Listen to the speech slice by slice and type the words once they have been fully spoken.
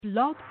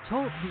Blog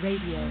Talk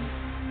Radio.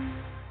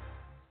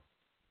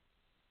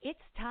 It's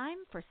time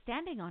for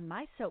Standing on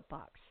My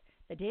Soapbox,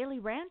 the daily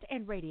rant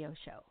and radio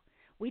show.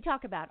 We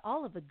talk about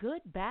all of the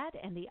good, bad,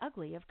 and the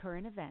ugly of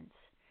current events.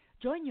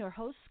 Join your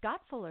host, Scott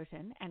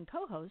Fullerton, and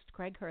co-host,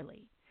 Craig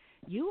Hurley.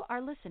 You,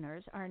 our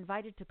listeners, are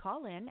invited to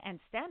call in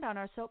and stand on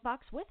our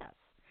soapbox with us.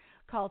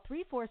 Call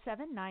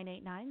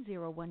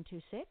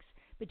 347-989-0126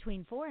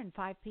 between 4 and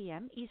 5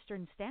 p.m.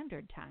 Eastern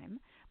Standard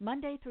Time,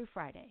 Monday through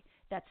Friday.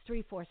 That's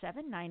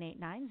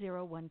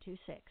 347-989-0126.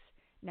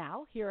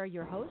 Now, here are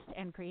your host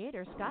and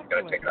creator, Scott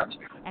Fullerton,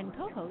 and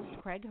co-host,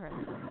 Craig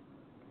Hurley.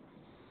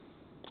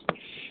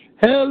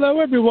 Hello,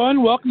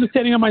 everyone. Welcome to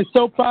Standing on My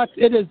Soapbox.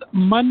 It is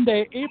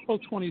Monday, April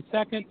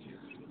 22nd,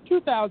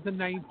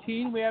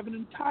 2019. We have an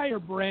entire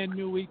brand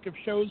new week of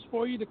shows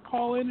for you to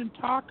call in and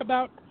talk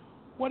about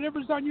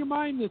whatever's on your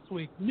mind this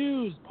week.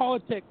 News,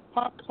 politics,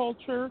 pop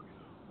culture,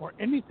 or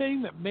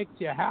anything that makes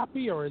you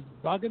happy or is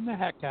bugging the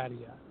heck out of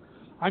you.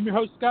 I'm your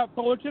host, Scott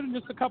Fullerton. In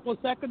just a couple of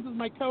seconds, as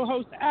my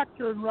co-host,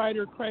 actor and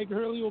writer Craig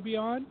Hurley will be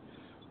on.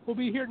 We'll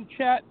be here to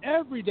chat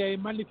every day,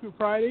 Monday through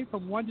Friday,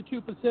 from 1 to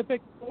 2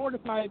 Pacific, 4 to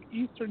 5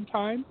 Eastern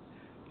Time.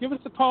 Give us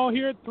a call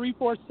here at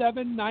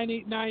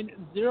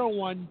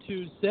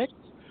 347-989-0126.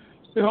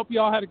 We hope you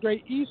all had a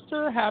great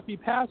Easter, happy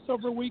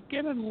Passover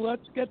weekend, and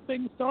let's get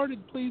things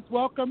started. Please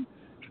welcome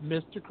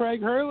Mr.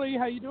 Craig Hurley.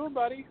 How you doing,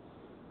 buddy?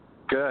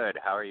 Good.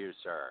 How are you,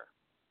 sir?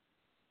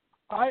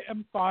 I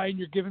am fine.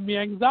 You're giving me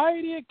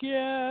anxiety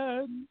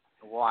again.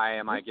 Why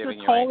am I giving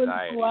you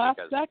anxiety? Because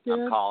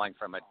second. I'm calling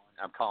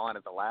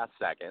at the last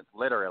second.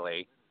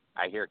 Literally,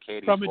 I hear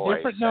Katie's from a voice.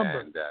 Different number.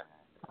 And,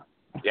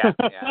 and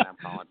I'm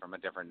calling from a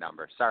different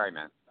number. Sorry,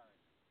 man.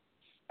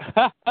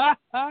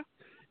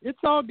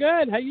 It's all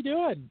good. How you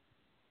doing?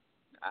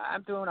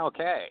 I'm doing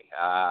okay.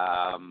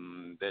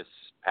 This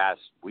past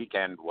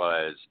weekend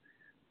was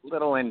a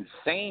little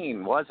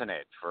insane, wasn't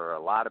it, for a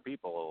lot of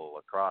people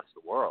across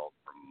the world,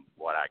 from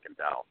what I can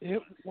tell.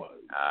 It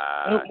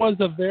was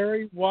a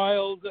very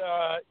wild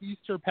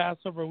Easter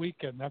Passover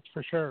weekend, that's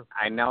for sure.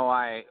 I know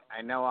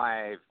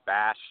I've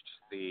bashed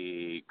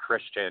the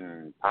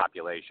Christian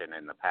population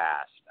in the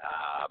past.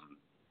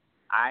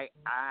 I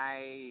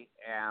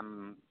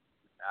am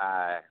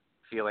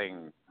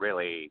feeling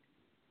really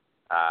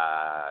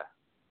I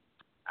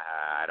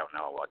don't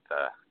know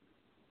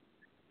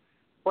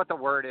what the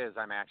word is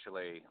I'm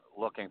actually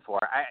looking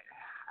for.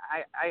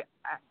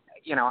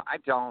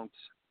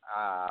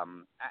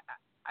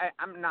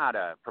 I'm not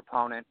a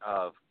proponent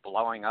of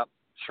blowing up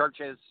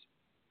churches.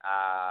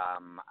 I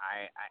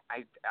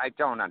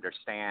don't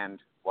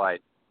understand what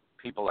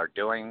people are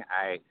doing.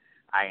 I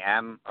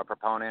am a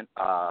proponent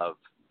of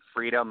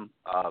freedom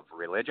of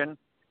religion.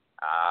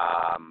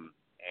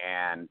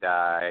 And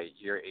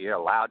you're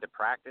allowed to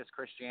practice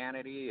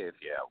Christianity if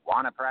you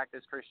want to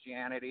practice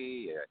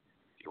Christianity. If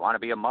you want to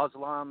be a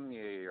Muslim,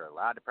 you're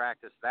allowed to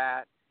practice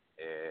that.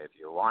 If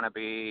you want to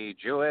be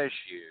Jewish,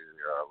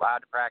 you're allowed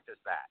to practice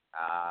that.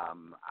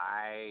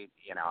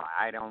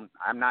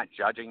 I'm not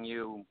judging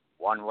you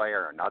one way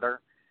or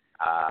another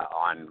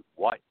on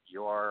what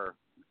your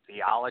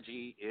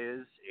theology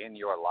is in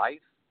your life.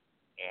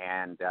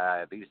 And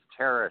these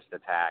terrorist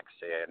attacks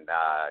in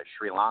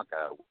Sri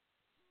Lanka,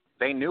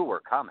 they knew were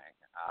coming.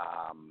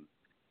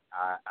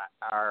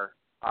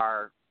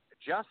 Are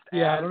just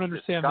yeah, as I don't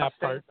understand that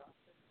part.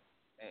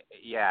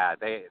 Yeah,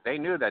 they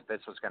knew that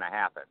this was going to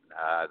happen.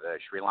 The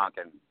Sri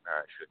Lankan?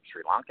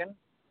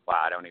 Well,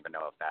 I don't even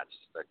know if that's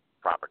the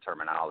proper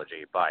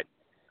terminology, but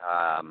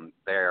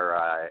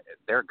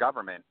their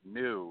government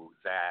knew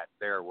that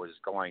there was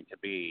going to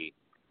be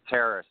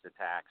terrorist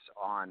attacks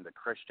on the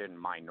Christian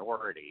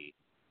minority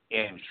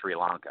in Sri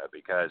Lanka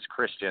because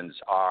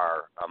Christians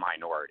are a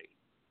minority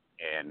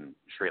in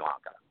Sri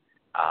Lanka.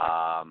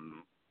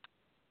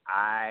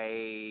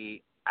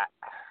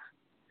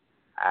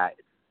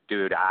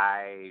 Dude,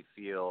 I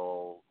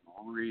feel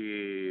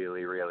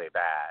really, really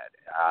bad.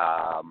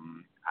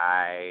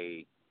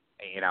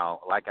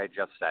 Like I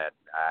just said,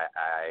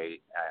 I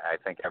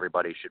think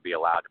everybody should be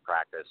allowed to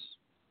practice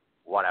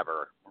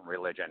whatever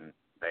religion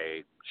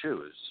they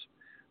choose.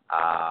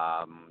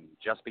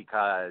 Just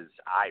because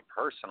I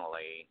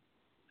personally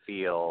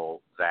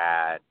feel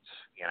that,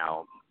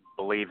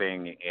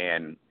 believing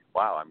in,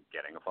 wow, I'm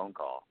getting a phone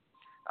call.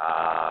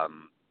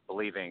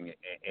 Believing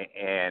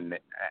in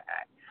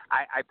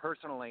I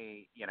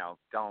personally,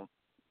 don't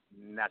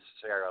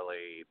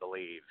necessarily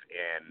believe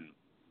in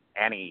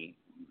any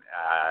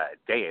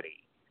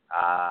deity,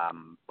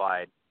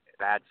 but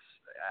that's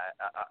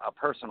a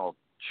personal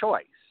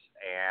choice,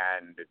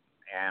 and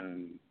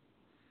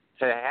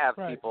to have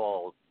right.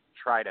 people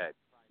try to,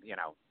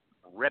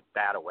 rip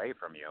that away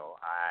from you,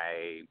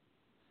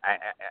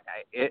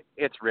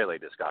 it's really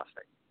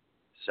disgusting.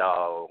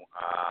 So,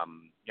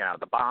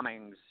 the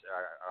bombings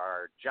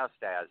are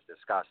just as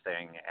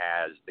disgusting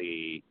as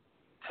the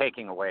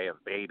taking away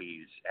of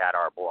babies at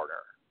our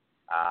border.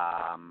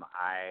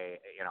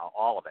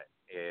 All of it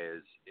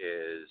is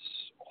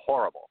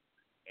horrible.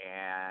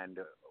 And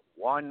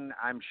one,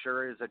 I'm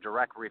sure, is a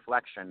direct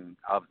reflection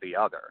of the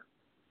other.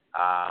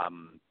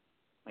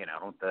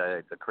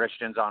 the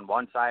Christians on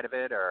one side of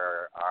it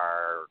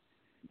are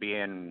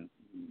being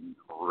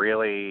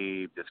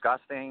really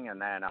disgusting,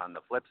 and then on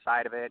the flip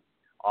side of it,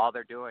 all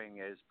they're doing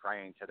is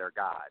praying to their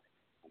God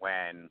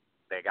when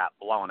they got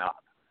blown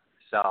up.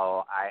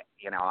 So I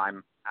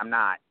am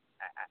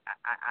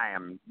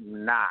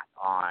not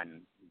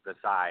on the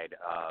side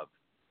of,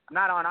 I'm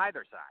not on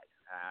either side.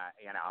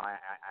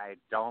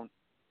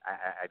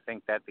 I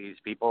think that these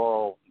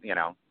people,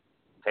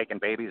 taking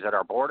babies at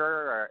our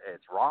border,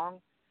 it's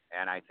wrong.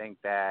 And I think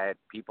that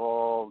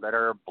people that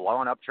are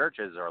blowing up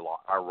churches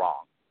are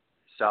wrong.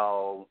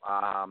 So,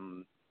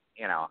 I'm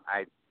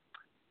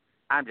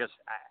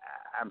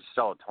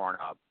so torn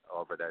up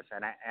over this,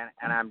 and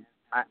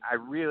I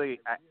really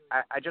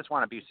just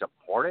want to be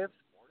supportive.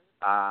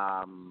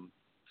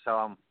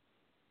 So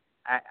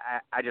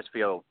I just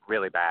feel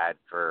really bad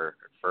for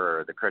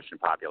the Christian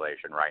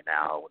population right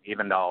now,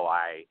 even though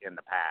I, in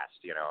the past,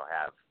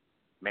 have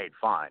made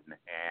fun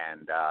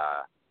and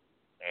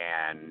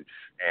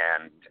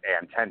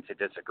tend to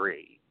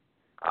disagree.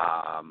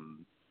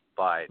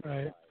 But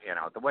right.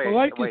 The way, well,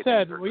 like the way you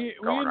said, things we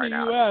going in right the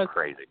now U.S. is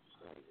crazy.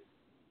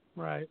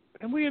 Right.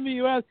 And we in the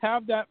U.S.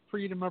 have that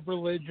freedom of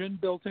religion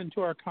built into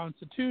our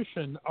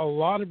Constitution. A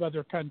lot of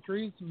other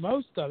countries,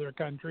 most other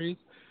countries,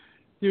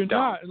 do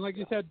not. And like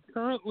you said,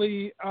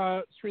 currently,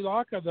 Sri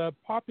Lanka, the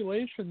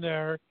population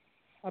there,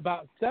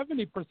 about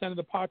 70% of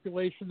the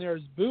population there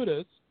is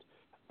Buddhist,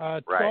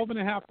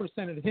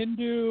 12.5% is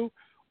Hindu,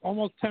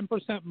 almost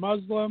 10%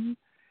 Muslim,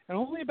 and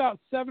only about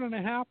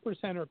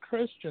 7.5% are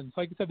Christians.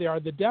 Like you said, they are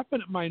the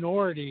definite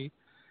minority.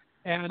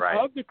 And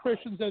of the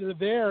Christians that are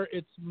there,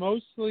 it's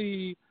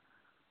mostly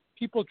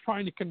people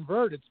trying to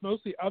convert. It's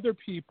mostly other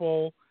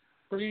people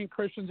bringing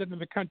Christians into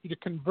the country to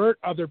convert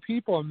other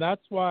people. And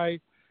that's why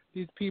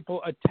these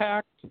people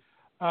attacked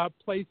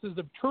places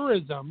of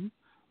tourism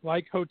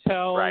like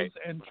hotels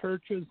and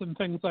churches and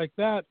things like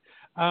that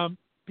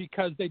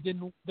because they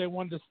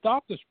wanted to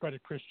stop the spread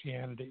of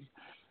Christianity.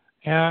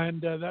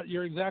 And that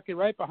you're exactly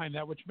right behind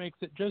that, which makes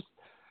it just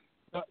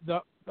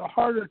the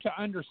harder to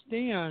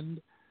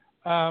understand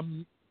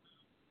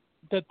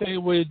that they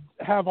would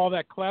have all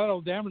that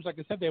collateral damage. Like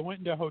I said, they went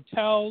into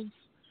hotels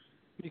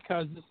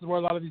because this is where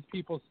a lot of these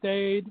people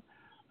stayed.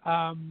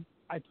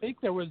 I think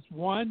there was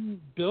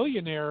one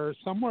billionaire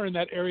somewhere in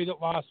that area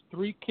that lost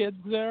 3 kids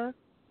there.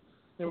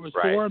 There was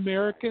 4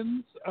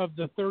 Americans of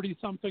the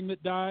 30-something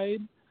that died.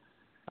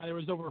 There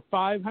was over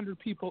 500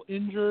 people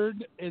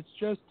injured. It's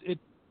just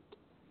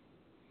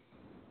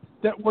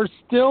that we're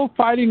still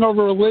fighting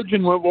over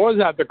religion. What was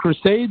that? The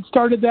Crusades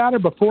started that, or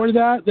before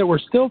that? That we're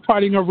still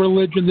fighting over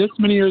religion this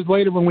many years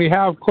later when we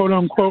have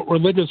quote-unquote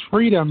religious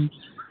freedom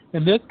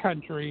in this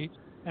country,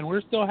 and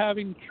we're still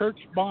having church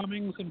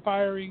bombings and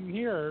firing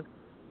here.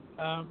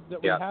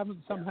 That we haven't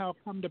somehow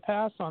come to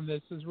pass on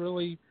this is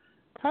really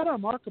kind of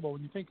remarkable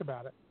when you think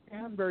about it,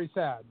 and very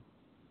sad.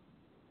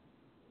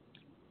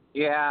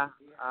 Yeah.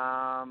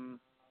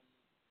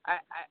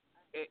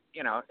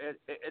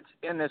 It's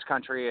in this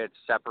country, it's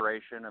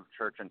separation of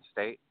church and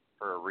state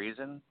for a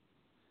reason.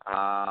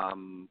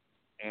 And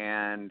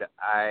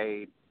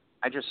I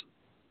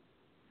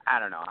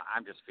don't know.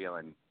 I'm just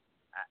feeling,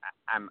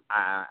 I'm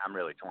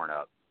really torn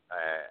up.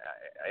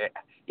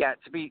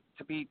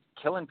 To be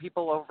killing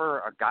people over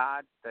a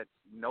God that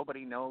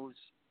nobody knows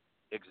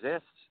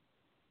exists.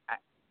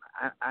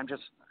 I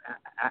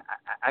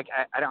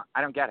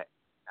don't get it.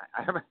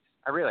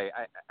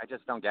 I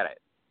just don't get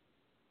it.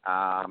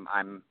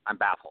 I'm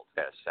baffled.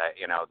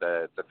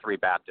 The Three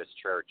Baptist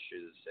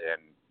churches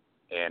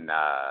in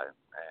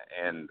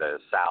the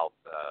south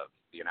of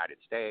the United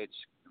States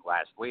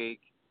last week.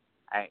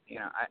 I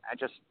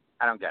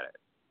don't get it.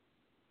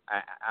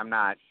 I'm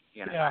not.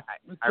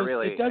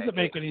 It doesn't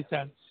make any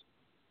sense.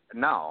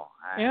 No.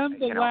 And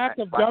the lack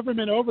of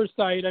government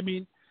oversight. I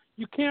mean,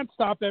 you can't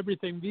stop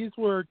everything. These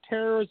were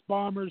terrorist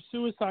bombers,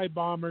 suicide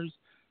bombers,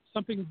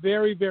 something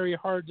very, very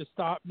hard to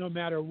stop no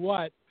matter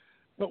what.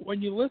 But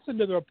when you listen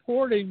to the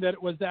reporting that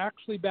it was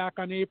actually back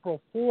on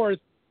April 4th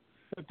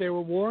that they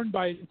were warned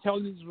by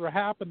intelligence it would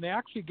happen, they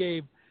actually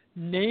gave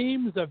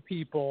names of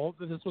people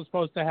that this was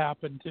supposed to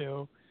happen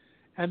to,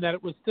 and that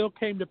it was still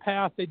came to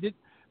pass. They did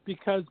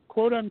because,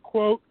 quote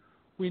unquote,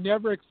 we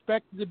never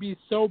expected to be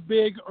so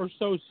big or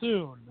so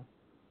soon.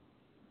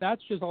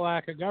 That's just a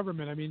lack of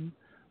government. I mean,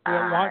 a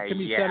lot can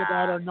be said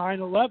about our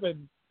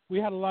 9/11. We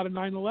had a lot of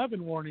 9/11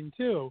 warning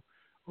too,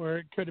 where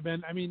it could have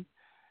been. I mean,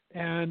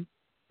 and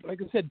like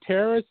I said,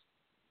 terrorists,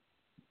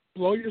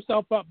 blow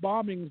yourself up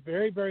bombings,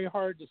 very, very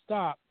hard to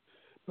stop.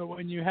 But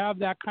when you have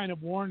that kind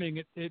of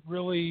warning, it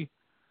really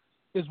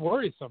is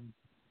worrisome.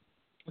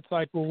 It's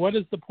like, well, what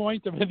is the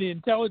point of the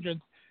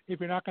intelligence if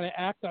you're not going to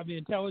act on the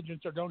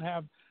intelligence or don't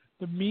have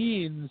the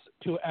means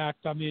to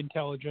act on the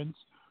intelligence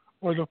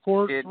or the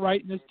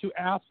forthrightness to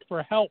ask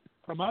for help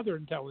from other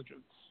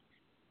intelligence?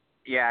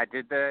 Yeah,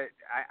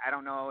 I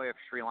don't know if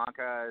Sri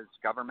Lanka's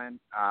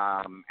government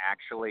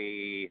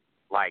actually,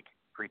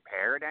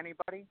 prepared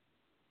anybody,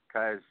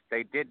 because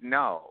they did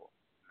know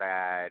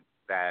that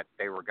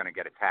they were going to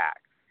get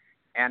attacked.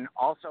 And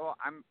also,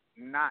 I'm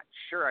not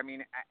sure. I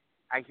mean,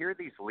 I hear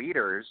these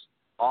leaders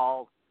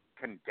all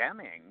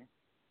condemning,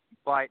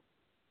 but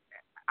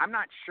I'm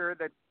not sure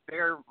that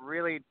they're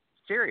really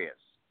serious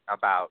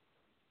about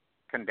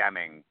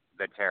condemning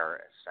the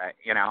terrorists.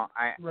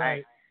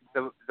 Right.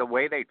 The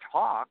way they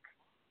talk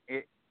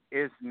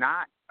is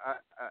not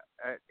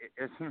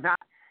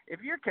if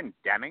you're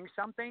condemning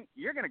something,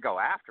 you're going to go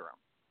after them.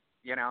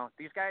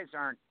 These guys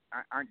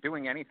aren't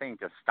doing anything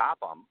to stop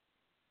them,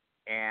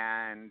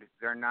 and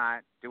they're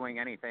not doing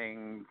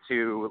anything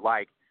to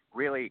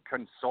really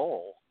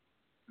console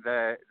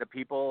the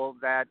people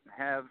that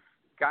have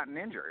gotten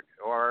injured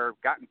or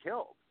gotten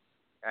killed,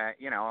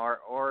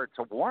 or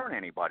to warn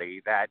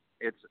anybody that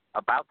it's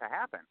about to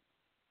happen.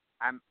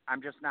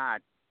 I'm just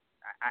not.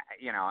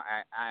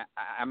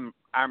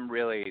 I'm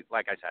really,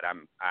 like I said,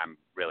 I'm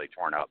really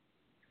torn up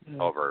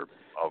over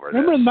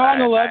Remember this.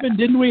 9/11?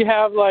 Didn't we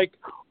have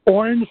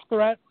orange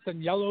threats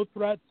and yellow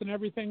threats and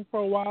everything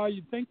for a while?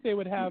 You'd think they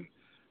would have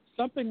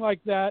something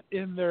like that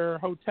in their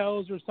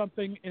hotels or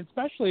something,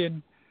 especially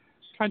in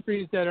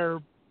countries that are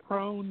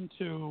prone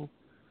to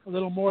a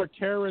little more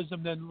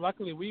terrorism than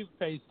luckily we've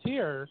faced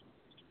here.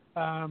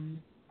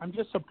 I'm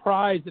just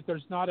surprised that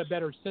there's not a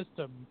better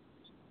system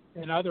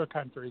in other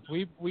countries.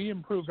 We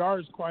improved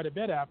ours quite a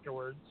bit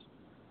afterwards,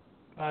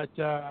 but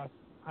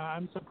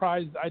I'm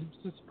surprised. I'm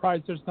just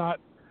surprised there's not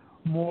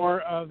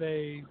more of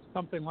a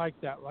something like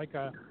that, like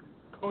a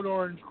code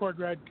orange, code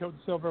red, code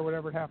silver,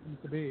 whatever it happens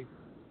to be.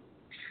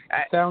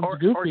 It sounds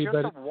goofy, or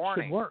but just a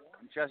warning. It should work.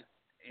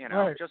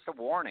 Right. Just a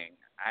warning.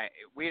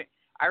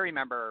 I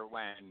remember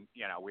when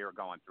we were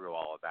going through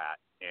all of that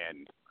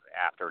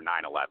after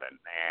 9/11,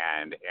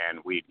 and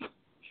we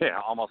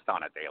almost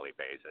on a daily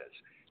basis,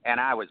 and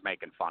I was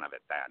making fun of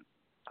it then,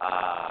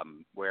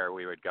 where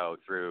we would go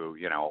through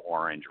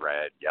orange,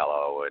 red,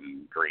 yellow,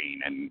 and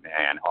green,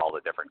 and all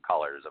the different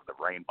colors of the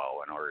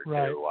rainbow in order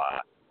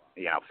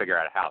to figure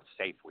out how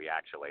safe we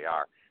actually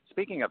are.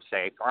 Speaking of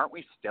safe, aren't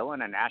we still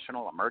in a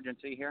national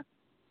emergency here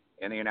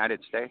in the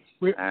United States?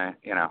 We're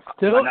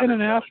still in a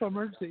national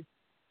emergency.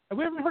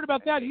 We haven't heard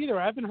about that either.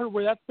 I haven't heard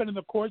where that's been in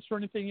the courts or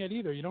anything yet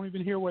either. You don't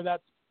even hear where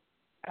that's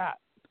at.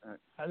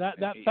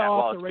 That fell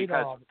off the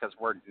radar. Because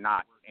we're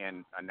not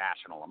in a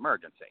national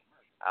emergency.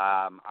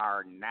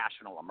 Our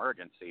national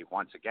emergency,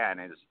 once again,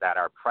 is that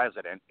our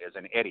president is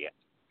an idiot.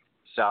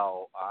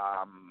 So,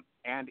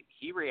 and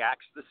he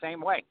reacts the same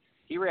way.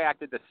 He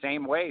reacted the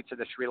same way to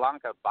the Sri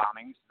Lanka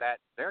bombings that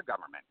their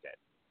government did.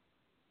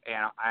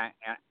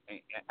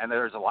 And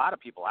there's a lot of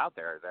people out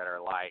there that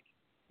are like,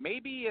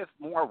 maybe if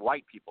more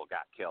white people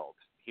got killed,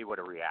 he would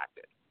have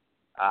reacted.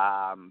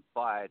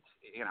 But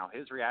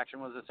his reaction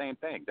was the same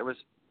thing.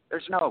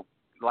 There's no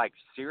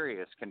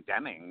serious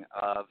condemning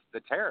of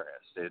the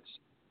terrorists. It's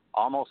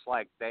almost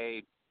like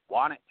they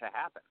want it to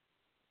happen.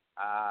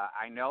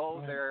 I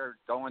know they're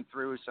going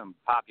through some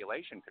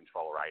population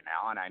control right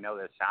now, and I know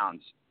this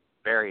sounds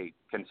very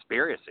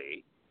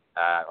conspiracy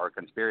or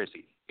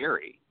conspiracy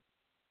theory.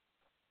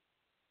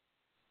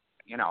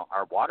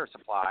 Our water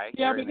supply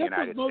here in the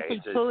United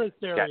States is tourist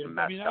areas. getting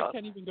messed I up.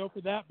 can't even go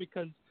for that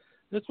because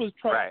this was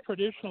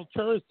traditional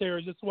tourist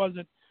areas. This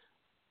wasn't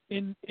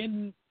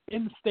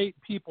in-state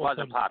people.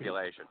 Wasn't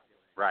population.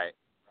 Right.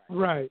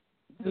 Right.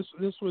 This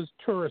was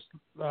tourist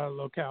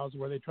locales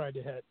where they tried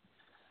to hit.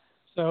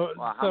 So,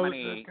 how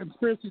many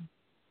conspiracy?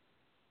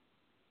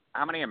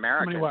 How many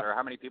Americans or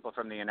how many people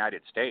from the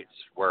United States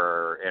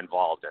were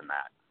involved in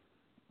that?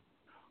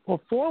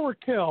 Well, 4 were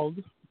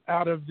killed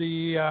out of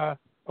the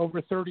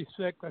over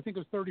 36. I think it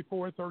was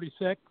 34,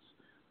 36.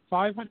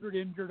 500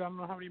 injured. I don't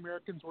know how many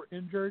Americans were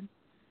injured,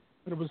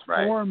 but it was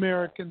 4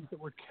 Americans that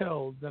were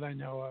killed that I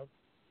know of.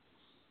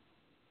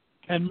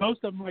 And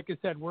most of them, like I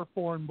said, were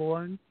foreign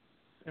born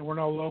and were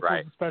no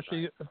locals,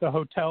 especially at the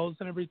hotels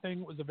and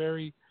everything. It was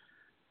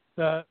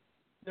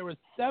there was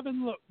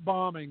 7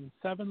 bombings,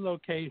 7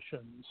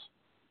 locations.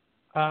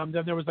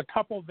 Then there was a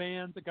couple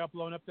vans that got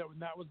blown up.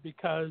 That was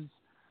because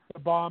the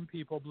bomb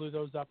people blew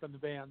those up in the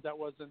vans.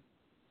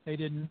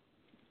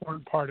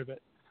 Weren't part of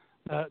it.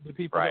 The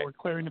people that were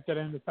clearing up that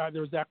end of the side,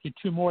 there was actually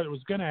 2 more that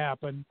was going to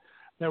happen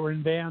that were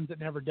in vans that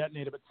never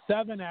detonated. But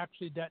 7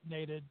 actually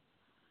detonated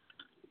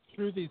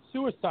through these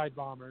suicide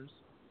bombers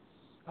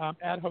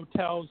at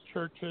hotels,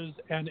 churches,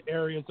 and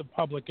areas of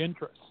public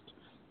interest.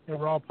 They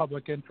were all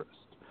public interest,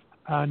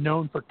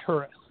 known for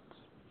tourists.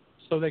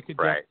 So they could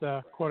get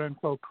the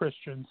quote-unquote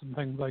Christians and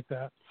things like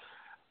that.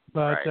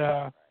 But,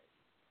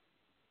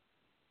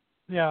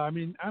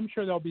 I'm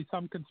sure there'll be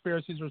some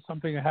conspiracies or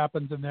something that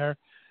happens in there.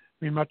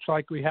 I mean, much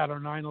like we had our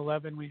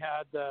 9/11, we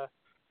had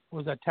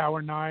was that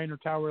Tower 9 or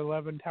Tower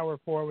 11, Tower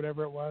 4,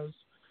 whatever it was.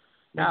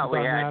 No, we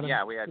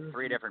had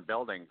 3 different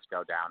buildings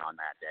go down on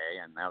that day,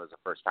 and that was the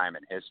first time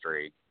in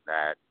history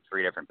that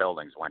 3 different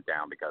buildings went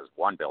down because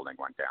one building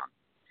went down.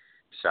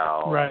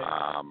 So,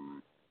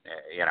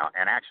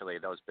 and actually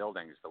those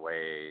buildings, the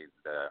way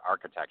the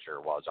architecture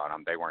was on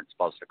them, they weren't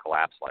supposed to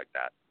collapse like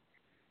that.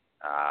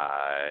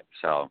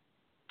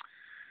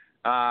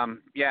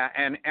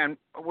 And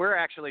we're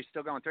actually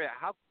still going through it.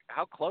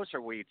 How close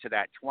are we to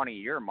that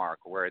 20-year mark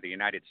where the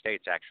United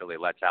States actually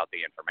lets out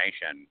the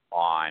information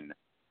on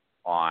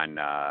on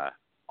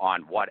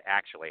what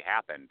actually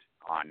happened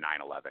on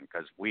 9/11,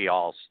 because we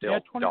all still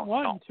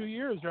 21, don't know. 2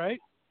 years, right?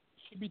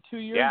 Should be 2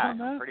 years Yeah, on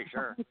that. I'm pretty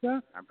sure. Like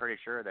that? I'm pretty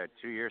sure that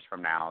 2 years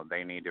from now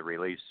they need to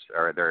release,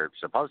 or they're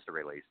supposed to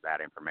release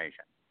that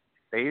information.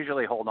 They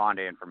usually hold on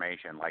to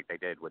information like they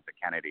did with the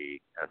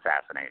Kennedy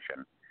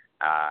assassination.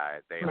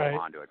 They Right.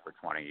 hold on to it for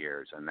 20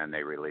 years and then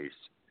they release,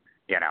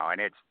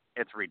 and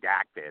it's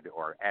redacted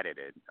or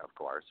edited, of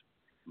course,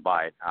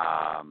 but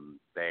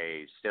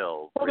they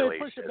still They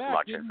release push it as back.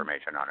 much Didn't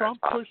information on Trump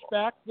it as possible. pushed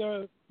back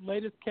the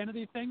latest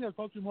Kennedy thing? There's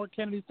supposed to be more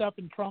Kennedy stuff,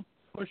 and Trump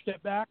pushed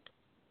it back,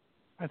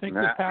 I think,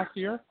 this past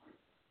year.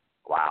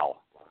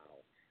 Wow.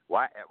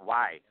 Why?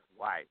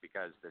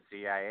 Because the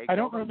CIA. I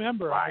don't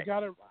remember. Why? I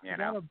gotta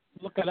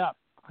look it up.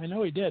 I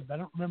know he did, but I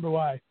don't remember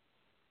why.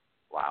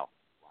 Wow.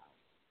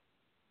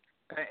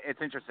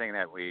 It's interesting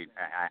that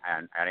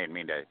I didn't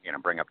mean to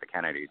bring up the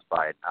Kennedys,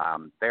 but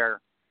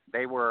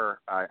they were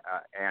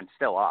and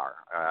still are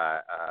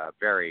a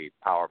very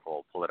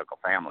powerful political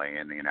family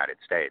in the United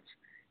States,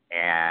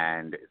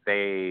 and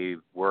they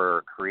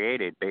were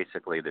created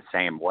basically the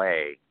same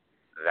way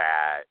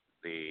that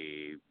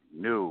the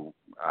new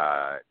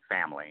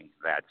family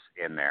that's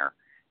in there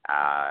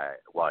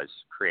was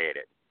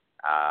created.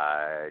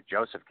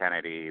 Joseph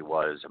Kennedy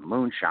was a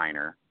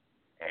moonshiner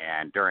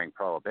and during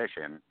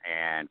Prohibition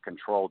and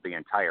controlled the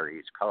entire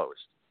East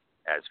Coast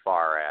as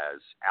far as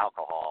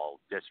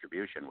alcohol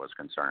distribution was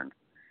concerned.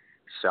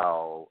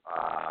 So,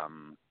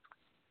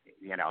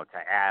 to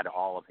add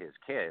all of his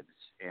kids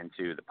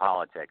into the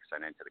politics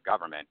and into the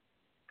government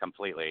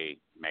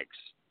completely makes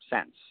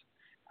sense.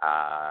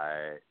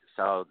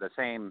 So the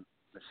same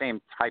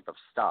type of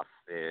stuff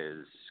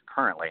is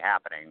currently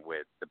happening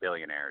with the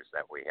billionaires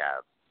that we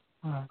have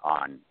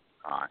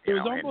it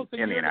was almost a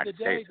in the year to United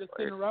the day, States. just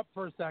to interrupt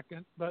for a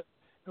second, but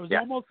it was Yeah.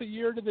 almost a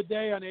year to the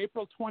day on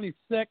April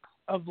 26th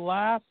of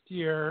last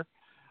year.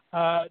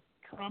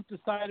 Trump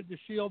decided to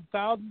shield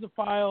thousands of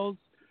files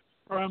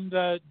from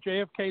the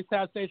JFK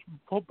assassination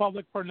from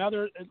public for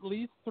another at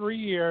least 3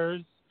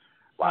 years.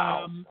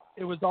 Wow.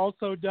 It was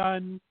also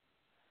done.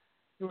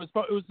 It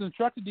was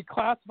instructed to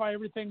declassify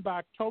everything by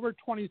October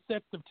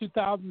 26th of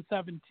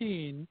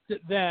 2017.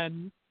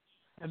 Then.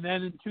 And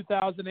then in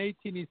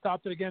 2018, he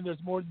stopped it again.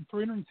 There's more than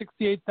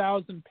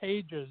 368,000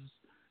 pages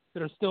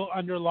that are still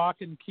under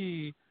lock and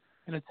key,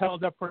 and it's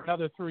held up for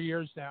another 3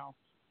 years now.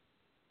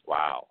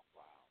 Wow.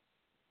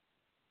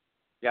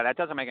 Yeah, that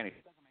doesn't make any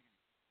sense.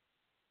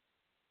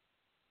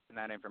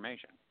 That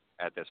information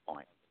at this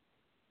point.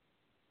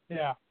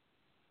 Yeah.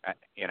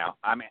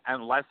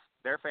 Unless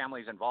their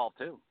family's involved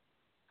too,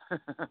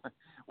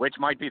 which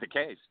might be the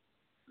case.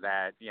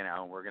 That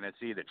we're going to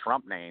see the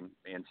Trump name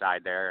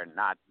inside there and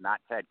not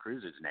Ted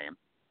Cruz's name,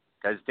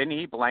 because didn't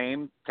he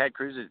blame Ted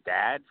Cruz's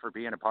dad for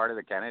being a part of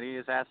the Kennedy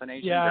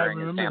assassination during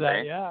his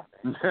campaign? Yeah,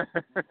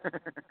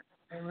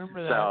 I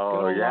remember that.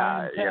 So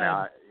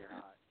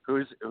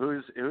whose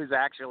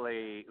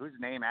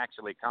name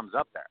actually comes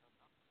up there?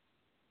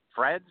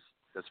 Fred's?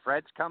 Does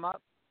Fred's come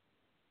up?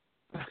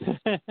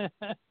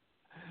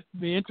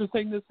 Be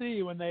interesting to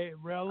see when they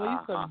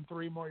release them in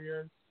 3 more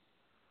years.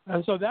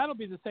 So that'll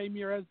be the same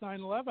year as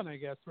 9/11, I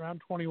guess,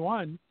 around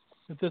 21.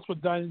 If this was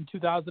done in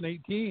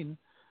 2018,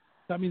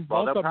 that means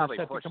both of them are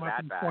set to come up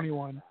in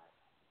 21.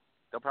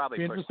 They'll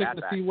probably push that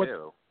back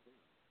too,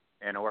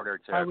 in order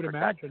to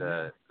protect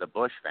the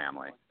Bush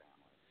family,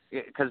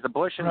 because the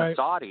Bush and the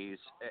Saudis,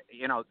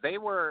 they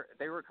were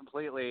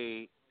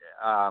completely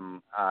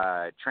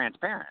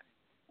transparent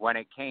when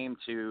it came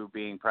to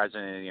being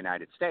president of the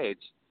United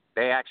States.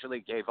 They actually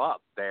gave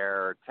up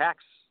their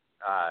tax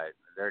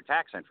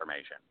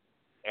information.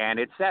 And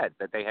it said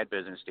that they had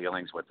business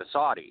dealings with the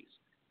Saudis.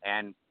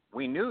 And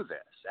we knew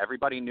this.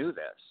 Everybody knew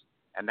this.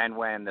 And then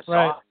when the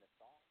Saudis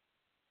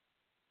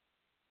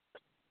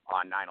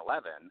on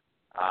 9/11,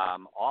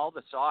 all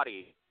the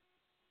Saudis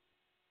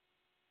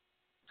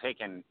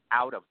taken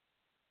out of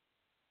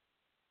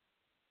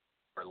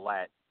or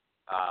let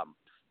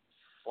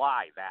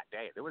fly that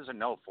day. There was a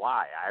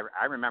no-fly.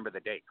 I remember the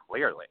date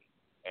clearly.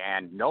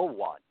 And no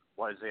one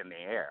was in the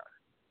air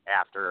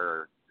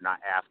after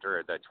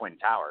the Twin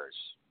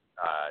Towers.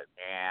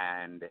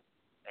 And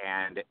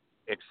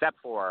except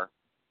for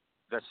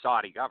the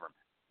Saudi government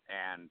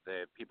and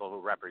the people who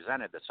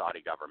represented the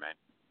Saudi government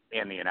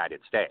in the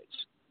United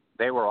States,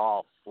 they were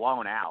all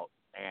flown out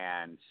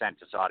and sent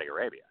to Saudi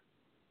Arabia,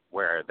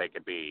 where they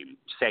could be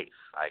safe,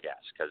 I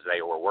guess, because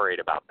they were worried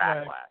about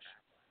backlash. Right.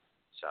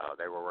 So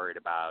they were worried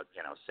about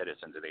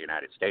citizens of the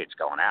United States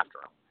going after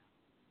them.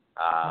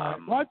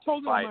 Well, I've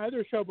told it on my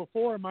other show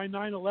before, my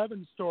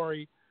 9/11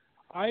 story.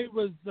 I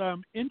was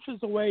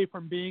inches away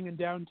from being in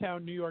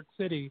downtown New York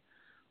City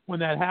when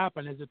that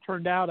happened. As it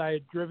turned out, I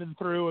had driven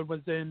through and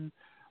was in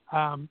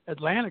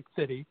Atlantic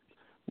City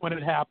when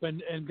it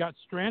happened and got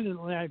stranded in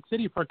Atlantic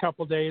City for a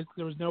couple of days.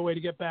 There was no way to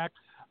get back.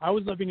 I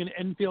was living in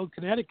Enfield,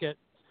 Connecticut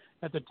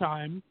at the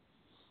time,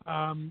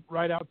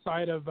 right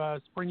outside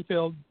of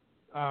Springfield,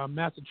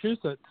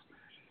 Massachusetts.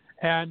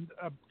 And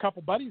a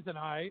couple buddies and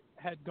I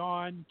had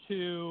gone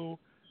to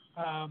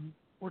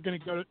were going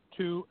to go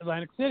to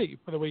Atlantic City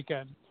for the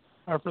weekend,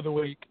 or for the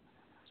week.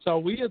 So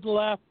we had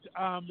left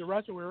the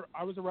restaurant.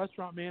 I was a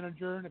restaurant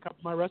manager, and a couple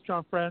of my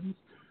restaurant friends.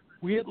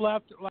 We had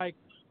left at like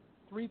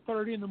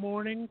 3:30 in the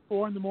morning,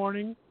 4 in the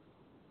morning,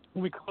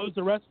 when we closed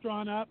the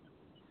restaurant up,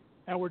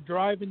 and we're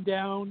driving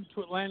down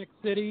to Atlantic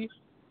City,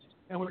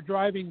 and we're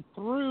driving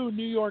through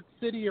New York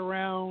City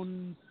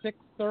around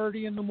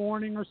 6:30 in the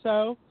morning or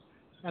so.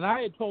 And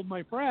I had told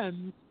my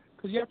friends,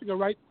 because you have to go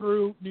right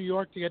through New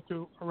York to get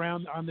to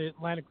around on the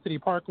Atlantic City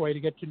Parkway to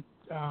get to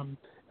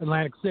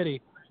Atlantic City,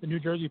 the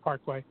New Jersey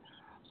Parkway.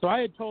 So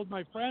I had told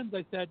my friends,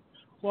 I said,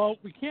 well,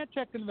 we can't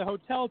check into the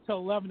hotel till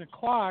 11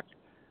 o'clock.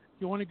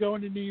 You want to go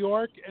into New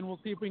York, and we'll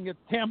see if we can get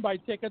standby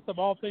tickets, of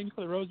all things,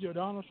 for the Rosie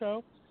O'Donnell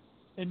show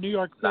in New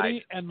York City.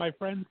 Nice. And my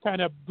friends kind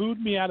of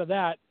booed me out of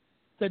that.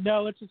 Said,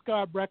 no, let's just go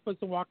have breakfast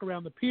and walk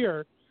around the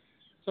pier.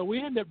 So we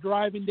ended up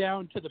driving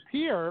down to the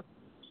pier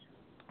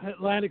at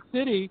Atlantic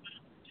City,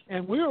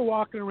 and we were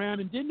walking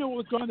around and didn't know what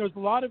was going on. There was a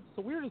lot of,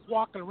 so we were just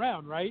walking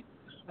around, right?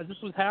 As this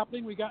was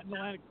happening, we got in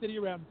Atlantic City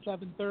around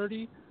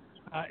 7:30,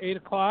 8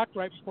 o'clock,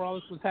 right before all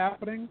this was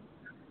happening.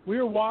 We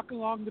were walking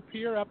along the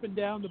pier up and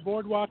down the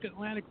boardwalk at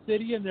Atlantic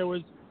City, and there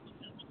was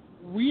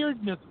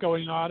weirdness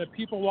going on of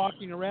people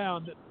walking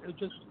around. It was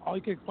just, all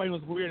you could explain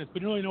was weirdness. We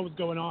didn't really know what was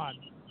going on.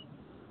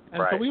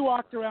 And Right. so we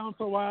walked around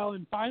for a while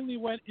and finally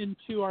went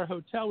into our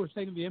hotel. We're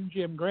staying at the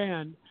MGM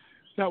Grand.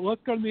 So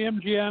let's go to the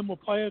MGM. We'll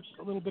play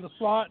a little bit of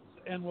slots,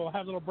 and we'll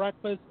have a little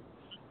breakfast,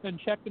 then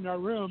check in our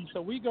room.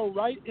 So we go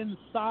right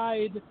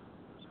inside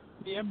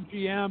the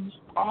MGM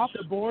off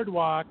the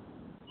boardwalk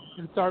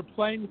and start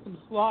playing some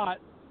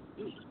slots.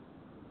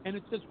 And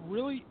it's just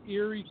really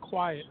eerie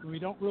quiet, and we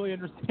don't really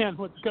understand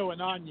what's going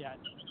on yet.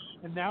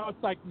 And now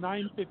it's like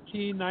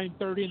 9:15,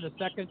 9:30, and the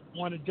second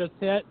one had just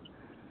hit.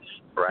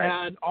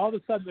 Right. And all of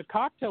a sudden, the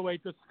cocktail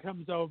waitress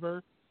comes over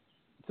and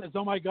says,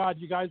 oh, my God,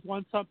 you guys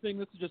want something?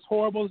 This is just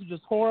horrible. This is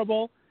just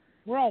horrible.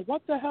 We're all,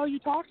 what the hell are you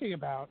talking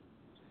about?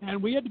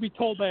 And we had to be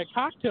told by a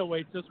cocktail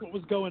waitress what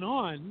was going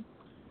on.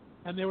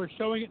 And they were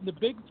showing it in the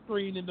big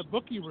screen in the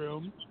bookie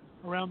room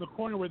around the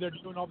corner where they're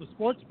doing all the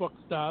sports book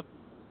stuff.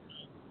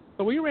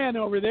 So we ran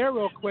over there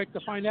real quick to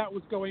find out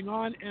what's going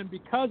on. And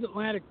because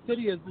Atlantic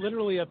City is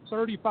literally a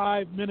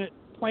 35-minute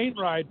plane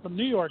ride from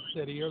New York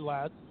City or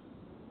less,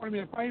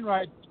 a plane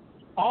ride,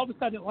 all of a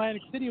sudden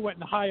Atlantic City went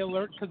in high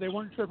alert because they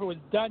weren't sure if it was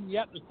done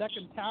yet. The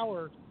second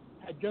tower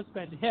had just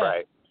been hit.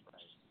 Right.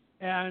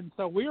 And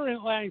so we were in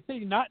Atlantic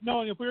City not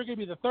knowing if we were going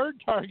to be the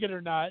third target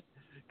or not,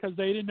 because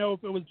they didn't know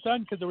if it was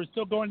done, because they were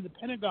still going to the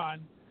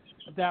Pentagon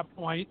at that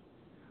point.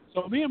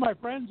 So me and my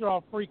friends are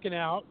all freaking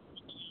out.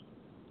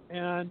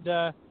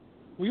 And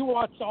we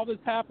watched all this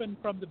happen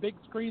from the big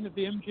screen at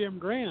the MGM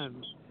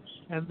Grand.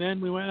 And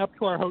then we went up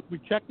to we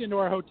checked into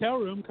our hotel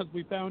room because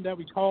we found out,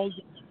 we called.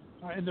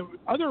 And the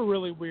other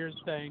really weird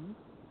thing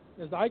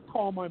is I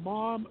call my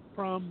mom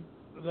from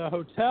the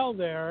hotel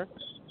there,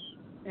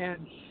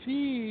 and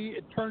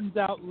it turns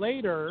out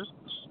later,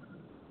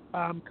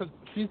 because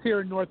she's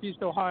here in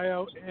Northeast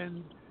Ohio,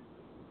 and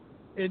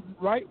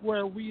right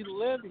where we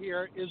live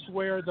here is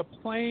where the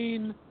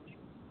plane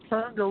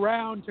turned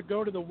around to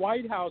go to the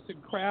White House in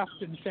Kraft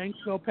in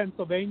Shanksville,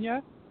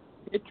 Pennsylvania.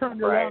 It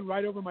turned around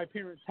right over my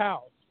parents'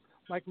 house,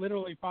 like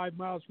literally 5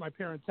 miles from my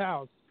parents'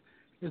 house,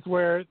 is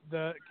where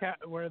the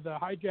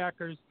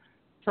hijackers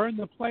turned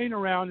the plane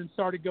around and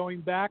started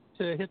going back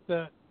to hit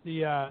the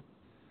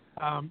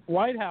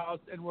White House,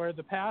 and where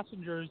the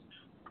passengers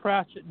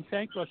crashed it in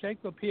Shanksville.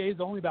 Shanksville, PA is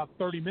only about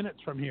 30 minutes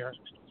from here,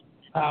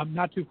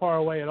 not too far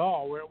away at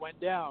all, where it went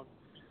down.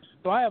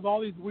 So I have all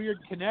these weird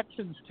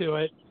connections to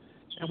it,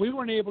 and we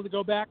weren't able to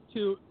go back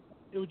to.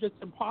 It was just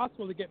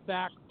impossible to get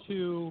back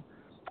to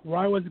where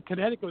I was in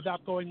Connecticut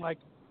without going like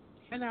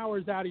 10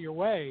 hours out of your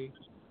way.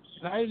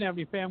 And I didn't have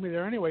any family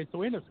there anyway, so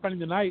we ended up spending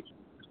the night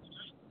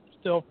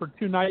still for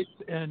 2 nights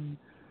in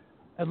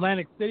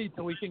Atlantic City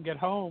till we can get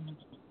home.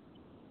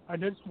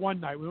 And just one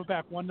night. We went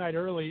back one night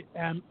early.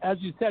 And as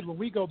you said, when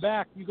we go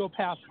back, you go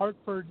past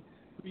Hartford,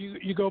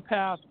 you go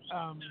past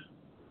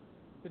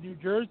the New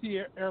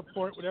Jersey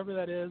airport, whatever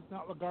that is,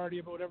 not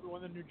LaGuardia, but whatever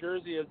one in New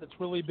Jersey is, it's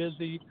really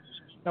busy,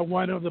 that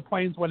one of the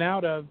planes went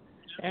out of.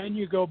 And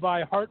you go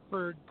by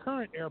Hartford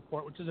Current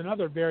Airport, which is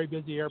another very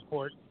busy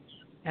airport.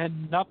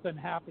 And nothing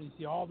happened. You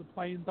see all the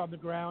planes on the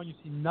ground. You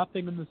see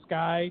nothing in the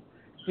sky.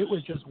 It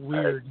was just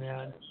weird,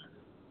 man.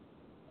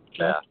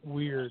 Just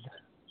weird.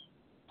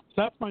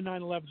 So that's my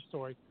 9/11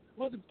 story.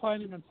 Wasn't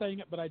planning on saying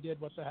it, but I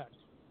did. What the heck?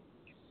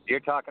 You're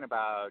talking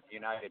about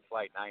United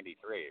Flight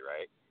 93,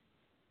 right?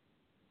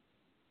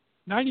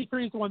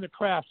 93 is the one that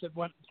crashed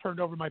that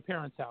turned over my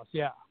parents' house.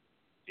 Yeah.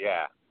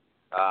 Yeah.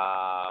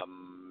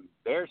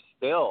 There's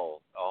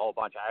still a whole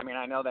bunch.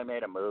 I know they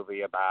made a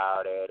movie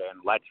about it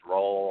and Let's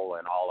Roll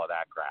and all of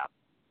that crap.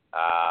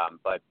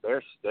 But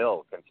there's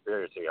still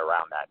conspiracy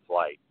around that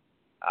flight.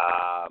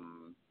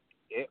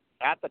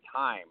 At the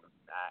time,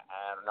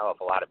 I don't know if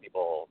a lot of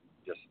people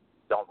just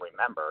don't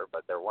remember,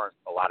 but there weren't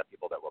a lot of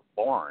people that were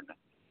born,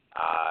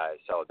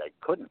 so they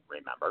couldn't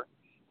remember.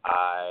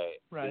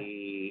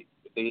 Right.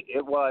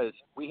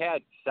 We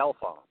had cell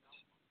phones.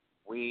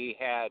 We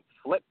had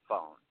flip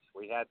phones.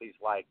 We had these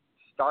like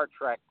Star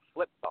Trek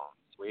flip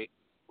phones. We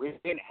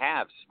didn't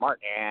have smart,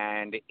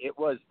 and it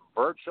was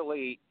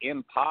virtually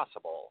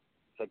impossible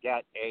to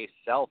get a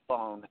cell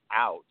phone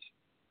out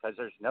because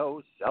there's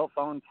no cell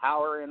phone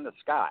tower in the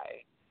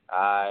sky.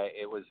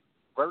 It was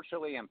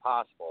virtually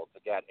impossible to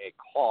get a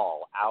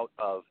call out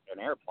of an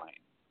airplane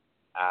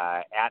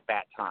at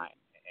that time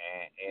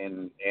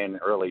in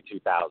early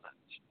 2000s.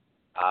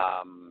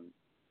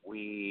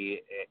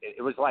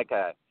 It was like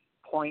a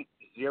 0.0001%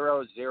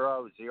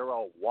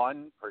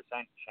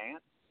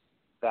 chance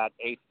that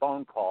a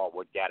phone call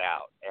would get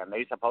out, and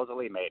they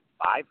supposedly made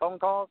 5 phone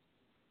calls.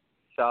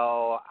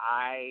 So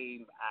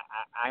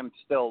I'm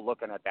still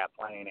looking at that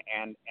plane,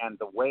 and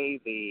the way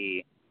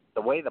the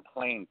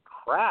plane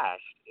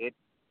crashed,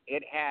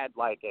 it had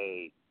like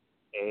a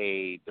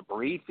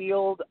debris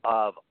field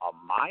of a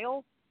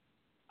mile.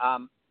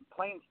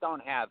 Planes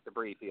don't have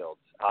debris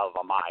fields of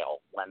a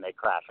mile when they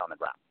crash on the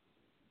ground.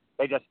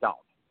 They just don't.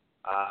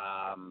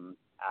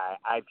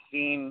 I've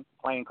seen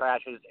plane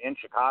crashes in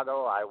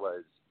Chicago. I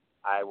was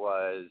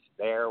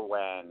there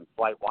when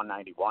Flight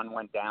 191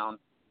 went down,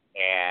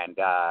 and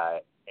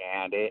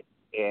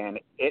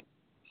its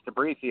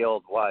debris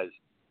field was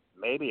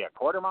maybe a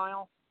quarter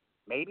mile,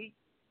 maybe.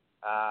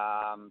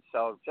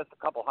 So just a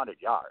couple hundred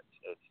yards.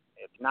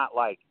 It's not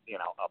like,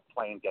 a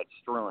plane gets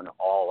strewn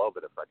all over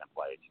the frickin'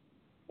 place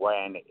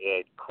when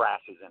it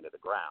crashes into the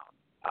ground.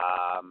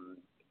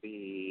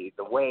 The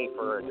way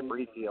for a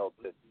debris field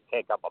to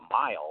take up a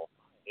mile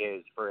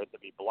is for it to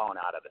be blown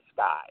out of the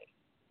sky.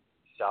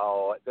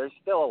 So there's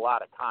still a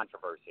lot of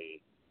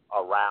controversy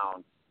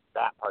around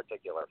that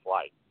particular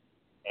flight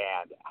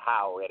and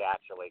how it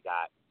actually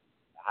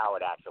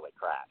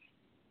crashed,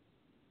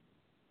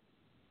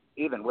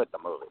 even with the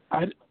movie.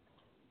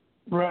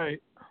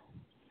 Right.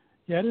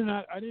 Yeah,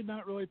 I did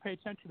not really pay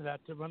attention to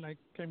that when I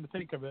came to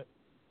think of it.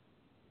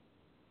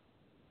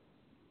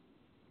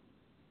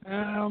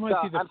 I'm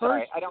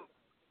sorry, I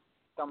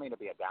don't mean to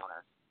be a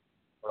downer.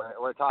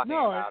 We're talking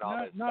about all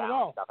this not at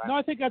all. stuff. No,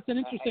 I think that's an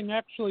interesting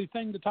actually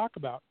thing to talk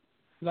about,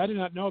 because I did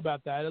not know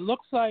about that. It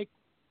looks like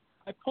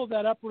I pulled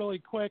that up really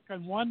quick.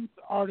 On one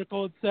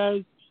article, it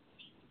says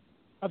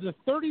of the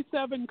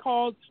 37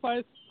 calls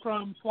placed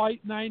from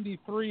Flight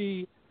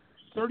 93,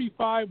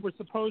 35 were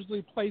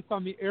supposedly placed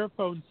on the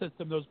airphone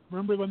system.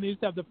 Remember when they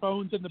used to have the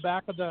phones in the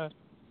back of the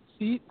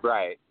seat?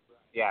 Right.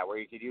 Yeah, where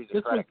you could use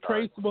a credit card. This was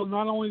traceable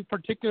not only to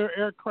particular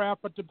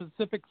aircraft, but to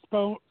specific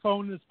phone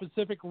in a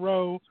specific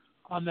row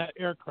on that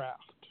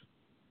aircraft.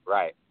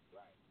 Right.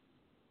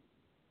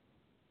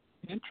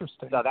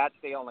 Interesting. So that's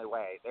the only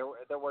way. There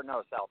were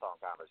no cell phone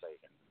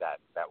conversations that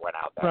went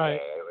out that right.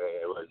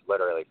 day. It was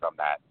literally from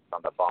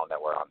the phone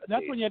that were on the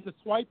That's seat. when you had to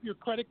swipe your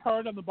credit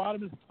card on the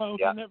bottom of the phone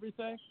and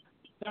everything.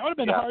 That would have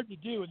been hard to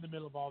do in the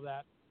middle of all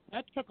that.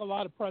 That took a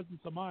lot of presence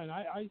of mind.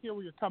 I hear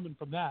where you're coming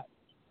from that.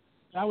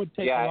 That would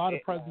take a lot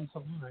of presence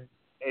of mind.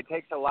 It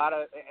takes a lot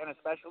of, and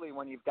especially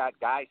when you've got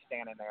guys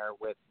standing there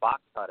with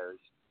box cutters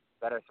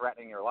that are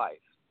threatening your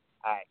life,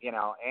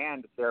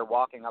 and they're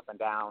walking up and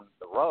down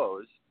the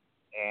rows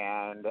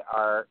and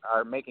are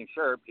making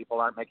sure people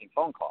aren't making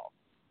phone calls.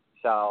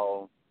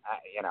 So,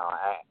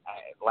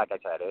 like I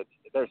said,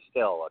 there's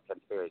still a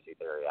conspiracy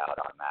theory out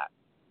on that.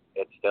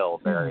 It's still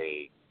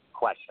very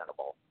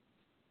questionable.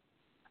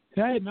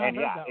 Yeah, I had not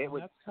heard that it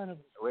one. That's kind of,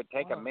 it would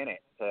take a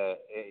minute to,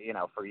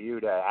 for you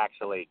to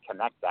actually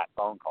connect that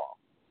phone call.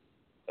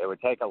 It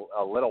would take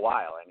a little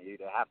while, and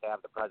you'd have to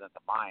have the presence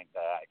of mind to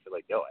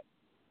actually do it.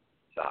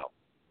 So,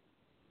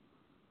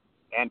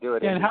 and do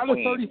it. And in how do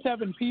between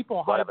 37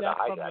 people hide that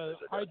from the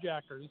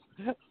hijackers?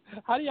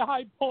 How do you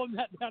hide pulling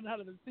that down out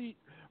of the seat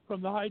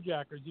from the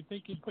hijackers? You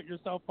think you'd put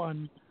yourself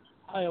on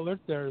high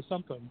alert there or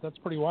something? That's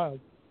pretty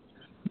wild.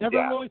 Never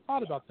really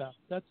thought about that.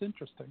 That's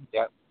interesting.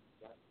 Yep.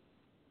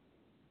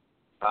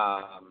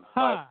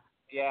 But,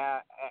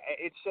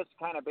 it's just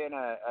kind of been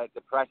a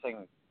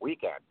depressing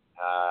weekend.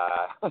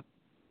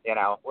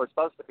 We're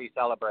supposed to be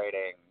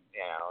celebrating,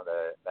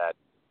 that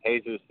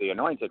Jesus, the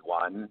Anointed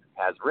One,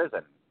 has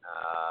risen.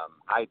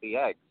 Hide the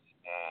eggs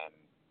and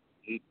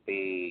eat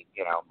the,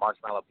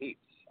 marshmallow peeps.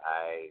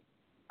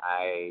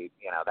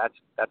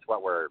 That's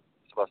what we're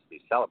supposed to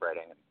be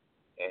celebrating. And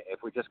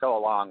if we just go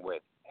along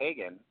with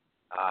pagan,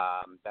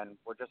 then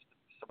we're just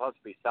supposed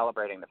to be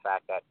celebrating the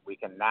fact that we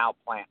can now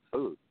plant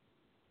food.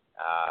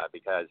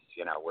 Because,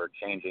 we're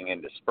changing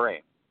into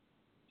spring.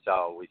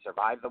 So we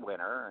survived the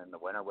winter, and the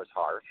winter was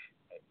harsh,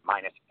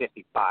 minus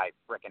 55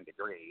 frickin'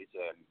 degrees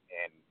in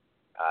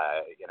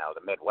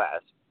the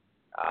Midwest.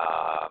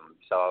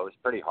 So it was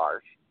pretty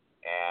harsh,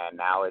 and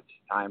now it's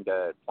time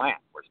to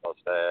plant. We're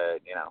supposed to,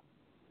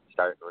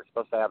 we're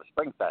supposed to have a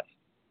spring fest.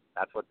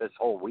 That's what this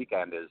whole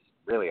weekend is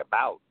really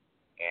about,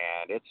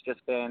 and it's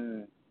just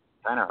been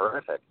kind of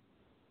horrific.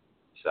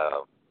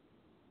 So.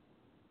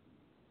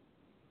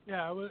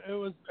 Yeah, it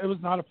was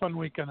not a fun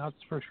weekend, that's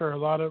for sure. A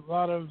lot of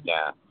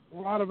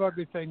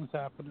ugly things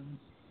happening.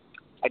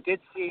 I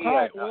did see. All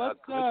right, well,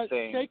 let's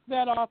shake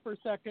that off for a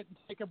second and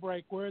take a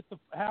break. We're at the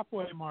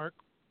halfway mark,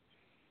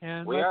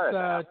 and we are at the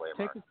halfway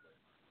mark.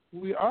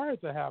 We are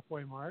at the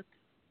halfway mark.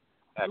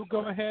 Excellent.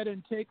 We'll go ahead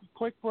and take a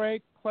quick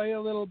break, play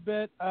a little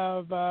bit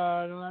of,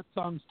 that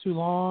song's too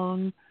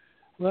long.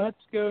 Let's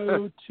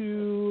go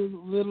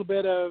to a little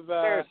bit of...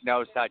 There's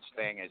no such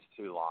thing as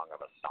too long of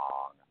a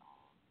song.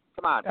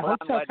 Come on, put on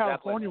Hotel Led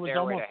California Zeppelin's was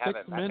Stairway almost to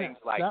Heaven. 6 That minutes. thing's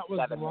like That was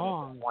 7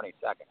 long. minutes and 20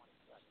 seconds.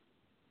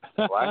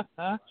 What?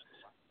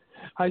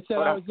 I said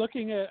I was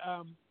looking at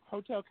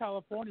Hotel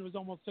California was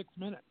almost 6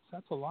 minutes.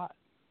 That's a lot.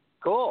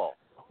 Cool.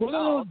 What a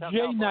little Hotel J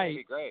California Night. would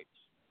be great.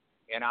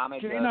 In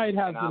homage J of, Night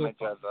has in a homage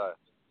little of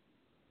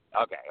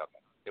okay.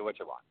 Do what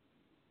you want.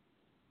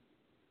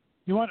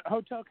 You want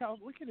Hotel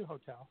California? We can do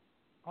Hotel.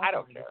 I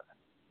don't care.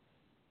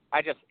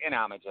 I just, in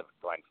homage of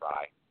Glenn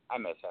Fry. I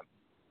miss him.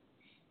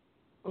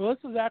 Well,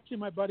 this is actually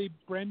my buddy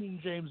Brandon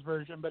James'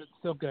 version, but it's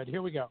still good.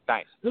 Here we go.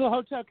 Thanks. Little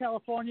Hotel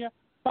California.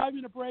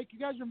 5-minute break. You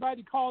guys are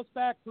invited to call us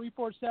back,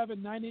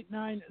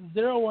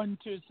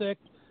 347-989-0126.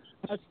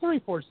 That's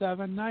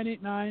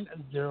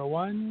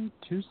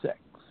 347-989-0126.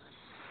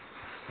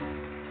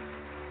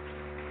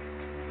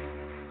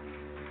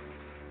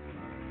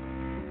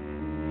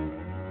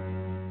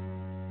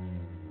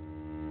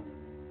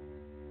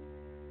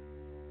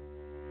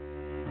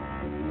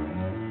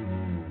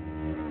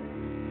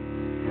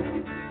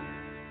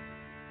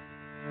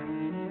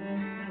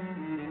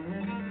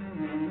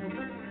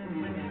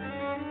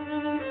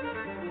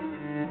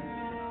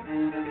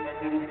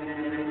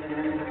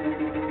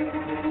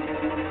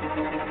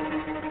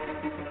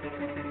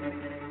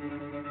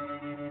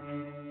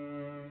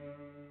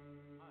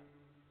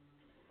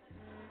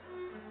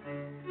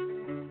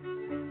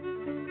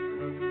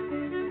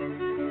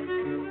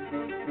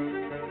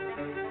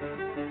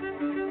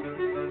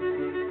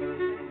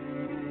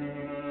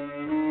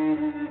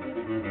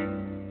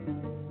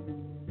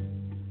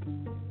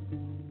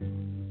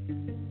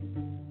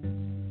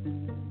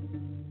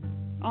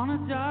 On a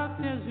dark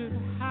desert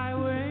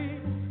highway,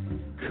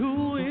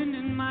 cool wind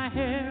in my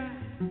hair,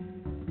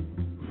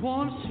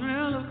 warm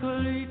smell of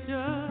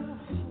colitas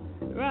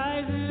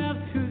rising up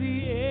through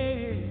the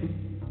air.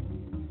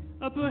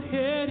 Up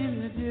ahead in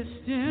the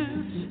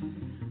distance,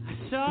 I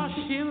saw a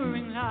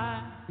shimmering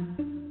light.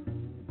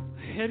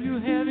 My head grew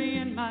heavy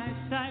and my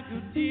sight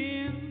grew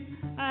dim.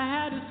 I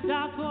had to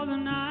stop for the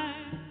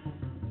night.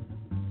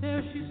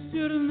 There she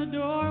stood in the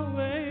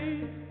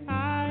doorway.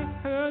 I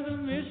heard the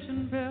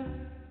mission bell.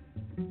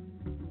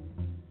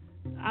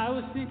 I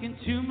was thinking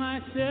to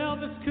myself,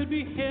 this could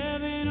be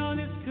heaven or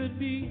this could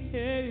be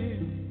hell.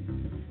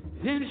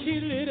 Then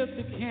she lit up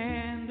the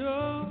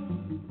candle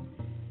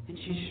and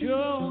she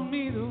showed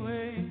me the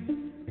way.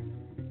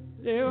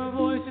 There were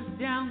voices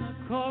down the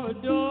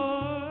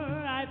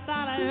corridor. I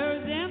thought I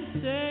heard them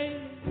say,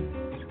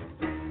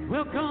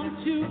 welcome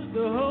to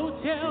the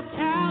Hotel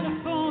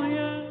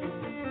California.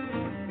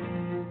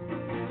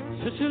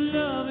 Such a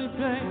lovely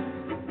place,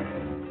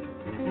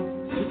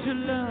 such a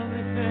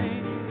lovely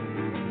place.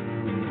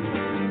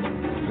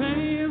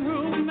 Plenty of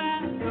room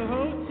at the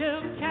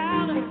Hotel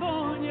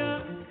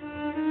California.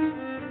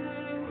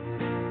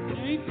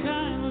 Any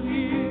time of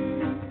year,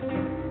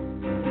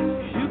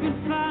 you can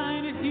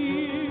find it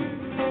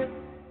here.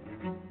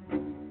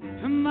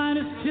 Her mind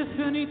is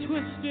Tiffany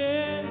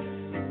twisted.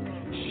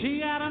 She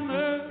got a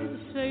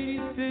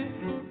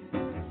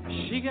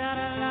Mercedes-Benz. She got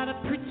a lot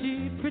of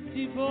pretty,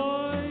 pretty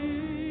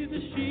boys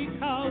that she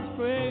calls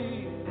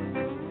friends.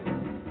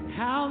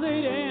 How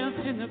they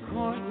dance in the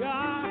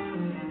courtyard.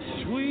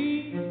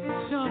 Sweet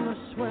summer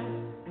sweat.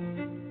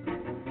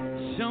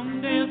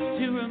 Some dance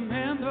to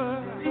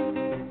remember,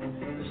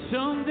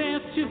 some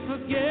dance to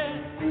forget.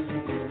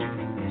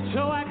 So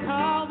I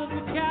called up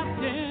the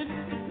captain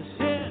and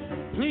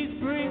said, please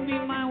bring me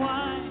my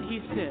wine. He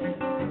said,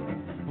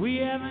 we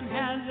haven't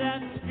had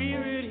that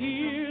spirit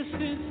here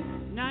since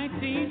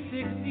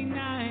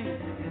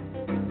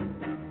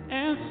 1969.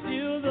 And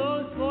still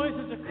those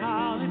voices are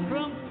calling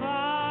from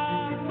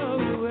far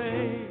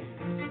away.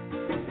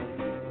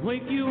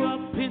 Wake you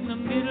up in the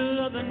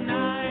middle of the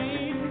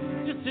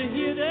night just to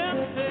hear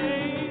them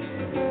say,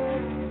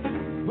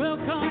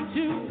 welcome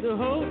to the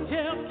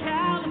Hotel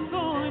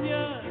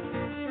California.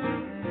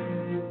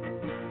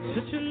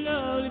 Such a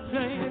lovely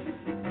place,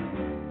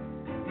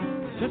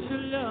 such a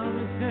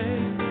lovely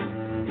place.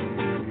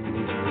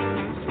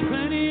 There's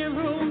plenty of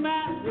room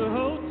at the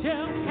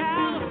Hotel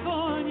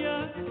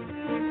California.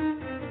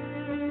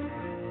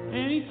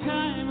 Any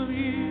time of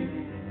year,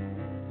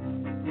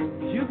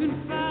 you can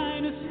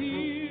find us here.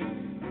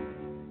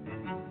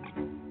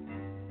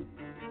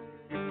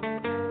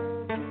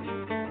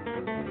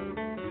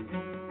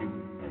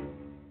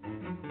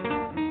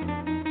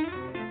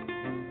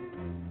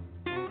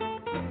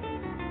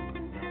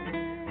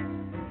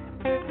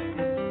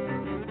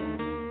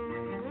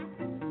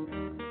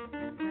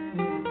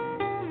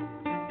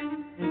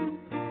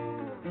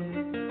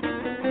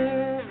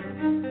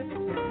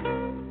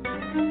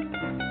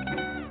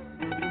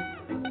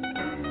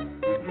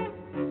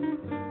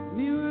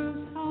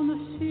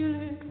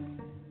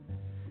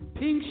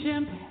 Pink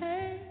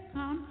champagne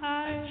on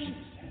ice.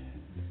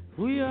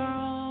 We are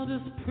all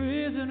just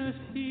prisoners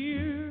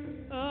here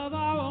of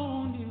our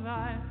own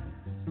device.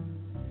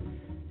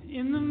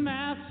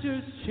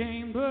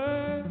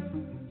 chamber.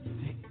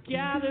 They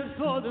gather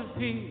for the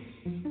feast.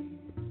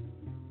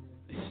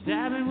 They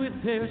stab him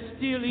with their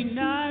steely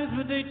knives,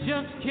 but they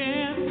just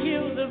can't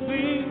kill the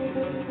beast.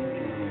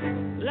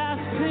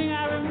 Last thing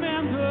I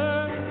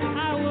remember,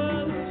 I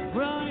was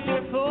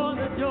running for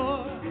the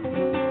door.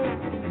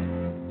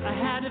 I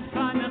had to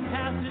find the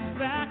passage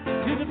back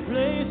to the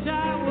place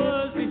I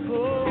was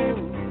before.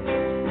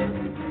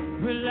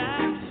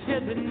 Relax,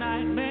 said the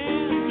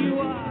nightman, you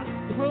are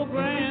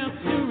programmed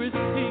to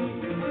receive.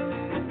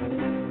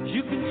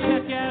 You can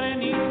check out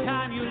any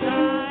time you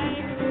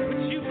like, but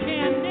you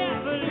can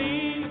never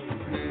leave.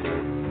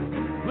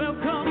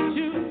 Welcome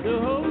to the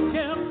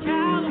Hotel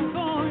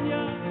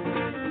California.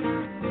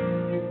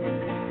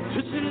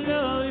 Such a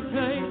lovely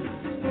place.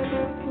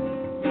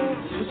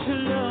 Such a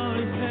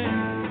lovely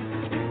place.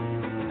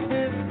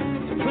 There's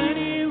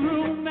plenty of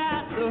room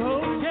at the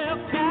Hotel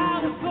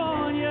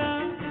California.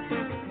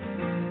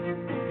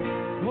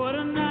 What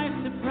a nice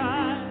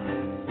surprise.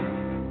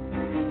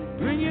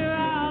 Bring your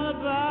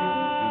alibis.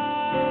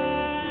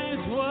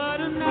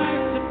 What a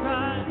nice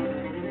surprise.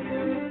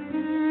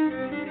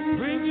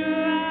 Bring your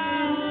alibis.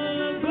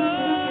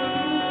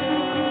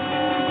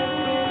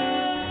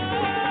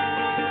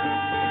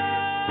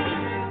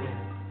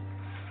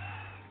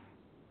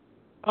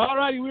 All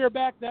righty, we are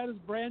back. That is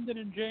Brandon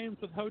and James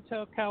with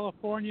Hotel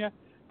California.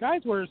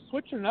 Guys, we're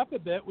switching it up a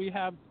bit. We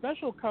have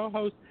special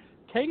co-host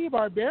Katie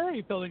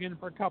Barberi filling in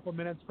for a couple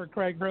minutes for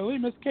Craig Hurley.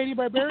 Miss Katie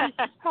Barberi,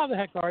 how the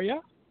heck are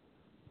you?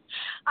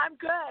 I'm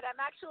good. I'm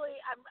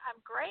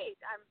great.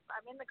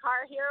 I'm in the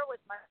car here with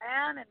my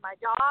man and my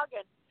dog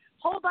and a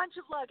whole bunch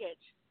of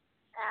luggage.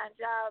 And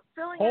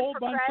filling in for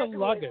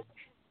Craig.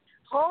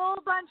 Whole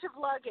bunch of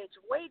luggage.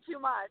 Way too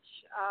much.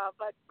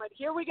 But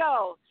here we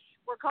go.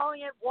 We're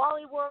calling it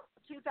Wally World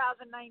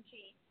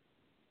 2019.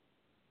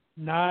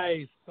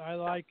 Nice. I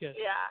like it.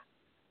 Yeah.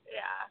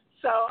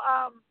 So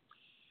I'm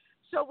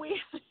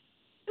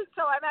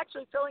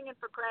actually filling in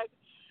for Craig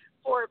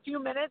for a few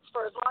minutes,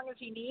 for as long as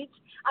he needs,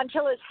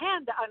 until his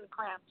hand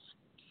uncramps.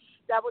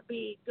 That would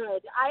be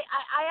good. I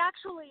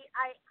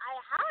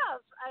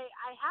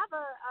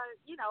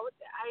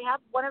have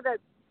one of the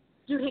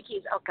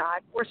doohickeys. Oh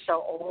God, we're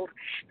so old.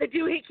 The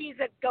doohickeys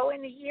that go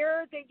in the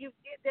ear, the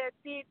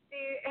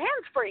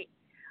hands free.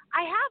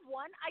 I have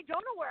one. I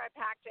don't know where I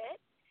packed it.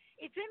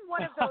 It's in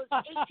one of those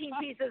 18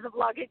 pieces of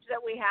luggage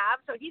that we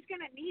have, so he's going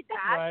to need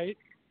that. Right.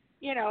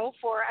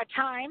 For a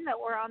time that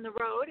we're on the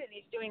road and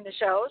he's doing the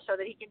show, so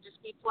that he can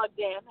just be plugged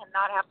in and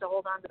not have to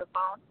hold on to the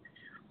phone.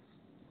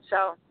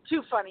 So,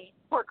 too funny.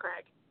 Poor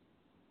Craig.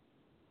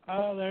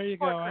 Oh, there you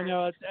Poor go. Craig. I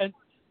know.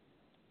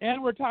 And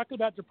we're talking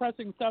about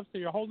depressing stuff, so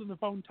you're holding the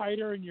phone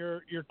tighter and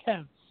you're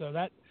tense. So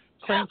that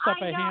cramps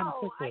up a hand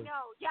quickly. I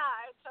know. Yeah.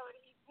 So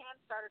his hand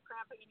started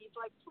cramping, and he's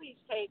like, "Please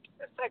take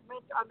a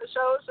segment on the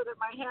show so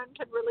that my hand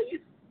can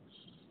release."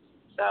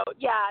 So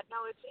yeah,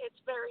 no,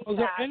 it's very sad. Is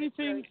there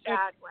anything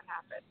what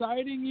happened.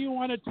 exciting you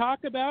want to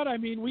talk about? I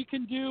mean, we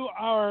can do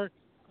our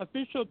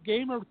official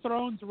Game of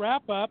Thrones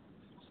wrap up.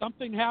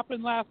 Something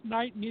happened last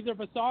night, and neither of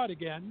us saw it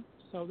again.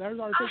 So there's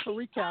our official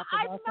recap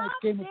of last night's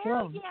Game of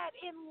Thrones. I'm not there yet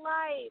in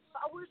life.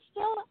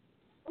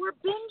 We're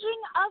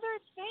binging other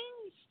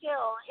things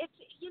still. It's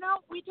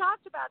we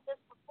talked about this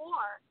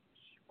before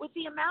with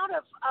the amount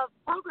of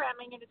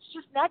programming, and it's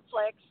just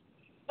Netflix.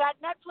 That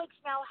Netflix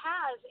now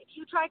has, if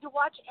you tried to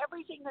watch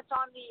everything that's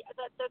on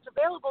that's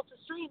available to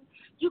stream,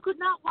 you could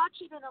not watch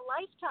it in a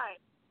lifetime.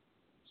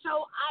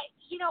 So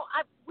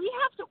we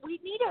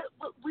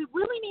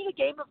really need a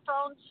Game of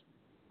Thrones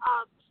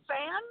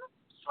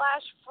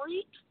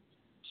fan/freak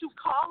to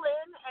call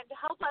in and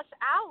help us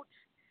out,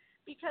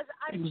 because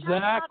I'm just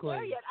not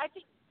there yet. I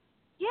think,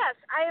 yes,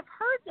 I have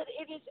heard that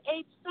it is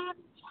a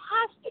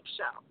fantastic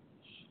show,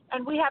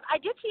 and I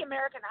did see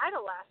American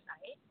Idol last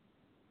night.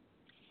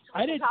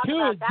 I did too.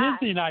 It's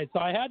Disney night,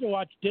 so I had to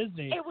watch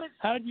Disney. It was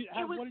what did you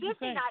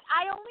Disney think? night.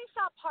 I only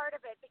saw part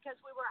of it because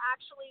we were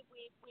actually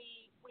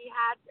we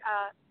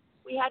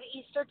had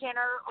Easter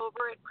dinner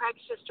over at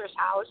Craig's sister's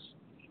house,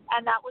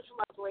 and that was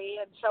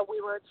lovely. And so we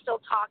were still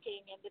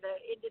talking into the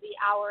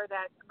hour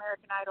that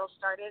American Idol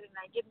started, and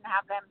I didn't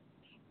have them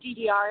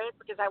DVR it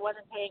because I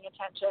wasn't paying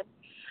attention.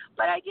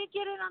 But I did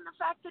get in on the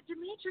fact that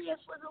Demetrius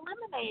was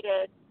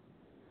eliminated,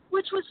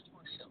 which was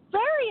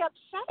very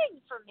upsetting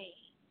for me.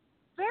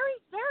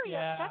 Very, very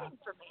upsetting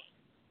for me.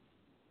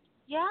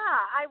 Yeah,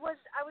 I was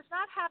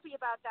not happy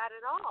about that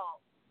at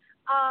all.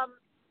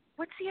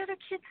 What's the other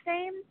kid's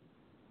name?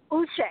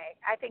 Uche,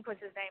 I think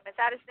was his name. Is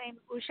that his name,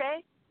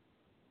 Uche?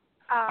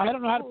 I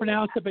don't know how to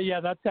pronounce it, but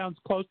yeah, that sounds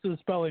close to the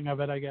spelling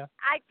of it, I guess.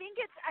 I think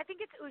it's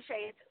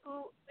Uche. It's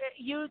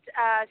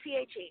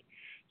U-C-H-E.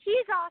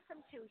 He's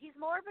awesome too. He's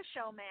more of a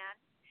showman,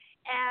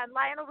 and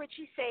Lionel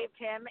Richie saved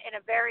him in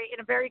a very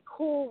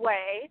cool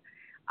way.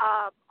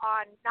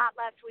 On not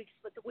last week's,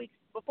 but the week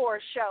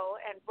before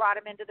show, and brought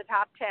him into the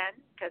top 10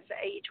 because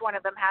each one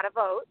of them had a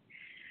vote.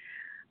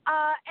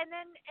 And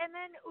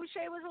then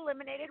Uche was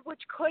eliminated,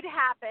 which could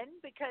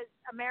happen because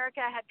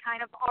America had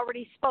kind of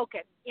already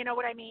spoken. You know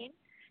what I mean?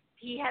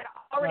 He had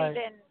already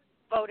been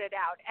voted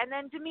out. And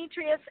then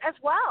Demetrius as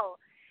well.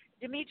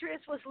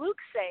 Demetrius was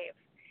Luke's save.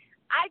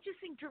 I just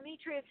think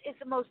Demetrius is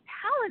the most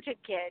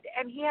talented kid,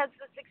 and he has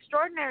this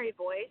extraordinary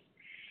voice.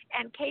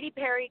 And Katy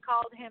Perry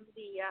called him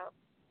the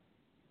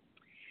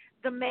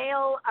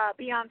male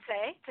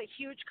Beyonce. It's a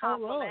huge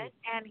compliment.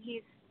 Oh,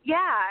 really? And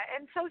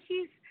and so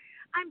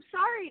I'm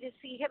sorry to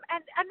see him.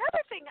 And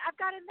another thing, I've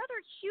got another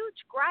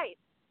huge gripe.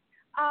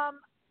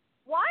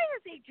 Why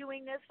are they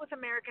doing this with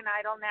American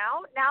Idol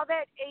now? Now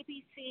that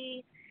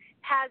ABC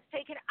has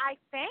taken, I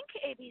thank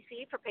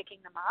ABC for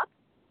picking them up.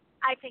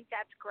 I think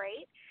that's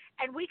great.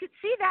 And we could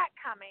see that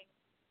coming,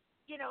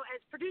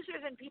 as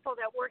producers and people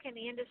that work in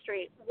the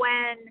industry,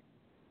 when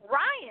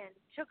Ryan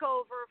took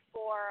over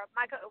for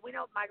Michael. We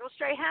know Michael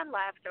Str8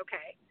 left.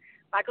 Okay.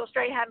 Michael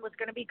Str8 was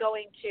going to be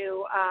going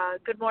to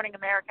Good Morning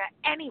America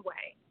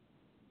anyway,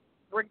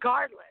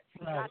 regardless.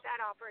 He got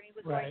that offer and he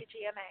was going to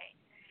GMA.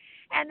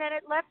 And then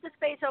it left the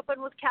space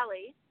open with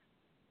Kelly.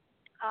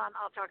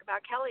 I'll talk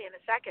about Kelly in a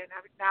second.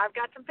 Now I've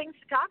got some things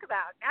to talk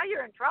about. Now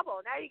you're in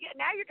trouble. Now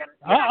you're going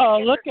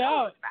to look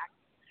out. Back.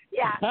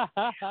 Yeah.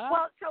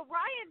 Well, so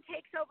Ryan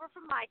takes over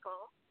from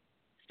Michael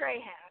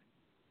Str8.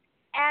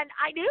 And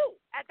I knew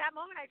at that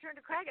moment, I turned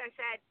to Craig, I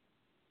said,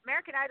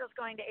 American Idol's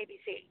going to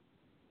ABC.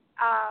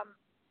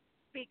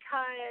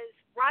 Because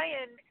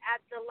Ryan,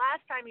 at the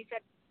last time, he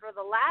said, for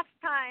the last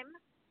time,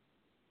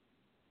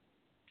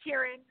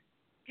 Kieran,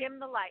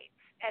 dim the lights.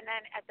 And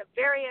then at the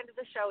very end of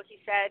the show,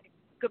 he said,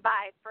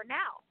 goodbye for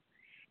now.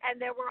 And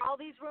there were all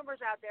these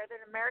rumors out there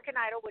that American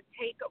Idol would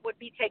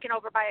be taken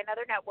over by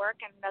another network,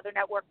 and another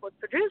network would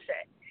produce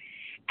it.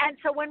 And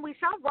so when we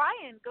saw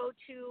Ryan go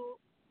to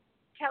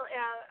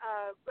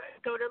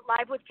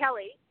Live with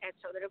Kelly, and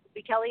so that it would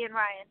be Kelly and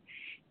Ryan,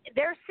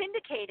 they're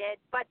syndicated,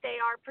 but they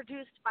are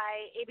produced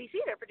by ABC.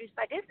 They're produced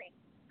by Disney.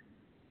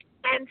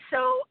 And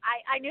so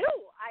I knew.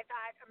 I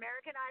thought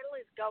American Idol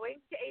is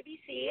going to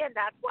ABC, and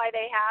that's why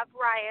they have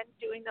Ryan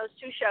doing those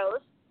two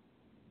shows.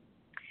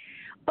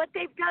 But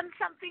they've done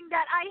something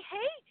that I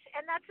hate,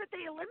 and that's that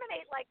they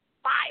eliminate like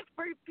 5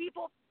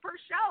 people per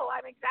show.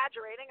 I'm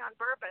exaggerating on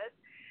purpose.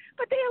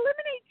 But they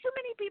eliminate too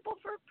many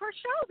people per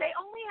show. They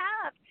only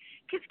have,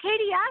 because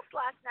Katie asked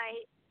last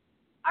night,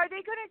 how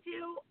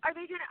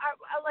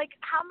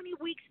many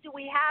weeks do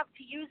we have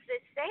to use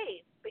this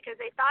save? Because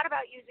they thought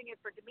about using it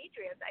for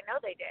Demetrius. I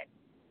know they did.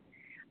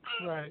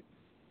 Right.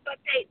 But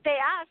they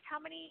asked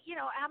how many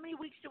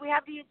weeks do we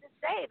have to use this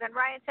save? And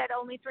Ryan said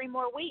only 3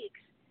 more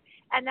weeks.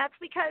 And that's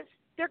because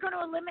they're going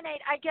to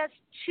eliminate, I guess,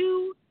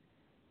 two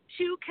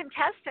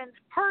contestants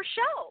per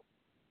show.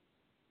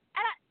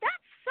 And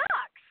that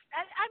sucks.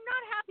 I'm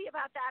not happy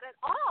about that at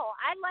all.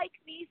 I like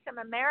me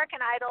some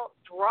American Idol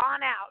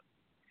drawn out.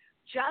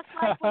 Just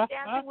like with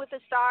Dancing with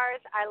the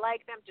Stars, I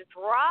like them to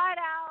draw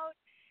it out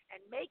and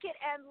make it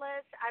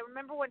endless. I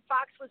remember when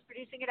Fox was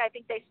producing it, I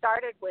think they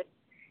started with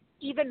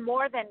even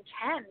more than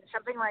 10,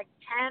 something like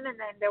 10, and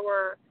then there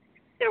was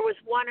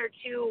 1 or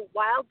 2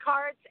 wild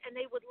cards, and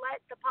they would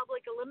let the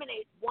public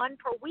eliminate 1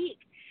 per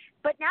week.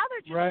 But now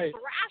they're just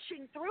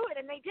thrashing through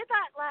it, and they did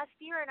that last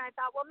year, and I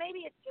thought, well,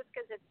 maybe it's just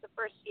because it's the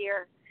first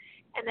year,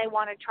 and they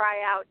want to try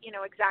out,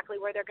 exactly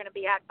where they're going to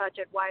be at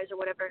budget-wise or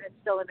whatever, and it's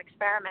still an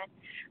experiment.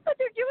 But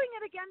they're doing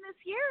it again this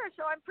year,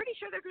 so I'm pretty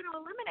sure they're going to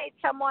eliminate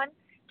 2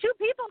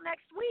 people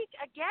next week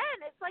again.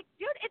 It's like,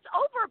 dude, it's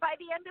over by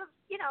the end of,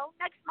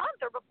 next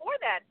month or before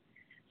then.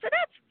 So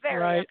that's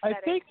very upsetting.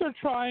 I think they're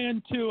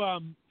trying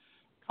to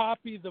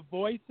copy the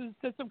Voices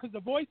system, because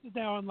the Voice is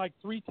now on like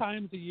 3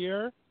 times a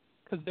year,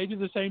 because they do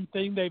the same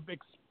thing. They've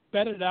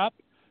sped it up,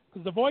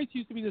 because the Voice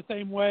used to be the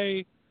same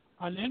way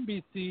on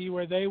NBC,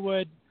 where they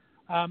would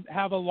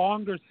have a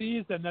longer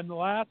season. Then the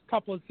last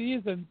couple of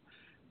seasons,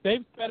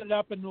 they've sped it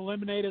up and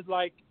eliminated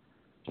like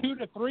 2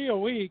 to 3 a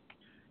week,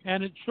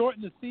 and it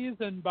shortened the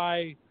season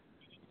by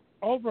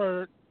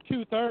over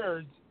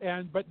 2/3.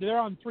 But they're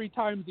on 3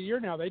 times a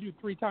year now. They do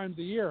 3 times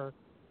a year.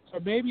 So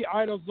maybe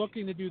Idol's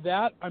looking to do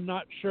that. I'm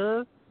not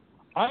sure.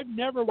 I've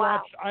never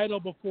watched Idol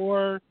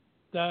before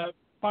the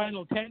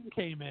Final 10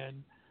 came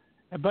in.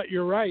 But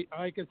you're right.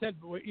 Like I said,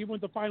 even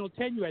with the Final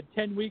 10, you had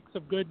 10 weeks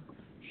of good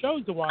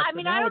shows to watch. I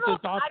mean, now I it's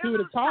just off 2 at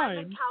a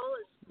time.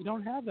 You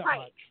don't have that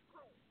much.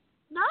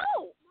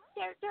 No.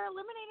 They're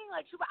eliminating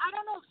like super. I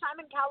don't know if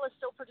Simon Cowell is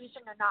still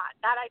producing or not.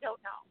 That I don't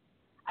know.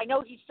 I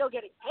know he's still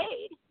getting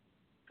paid,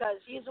 because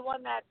he's the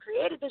one that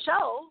created the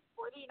show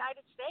for the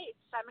United States,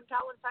 Simon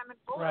Cowell and Simon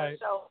Fuller.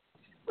 Right. So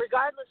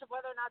regardless of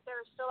whether or not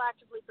they're still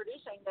actively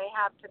producing, they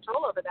have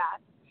control over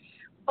that.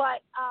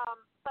 But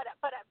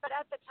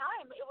at the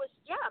time, it was,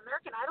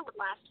 American Idol would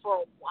last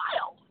for a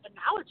while, and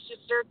now it's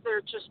just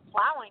they're just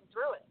plowing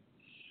through it.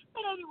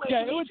 But anyway,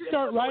 it would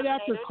start right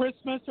after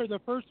Christmas or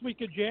the first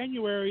week of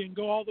January and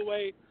go all the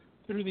way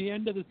through the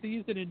end of the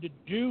season into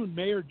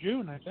May or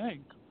June, I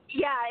think.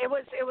 Yeah, it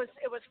was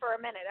for a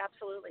minute.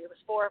 Absolutely, it was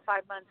 4 or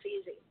 5 months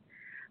easy.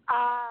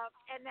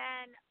 And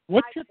then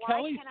what's your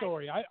Kelly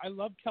story? I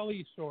love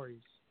Kelly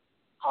stories.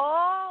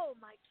 Oh,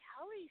 my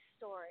Kelly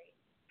story.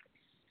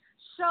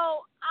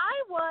 So I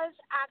was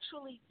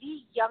actually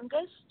the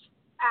youngest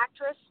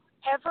actress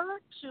ever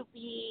to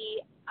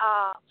be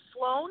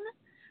flown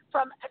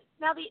from.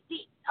 Now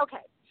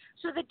okay.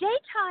 So the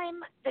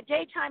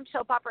daytime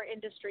soap opera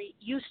industry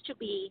used to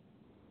be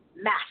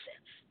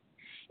massive.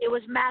 It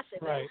was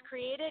massive. Right. It was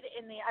created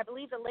in I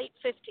believe, the late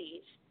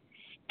 50s,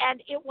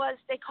 and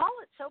they call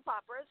it soap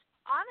operas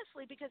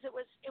honestly because it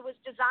was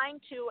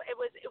designed to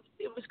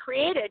it was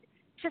created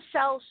to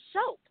sell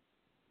soap.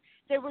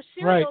 There were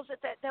serials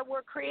that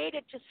were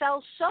created to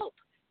sell soap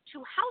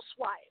to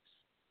housewives,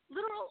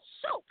 literal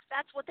soap.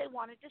 That's what they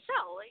wanted to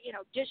sell.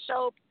 Dish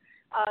soap,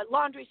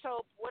 laundry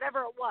soap,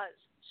 whatever it was,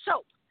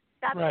 soap.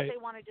 That's what they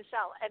wanted to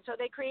sell. And so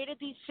they created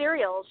these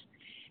serials,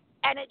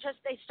 and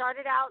they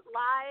started out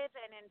live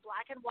and in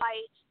black and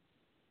white,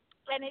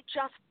 and it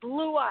just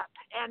blew up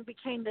and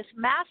became this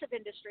massive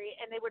industry.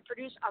 And they would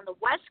produce on the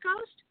West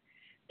Coast.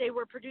 They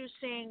were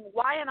producing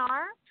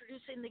Y&R,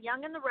 producing The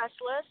Young and the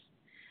Restless,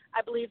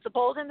 I believe The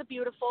Bold and the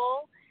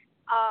Beautiful,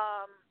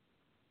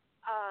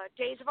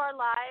 Days of Our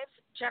Lives,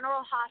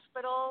 General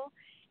Hospital,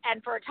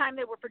 and for a time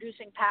they were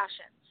producing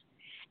Passions.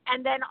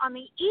 And then on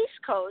the East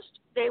Coast,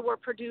 they were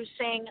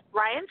producing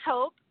Ryan's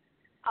Hope,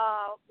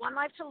 One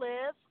Life to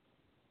Live,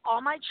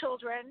 All My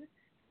Children,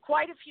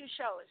 quite a few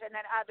shows. And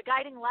then The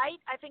Guiding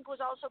Light, I think, was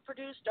also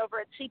produced over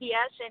at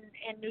CBS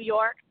in New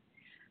York.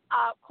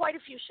 Quite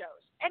a few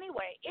shows.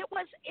 Anyway, it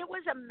was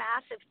a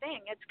massive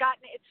thing. It's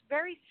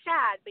very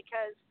sad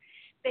because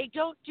they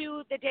don't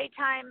do the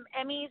daytime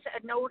Emmys.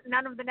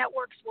 None of the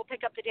networks will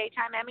pick up the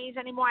daytime Emmys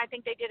anymore. I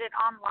think they did it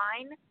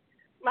online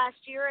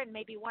last year, and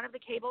maybe one of the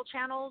cable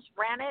channels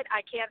ran it.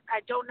 I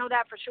don't know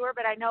that for sure,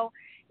 but I know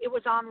it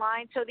was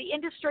online. So the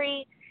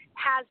industry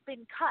has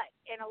been cut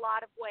in a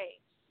lot of ways.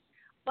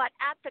 But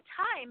at the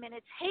time, in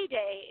its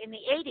heyday in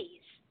the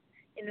 80s,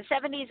 in the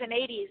 70s and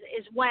 80s,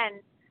 is when,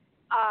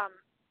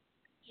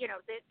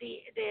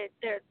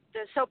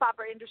 the soap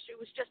opera industry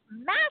was just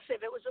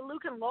massive. It was the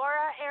Luke and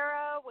Laura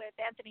era with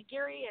Anthony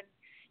Geary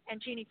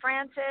and Jeannie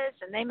Francis,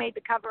 and they made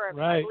the cover of,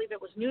 I believe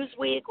it was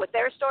Newsweek with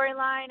their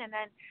storyline, and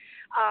then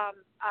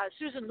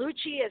Susan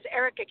Lucci as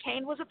Erica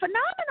Kane was a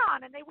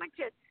phenomenon, and they went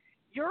to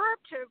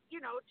Europe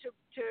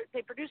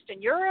they produced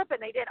in Europe,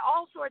 and they did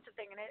all sorts of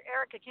things. And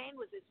Erica Kane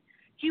was this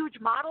huge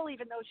model,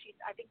 even though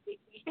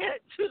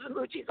Susan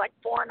Lucci's like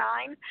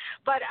 4'9",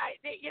 but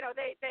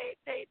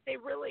they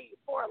really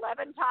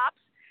 4'11" tops.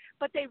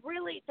 But they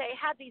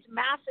had these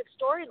massive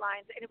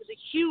storylines, and it was a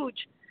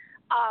huge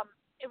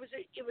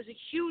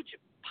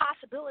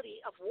possibility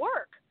of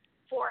work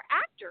for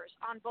actors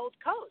on both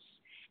coasts.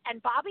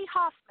 And Bobby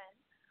Hoffman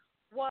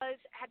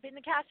had been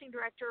the casting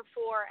director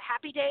for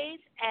Happy Days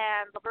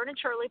and Laverne and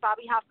Shirley.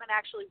 Bobby Hoffman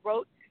actually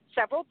wrote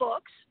several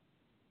books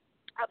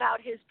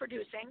about his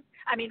producing.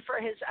 For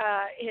his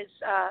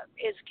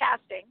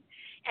casting,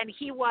 and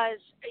he was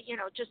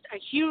just a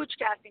huge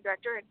casting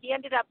director, and he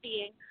ended up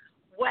being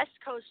West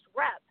Coast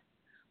rep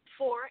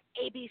for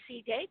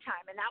ABC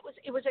Daytime, and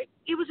it was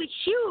a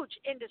huge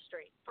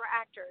industry for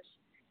actors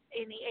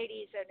in the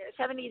 80s and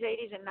 70s,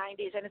 80s, and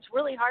 90s, and it's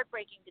really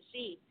heartbreaking to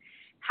see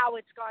how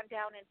it's gone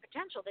down in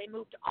potential. They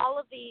moved all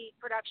of the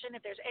production,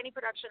 if there's any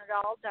production at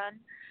all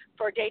done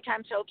for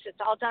daytime soaps,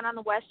 it's all done on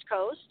the West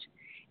Coast,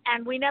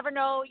 and we never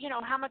know,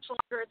 how much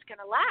longer it's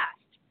going to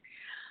last.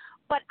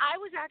 But I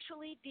was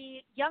actually the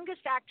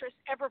youngest actress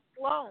ever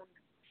flown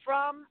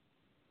from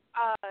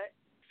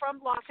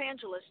Los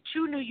Angeles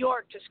to New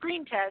York to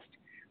screen test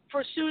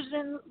for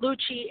Susan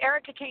Lucci,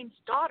 Erica Kane's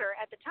daughter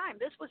at the time.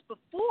 This was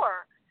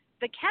before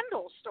the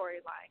Kendall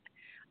storyline.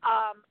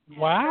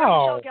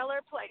 Wow.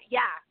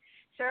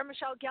 Sarah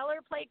Michelle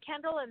Gellar played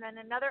Kendall, and then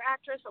another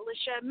actress,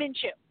 Alicia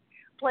Minshew,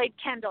 played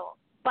Kendall.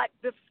 But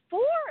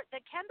before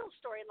the Kendall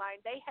storyline,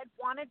 they had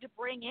wanted to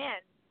bring in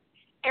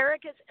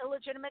Erica's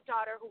illegitimate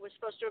daughter, who was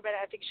supposed to have been,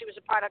 I think she was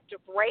a product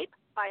of rape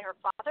by her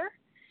father,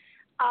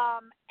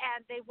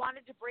 and they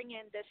wanted to bring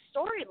in this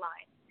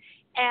storyline.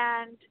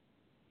 And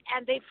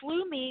they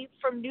flew me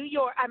from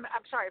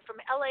from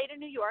LA to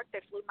New York.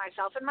 They flew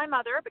myself and my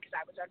mother because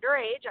I was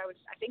underage. I was,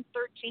 I think,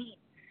 13.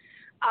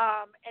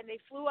 And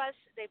they flew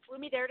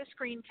me there to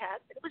screen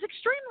test. It was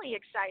extremely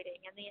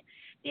exciting, and the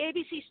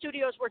ABC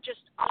studios were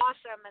just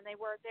awesome, and they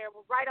were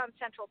right on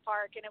Central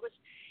Park, and it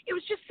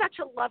was just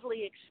such a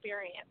lovely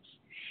experience.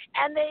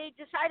 And they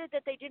decided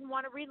that they didn't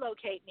want to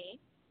relocate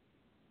me,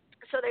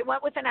 so they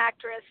went with an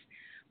actress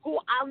who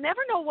I'll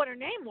never know what her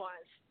name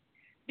was,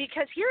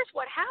 because here's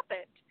what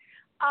happened.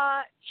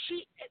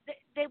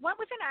 They went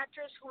with an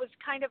actress who was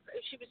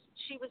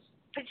she was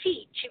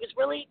petite. She was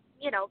really,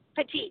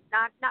 petite,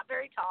 not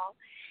very tall.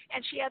 And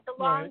she had the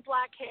long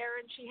black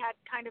hair, and she had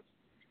kind of,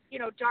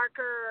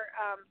 darker,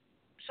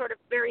 sort of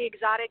very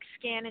exotic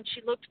skin, and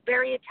she looked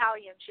very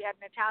Italian. She had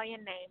an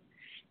Italian name.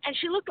 And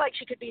she looked like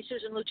she could be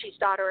Susan Lucci's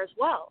daughter as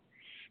well.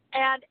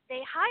 And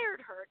they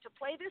hired her to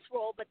play this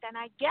role, but then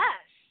I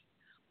guess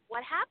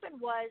what happened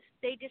was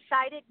they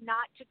decided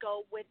not to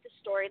go with the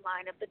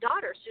storyline of the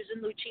daughter.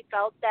 Susan Lucci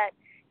felt that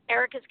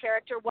Erica's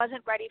character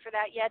wasn't ready for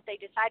that yet. They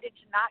decided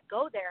to not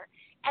go there.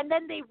 And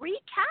then they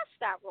recast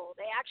that role.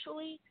 They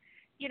actually,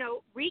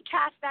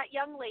 recast that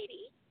young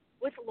lady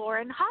with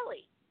Lauren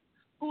Holly,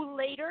 who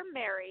later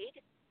married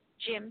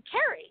Jim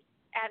Carrey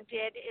and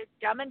did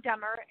Dumb and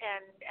Dumber,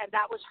 and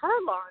that was her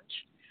launch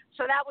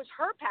So that was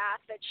her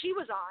path that she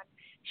was on.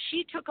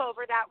 She took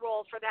over that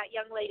role for that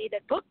young lady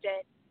that booked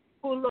it,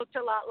 who looked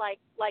a lot like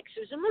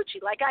Susan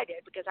Lucci, like I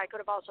did, because I could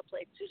have also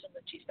played Susan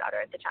Lucci's daughter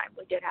at the time.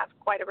 We did have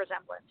quite a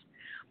resemblance.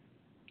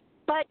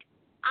 But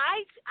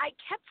I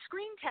kept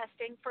screen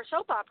testing for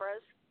soap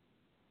operas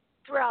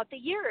throughout the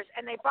years,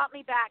 and they brought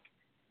me back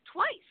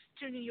twice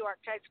to New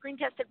York. I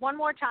screen tested one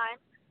more time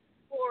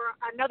for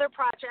another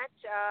project.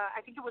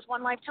 I think it was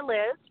One Life to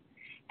Live.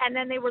 And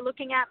then they were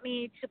looking at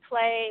me to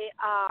play,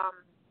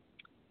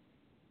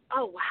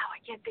 oh, wow,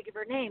 I can't think of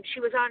her name. She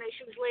was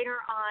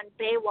later on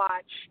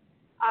Baywatch.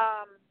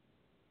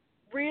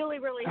 Really,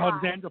 really hot.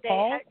 Alexandra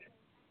Paul?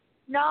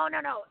 No.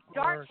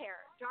 Dark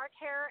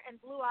hair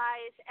and blue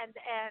eyes. And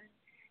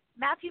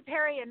Matthew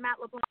Perry and Matt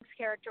LeBlanc's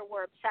character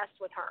were obsessed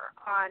with her.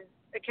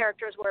 The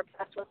characters were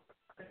obsessed with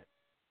her.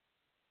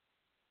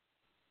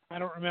 I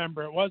don't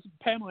remember. It wasn't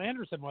Pamela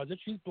Anderson, was it?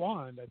 She's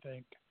blonde, I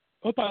think.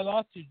 Oop, I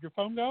lost you. Did your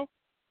phone go?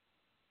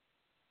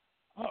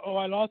 Uh-oh,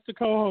 I lost the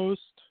co-host.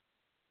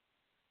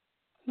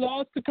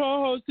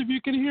 If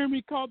you can hear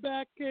me, call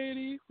back,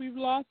 Katie. We've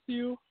lost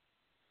you.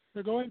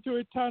 They're going through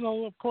a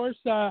tunnel. Of course,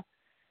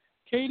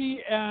 Katie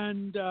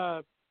and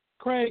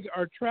Craig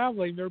are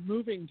traveling. They're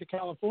moving to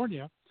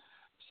California.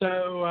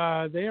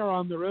 So they are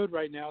on the road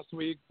right now. So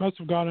we must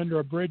have gone under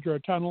a bridge or a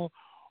tunnel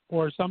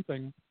or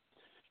something.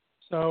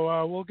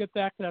 So we'll get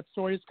back to that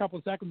story in a couple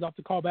of seconds. I'll have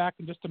to call back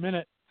in just a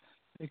minute.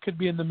 It could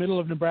be in the middle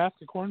of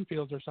Nebraska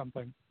cornfields or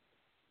something.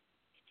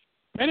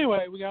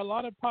 Anyway, we got a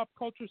lot of pop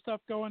culture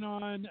stuff going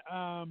on,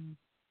 and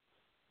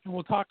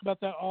we'll talk about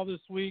that all this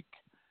week.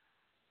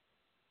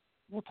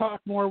 We'll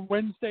talk more.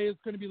 Wednesday is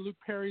going to be Luke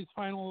Perry's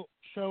final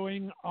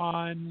showing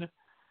on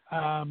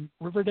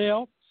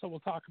Riverdale, so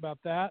we'll talk about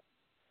that.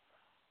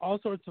 All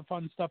sorts of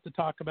fun stuff to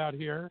talk about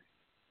here.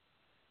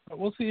 But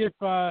we'll see if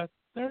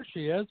there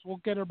she is. We'll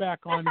get her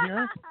back on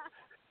here.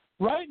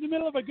 Right in the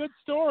middle of a good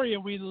story,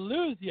 and we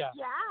lose you.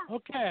 Yeah.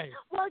 Okay.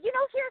 Well,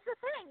 here's the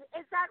thing,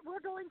 is that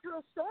we're going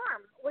through a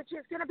storm, which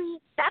is going to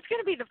be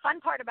the fun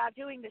part about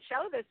doing the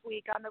show this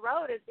week on the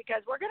road, is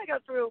because we're going to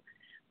go through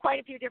quite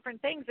a few different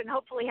things and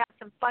hopefully have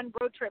some fun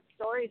road trip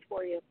stories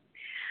for you.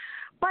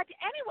 But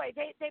anyway,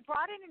 they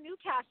brought in a new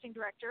casting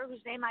director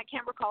whose name I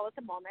can't recall at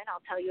the moment.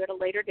 I'll tell you at a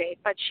later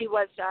date. But she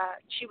was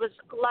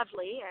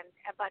lovely,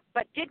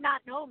 but did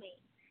not know me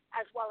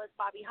as well as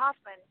Bobby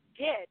Hoffman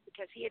did,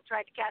 because he had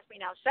tried to cast me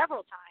now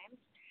several times,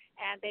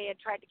 and they had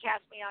tried to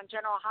cast me on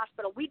General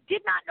Hospital. We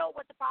did not know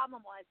what the problem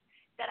was,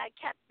 that I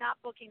kept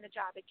not booking the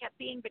job. It kept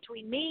being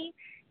between me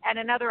and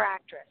another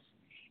actress.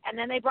 And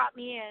then they brought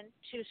me in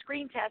to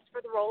screen test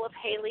for the role of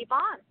Haley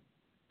Vaughn.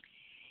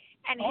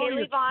 And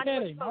Haley Vaughn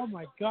kidding. Oh,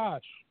 my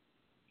gosh.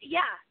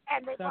 Yeah,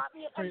 and they brought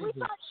me in, and we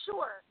crazy. thought,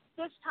 sure,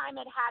 this time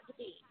it had to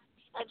be.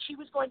 And she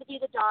was going to be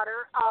the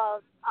daughter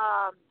of,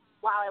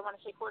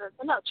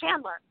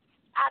 Chandler.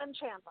 Adam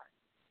Chandler,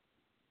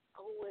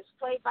 who was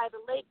played by the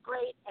late,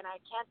 great, and I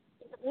can't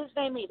think of his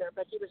name either,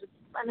 but he was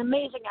an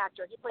amazing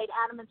actor. He played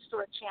Adam and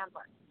Str8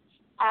 Chandler.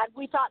 And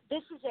we thought,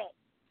 this is it.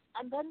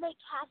 And then they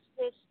cast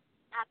this,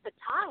 at the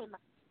time,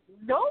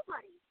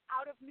 nobody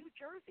out of New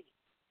Jersey.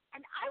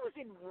 And I was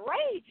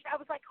enraged. I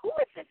was like, who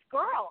is this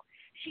girl?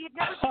 She had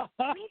never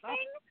done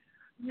anything.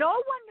 No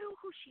one knew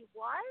who she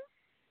was.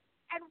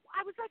 And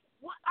I was like,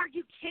 what? Are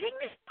you kidding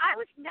me? I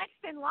was next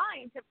in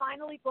line to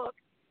finally book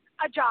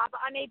a job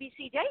on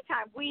ABC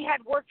Daytime. We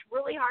had worked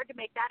really hard to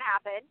make that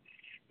happen.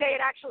 They had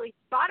actually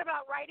thought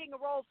about writing a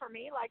role for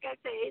me, like I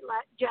say,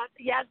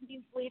 Yasmin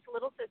Sleeth's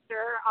little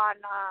sister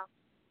on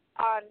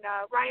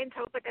Ryan's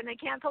Hope, but then they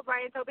canceled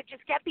Ryan's Hope. It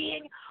just kept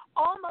being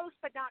almost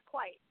but not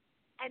quite.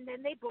 And then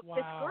they booked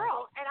this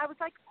girl, and I was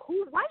like,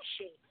 who was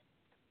she?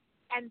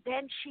 And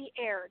then she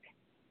aired,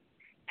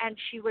 and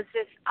she was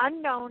this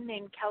unknown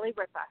named Kelly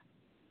Ripa,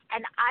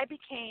 and I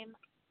became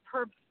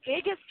her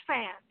biggest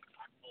fan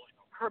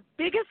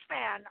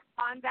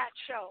on that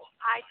show.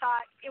 I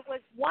thought it was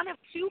one of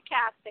two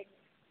castings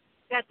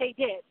that they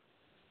did.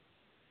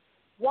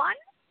 One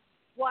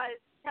was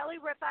Kelly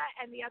Ripa,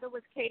 and the other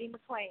was Katie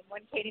McLean,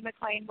 when Katie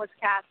McLean was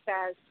cast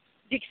as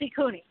Dixie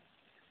Cooney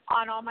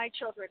on All My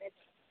Children. It's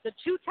the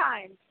two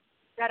times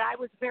that I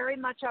was very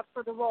much up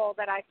for the role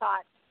that I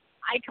thought,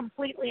 I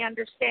completely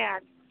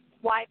understand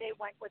why they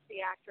went with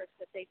the actress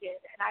that they did.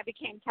 And I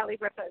became Kelly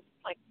Ripa's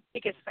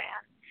biggest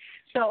fan.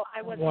 So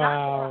I was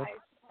not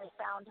surprised I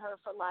found her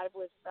for Live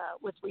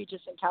with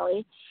Regis and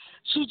Kelly.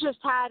 She just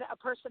had a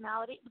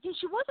personality, because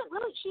she wasn't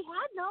really, she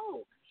had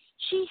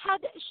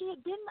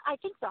been, I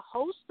think, the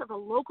host of a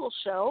local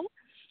show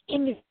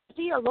in New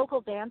Jersey, a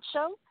local dance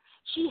show.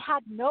 She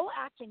had no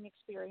acting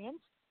experience.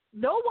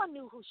 No one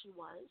knew who she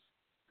was,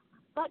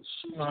 but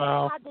she just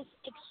had this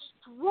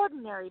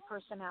extraordinary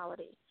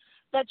personality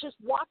that just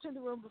walked in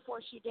the room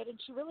before she did, and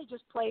she really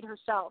just played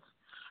herself.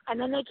 And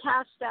then they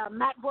cast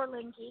Matt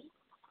Borlinki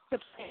to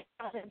play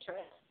love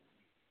interest,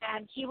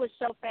 and he was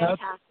so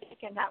fantastic,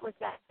 and that was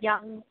that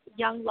young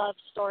love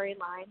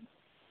storyline.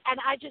 And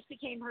I just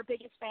became her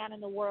biggest fan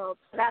in the world.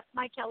 So that's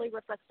my Kelly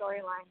Ripa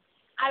storyline.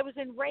 I was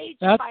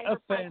enraged by her.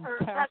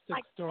 That's my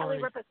story. Kelly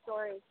Ripa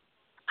story.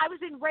 I was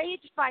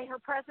enraged by her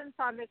presence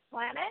on this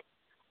planet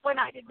when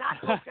I did not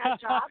take that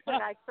job, but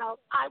I felt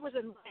I was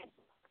in line.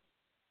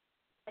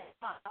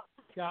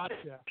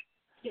 Gotcha.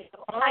 You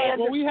know, All right,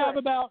 well, we have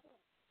understood. about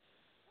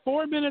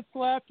 4 minutes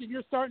left, and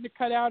you're starting to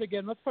cut out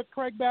again. Let's put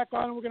Craig back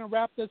on, and we're going to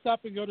wrap this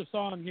up and go to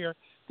song here.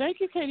 Thank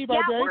you, Katie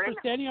Barberry, for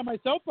standing on my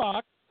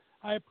soapbox.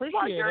 I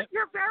appreciate it.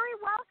 You're very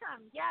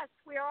welcome. Yes,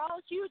 we are all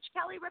huge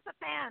Kelly Ripa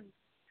fans.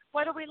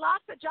 Whether we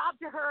lost the job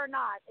to her or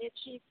not,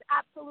 she's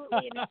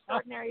absolutely an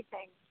extraordinary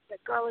thing. The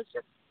girl is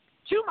just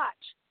too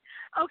much.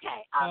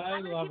 Okay,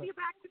 I'm going to give you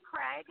back to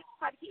Craig,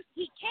 but he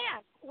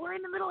can't. We're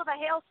in the middle of a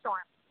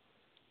hailstorm.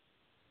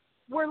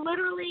 We're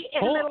literally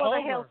in the middle of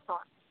a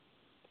hailstorm.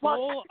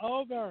 Pull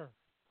over.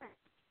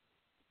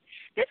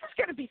 This is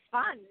going to be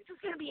fun. This is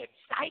going to be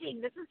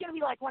exciting. This is going to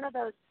be like one of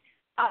those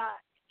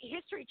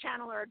History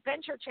Channel or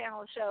Adventure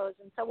Channel shows,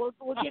 and so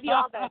we'll give you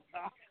all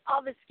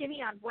the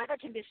skinny on weather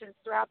conditions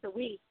throughout the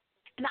week.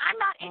 And I'm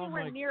not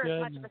anywhere near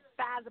as much of a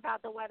spaz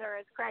about the weather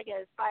as Craig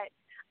is, but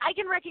I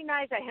can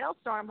recognize a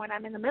hailstorm when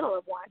I'm in the middle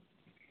of one.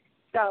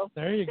 So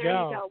there you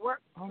go.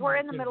 We're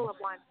in the middle of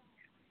one.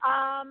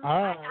 All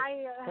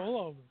right. Pull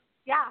over.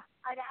 Yeah,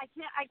 I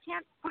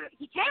can't put it.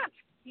 He can't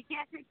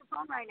take the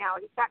phone right now.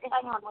 He's got.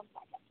 Hang on 1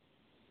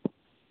 second.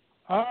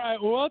 All right.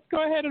 Well, let's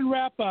go ahead and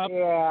wrap up.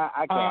 Yeah,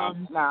 I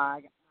can.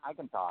 I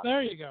can talk.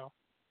 There you go.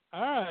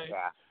 All right.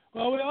 Yeah.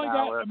 Well, we only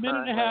got a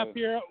minute and a half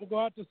here. We'll go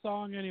out to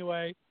song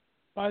anyway.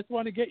 I just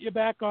want to get you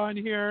back on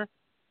here.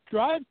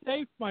 Drive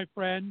safe, my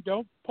friend.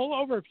 Don't pull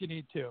over if you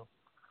need to.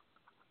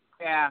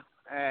 Yeah,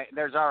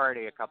 there's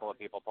already a couple of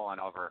people pulling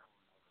over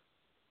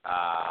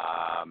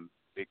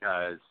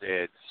because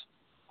it's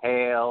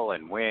hail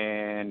and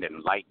wind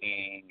and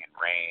lightning and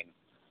rain.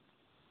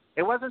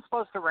 It wasn't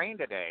supposed to rain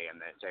today in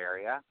this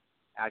area.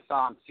 I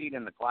saw them seed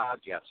in the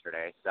clouds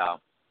yesterday, so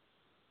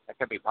that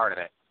could be part of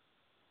it.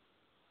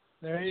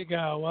 There you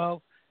go.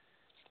 Well,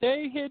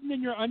 stay hidden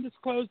in your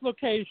undisclosed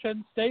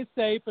location. Stay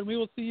safe, and we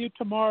will see you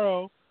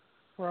tomorrow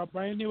for a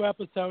brand new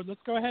episode.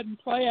 Let's go ahead and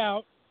play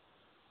out.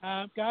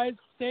 Guys,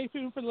 stay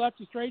tuned for the Left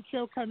to Straight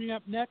show coming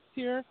up next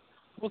here.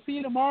 We'll see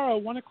you tomorrow,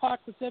 1 o'clock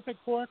Pacific,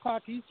 4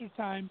 o'clock Eastern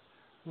time,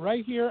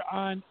 right here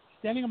on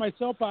Standing on My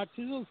Soapbox.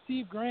 This is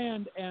Steve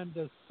Grand and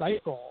The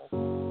Cycle.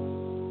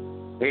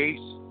 Peace.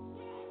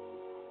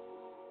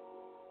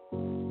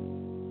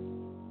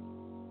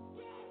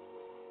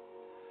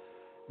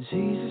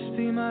 Jesus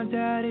be my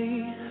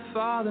daddy,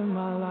 Father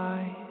my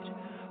light,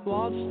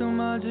 waltz through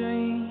my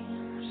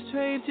dreams,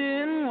 draped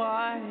in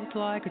white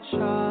like a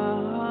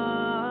child,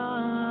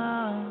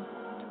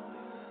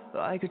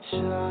 like a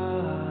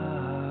child.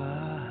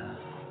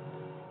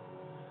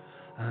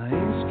 I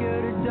ain't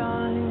scared of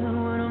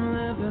dying when I'm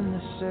living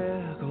the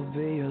circle,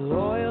 be a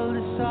loyal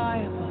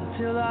disciple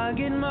till I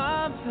get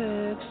my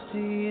fix.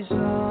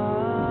 Desire.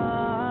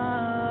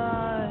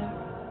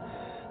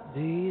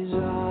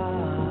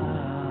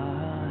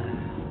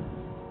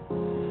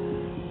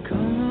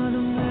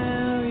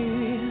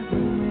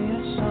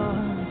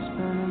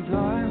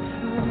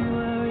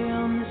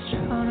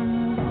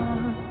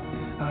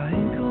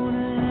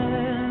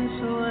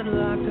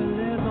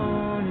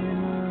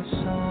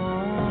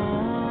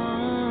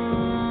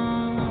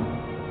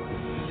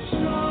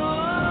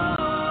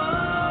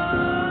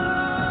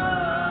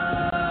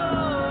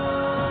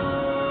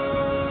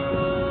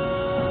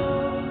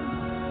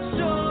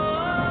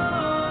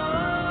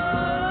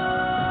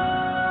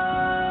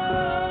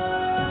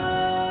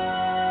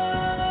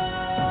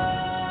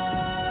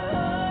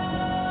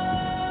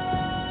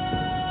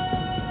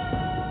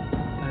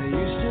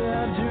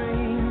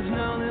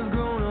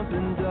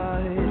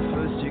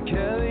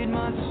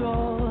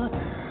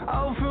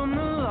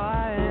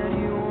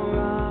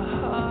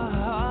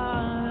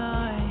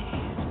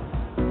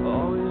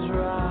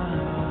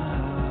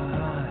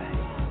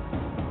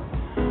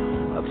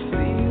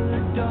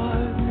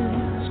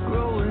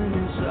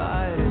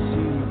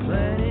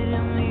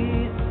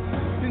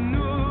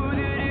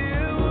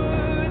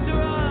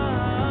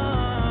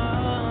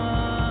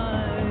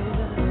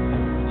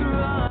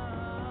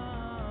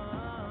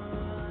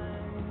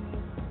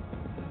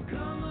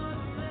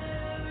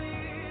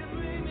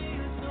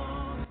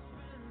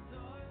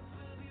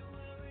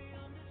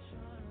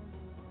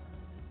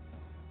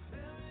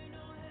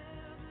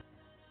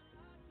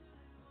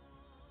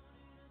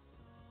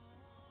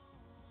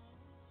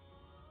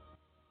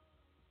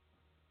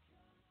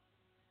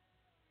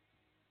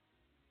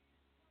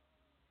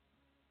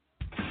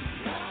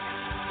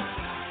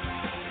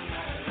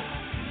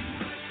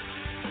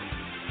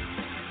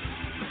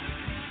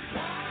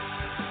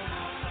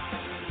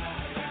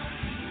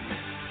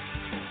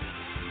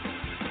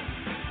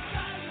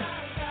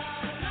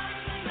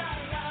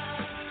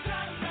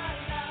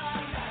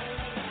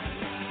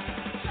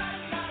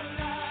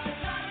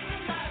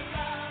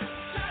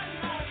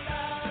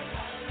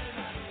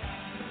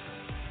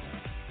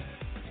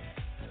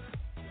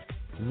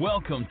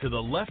 Welcome to the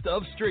Left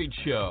of Str8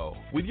 Show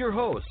with your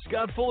host,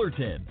 Scott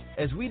Fullerton,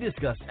 as we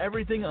discuss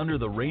everything under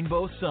the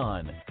rainbow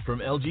sun, from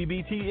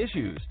LGBT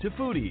issues to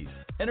foodies,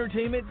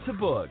 entertainment to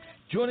books.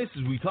 Join us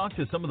as we talk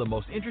to some of the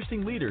most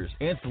interesting leaders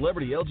and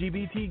celebrity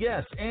LGBT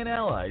guests and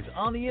allies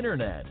on the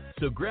internet.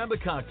 So grab a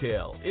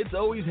cocktail, it's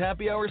always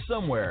happy hour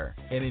somewhere,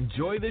 and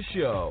enjoy the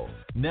show.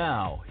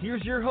 Now,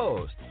 here's your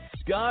host,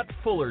 Scott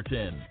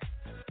Fullerton.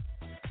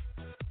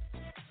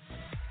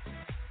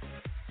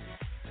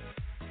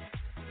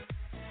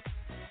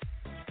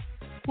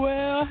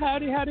 Well,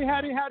 howdy,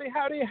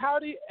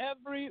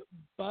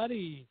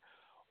 everybody.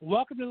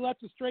 Welcome to the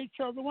Left of Str8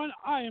 Show, everyone.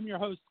 I am your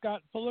host,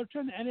 Scott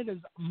Fullerton, and it is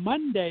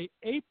Monday,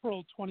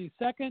 April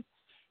 22nd,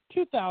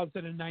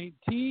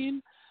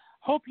 2019.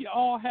 Hope you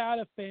all had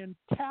a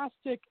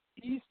fantastic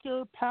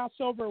Easter,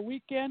 Passover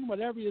weekend,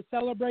 whatever you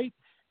celebrate,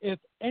 if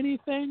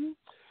anything.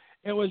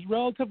 It was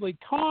relatively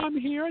calm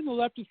here in the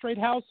Left of Str8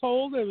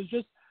 household. It was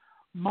just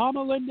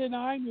Mama Linda and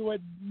I who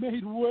had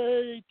made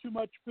way too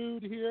much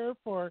food here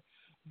for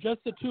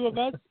just the two of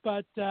us,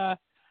 but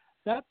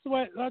that's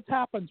what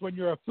happens when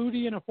you're a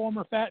foodie and a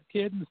former fat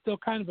kid and still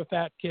kind of a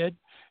fat kid.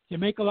 You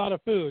make a lot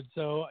of food.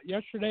 So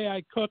yesterday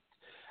I cooked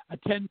a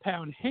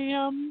 10-pound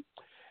ham,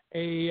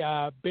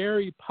 a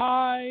berry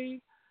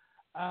pie,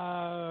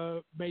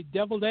 made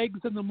deviled eggs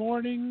in the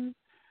morning,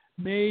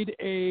 made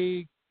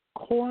a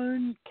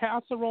corn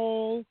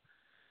casserole,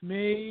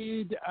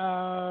 made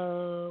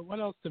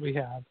what else did we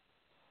have?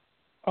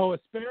 Oh,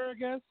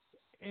 asparagus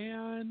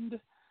and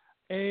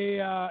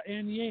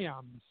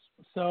yams.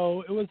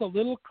 So it was a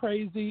little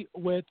crazy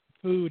with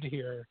food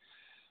here.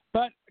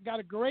 But I got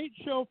a great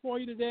show for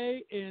you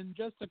today. In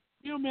just a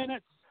few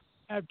minutes,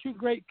 I have two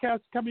great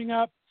guests coming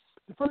up.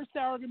 The first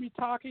hour, we're going to be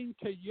talking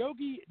to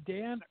Yogi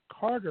Dan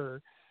Carter,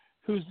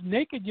 whose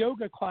naked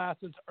yoga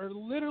classes are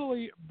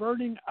literally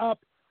burning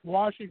up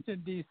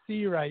Washington,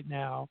 D.C. right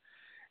now.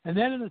 And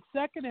then in the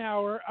second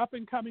hour,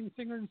 up-and-coming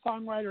singer and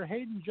songwriter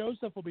Hayden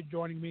Joseph will be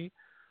joining me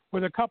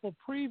with a couple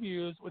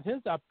previews with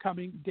his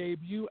upcoming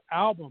debut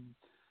album.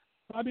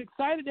 So I'm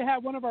excited to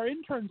have one of our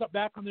interns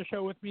back on the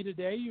show with me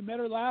today. You met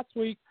her last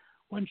week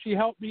when she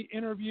helped me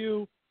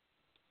interview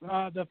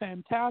the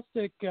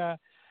fantastic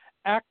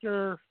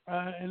actor,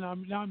 and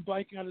I'm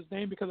blanking on his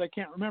name because I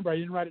can't remember. I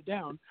didn't write it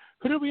down.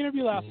 Who did we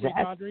interview last week,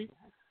 Audrey?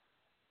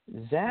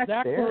 Zach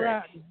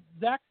Barrick.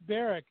 Zach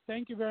Barrick.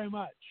 Thank you very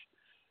much.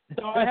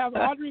 So I have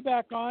Audrey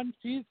back on.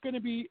 She's going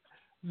to be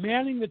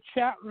manning the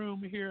chat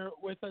room here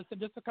with us in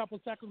just a couple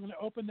of seconds. I'm going to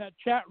open that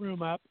chat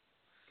room up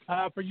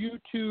for you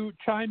to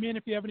chime in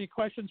if you have any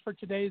questions for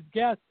today's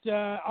guest.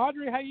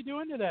 Audrey, how you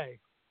doing today?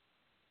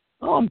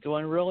 Oh, I'm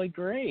doing really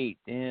great.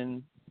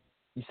 And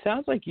it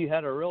sounds like you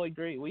had a really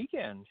great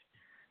weekend.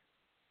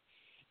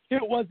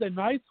 It was a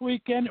nice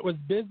weekend. It was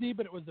busy,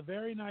 but it was a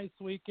very nice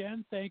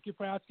weekend. Thank you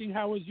for asking.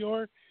 How was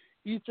your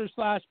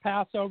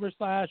Easter/Passover/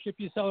 if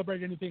you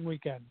celebrate anything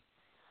weekend?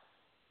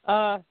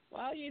 Well,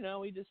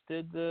 we just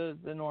did the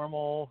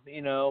normal,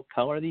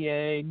 color the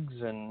eggs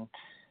and,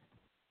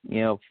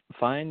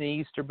 find the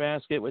Easter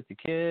basket with the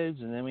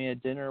kids. And then we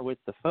had dinner with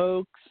the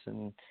folks.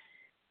 And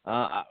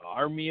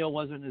our meal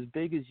wasn't as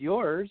big as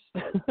yours,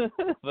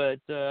 but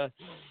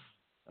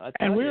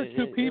and we were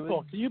two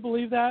people. Can you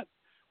believe that?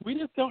 We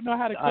just don't know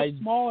how to cook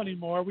small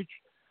anymore. We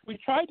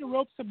tried to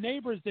rope some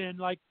neighbors in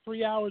like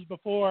 3 hours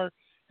before.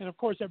 And, of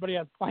course, everybody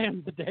has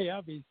plans the day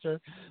of Easter.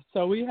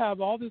 So we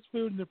have all this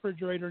food in the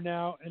refrigerator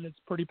now, and it's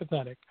pretty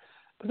pathetic.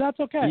 But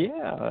that's okay.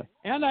 Yeah.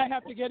 And I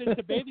have to get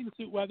into bathing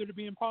suit weather to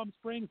be in Palm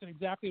Springs in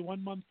exactly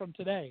 1 month from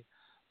today.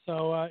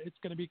 So it's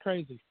going to be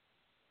crazy.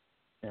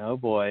 Oh,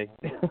 boy.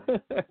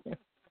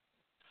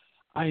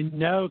 I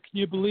know. Can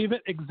you believe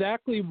it?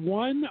 Exactly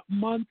 1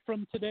 month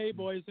from today,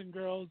 boys and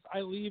girls,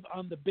 I leave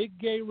on the big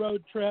gay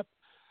road trip.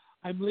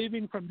 I'm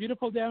leaving from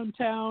beautiful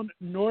downtown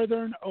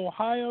northern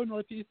Ohio,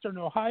 northeastern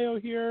Ohio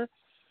here,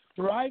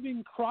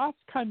 driving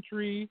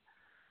cross-country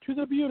to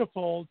the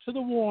beautiful, to the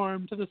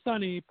warm, to the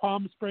sunny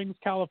Palm Springs,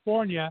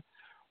 California.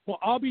 Well,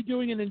 I'll be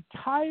doing an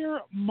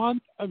entire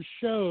month of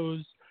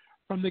shows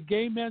from the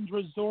Gay Men's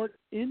Resort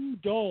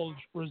Indulge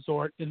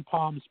Resort in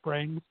Palm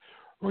Springs.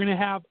 We're going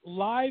to have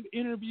live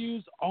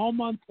interviews all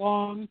month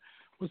long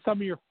with some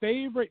of your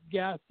favorite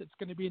guests. It's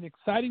going to be an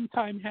exciting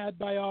time had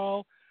by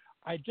all.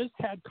 I just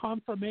had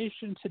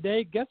confirmation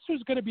today. Guess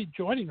who's going to be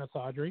joining us,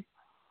 Audrey?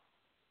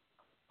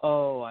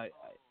 Oh,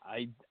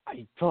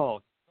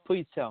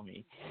 please tell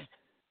me.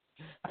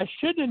 I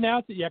shouldn't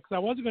announce it yet because I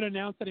wasn't going to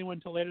announce anyone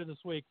until later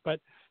this week. But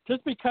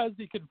just because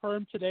he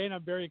confirmed today and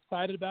I'm very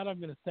excited about it, I'm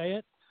going to say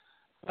it.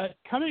 But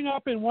coming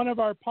up in one of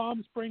our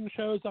Palm Springs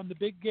shows on the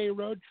Big Gay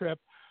Road Trip,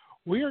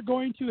 we are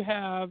going to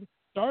have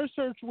Star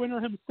Search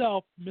winner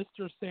himself,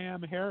 Mr.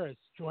 Sam Harris,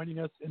 joining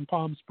us in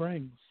Palm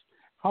Springs.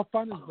 How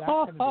fun is that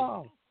going to be?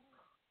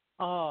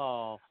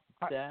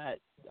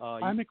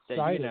 I'm excited. You're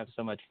going to have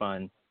so much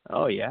fun.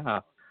 Oh, yeah.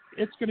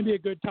 It's going to be a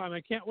good time.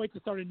 I can't wait to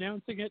start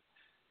announcing it.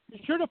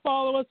 Be sure to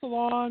follow us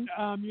along.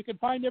 You can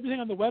find everything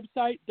on the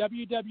website,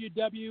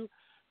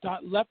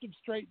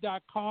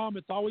 www.leftofstr8.com.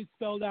 It's always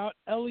spelled out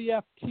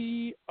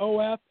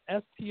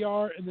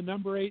LEFTOFSTR and the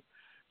number 8.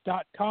 So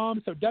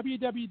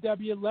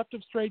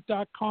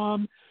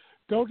www.leftofstraight.com.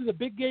 Go to the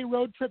Big Gay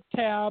Road Trip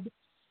tab.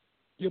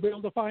 You'll be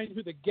able to find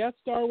who the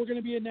guests are we're going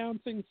to be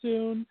announcing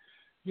soon.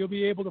 You'll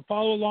be able to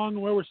follow along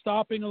where we're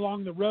stopping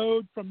along the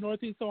road from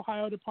Northeast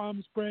Ohio to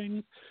Palm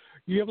Springs.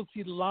 You'll be able to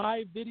see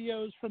live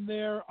videos from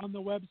there on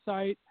the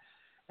website.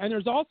 And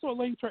there's also a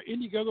link to our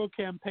Indiegogo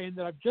campaign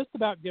that I've just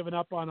about given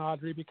up on,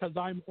 Audrey, because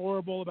I'm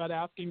horrible about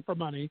asking for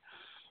money.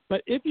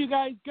 But if you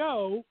guys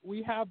go,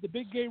 we have the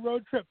Big Gay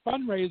Road Trip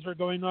fundraiser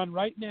going on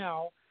right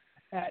now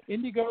at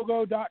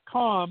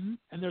Indiegogo.com,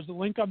 and there's a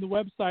link on the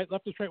website,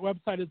 Left of Straight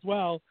website as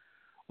well,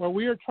 where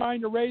we are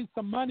trying to raise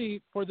some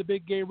money for the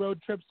Big Gay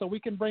Road Trip so we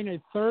can bring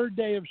a third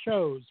day of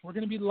shows. We're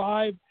going to be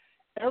live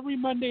every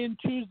Monday and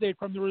Tuesday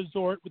from the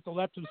resort with the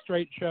Left of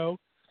Straight show,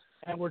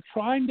 and we're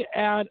trying to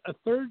add a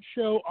third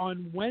show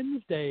on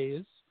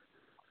Wednesdays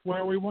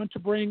where we want to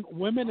bring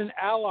women and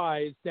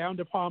allies down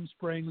to Palm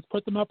Springs,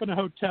 put them up in a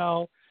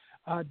hotel,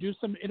 do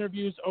some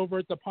interviews over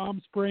at the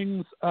Palm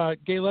Springs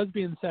Gay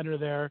Lesbian Center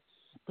there.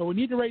 But we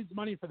need to raise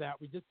money for that.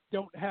 We just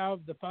don't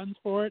have the funds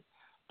for it.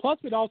 Plus,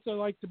 we'd also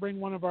like to bring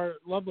one of our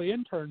lovely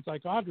interns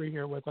like Audrey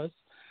here with us.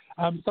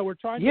 So we're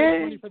trying to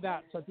raise money for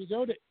that. So if you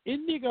go to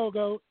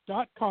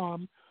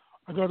Indiegogo.com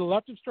or go to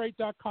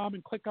leftofstraight.com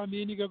and click on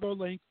the Indiegogo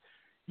link,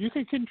 you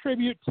can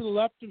contribute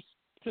to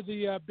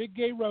the Big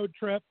Gay Road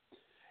Trip.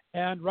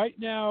 And right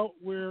now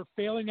we're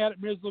failing at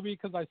it miserably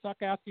because I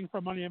suck asking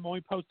for money. I've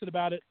only posted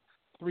about it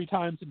 3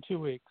 times in 2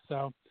 weeks.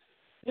 So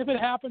if it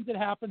happens, it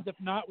happens. If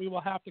not, we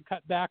will have to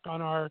cut back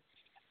on our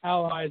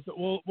allies, but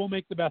we'll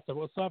make the best of it.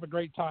 We'll still have a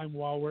great time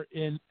while we're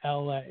in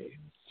LA.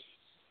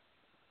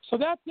 So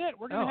that's it.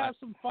 We're going to have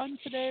some fun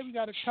today. We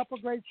got a couple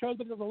great shows,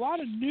 but there's a lot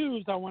of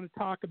news I want to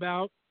talk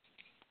about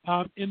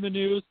in the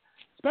news,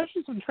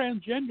 especially some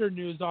transgender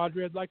news,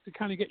 Audrey. I'd like to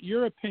kind of get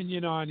your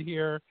opinion on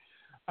here.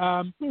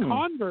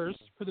 Converse,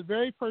 for the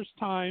very first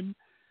time,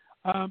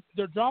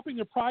 they're dropping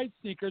their Pride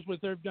sneakers,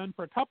 which they've done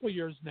for a couple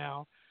years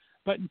now.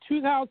 But in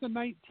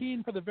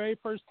 2019, for the very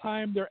first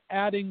time, they're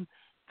adding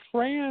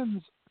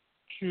trans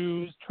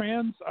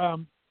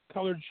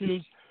colored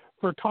shoes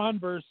for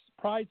Converse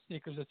Pride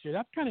sneakers this year.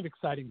 That's kind of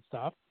exciting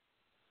stuff.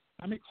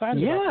 I'm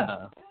excited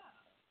about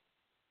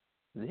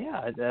that.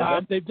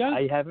 Yeah. They've done.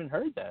 I haven't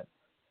heard that.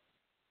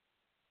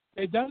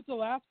 They've done it the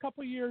last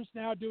couple of years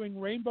now, doing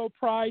Rainbow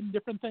Pride and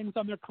different things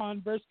on their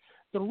Converse.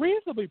 They're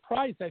reasonably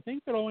priced. I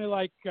think they're only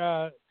like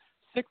 $60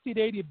 to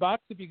 $80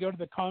 if you go to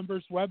the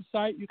Converse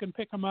website. You can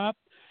pick them up.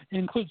 It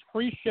includes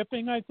free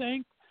shipping, I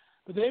think.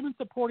 But they've been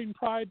supporting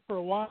Pride for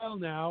a while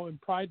now, and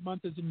Pride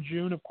Month is in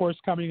June, of course,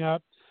 coming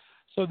up.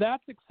 So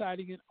that's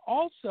exciting. And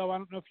also, I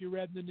don't know if you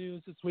read in the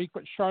news this week,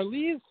 but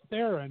Charlize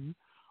Theron,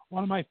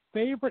 one of my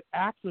favorite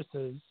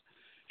actresses,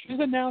 she's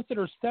announced that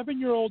her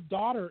 7-year-old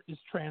daughter is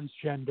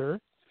transgender.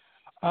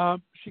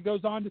 She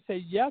goes on to say,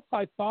 yes,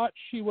 I thought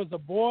she was a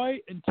boy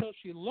until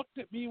she looked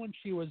at me when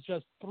she was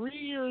just 3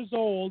 years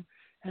old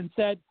and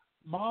said,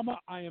 Mama,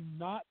 I am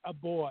not a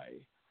boy.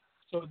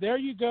 So there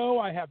you go.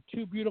 I have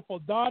 2 beautiful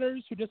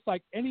daughters who, just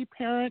like any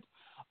parent,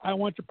 I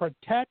want to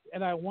protect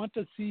and I want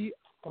to see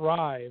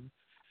thrive.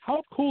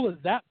 How cool is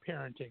that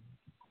parenting?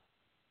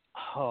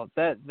 Oh,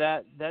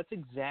 that's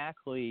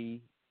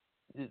exactly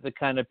the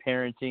kind of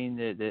parenting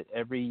that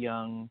every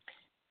young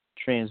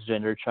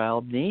transgender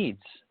child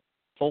needs.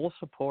 Full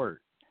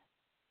support.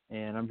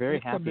 And I'm very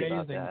happy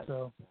about that.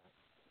 So,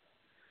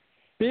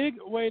 big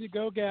way to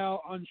go,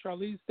 gal, on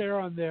Charlize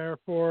Theron there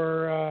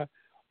for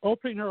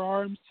opening her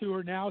arms to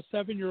her now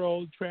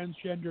 7-year-old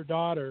transgender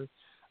daughter.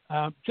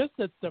 Just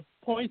at the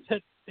point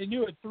that they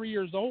knew at 3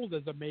 years old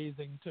is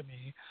amazing to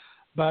me.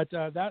 But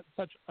that's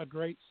such a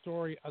great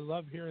story. I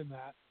love hearing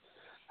that.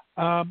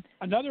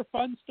 Another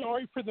fun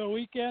story for the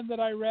weekend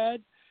that I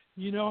read.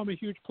 You know, I'm a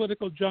huge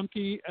political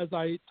junkie, as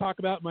I talk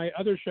about in my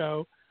other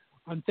show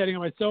on Standing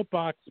on My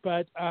Soapbox.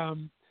 But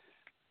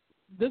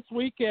this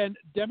weekend,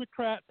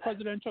 Democrat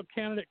presidential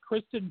candidate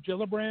Kristen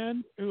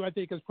Gillibrand, who I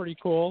think is pretty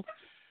cool,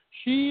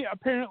 she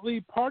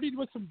apparently partied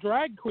with some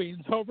drag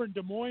queens over in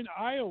Des Moines,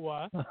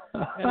 Iowa,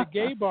 at a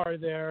gay bar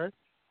there.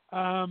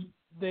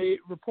 They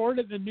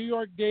reported in the New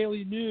York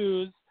Daily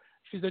News.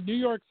 She's a New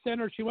York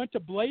senator. She went to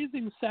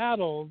Blazing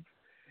Saddles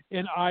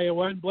in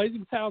Iowa, and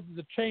Blazing Saddles is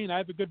a chain. I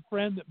have a good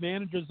friend that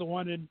manages the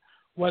one in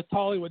West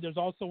Hollywood. There's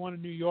also one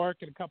in New York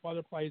and a couple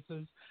other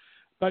places.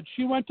 But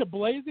she went to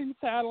Blazing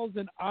Saddles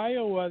in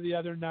Iowa the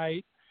other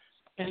night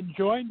and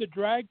joined the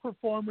drag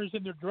performers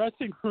in their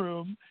dressing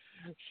room.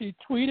 She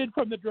tweeted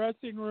from the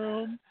dressing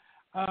room.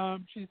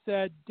 She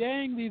said,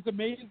 dang, these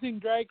amazing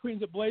drag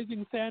queens at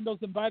Blazing Saddles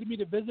invited me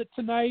to visit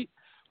tonight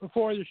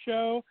before the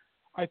show.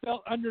 I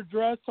felt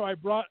underdressed, so I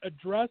brought a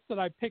dress that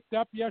I picked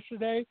up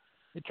yesterday.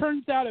 It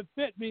turns out it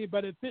fit me,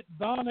 but it fit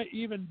Donna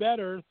even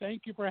better.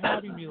 Thank you for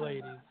having me,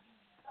 ladies.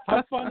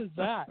 How fun is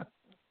that?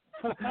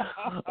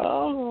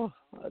 Oh,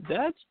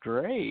 that's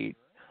great.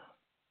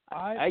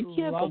 I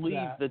can't believe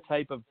that.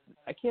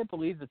 I can't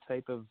believe the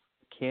type of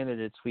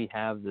candidates we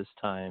have this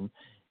time.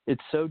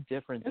 It's so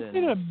different Isn't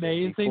than it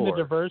amazing before. the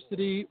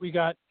diversity? We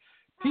got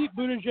Pete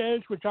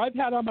Buttigieg, which I've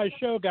had on my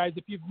show, guys.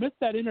 If you've missed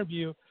that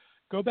interview,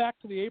 go back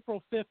to the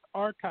April 5th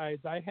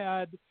archives. I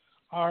had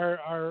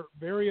our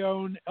very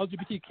own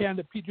LGBT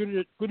candidate Pete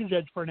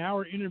Buttigieg for an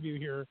hour interview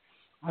here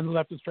on the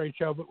Left of Straight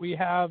show, but we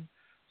have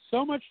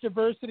so much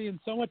diversity and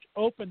so much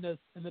openness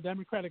in the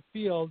Democratic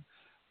field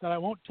that I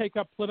won't take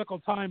up political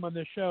time on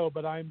this show,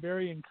 but I'm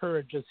very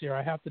encouraged this year,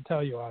 I have to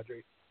tell you,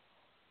 Audrey.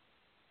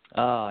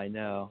 Oh, I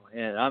know,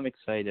 and I'm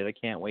excited. I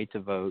can't wait to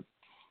vote.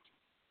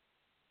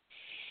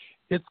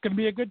 It's going to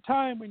be a good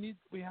time. We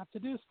have to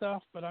do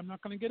stuff, but I'm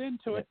not going to get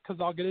into it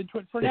because I'll get into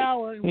it for an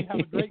hour, and we have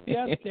a great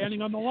guest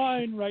standing on the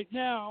line right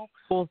now,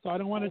 so I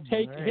don't want to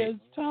take his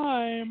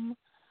time.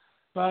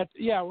 But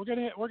yeah, we're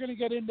gonna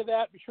get into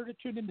that. Be sure to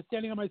tune in to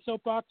Standing on My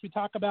Soapbox. We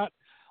talk about a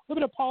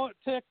little bit of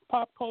politics,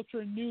 pop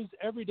culture, and news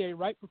every day,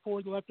 right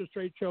before the Left of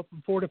Straight show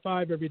from 4 to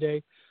 5 every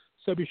day.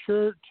 So be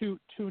sure to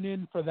tune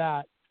in for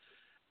that.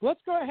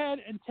 Let's go ahead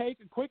and take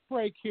a quick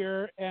break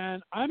here,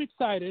 and I'm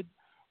excited.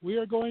 We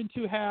are going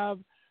to have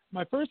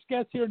my first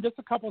guest here in just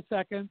a couple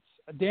seconds,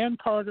 Dan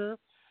Carter,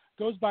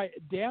 goes by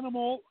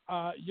Danimal,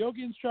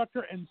 yoga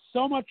instructor, and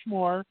so much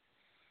more.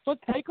 So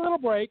let's take a little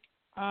break.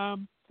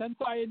 Since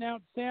I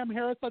announced Sam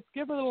Harris, let's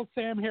give a little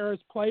Sam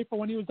Harris play for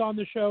when he was on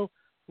the show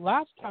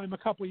last time a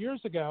couple of years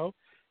ago.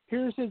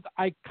 Here's his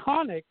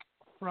iconic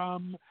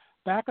from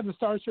back on the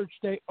Star Search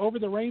Day, Over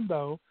the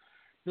Rainbow.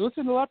 You're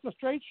listening to the Left of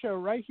Straight show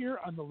right here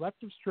on the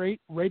Left of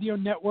Straight Radio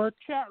Network.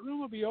 Chat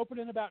room will be open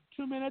in about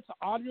 2 minutes.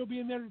 Audio will be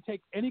in there to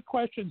take any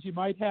questions you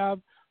might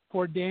have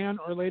for Dan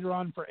or later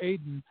on for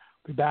Aiden.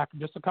 Be back in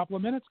just a couple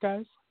of minutes,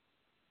 guys.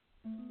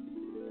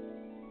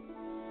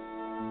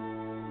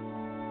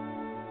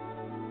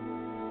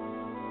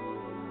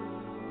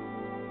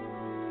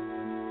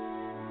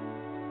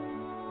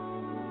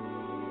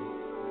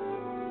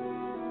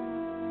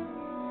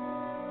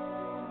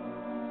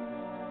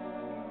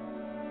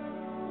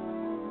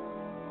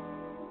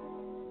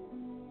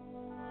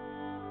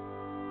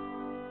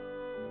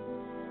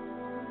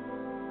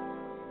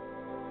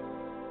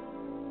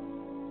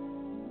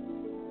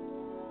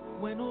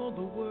 When all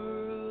the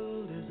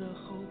world is a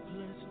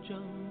hopeless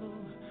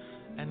jumble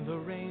and the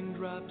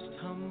raindrops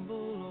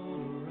tumble all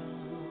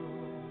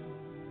around,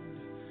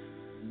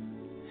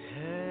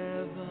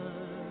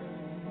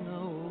 heaven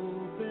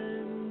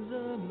opens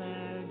a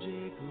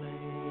magic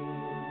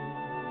lane.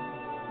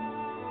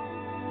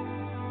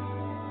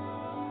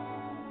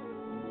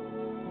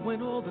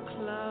 When all the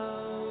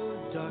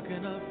clouds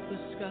darken up the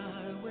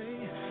skyway,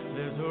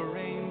 there's a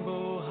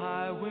rainbow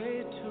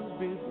highway to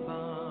be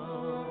found.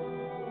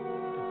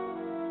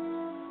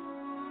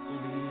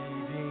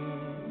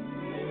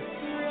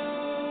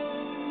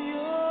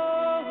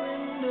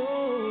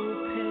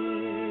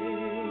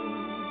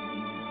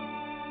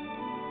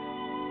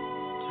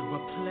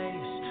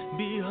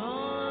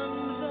 Beyond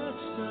the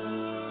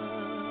sun,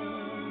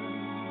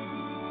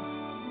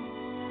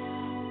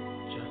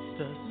 just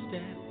a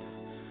step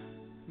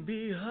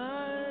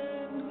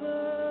behind the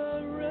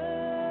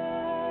rain.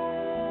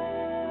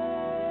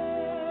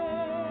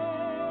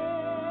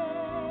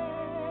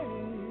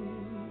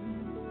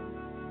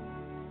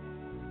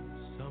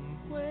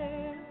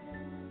 Somewhere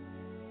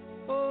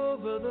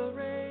over the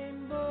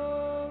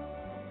rainbow,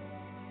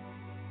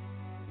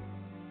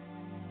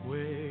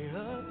 way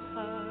up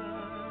high,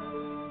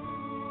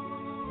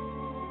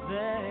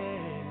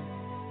 there's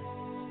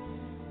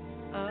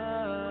a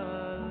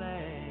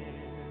land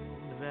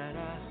that I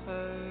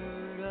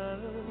heard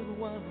of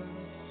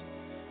once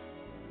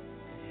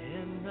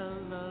in a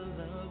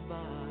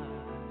lullaby.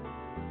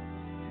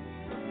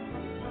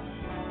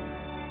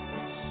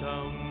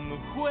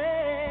 Somewhere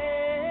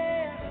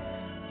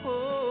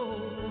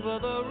over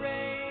the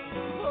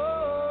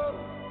rainbow,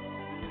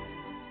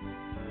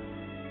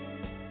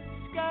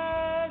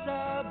 skies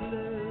are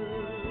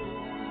blue,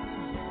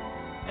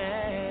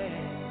 and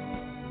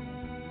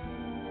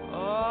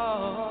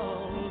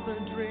all the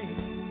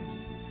dreams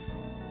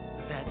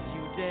that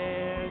you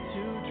dare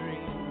to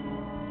dream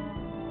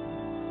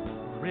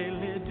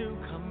really do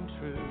come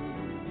true.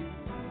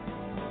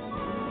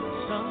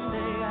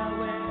 Someday I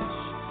wish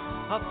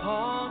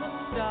upon a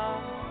star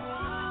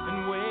and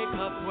wake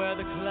up where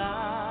the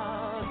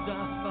clouds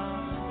are far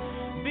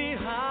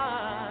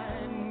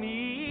behind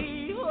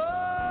me, oh,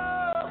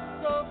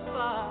 so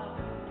far,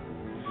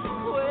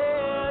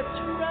 where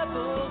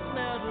troubles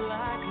melt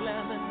like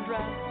lemon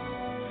drops,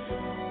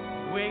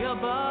 way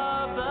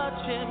above the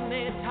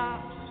chimney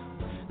tops.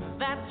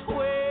 That's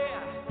where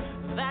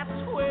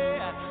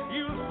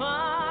you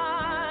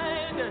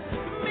find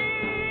me.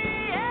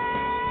 Yeah,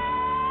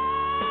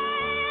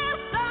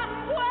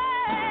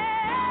 somewhere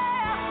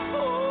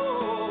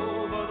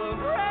over the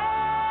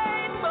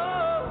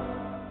rainbow,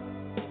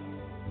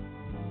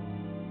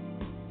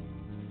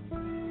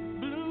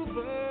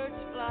 bluebirds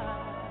fly.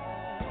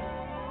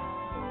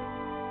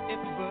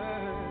 If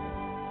birds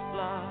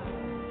fly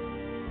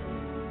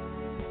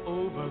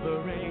over the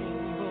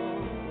rainbow,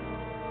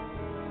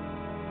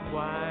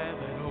 why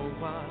then, oh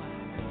why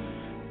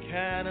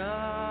can I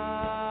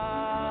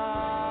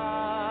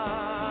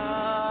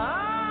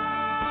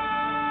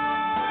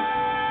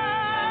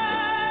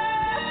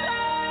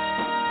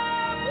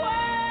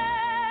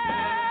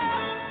somewhere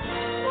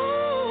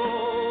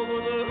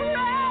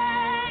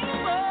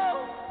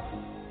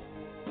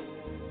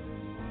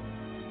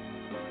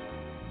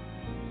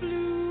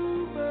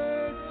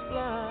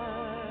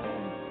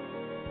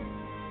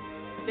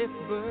if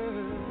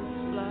birds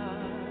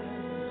fly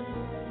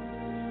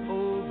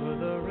over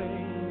the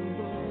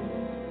rainbow,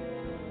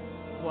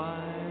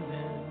 why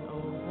then,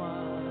 oh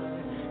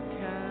why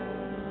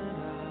can't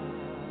I?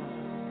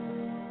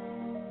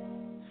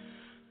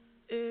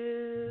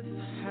 If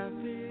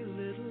happy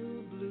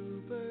little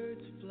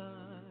bluebirds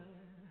fly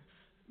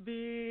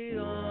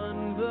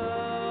beyond the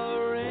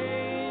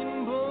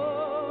rainbow,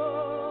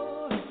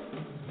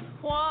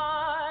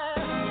 why,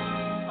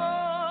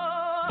 oh,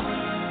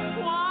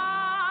 why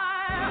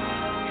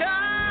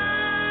can't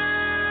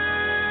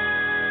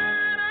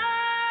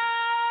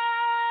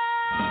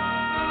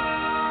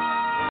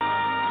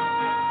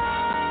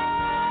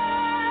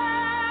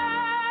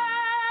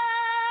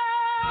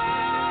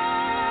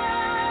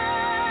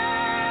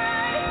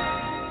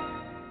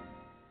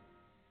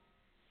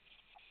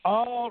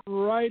All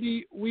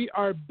righty, we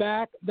are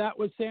back. That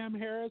was Sam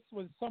Harris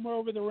with Somewhere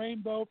Over the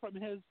Rainbow from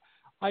his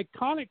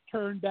iconic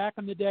turn back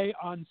in the day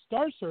on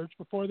Star Search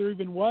before there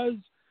even was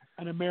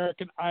an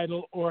American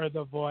Idol or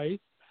The Voice.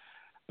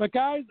 But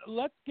guys,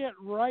 let's get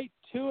right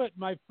to it.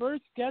 My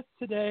first guest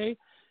today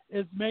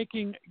is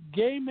making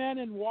gay men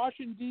in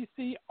Washington,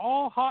 D.C.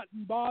 all hot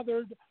and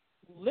bothered,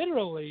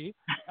 literally,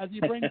 as he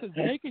brings his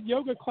naked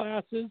yoga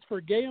classes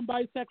for gay and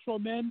bisexual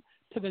men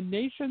to the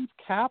nation's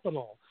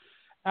capital.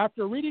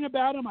 After reading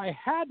about him, I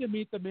had to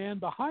meet the man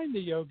behind the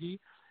yogi,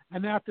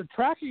 and after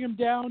tracking him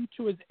down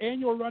to his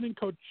annual run in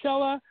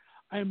Coachella,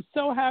 I am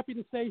so happy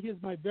to say he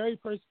is my very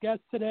first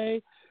guest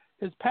today.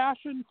 His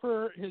passion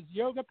for his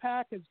yoga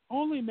pack is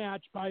only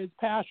matched by his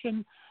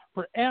passion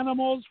for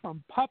animals,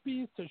 from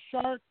puppies to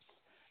sharks,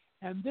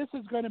 and this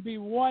is going to be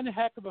one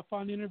heck of a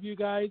fun interview,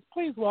 guys.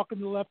 Please welcome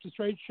to the Left to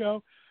Straight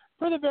show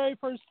for the very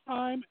first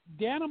time,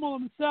 Danimal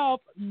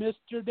himself,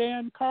 Mr.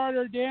 Dan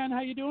Carter. Dan,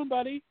 how you doing,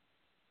 buddy?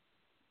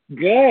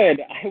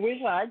 Good. I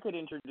wish I could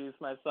introduce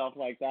myself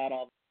like that.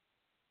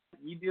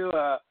 You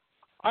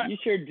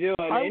sure do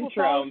an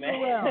intro,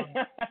 man.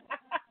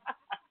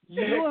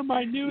 You are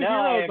my new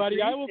hero, buddy.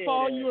 I will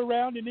follow you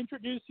around and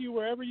introduce you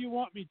wherever you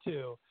want me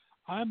to.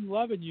 I'm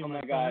loving you, oh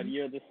my friend. God,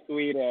 you're the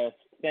sweetest.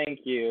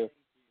 Thank you.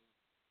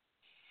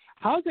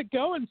 How's it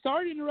going?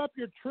 Sorry to interrupt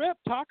your trip.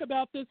 Talk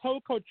about this whole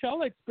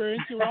Coachella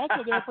experience. You were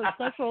also there for a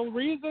special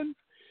reason.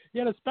 You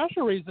had a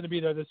special reason to be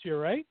there this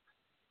year, right?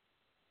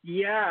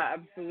 Yeah,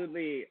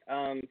 absolutely.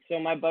 So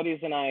my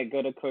buddies and I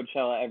go to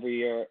Coachella every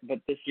year, but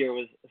this year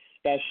was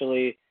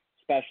especially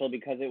special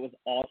because it was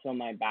also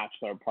my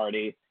bachelor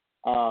party.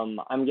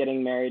 I'm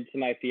getting married to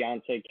my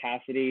fiance,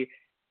 Cassidy,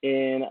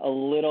 in a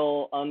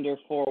little under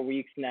 4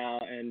 weeks now.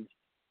 And,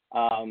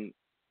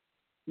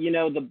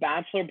 the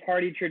bachelor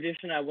party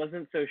tradition, I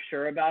wasn't so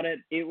sure about it.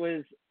 It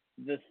was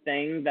the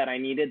thing that I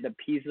needed, the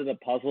piece of the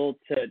puzzle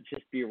to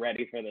just be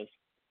ready for this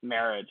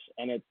marriage.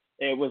 And it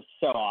was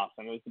so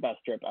awesome. It was the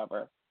best trip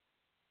ever.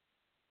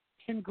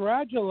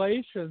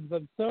 Congratulations.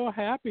 I'm so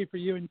happy for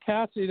you and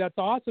Cassidy. That's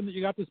awesome that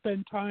you got to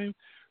spend time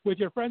with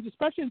your friends,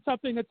 especially in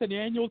something that's an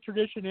annual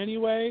tradition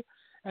anyway.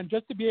 And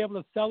just to be able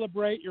to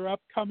celebrate your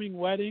upcoming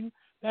wedding,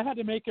 that had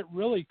to make it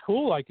really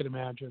cool, I can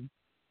imagine.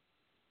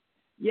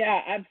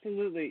 Yeah,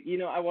 absolutely.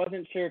 I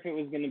wasn't sure if it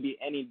was going to be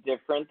any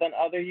different than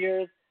other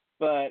years,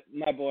 but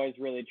my boys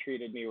really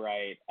treated me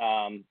right.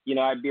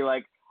 I'd be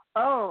like,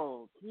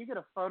 oh, can you get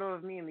a photo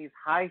of me in these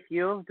high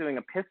heels doing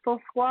a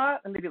pistol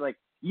squat? And they'd be like,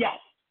 yes.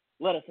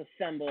 Let us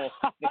assemble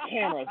the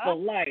cameras, the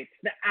lights,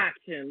 the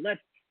action.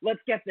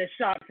 Let's get this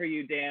shot for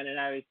you, Dan. And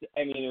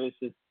it was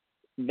just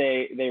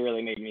they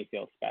really made me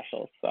feel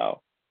special.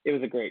 So it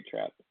was a great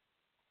trip.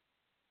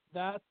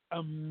 That's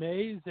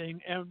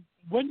amazing. And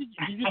when did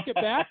you just get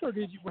back, or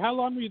how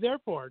long were you there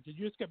for? Did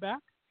you just get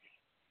back?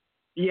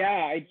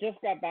 Yeah, I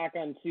just got back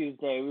on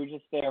Tuesday. We were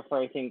just there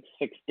for I think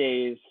 6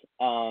 days.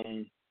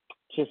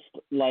 Just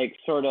like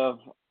sort of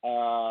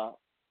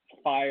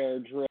fire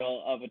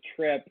drill of a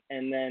trip,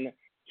 and then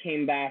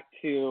came back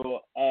to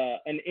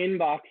an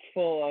inbox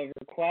full of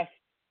requests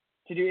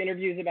to do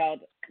interviews about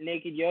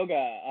naked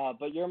yoga,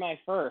 but you're my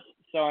first,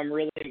 so I'm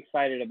really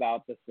excited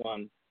about this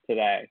one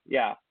today.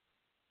 Yeah.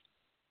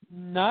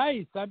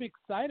 Nice. I'm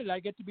excited. I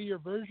get to be your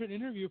version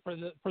interview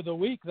for the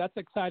week. That's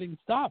exciting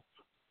stuff.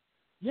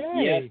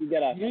 Yay. Yes, you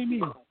gotta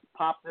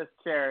pop this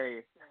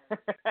cherry.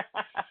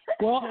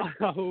 Well,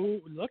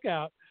 look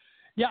out.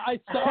 Yeah, I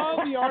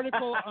saw the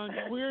article on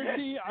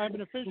Queerty. I'm an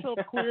official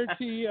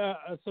Queerty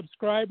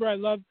subscriber. I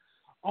love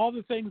all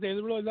the things. They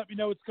really let me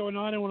know what's going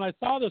on. And when I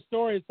saw the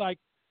story, it's like,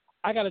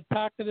 I got to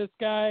talk to this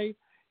guy.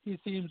 He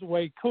seems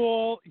way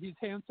cool. He's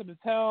handsome as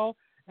hell.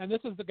 And this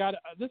has got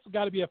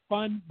to be a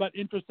fun but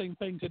interesting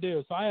thing to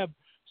do. So I have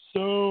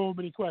so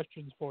many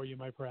questions for you,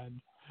 my friend.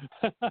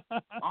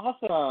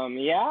 Awesome.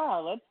 Yeah,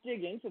 let's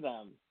dig into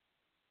them.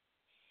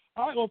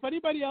 All right. Well,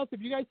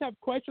 if you guys have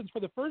questions, for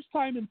the first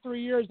time in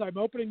 3 years, I'm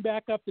opening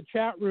back up the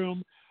chat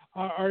room.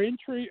 Our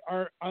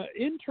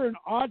intern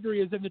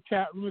Audrey is in the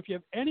chat room. If you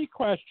have any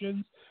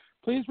questions,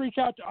 please reach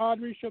out to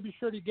Audrey. She'll be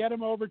sure to get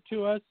them over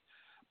to us.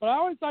 But I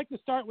always like to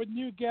start with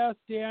new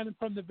guests, Dan,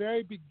 from the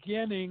very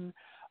beginning.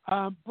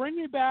 Bring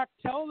me back.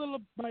 Tell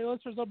my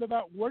listeners a little bit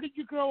about where did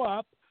you grow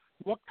up?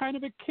 What kind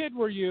of a kid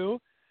were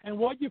you? and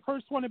what you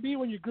first want to be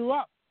when you grew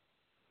up.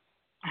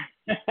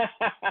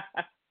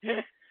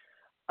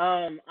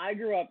 I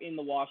grew up in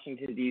the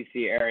Washington,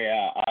 D.C.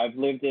 area. I've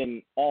lived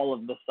in all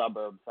of the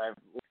suburbs. I've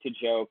lived to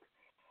joke.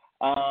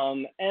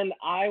 And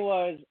I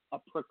was a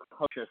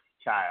precocious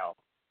child.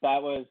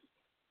 That was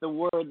the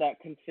word that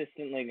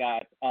consistently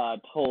got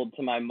told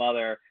to my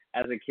mother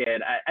as a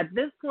kid. At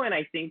this point,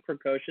 I think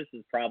precocious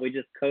is probably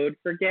just code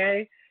for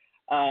gay.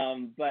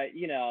 But,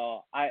 you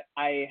know,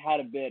 I had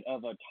a bit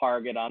of a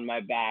target on my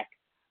back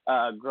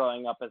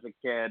growing up as a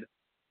kid.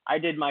 I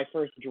did my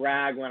first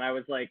drag when I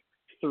was like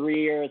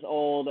 3 years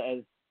old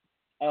as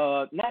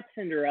not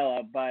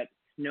Cinderella, but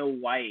Snow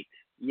White.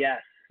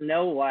 Yes,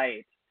 Snow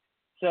White.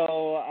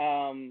 So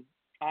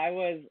I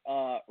was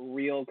a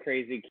real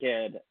crazy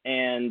kid,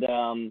 and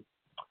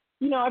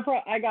you know,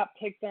 I got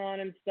picked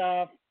on and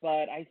stuff,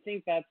 but I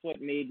think that's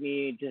what made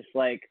me just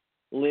like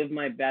live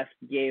my best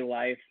gay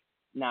life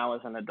now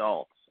as an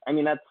adult. I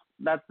mean,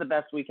 that's the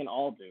best we can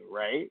all do,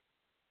 right?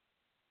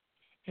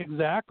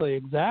 Exactly.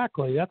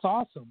 That's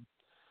awesome.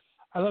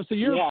 I love. So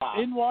you're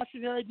in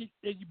Washington area,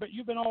 but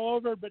you've been all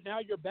over, but now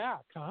you're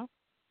back, huh?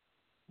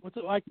 What's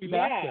it like to be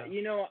back there? Yeah,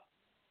 you know,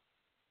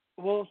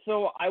 well,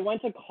 so I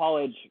went to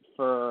college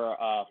for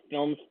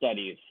film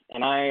studies,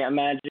 and I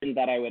imagined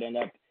that I would end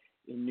up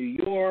in New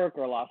York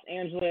or Los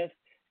Angeles.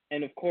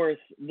 And of course,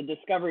 the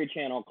Discovery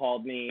Channel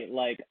called me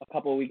like a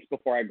couple of weeks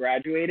before I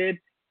graduated,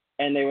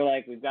 and they were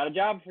like, "We've got a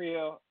job for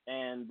you."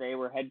 And they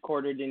were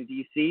headquartered in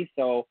DC,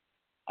 so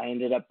I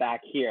ended up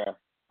back here.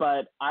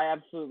 But I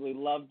absolutely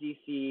love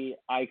DC.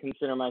 I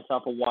consider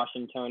myself a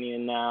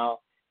Washingtonian now,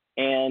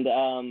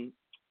 and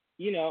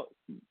you know,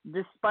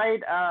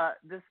 despite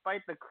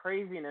the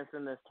craziness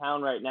in this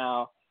town right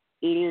now,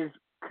 it is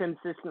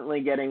consistently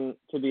getting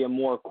to be a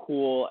more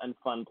cool and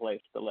fun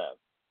place to live.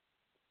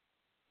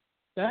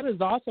 That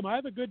is awesome. I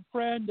have a good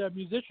friend,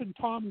 musician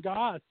Tom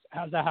Goss,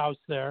 has a house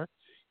there.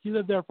 He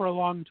lived there for a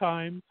long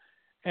time,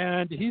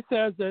 and he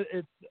says that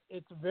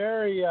it's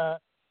very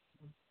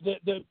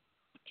the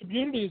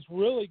community is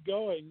really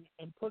going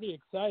and pretty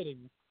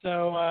exciting.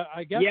 So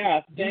I guess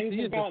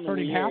DC is just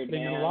turning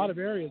happening in a lot of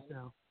areas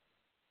now.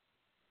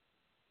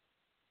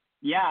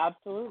 Yeah,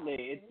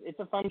 absolutely. It's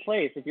a fun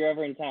place. If you're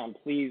ever in town,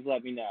 please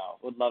let me know.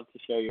 Would love to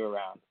show you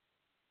around.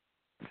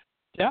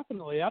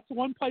 Definitely. That's the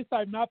one place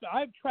I've not been.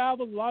 I've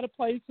traveled a lot of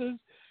places.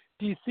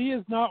 DC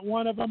is not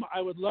one of them.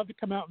 I would love to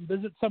come out and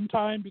visit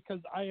sometime because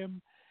I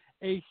am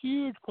a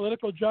huge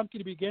political junkie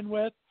to begin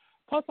with.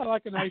 Plus, I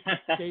like a nice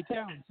gay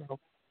town, so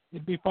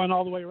it'd be fun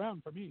all the way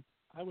around for me.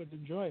 I would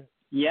enjoy it.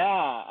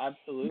 Yeah,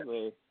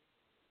 absolutely.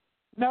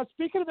 Now,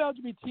 speaking of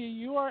LGBT,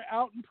 you are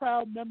out and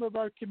proud member of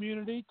our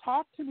community.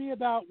 Talk to me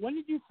about when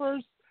did you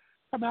first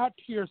come out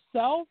to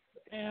yourself,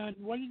 and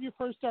when did you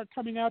first start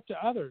coming out to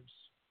others?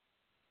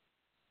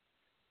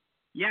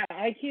 Yeah,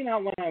 I came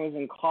out when I was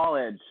in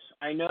college.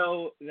 I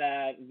know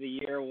that the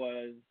year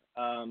was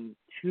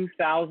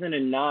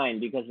 2009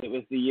 because it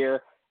was the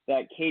year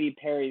that Katy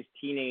Perry's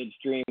Teenage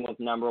Dream was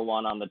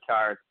 #1 on the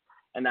charts,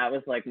 and that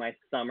was like my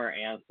summer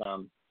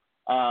anthem.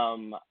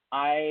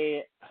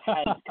 I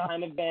had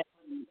kind of been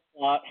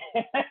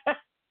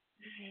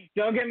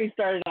don't get me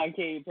started on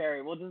Katy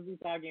Perry. We'll just be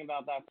talking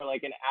about that for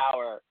like an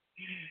hour.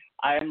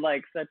 I'm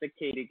like such a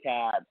Katy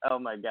cat. Oh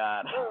my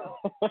God.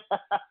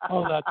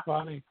 Oh, that's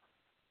funny.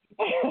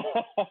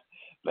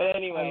 But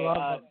anyway,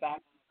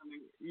 back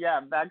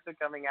to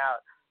coming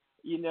out.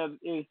 You know,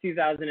 it was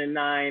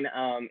 2009.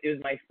 It was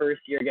my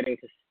first year getting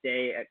to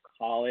stay at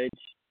college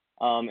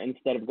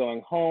instead of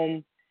going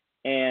home,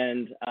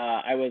 and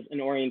I was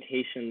an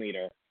orientation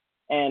leader.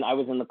 And I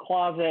was in the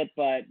closet,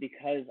 but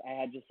because I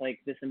had just like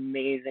this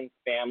amazing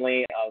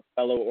family of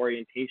fellow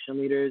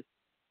orientation leaders,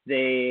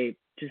 they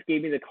just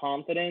gave me the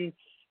confidence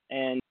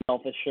and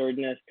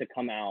self-assuredness to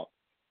come out.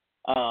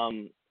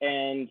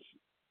 And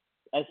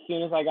as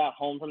soon as I got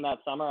home from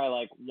that summer, I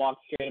like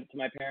walked straight up to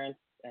my parents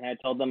and I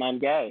told them I'm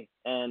gay.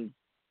 And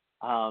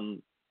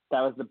that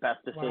was the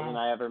best decision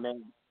I ever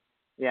made.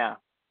 Yeah.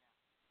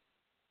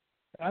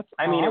 That's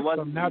I mean, awesome. it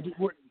wasn't. Now,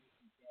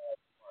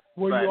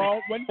 were you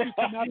all? When did you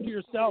come out to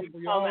yourself? Were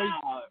you always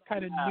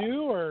kind of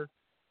new, or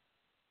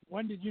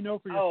when did you know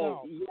for yourself?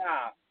 Oh,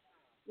 yeah.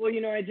 Well,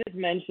 you know, I just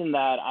mentioned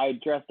that I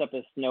dressed up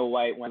as Snow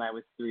White when I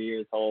was 3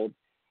 years old,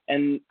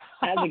 and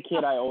as a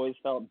kid, I always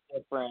felt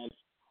different.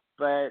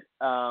 But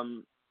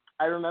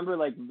I remember,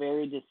 like,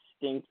 very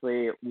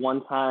distinctly,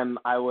 one time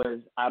I was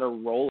at a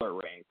roller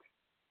rink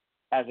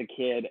as a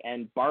kid,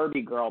 and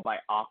Barbie Girl by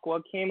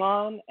Aqua came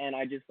on, and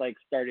I just, like,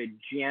 started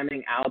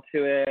jamming out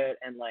to it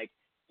and, like,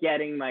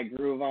 getting my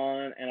groove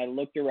on, and I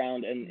looked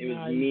around, and it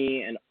was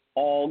me and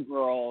all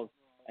girls,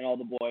 and all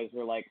the boys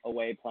were, like,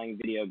 away playing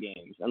video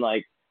games. And,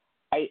 like,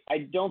 I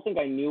don't think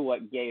I knew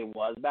what gay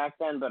was back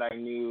then, but I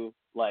knew,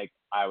 like,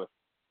 I was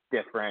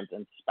different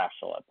and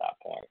special at that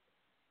point.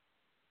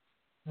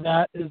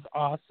 That is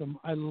awesome.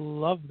 I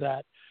love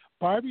that.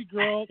 Barbie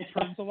Girl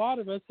turns a lot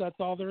of us. That's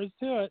all there is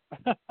to it.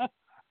 I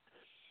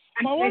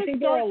want to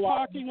start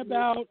talking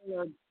about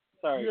your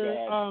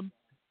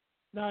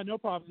No, no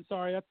problem.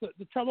 Sorry. That's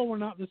the trouble. We're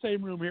not in the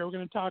same room here. We're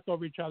going to talk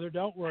over each other.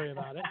 Don't worry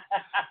about it.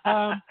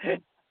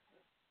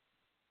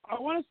 I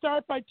want to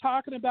start by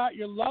talking about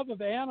your love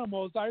of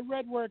animals. I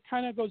read where it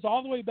kind of goes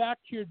all the way back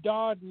to your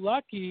dog,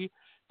 Lucky.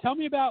 Tell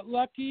me about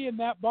Lucky and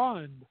that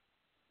bond.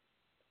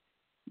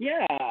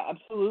 Yeah,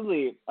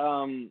 absolutely.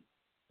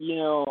 You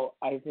know,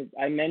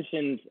 I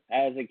mentioned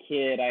as a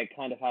kid I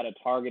kind of had a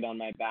target on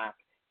my back,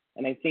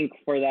 and I think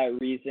for that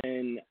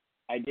reason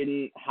I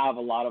didn't have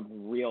a lot of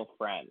real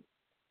friends.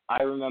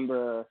 I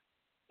remember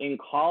in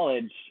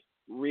college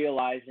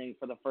realizing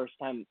for the first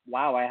time,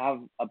 wow, I have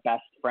a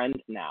best friend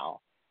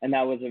now. And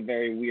that was a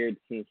very weird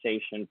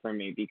sensation for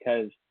me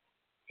because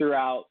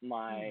throughout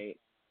my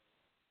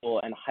middle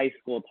and high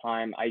school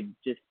time, I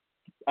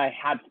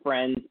had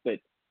friends, but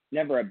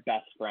never a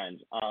best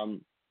friend.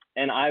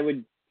 And I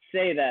would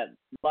say that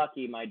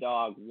Lucky, my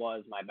dog,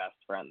 was my best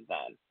friend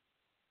then.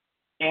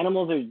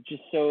 Animals are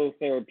just so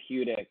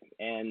therapeutic,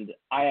 and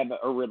I have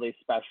a really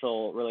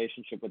special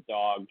relationship with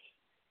dogs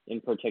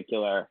in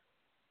particular.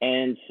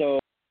 And so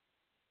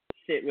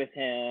sit with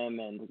him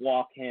and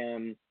walk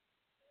him,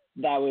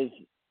 that was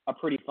a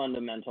pretty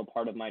fundamental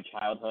part of my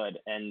childhood.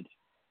 And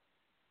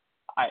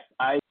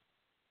I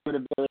would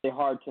have been really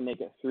hard to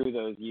make it through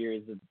those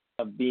years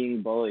of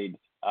being bullied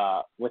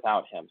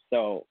without him.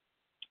 So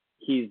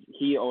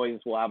he always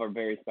will have a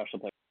very special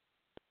place.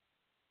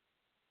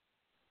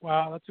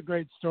 Wow, that's a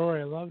great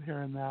story. I love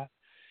hearing that.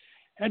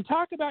 And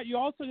talk about, you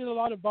also did a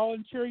lot of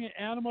volunteering at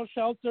animal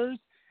shelters.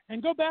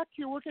 And go back to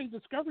your work at the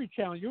Discovery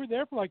Channel. You were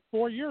there for like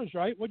 4 years,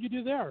 right? What did you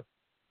do there?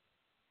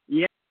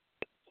 Yeah.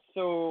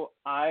 So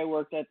I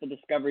worked at the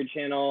Discovery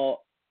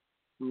Channel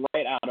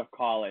right out of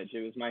college.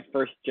 It was my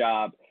first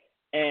job.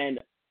 And,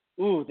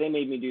 they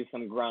made me do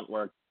some grunt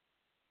work,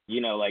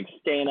 like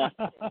staying up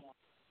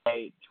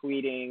late,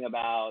 tweeting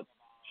about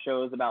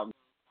shows about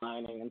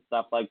mining and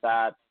stuff like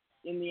that.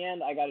 In the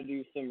end, I got to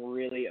do some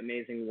really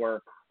amazing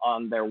work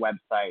on their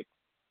website.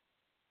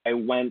 I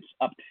went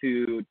up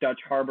to Dutch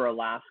Harbor,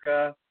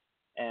 Alaska,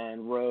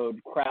 and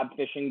rode crab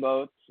fishing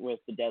boats with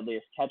the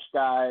Deadliest Catch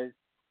guys.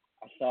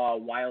 I saw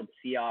wild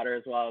sea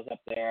otters while I was up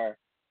there.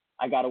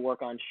 I got to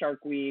work on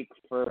Shark Week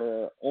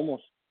for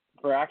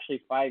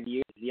actually 5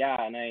 years. Yeah,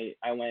 and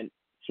I went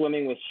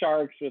swimming with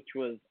sharks, which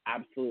was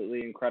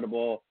absolutely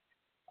incredible.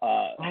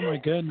 Oh my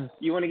goodness!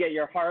 You want to get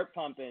your heart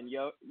pumping.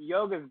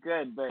 Yoga's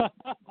good, but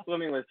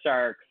swimming with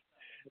sharks,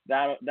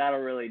 that'll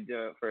really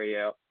do it for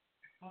you.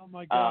 Oh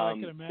my God, I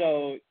can imagine.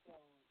 So,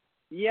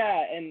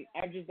 yeah, and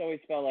I've just always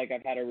felt like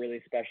I've had a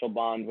really special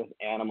bond with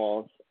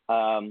animals.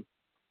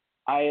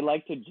 I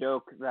like to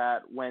joke that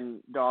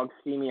when dogs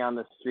see me on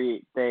the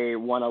street, they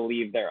want to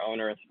leave their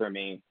owners for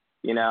me,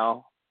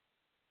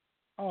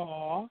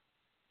 Aw,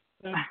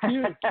 that's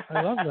cute.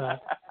 I love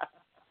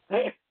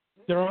that.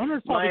 Their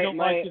owners probably don't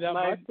like you that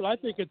much, but I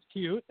think it's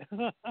cute.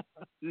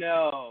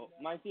 No,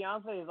 my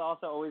fiance is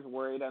also always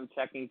worried I'm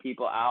checking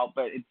people out,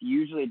 but it's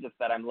usually just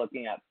that I'm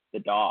looking at the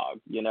dog.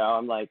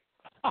 I'm like,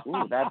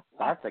 ooh,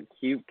 that's a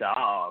cute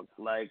dog.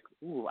 Like,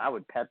 ooh, I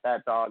would pet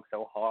that dog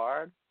so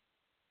hard.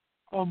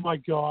 Oh my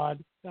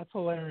God, that's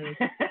hilarious.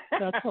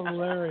 That's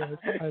hilarious.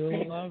 I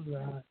love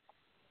that.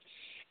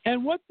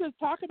 And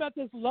talk about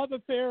this love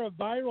affair of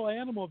viral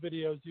animal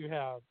videos you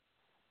have.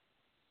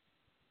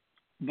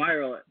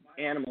 Viral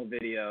animal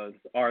videos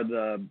are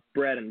the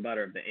bread and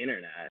butter of the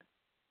internet.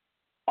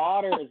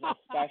 Otters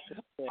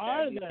especially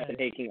have been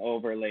taking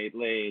over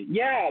lately.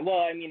 Yeah,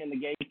 well, I mean in the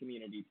gay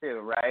community too,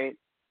 right?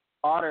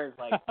 Otters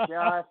like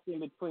just in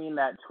between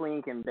that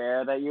twink and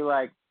bear that you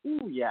like,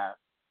 ooh yeah.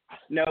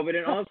 No, but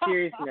in all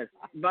seriousness,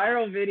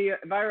 viral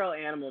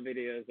animal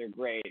videos are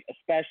great.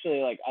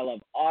 Especially like I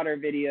love otter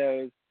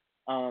videos.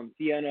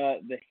 Fiona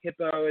the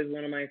hippo is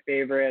one of my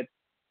favorites.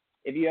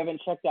 If you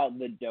haven't checked out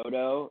the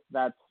Dodo,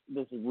 that's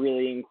this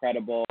really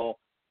incredible,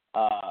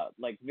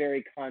 like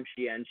very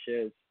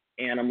conscientious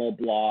animal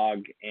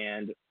blog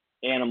and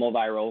animal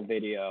viral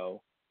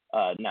video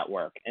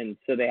network. And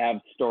so they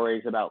have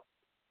stories about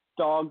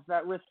dogs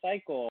that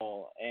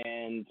recycle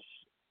and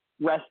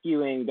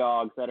rescuing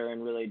dogs that are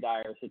in really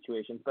dire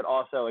situations, but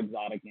also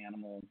exotic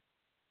animals.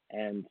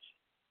 And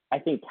I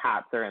think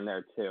cats are in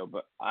there too,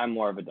 but I'm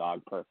more of a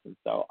dog person,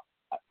 so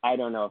I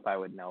don't know if I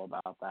would know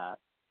about that.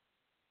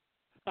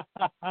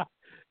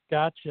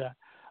 Gotcha.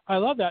 I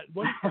love that.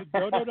 What is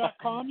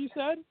dodo.com you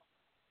said?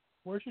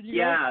 Where should you go?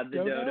 Yeah, the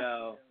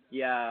Dodo.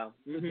 Yeah.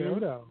 The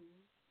Dodo.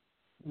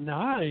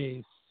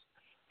 Nice.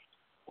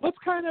 Let's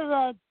kind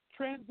of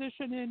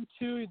transition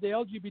into the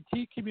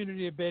LGBT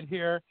community a bit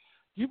here.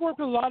 You've worked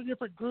with a lot of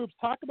different groups.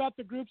 Talk about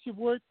the groups you've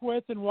worked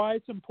with and why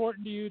it's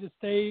important to you to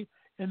stay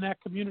in that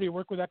community,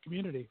 work with that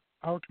community,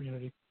 our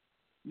community.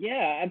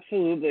 Yeah,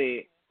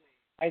 absolutely.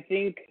 I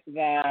think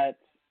that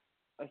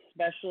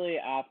especially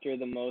after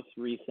the most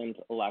recent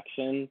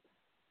election,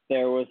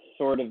 there was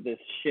sort of this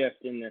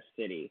shift in this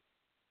city.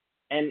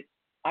 And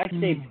I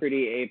stay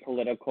pretty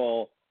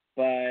apolitical,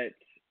 but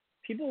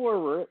people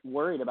were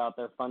worried about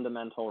their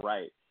fundamental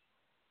rights.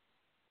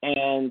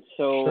 And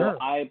so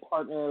I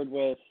partnered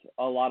with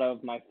a lot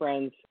of my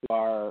friends who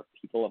are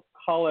people of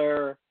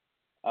color,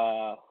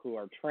 who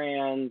are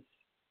trans,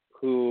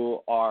 who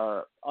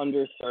are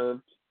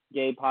underserved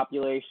gay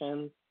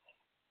populations,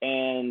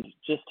 and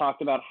just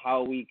talked about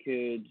how we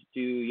could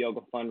do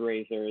yoga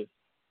fundraisers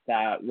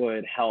that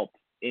would help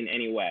in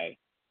any way.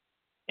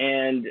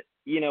 And,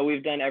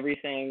 we've done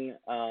everything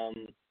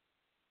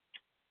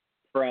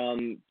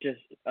from just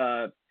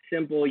a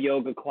simple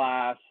yoga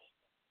class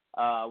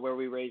where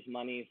we raise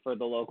money for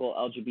the local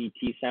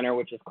LGBT center,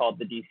 which is called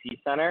the DC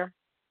Center,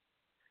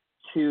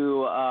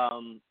 to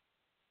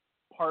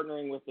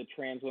partnering with the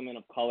Trans Women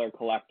of Color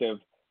Collective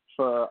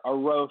for a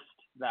roast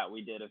that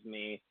we did of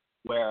me,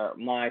 where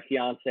my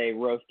fiance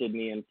roasted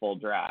me in full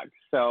drag.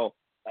 So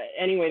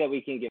any way that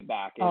we can give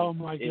back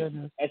is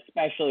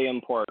especially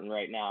important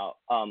right now,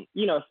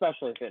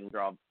 especially if it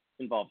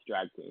involves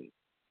drag queens.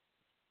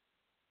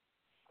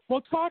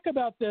 Well, talk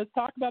about this.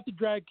 Talk about the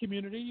drag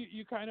community.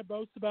 You kind of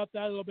boast about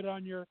that a little bit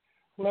on your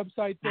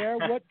website there.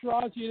 What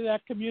draws you to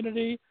that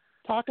community?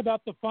 Talk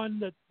about the fun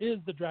that is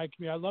the drag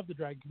community. I love the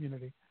drag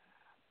community.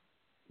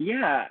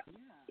 Yeah.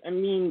 I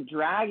mean,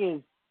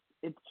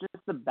 it's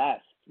just the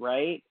best,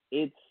 right?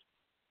 I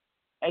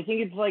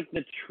think it's like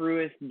the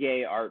truest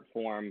gay art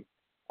form.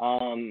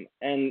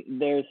 And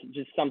there's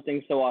just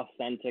something so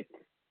authentic.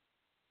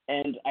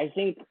 And I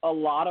think a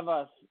lot of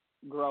us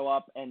grow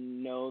up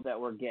and know that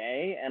we're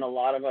gay, and a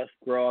lot of us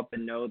grow up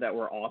and know that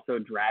we're also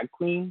drag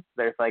queens.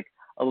 There's like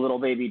a little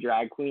baby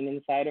drag queen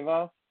inside of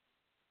us.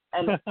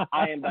 And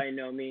I am by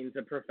no means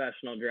a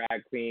professional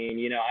drag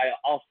queen.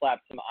 I'll slap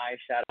some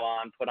eyeshadow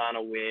on, put on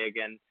a wig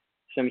and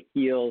some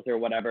heels or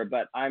whatever,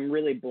 but I'm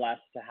really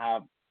blessed to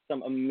have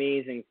some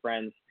amazing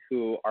friends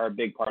who are a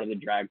big part of the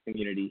drag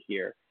community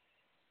here.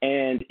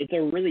 And it's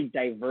a really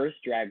diverse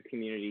drag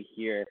community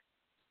here.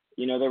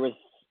 There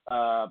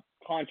was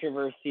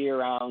controversy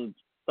around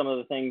some of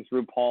the things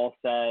RuPaul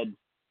said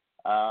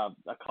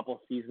a couple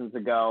seasons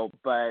ago,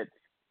 but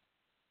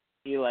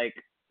I feel like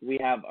we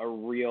have a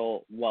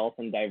real wealth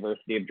and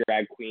diversity of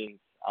drag queens.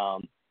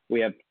 We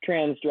have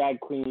trans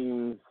drag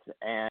queens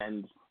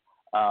and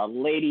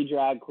lady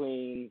drag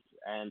queens,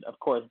 and of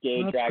course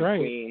gay drag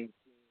queens,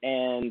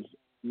 and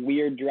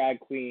weird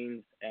drag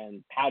queens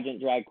and pageant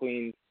drag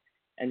queens.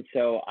 And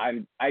so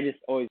I just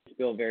always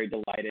feel very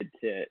delighted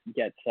to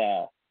get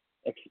to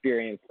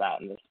experience that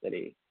in the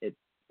city. It's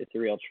a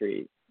real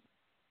treat.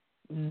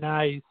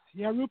 Nice.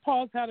 Yeah,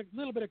 RuPaul's had a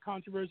little bit of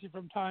controversy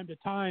from time to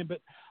time,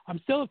 but I'm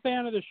still a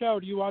fan of the show.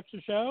 Do you watch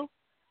the show?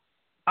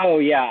 Oh,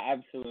 yeah,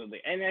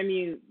 absolutely. And I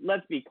mean,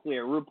 let's be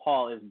clear,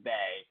 RuPaul is bae,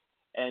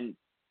 and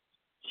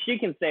she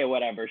can say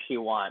whatever she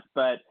wants,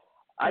 but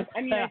I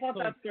thought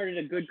that started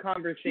a good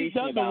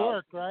conversation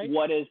about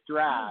what is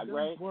drag,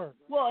 right?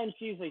 Well, and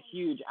she's a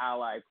huge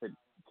ally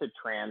to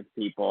trans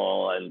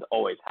people and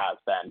always has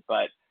been,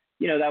 but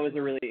that was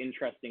a really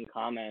interesting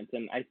comment.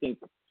 And I think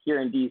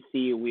here in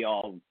DC, we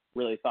all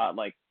really thought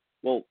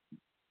well,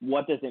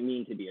 what does it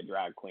mean to be a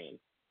drag queen?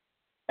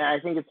 And I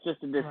think it's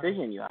just a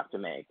decision you have to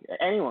make.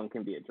 Anyone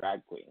can be a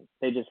drag queen.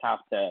 They just have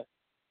to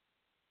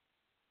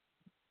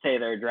say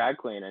they're a drag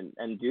queen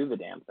and do the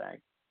damn thing.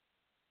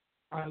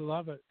 I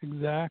love it.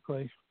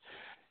 Exactly.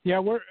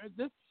 Yeah,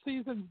 this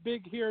season's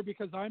big here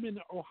because I'm in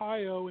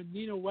Ohio and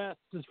Nina West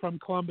is from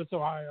Columbus,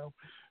 Ohio,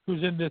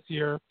 who's in this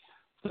year.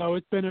 So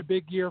it's been a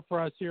big year for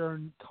us here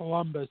in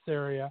Columbus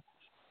area.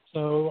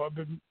 So I've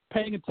been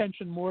paying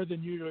attention more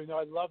than usually.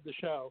 I love the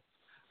show,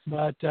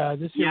 but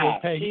this year we're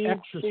paying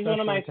extra. She's one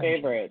of my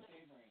favorites.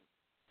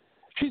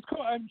 She's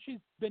cool. I mean, she's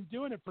been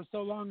doing it for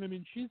so long. I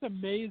mean, she's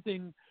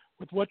amazing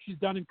with what she's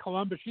done in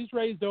Columbus. She's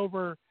raised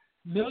over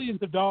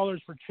millions of dollars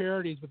for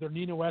charities with her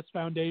Nina West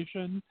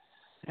Foundation,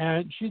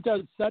 and she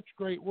does such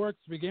great work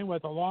to begin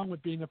with, along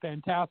with being a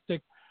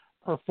fantastic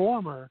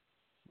performer,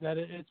 that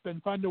it's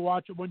been fun to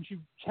watch it. When she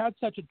had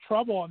such a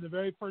trouble on the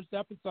very first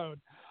episode,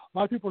 a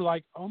lot of people were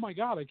like, oh my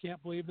God, I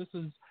can't believe this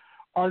is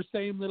our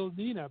same little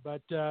Nina,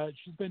 but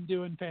she's been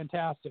doing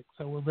fantastic,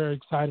 so we're very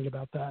excited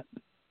about that.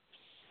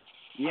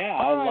 Yeah,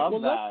 All right, I love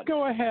well, that. Let's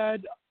go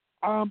ahead.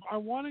 I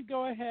want to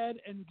go ahead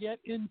and get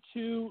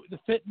into the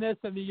fitness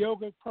and the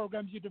yoga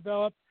programs you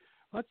developed.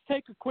 Let's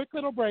take a quick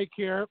little break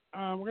here.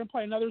 We're going to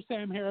play another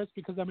Sam Harris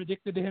because I'm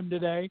addicted to him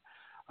today.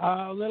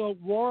 A little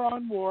War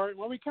on War.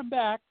 When we come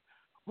back,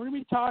 we're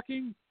going to be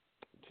talking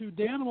to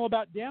Danimal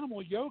about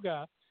Danimal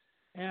Yoga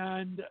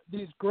and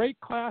these great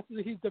classes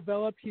that he's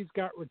developed. He's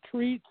got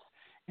retreats,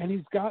 and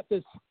he's got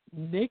this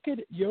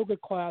naked yoga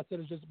class that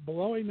is just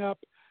blowing up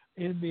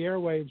in the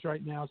airwaves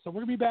right now. So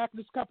we're going to be back in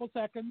just a couple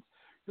seconds.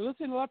 You're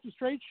listening to Left of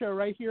Str8 show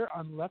right here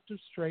on Left of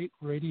Str8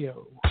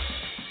 Radio.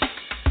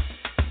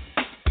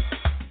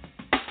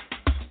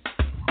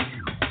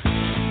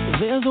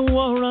 There's a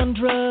war on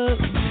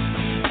drugs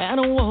and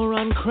a war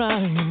on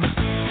crime.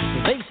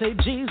 They say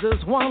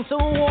Jesus wants a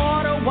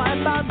war to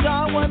wipe out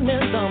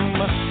Darwinism.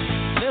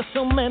 There's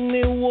so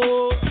many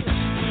wars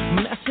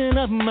messing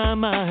up my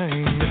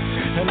mind.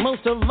 And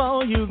most of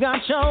all, you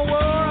got your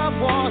war of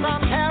wars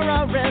on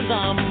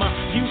terrorism.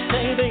 You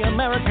say the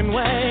American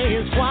way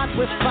is what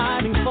we're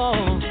fighting for,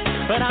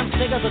 but I'm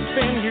sick of the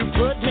spin you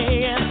put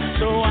me in,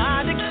 so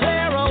I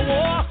declare a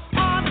war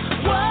on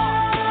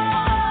war.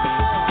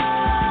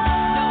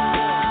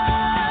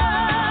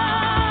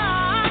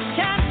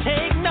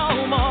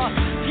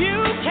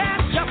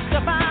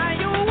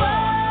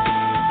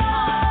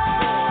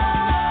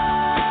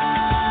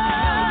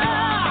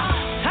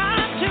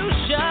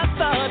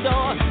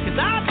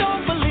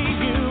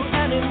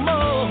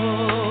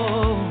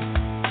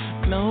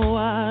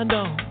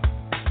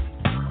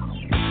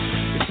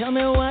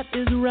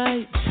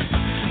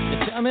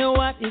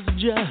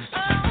 just.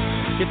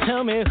 You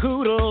tell me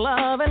who to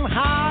love and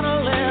how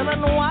to live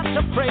and what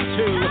to pray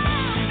to.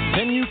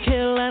 Then you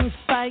kill and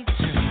fight,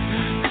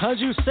 'cause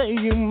you say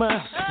you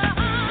must.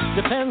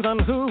 Depends on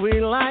who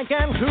we like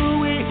and who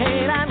we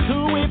hate and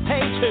who we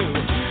pay to.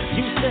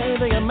 You say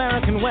the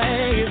American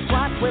way is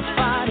what we're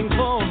fighting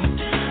for,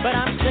 but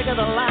I'm sick of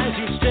the lies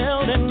you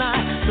still deny,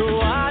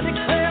 so I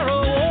declare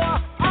a war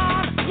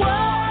on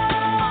war.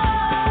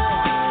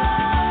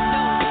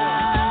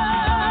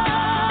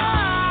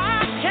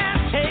 I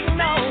can't take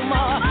no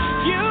more.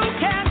 You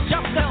can't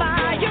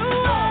justify your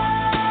war.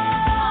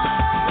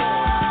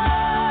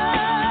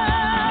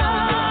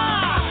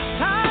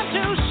 Time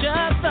to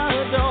shut the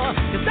door,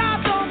 'cause I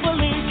don't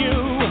believe you.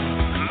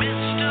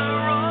 Mr.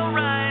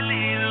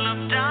 O'Reilly,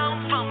 look down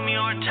from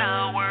your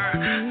tower.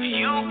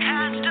 You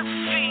can't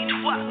defeat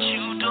what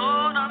you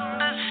don't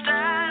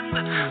understand.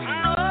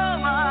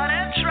 Nobody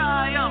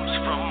triumphs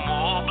from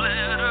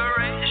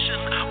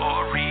obliteration or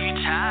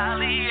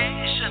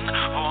retaliation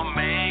or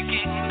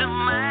making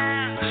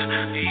demands.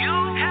 You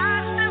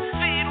can't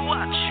defeat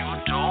what you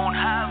don't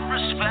have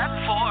respect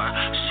for.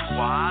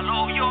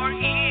 Swallow your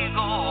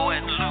ego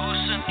and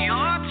loosen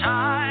your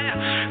tie.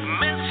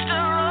 Mr.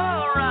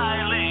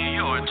 O'Reilly,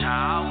 your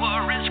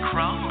tower is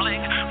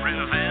crumbling.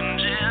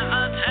 Revenge is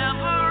a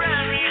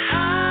temporary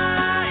high.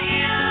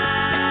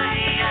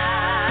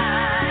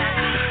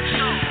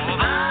 So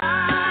bye-bye.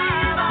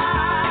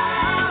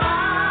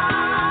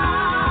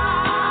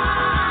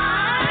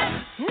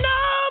 No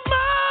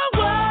more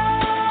war.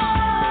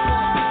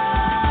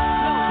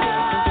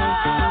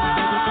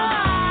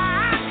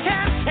 I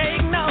can't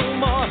take no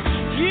more.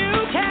 You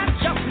can't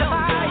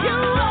justify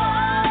your war.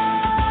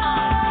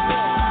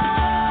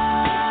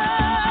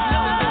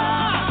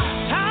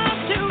 Time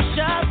to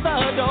shut the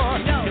door,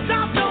 'cause I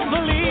don't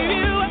believe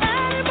you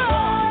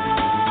anymore.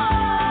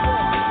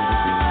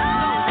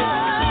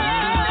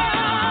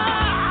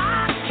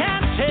 I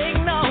can't take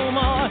no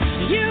more.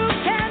 You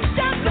can't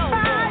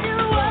justify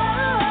your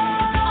war.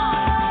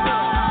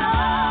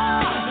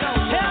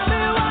 Tell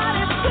me what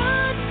it's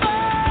good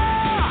for.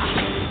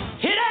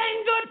 It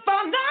ain't good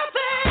for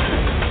nothing.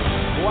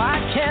 Why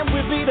can't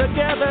we be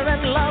together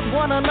and love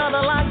one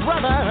another like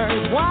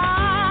brothers?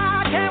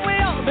 Why can't we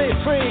all be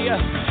free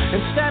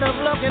instead of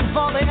looking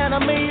for the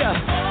enemy?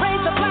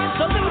 Raise the flag,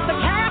 salute the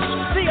cash,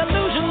 the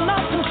illusion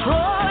of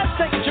control. Let's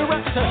take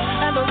direct,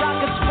 and the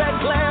rocket's red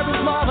glare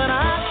is more than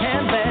I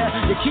can bear.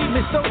 You keep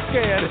me so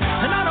scared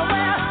and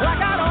unaware,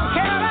 like I don't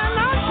care, and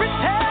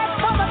unprepared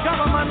for the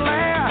government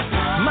lair.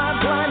 My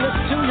blindness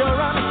to your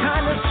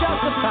unkindness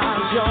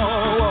justifies your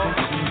war,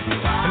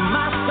 and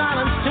my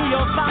silence to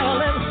your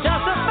violence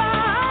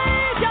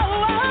justifies your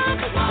work.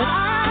 And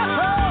I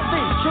hold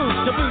these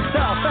truths to be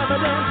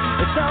self-evident.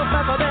 It's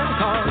self-evident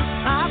 'cause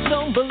I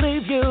don't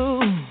believe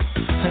you,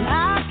 and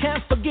I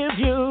can't forgive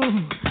you.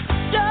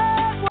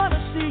 Don't wanna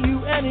see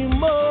you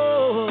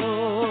anymore.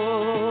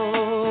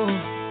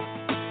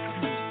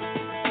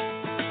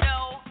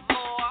 No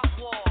more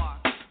war.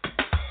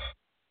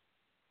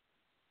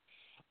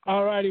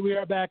 All righty, we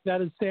are back.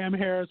 That is Sam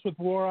Harris with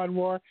War on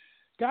War.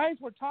 Guys,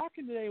 we're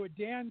talking today with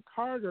Dan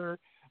Carter,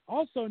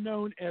 also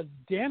known as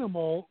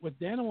Danimal, with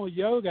Danimal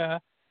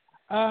Yoga.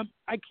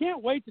 I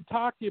can't wait to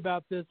talk to you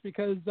about this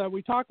because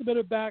we talked a bit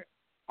about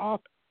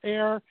off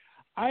air.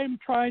 I am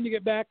trying to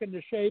get back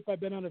into shape. I've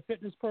been on a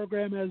fitness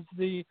program, as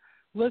the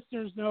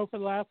listeners know, for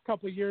the last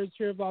couple of years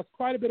here. I've lost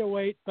quite a bit of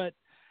weight, but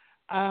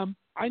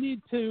I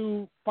need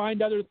to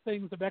find other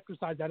things of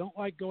exercise. I don't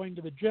like going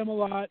to the gym a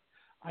lot.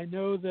 I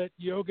know that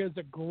yoga is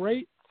a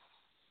great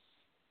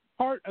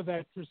part of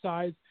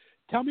exercise.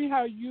 Tell me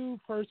how you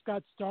first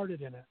got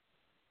started in it.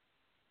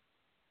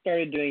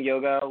 Started doing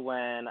yoga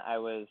when I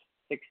was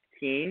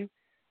 16.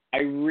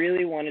 I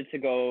really wanted to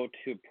go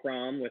to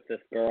prom with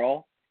this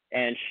girl,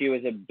 and she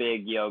was a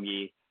big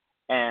yogi.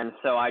 And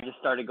so I just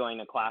started going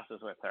to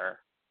classes with her.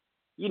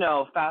 You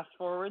know, fast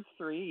forward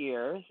 3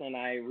 years, and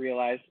I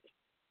realized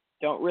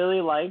don't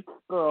really like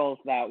girls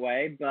that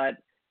way, but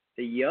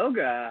the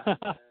yoga,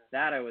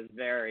 that I was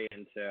very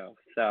into.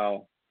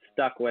 So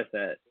stuck with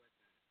it.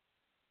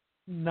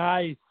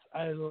 Nice.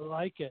 I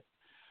like it.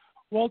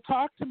 Well,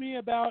 talk to me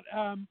about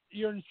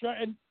your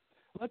instruction. And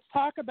let's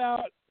talk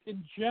about,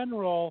 in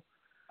general,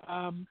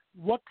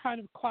 what kind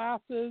of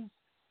classes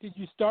did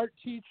you start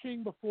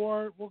teaching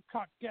before? We'll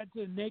get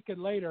to naked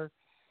later.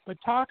 But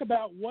talk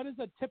about, what does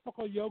a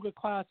typical yoga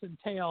class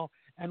entail,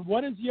 and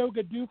what does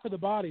yoga do for the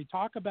body?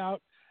 Talk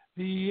about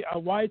the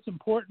why it's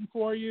important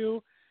for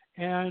you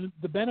and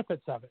the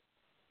benefits of it.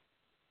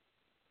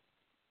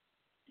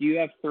 Do you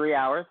have 3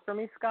 hours for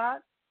me,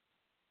 Scott?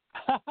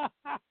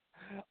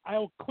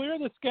 I'll clear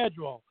the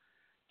schedule.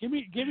 Give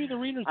me the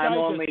Reader's I'm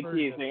Digest only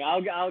version. teasing.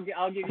 I'll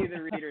give you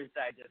the Reader's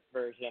Digest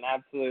version.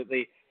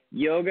 Absolutely.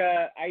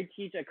 Yoga, I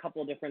teach a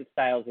couple different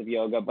styles of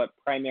yoga, but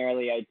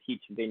primarily I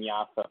teach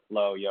vinyasa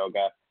flow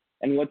yoga.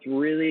 And what's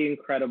really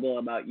incredible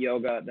about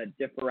yoga that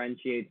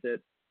differentiates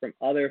it from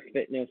other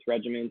fitness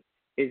regimens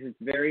is it's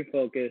very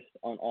focused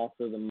on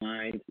also the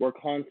mind. We're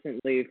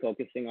constantly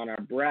focusing on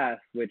our breath,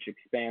 which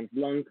expands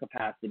lung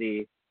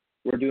capacity,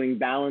 We're doing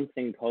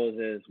balancing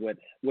poses,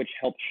 which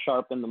help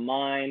sharpen the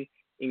mind,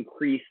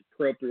 increase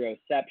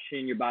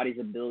proprioception, your body's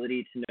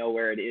ability to know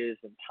where it is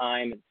in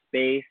time and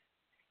space.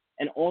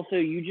 And also,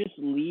 you just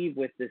leave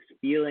with this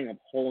feeling of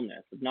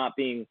wholeness, of not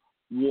being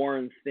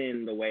worn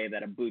thin the way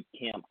that a boot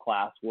camp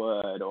class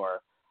would or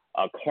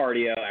a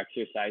cardio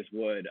exercise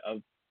would,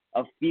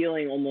 of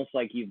feeling almost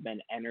like you've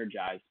been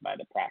energized by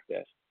the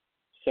practice.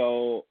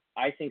 So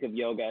I think of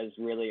yoga as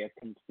really a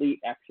complete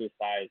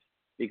exercise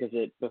because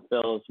it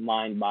fulfills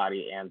mind,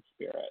 body, and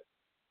spirit.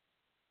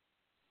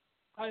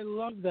 I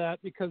love that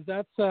because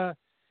that's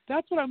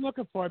what I'm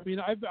looking for. I mean,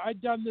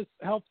 I've done this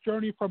health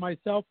journey for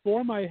myself,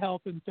 for my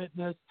health and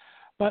fitness,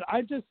 but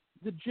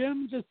the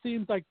gym just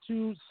seems like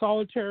too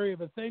solitary of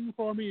a thing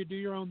for me. You do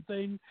your own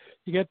thing,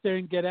 you get there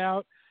and get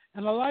out.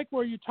 And I like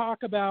where you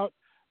talk about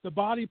the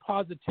body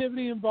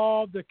positivity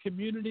involved, the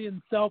community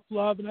and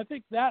self-love, and I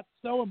think that's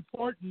so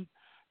important.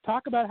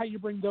 Talk about how you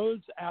bring those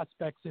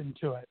aspects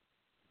into it.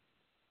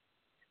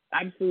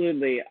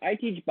 Absolutely. I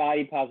teach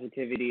body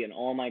positivity in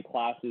all my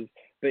classes,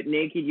 but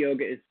naked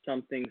yoga is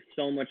something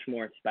so much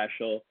more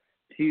special.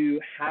 To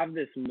have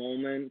this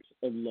moment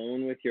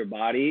alone with your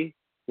body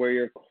where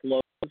your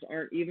clothes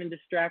aren't even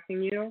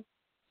distracting you,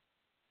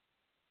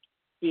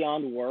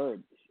 beyond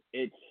words.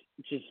 It's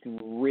just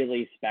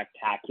really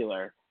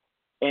spectacular.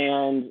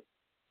 And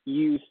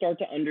you start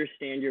to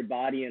understand your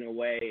body in a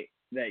way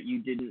that you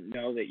didn't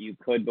know that you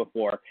could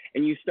before.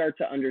 And you start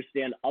to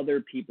understand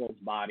other people's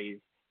bodies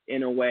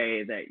in a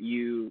way that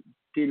you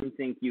didn't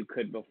think you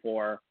could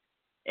before.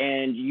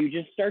 And you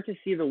just start to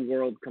see the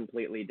world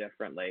completely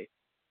differently.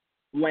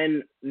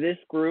 When this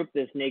group,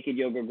 this naked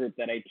yoga group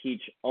that I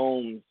teach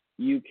ohms,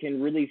 you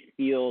can really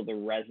feel the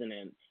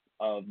resonance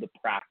of the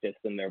practice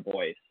in their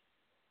voice.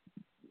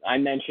 I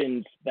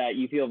mentioned that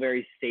you feel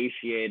very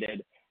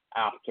satiated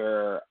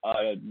after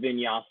a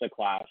vinyasa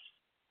class.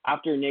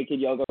 After a naked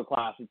yoga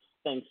class, it's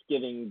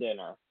Thanksgiving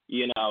dinner.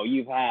 You know,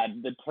 you've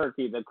had the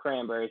turkey, the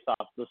cranberry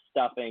sauce, the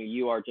stuffing.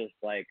 You are just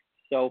like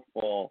so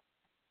full.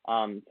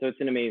 So it's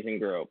an amazing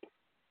group.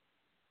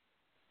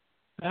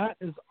 That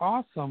is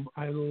awesome.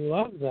 I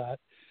love that.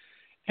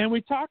 And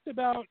we talked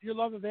about your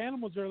love of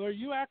animals earlier.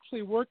 You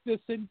actually work this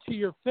into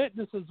your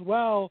fitness as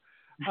well.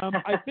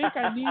 I think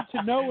I need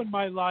to know in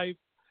my life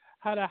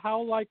how to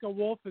howl like a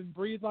wolf and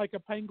breathe like a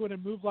penguin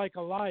and move like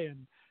a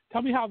lion.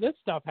 Tell me how this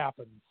stuff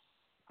happens.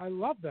 I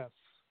love this.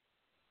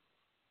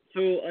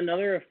 So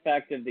another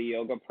effect of the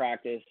yoga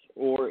practice,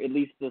 or at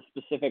least the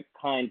specific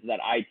kinds that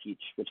I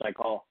teach, which I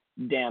call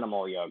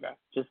Danimal yoga,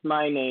 just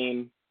my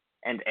name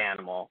and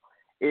animal,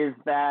 is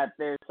that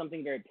there's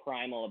something very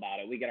primal about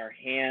it. We get our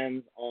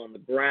hands on the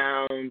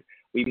ground,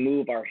 we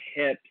move our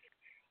hips.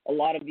 A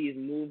lot of these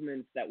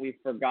movements that we've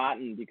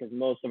forgotten because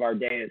most of our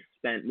day is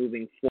spent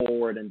moving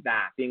forward and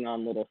back, being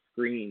on little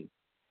screens.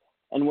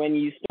 And when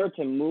you start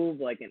to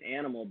move like an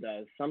animal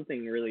does,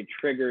 something really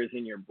triggers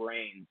in your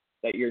brain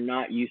that you're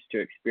not used to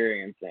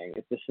experiencing.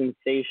 It's a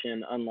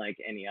sensation unlike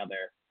any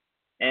other.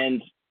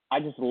 And I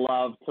just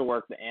love to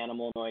work the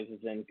animal noises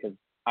in because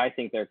I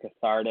think they're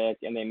cathartic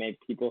and they make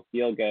people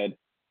feel good.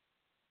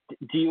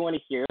 Do you want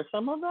to hear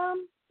some of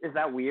them? Is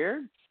that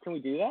weird? Can we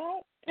do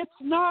that? It's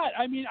not.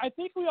 I mean, I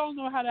think we all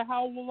know how to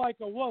howl like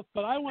a wolf,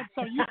 but I want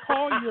some. You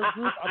call your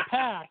group a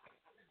pack.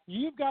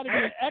 You've got to be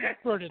an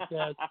expert at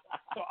this.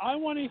 So I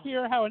want to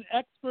hear how an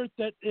expert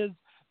that is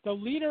the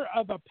leader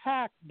of a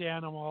pack,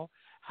 Danimal,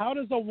 how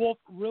does a wolf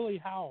really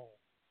howl?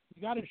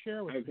 You got to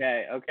share with me.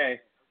 Okay.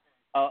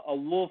 A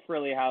wolf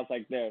really howls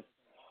like this.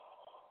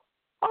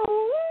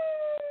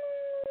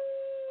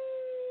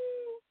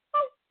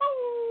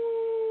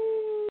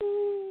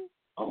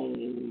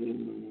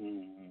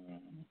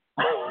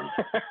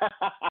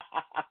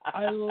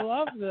 I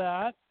love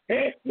that.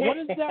 What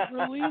does that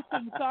release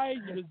inside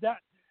you? Is that,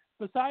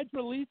 besides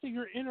releasing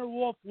your inner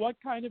wolf, what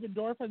kind of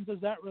endorphins does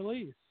that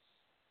release?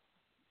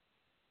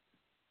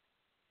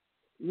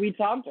 We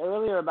talked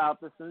earlier about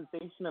the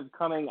sensation of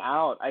coming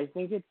out. I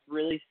think it's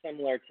really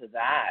similar to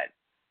that.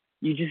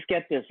 You just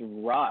get this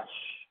rush.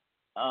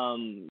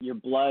 Your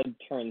blood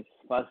turns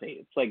fuzzy.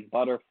 It's like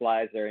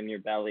butterflies are in your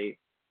belly.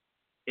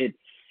 It's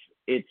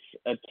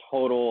a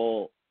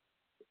total.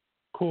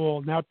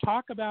 Cool. Now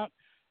talk about,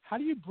 how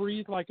do you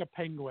breathe like a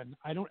penguin?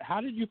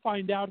 How did you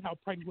find out how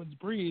penguins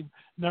breathe,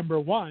 number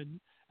one,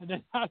 and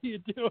then how do you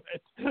do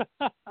it?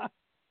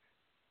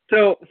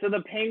 So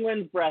the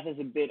penguin's breath is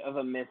a bit of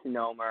a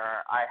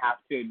misnomer, I have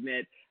to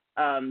admit.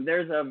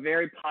 There's a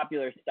very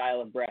popular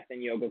style of breath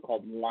in yoga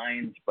called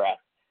lion's breath.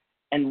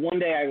 And one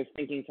day I was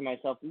thinking to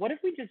myself, what if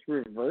we just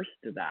reversed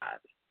that?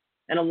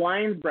 And a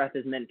lion's breath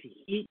is meant to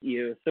heat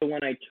you. So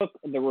when I took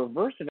the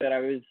reverse of it, I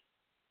was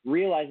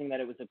realizing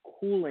that it was a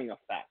cooling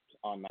effect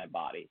on my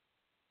body.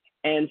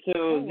 And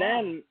so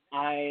then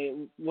I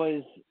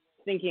was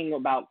thinking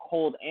about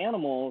cold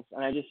animals,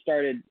 and I just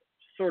started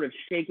sort of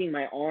shaking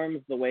my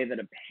arms the way that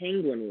a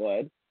penguin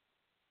would.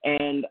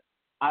 And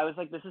I was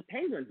like, this is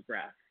penguin's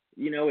breath.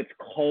 You know, it's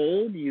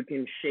cold, you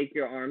can shake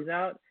your arms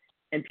out,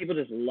 and people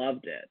just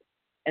loved it.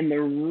 And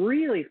the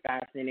really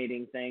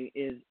fascinating thing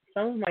is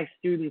some of my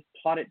students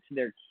taught it to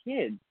their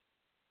kids.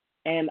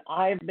 And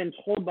I've been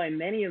told by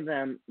many of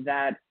them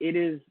that it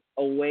is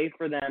a way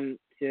for them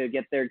to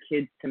get their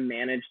kids to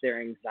manage their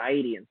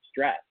anxiety and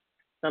stress.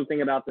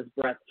 Something about this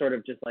breath sort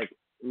of just like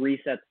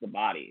resets the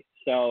body.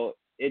 So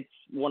it's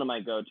one of my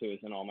go-tos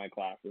in all my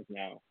classes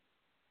now.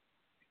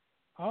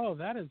 Oh,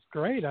 that is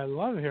great. I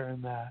love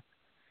hearing that.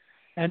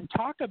 And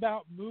talk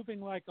about moving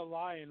like a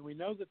lion. We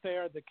know that they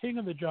are the king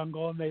of the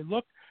jungle and they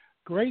look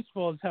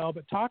graceful as hell,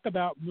 but talk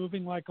about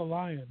moving like a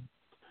lion.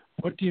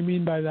 What do you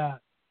mean by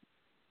that?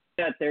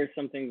 That there's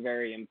something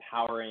very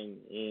empowering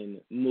in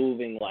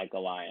moving like a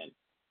lion.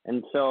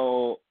 And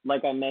so,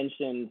 like I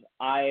mentioned,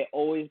 I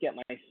always get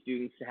my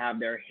students to have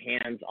their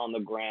hands on the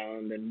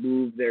ground and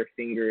move their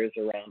fingers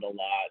around a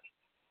lot.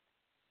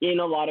 In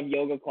a lot of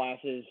yoga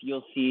classes,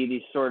 you'll see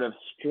these sort of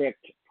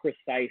strict,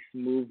 precise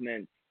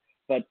movements,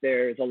 but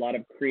there's a lot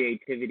of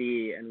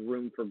creativity and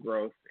room for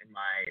growth in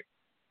my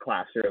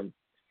classroom.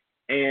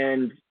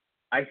 And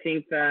I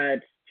think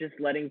that just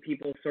letting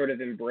people sort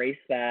of embrace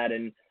that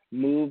and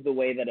move the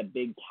way that a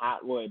big cat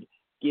would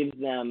gives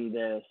them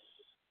this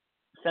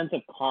sense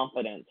of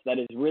confidence that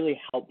is really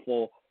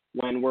helpful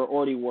when we're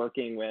already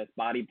working with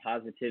body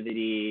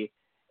positivity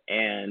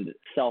and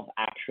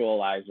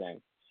self-actualizing.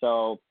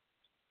 So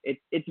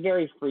it's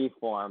very free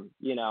form.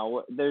 You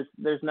know, there's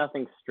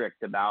nothing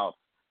strict about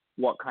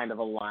what kind of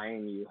a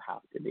lion you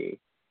have to be.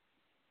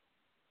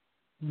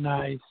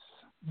 Nice.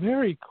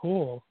 Very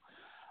cool.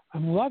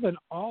 I'm loving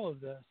all of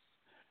this.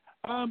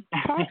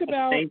 Talk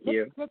about, Thank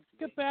you. Let's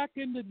get back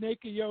into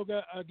naked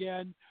yoga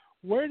again.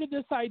 Where did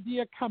this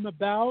idea come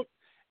about,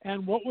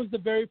 and what was the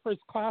very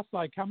first class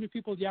like? How many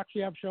people do you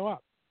actually have show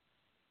up?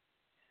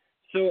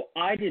 So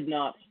I did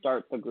not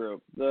start the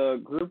group.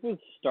 The group was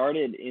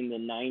started in the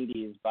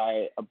 90s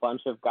by a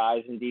bunch of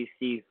guys in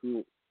DC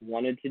who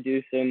wanted to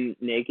do some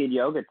naked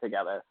yoga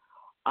together.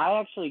 I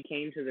actually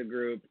came to the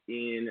group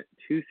in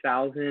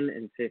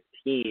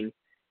 2015,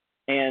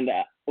 and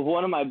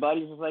one of my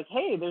buddies was like,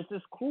 hey, there's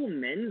this cool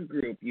men's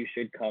group you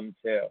should come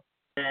to.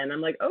 And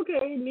I'm like,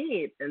 okay,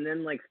 neat. And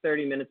then like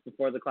 30 minutes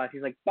before the class,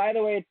 he's like, by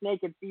the way, it's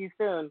naked, see you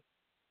soon.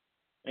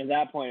 And at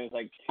that point, it was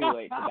like too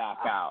late to back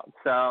out.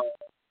 So I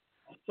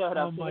showed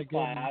up to the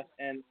class,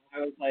 and I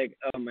was like,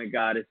 oh my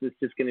God, is this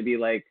just going to be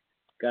like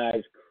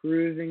guys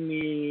cruising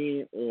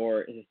me,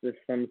 or is this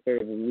some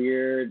sort of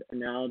weird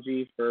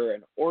analogy for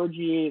an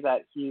orgy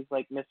that he's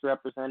like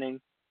misrepresenting?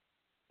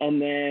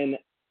 And then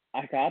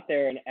I got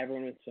there, and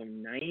everyone was so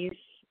nice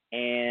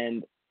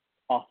and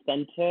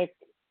authentic,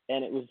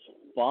 and it was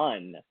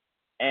fun,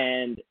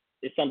 and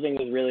something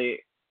was really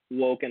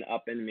woken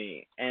up in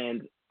me.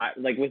 And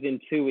like within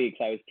 2 weeks,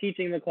 I was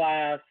teaching the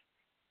class,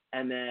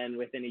 and then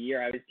within a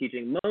year, I was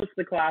teaching most of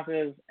the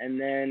classes, and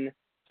then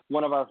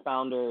one of our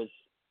founders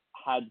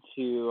had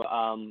to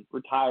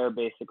retire,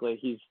 basically.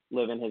 He's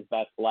living his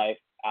best life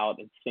out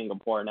in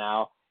Singapore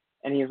now.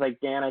 And he's like,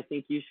 Dan, I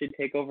think you should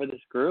take over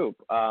this group.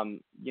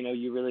 You know,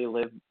 you really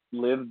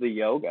live the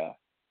yoga.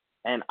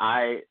 And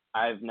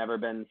I've never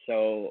been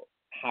so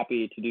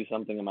happy to do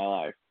something in my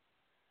life.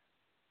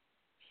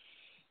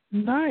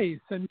 Nice.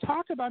 And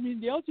talk about, I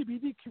mean, the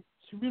LGBT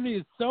community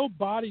is so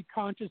body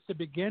conscious to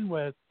begin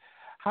with.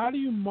 How do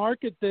you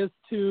market this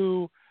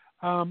to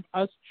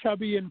us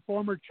chubby and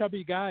former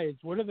chubby guys?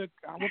 What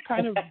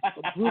kind of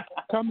group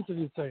comes to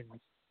these things?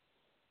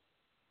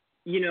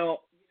 You know,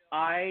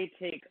 I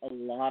take a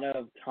lot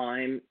of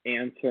time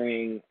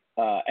answering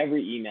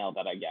every email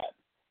that I get.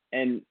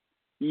 And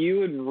you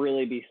would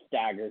really be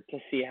staggered to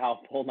see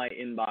how full my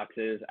inbox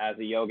is as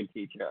a yoga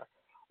teacher.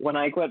 When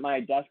I quit my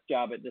desk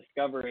job at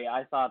Discovery,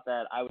 I thought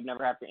that I would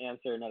never have to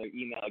answer another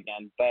email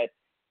again. But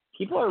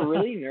people are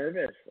really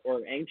nervous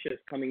or anxious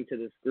coming to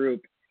this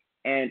group.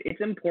 And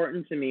it's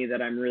important to me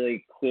that I'm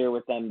really clear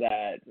with them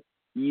that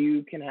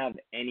you can have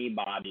any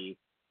body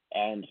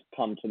and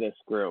come to this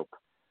group.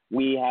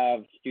 We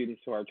have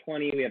students who are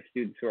 20, we have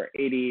students who are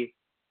 80,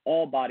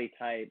 all body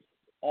types,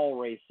 all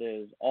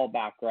races, all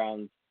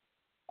backgrounds.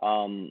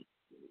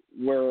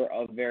 We're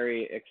a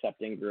very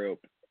accepting group.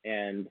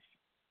 And,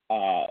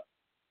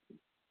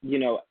 you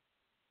know,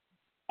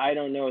 I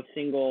don't know a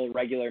single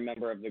regular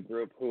member of the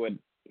group who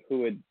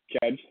would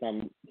judge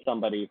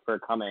somebody for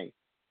coming,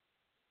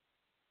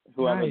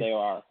 whoever they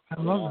are.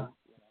 I love that.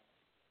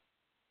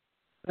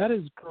 That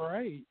is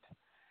great.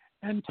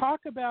 And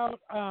talk about,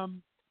 I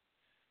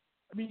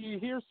mean, you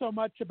hear so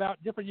much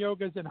about different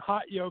yogas and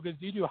hot yogas.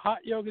 Do you do hot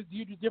yogas? Do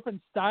you do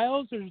different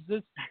styles, or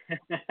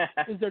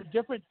is there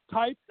different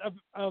types of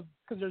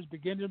because there's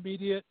beginner,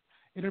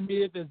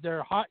 intermediate? Is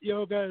there hot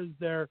yoga? Is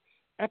there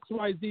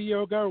XYZ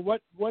yoga? Or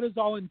what is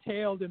all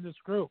entailed in this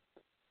group?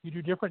 You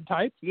do different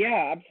types?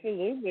 Yeah,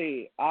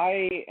 absolutely.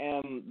 I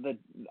am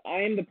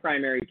the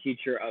primary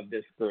teacher of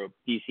this group,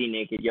 DC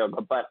Naked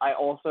Yoga, but I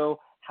also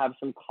have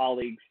some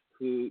colleagues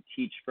who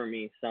teach for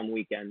me some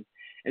weekends.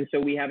 And so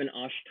we have an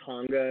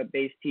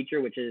Ashtanga-based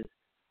teacher, which is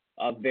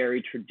a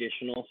very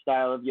traditional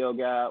style of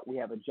yoga. We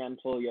have a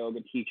gentle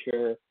yoga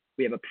teacher.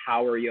 We have a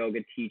power yoga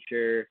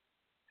teacher.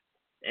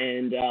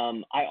 And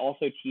I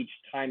also teach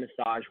Thai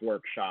massage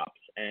workshops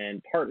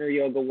and partner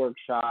yoga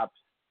workshops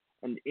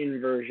and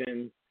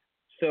inversions.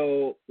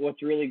 So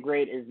what's really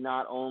great is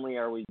not only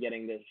are we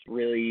getting this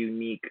really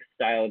unique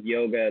style of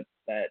yoga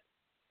that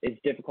is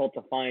difficult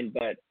to find,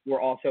 but we're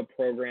also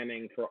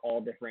programming for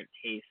all different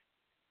tastes.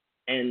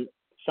 And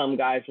some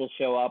guys will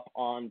show up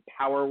on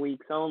power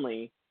weeks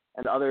only,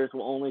 and others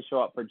will only show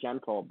up for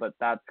gentle, but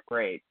that's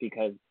great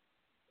because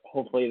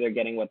hopefully they're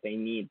getting what they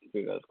need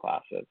through those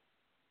classes.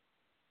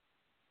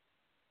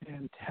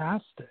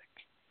 Fantastic.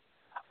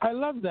 I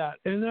love that.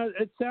 And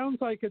it sounds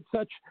like it's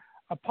such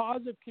a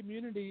positive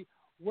community.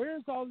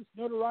 Where's all this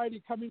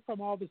notoriety coming from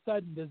all of a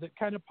sudden? Does it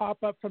kind of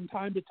pop up from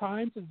time to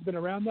time since it's been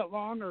around that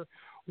long? Or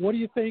what do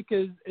you think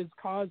is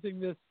causing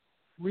this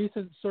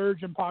recent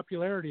surge in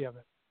popularity of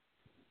it?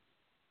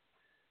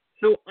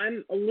 So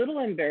I'm a little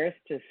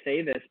embarrassed to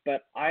say this,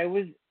 but I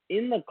was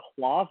in the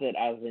closet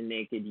as a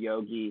naked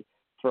yogi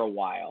for a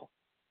while.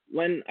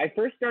 When I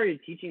first started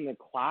teaching the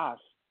class,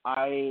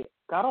 I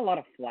got a lot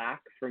of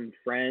flack from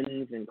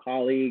friends and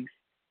colleagues.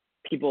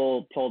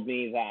 People told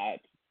me that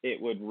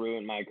it would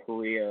ruin my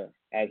career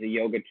as a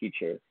yoga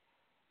teacher.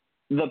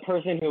 The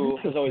person who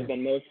has always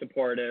been most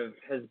supportive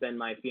has been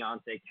my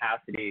fiance,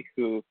 Cassidy,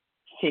 who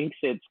thinks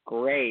it's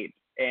great.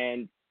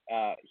 And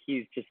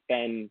he's just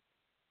been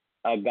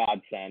a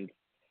godsend.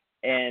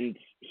 And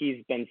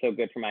he's been so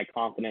good for my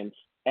confidence.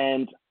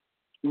 And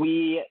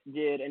we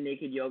did a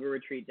naked yoga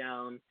retreat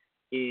down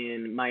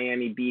in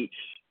Miami Beach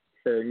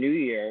for New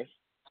Year's.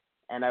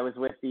 And I was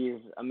with these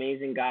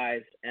amazing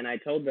guys. And I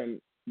told them,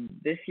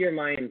 this year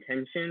my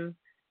intention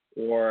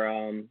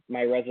or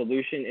my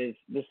resolution is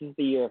this is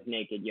the year of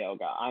naked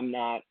yoga. I'm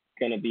not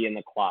going to be in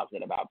the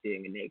closet about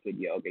being a naked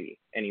yogi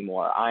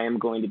anymore. I am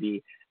going to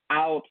be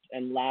out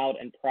and loud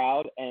and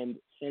proud. And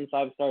since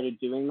I've started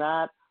doing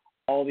that,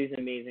 all these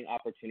amazing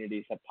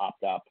opportunities have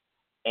popped up.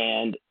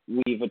 And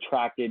we've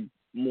attracted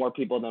more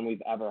people than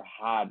we've ever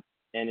had.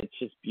 And it's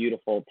just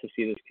beautiful to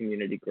see this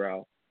community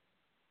grow.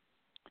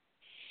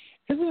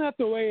 Isn't that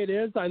the way it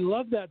is? I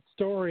love that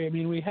story. I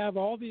mean, we have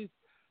all these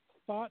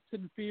thoughts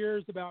and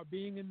fears about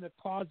being in the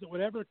closet,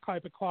 whatever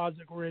type of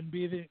closet we're in,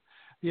 be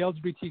the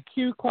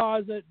LGBTQ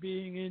closet,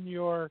 being in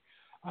your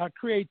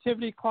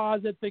creativity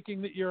closet,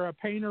 thinking that you're a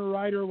painter,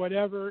 writer,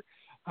 whatever,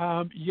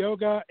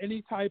 yoga,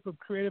 any type of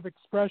creative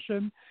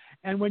expression.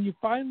 And when you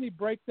finally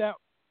break that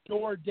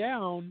door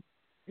down,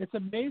 it's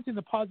amazing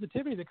the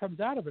positivity that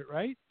comes out of it,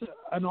 right? It's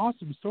an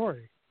awesome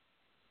story.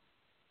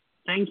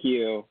 Thank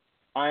you.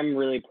 I'm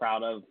really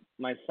proud of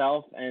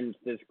myself and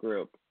this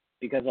group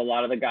because a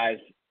lot of the guys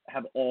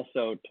have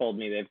also told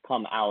me they've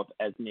come out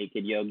as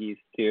naked yogis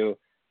to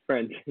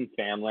friends and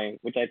family,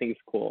 which I think is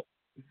cool.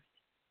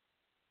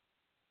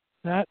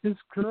 That is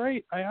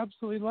great. I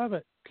absolutely love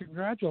it.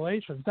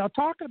 Congratulations. Now,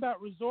 talking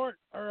about resort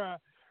or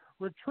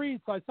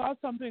retreats, I saw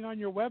something on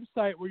your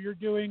website where you're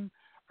doing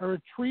a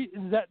retreat.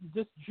 Is that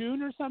this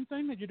June or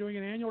something that you're doing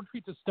an annual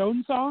retreat to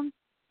Stone Song?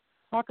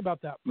 Talk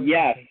about that.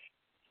 Yes.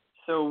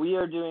 So we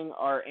are doing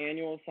our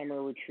annual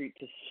summer retreat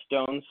to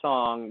Stone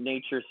Song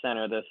Nature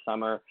Center this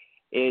summer.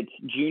 It's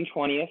June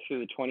 20th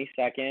through the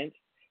 22nd.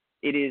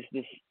 It is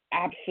this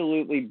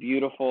absolutely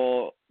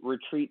beautiful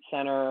retreat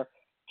center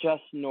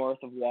just north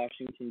of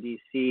Washington,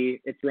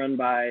 D.C. It's run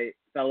by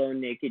fellow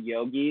naked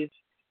yogis.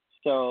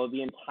 So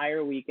the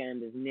entire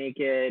weekend is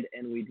naked,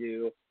 and we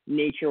do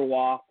nature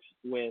walks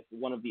with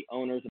one of the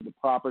owners of the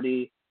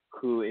property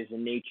who is a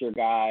nature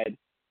guide.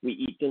 We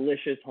eat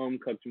delicious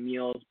home-cooked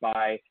meals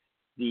by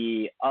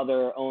the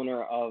other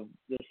owner of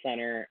the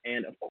center.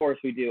 And, of course,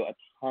 we do a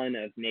ton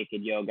of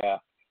naked yoga.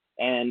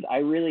 And I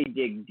really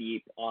dig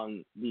deep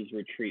on these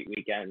retreat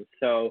weekends.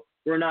 So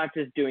we're not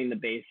just doing the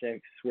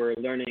basics. We're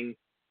learning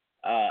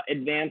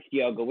advanced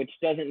yoga, which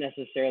doesn't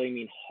necessarily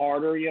mean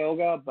harder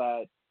yoga,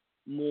 but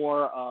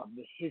more of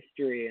the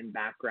history and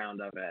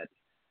background of it.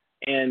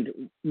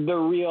 And the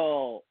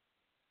real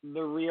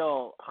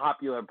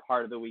popular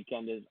part of the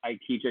weekend is I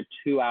teach a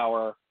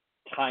 2-hour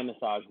Thai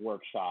massage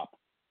workshop.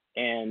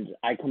 And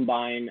I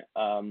combine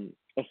a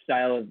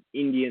style of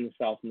Indian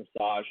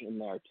self-massage in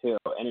there too.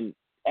 And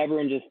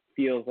everyone just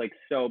feels like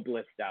so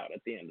blissed out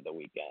at the end of the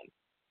weekend.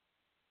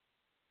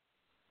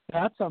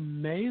 That's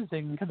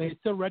amazing. Can they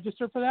still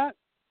register for that?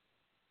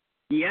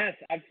 Yes,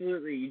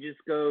 absolutely. You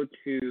just go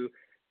to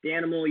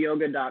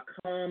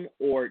danimalyoga.com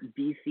or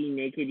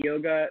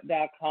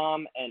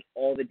dcnakedyoga.com, and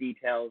all the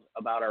details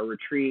about our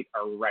retreat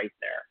are right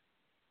there.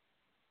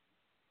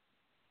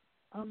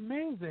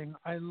 Amazing.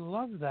 I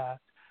love that.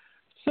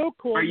 So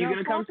cool. Are you going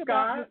to come,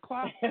 Scott?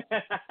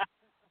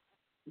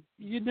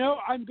 You know,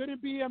 I'm going to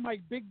be on my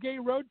big gay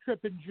road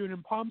trip in June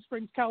in Palm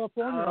Springs,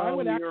 California. I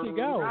would actually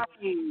go. Right.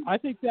 I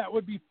think that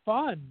would be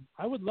fun.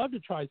 I would love to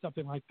try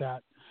something like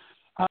that.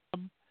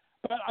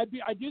 But I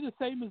do the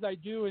same as I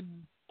do in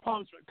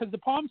Palm Springs, because the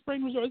Palm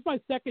Springs Resort is my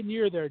second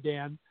year there,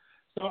 Dan.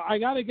 So I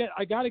gotta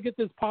get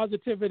this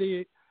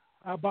positivity,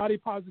 body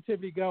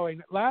positivity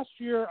going. Last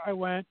year I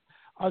went.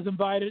 I was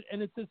invited,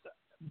 and it's this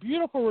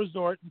beautiful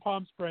resort in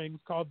Palm Springs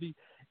called the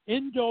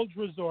Indulge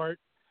Resort.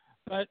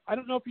 But I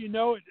don't know if you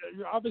know,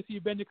 obviously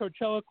you've been to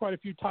Coachella quite a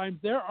few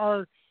times. There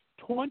are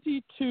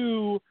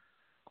 22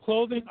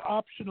 clothing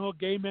optional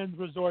gay men's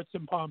resorts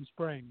in Palm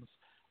Springs.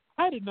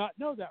 I did not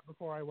know that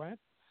before I went.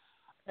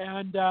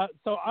 And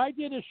so I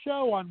did a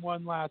show on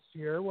one last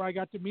year where I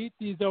got to meet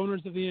these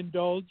owners of the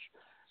Indulge,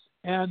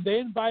 and they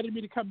invited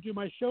me to come do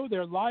my show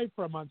there live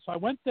for a month. So I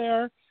went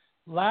there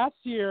last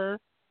year,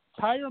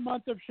 entire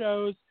month of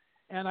shows,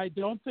 and I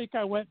don't think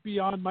I went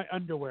beyond my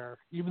underwear,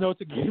 even though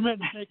it's a gay men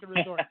naked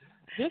resort.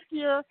 This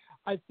year,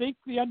 I think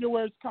the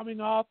underwear is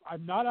coming off.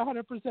 I'm not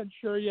 100%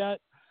 sure yet.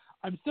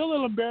 I'm still a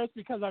little embarrassed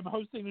because I'm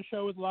hosting a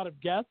show with a lot of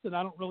guests, and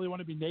I don't really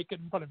want to be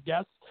naked in front of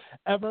guests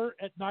ever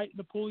at night in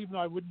the pool, even though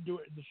I wouldn't do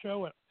it in the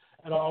show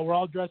at all. We're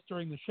all dressed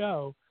during the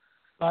show.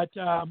 But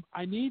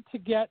I need to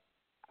get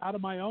out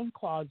of my own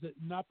closet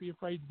and not be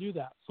afraid to do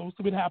that. So we'll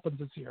see what happens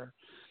this year.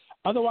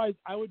 Otherwise,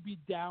 I would be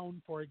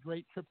down for a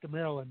great trip to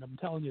Maryland. I'm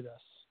telling you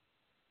this.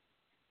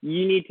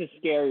 You need to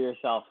scare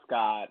yourself,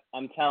 Scott.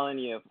 I'm telling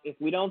you, if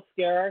we don't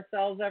scare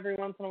ourselves every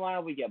once in a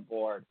while, we get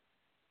bored.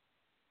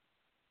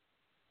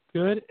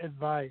 Good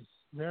advice.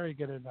 Very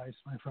good advice,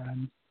 my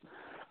friend.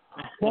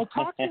 Well,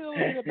 talk to me a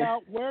little bit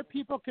about where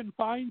people can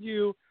find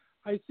you.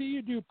 I see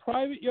you do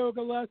private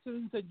yoga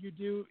lessons and you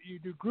do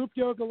group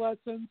yoga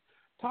lessons.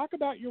 Talk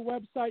about your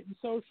website and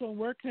social, and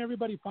where can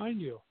everybody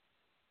find you?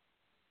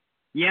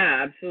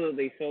 Yeah,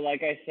 absolutely. So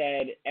like I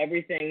said,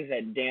 everything's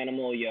at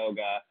Danimal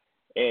Yoga.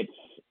 It's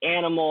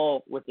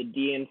animal with a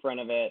D in front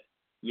of it,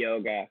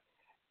 yoga.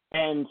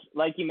 And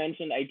like you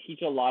mentioned, I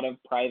teach a lot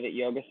of private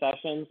yoga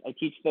sessions. I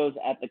teach those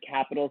at the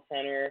Capitol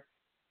Center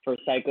for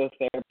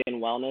Psychotherapy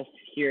and Wellness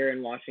here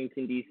in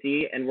Washington,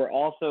 D.C. And we're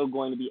also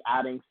going to be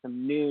adding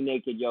some new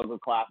naked yoga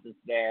classes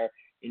there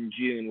in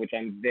June, which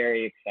I'm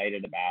very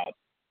excited about.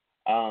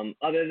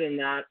 Other than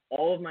that,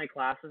 all of my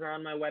classes are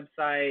on my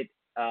website.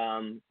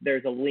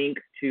 There's a link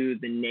to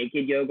the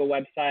Naked Yoga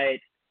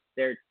website.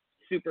 They're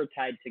super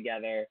tied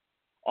together.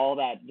 All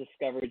that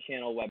Discovery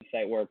Channel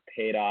website work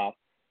paid off.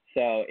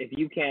 So if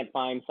you can't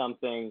find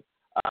something,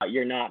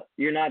 you're not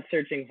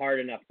searching hard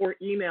enough. Or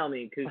email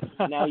me, because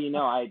now you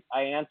know I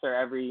answer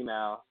every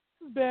email.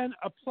 It's been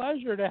a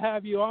pleasure to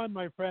have you on,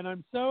 my friend.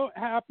 I'm so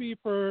happy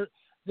for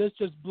this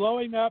just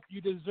blowing up.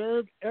 You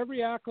deserve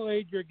every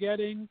accolade you're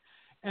getting.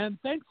 And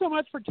thanks so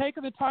much for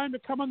taking the time to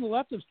come on the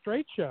Left of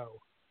Str8 show.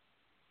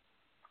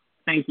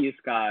 Thank you,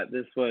 Scott.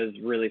 This was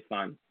really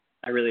fun.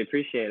 I really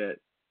appreciate it.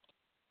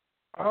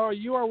 Oh,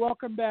 you are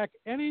welcome back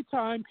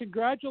anytime.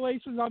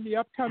 Congratulations on the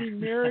upcoming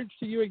marriage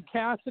to you and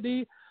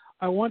Cassidy.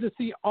 I want to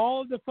see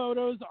all of the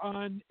photos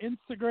on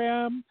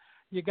Instagram.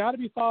 You got to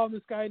be following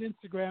this guy on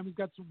Instagram. He's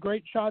got some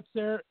great shots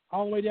there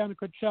all the way down to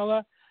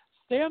Coachella.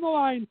 Stay on the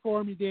line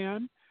for me,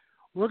 Dan.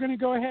 We're going to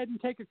go ahead and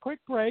take a quick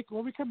break.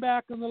 When we come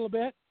back in a little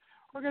bit,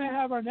 we're going to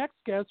have our next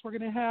guest. We're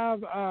going to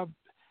have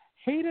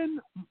Hayden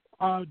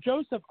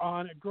Joseph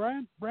on, a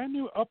brand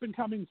new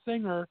up-and-coming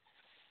singer.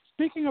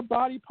 Speaking of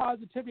body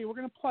positivity, we're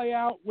going to play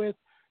out with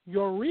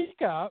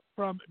Eureka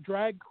from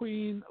Drag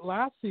Queen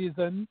last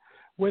season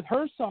with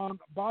her song,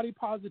 Body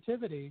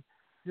Positivity.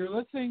 You're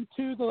listening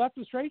to The Left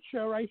of Str8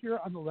 show right here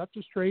on the Left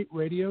of Str8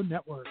 Radio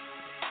Network.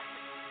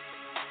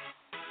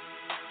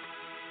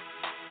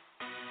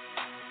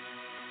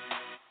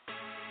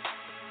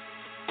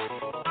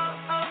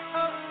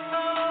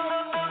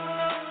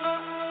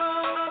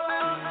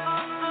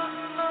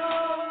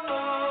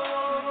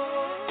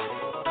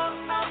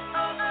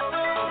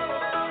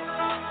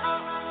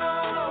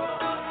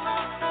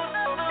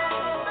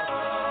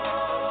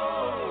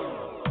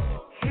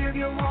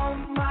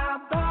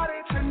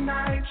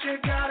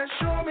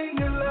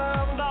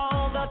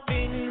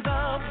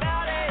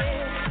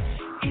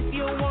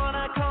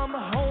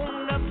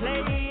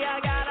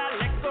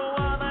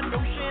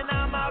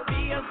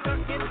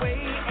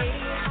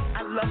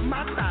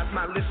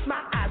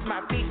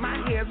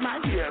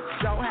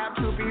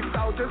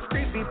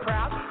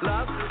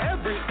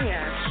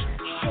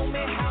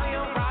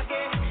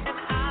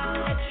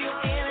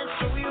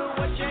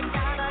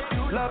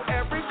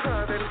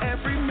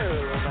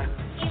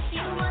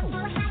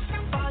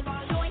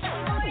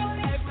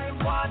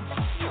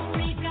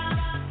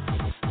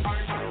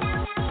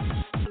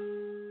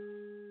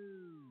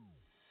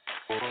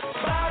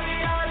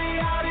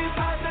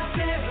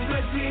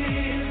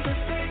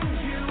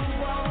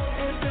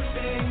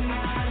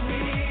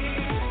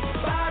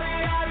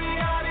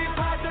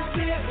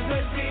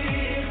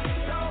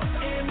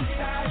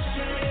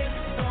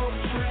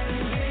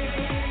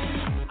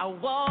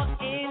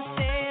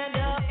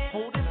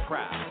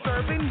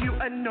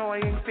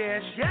 Annoying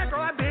fish, yeah,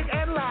 girl, I'm big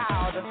and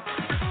loud. I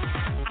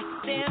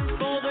stand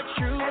for the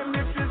truth, and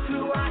this is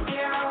who I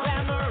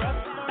am.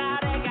 Glamorous,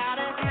 body got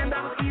it, and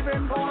I'm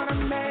even born a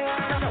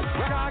man.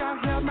 Gotta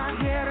hold my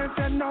head and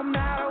say no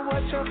matter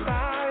what your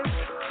size,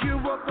 you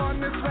were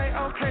born this way,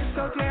 okay,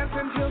 so dance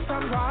until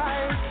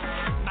sunrise.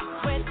 My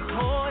sweat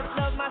pours,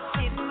 love my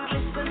skin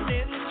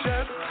glistening.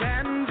 Just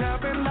stand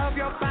up and love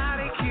your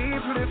body,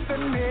 keep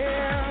listening.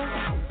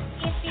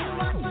 If you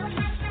want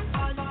to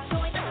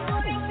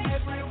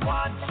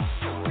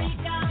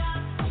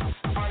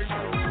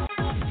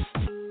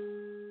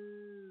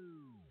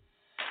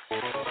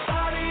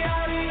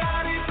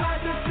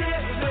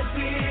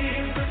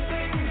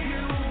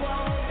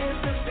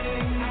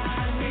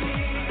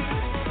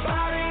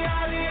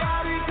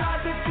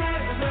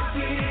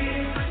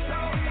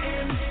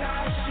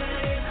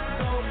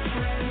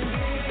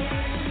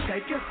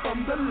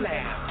from the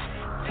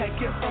left,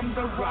 take it from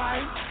the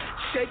right,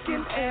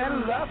 shaking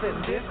and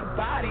loving this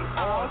body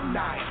all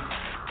night.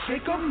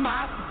 Jiggle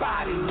my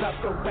body, love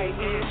the way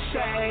it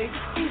shakes.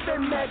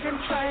 Even Megan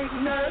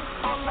Trainor's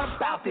all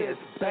about this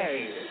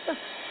babe.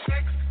 6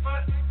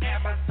 foot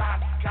Amazon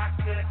got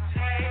to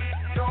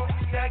take. No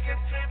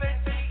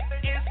negativity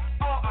is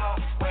all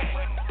away.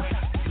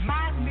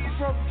 My knees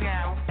broke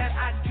down and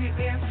I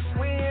didn't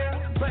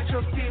swim, but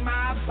you'll see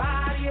my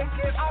body and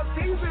get all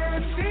these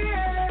in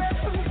tears.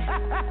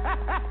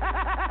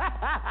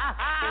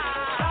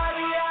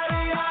 Yadi,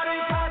 yadi, yadi,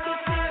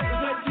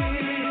 positivity.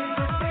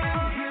 The thing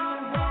you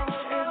want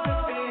is the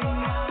thing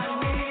I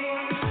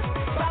need.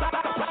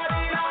 Yadi,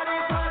 yadi,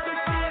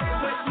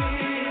 positivity.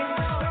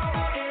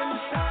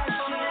 Inside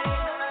shit,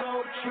 so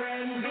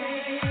trendy.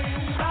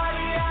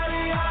 Yadi,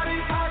 yadi, yadi,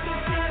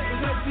 positivity.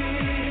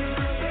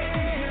 The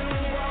thing you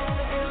want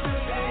is the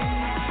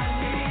thing I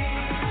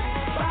need.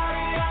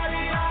 Yadi,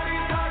 yadi, yadi,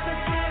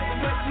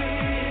 positivity.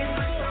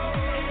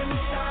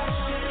 Inside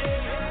shit,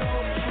 so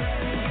trendy.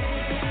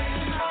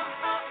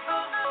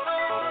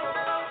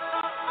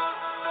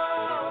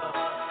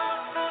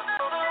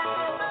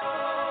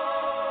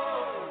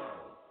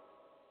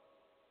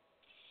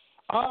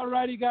 All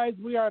righty, guys,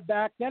 we are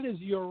back. That is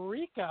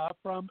Eureka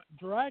from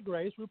Drag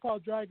Race,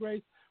 RuPaul's Drag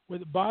Race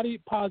with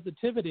Body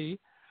Positivity.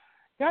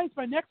 Guys,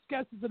 my next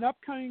guest is an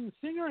upcoming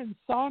singer and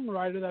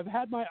songwriter that I've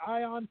had my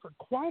eye on for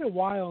quite a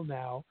while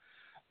now.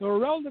 Though a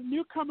relative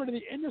newcomer to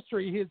the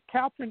industry, he is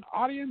capturing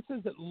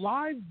audiences at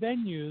live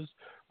venues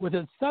with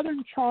his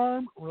southern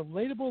charm,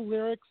 relatable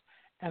lyrics,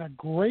 and a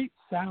great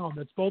sound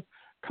that's both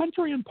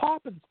country and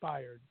pop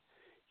inspired.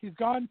 He's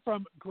gone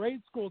from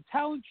grade school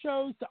talent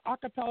shows to a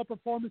cappella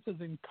performances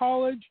in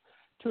college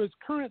to his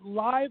current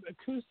live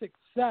acoustic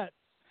sets,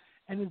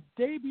 and his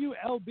debut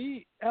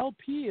LP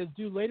is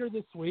due later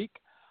this week.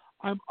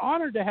 I'm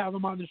honored to have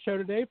him on the show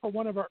today for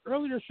one of our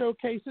earlier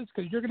showcases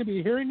because you're going to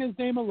be hearing his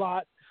name a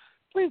lot.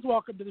 Please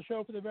welcome to the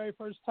show for the very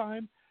first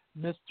time,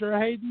 Mr.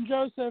 Hayden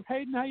Joseph.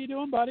 Hayden, how you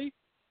doing, buddy?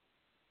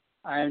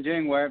 I am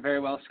doing very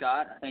well,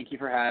 Scott. Thank you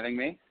for having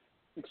me.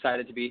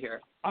 Excited to be here.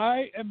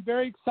 I am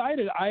very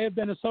excited. I have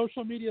been a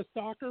social media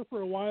stalker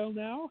for a while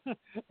now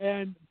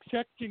and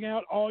checking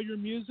out all your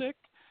music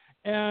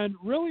and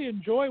really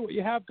enjoy what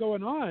you have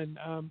going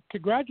on.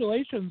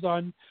 Congratulations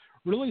on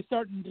really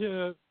starting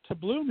to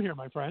bloom here,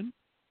 my friend.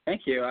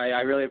 Thank you.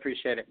 I really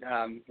appreciate it.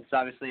 It's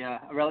obviously a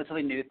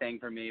relatively new thing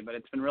for me, but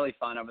it's been really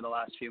fun over the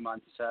last few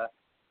months to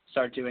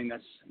start doing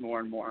this more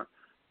and more.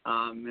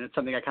 And it's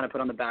something I kind of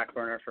put on the back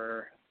burner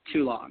for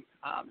too long.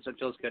 So it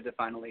feels good to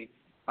finally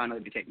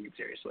be taking it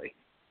seriously.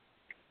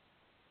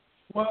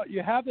 Well,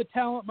 you have the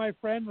talent, my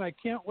friend, and I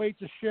can't wait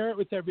to share it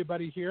with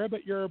everybody here.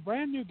 But you're a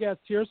brand new guest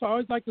here, so I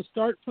always like to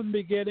start from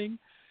the beginning.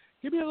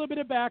 Give me a little bit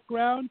of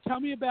background. Tell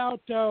me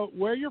about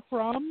where you're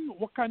from,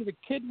 what kind of a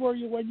kid were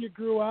you when you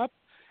grew up,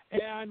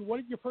 and what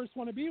did you first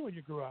want to be when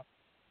you grew up?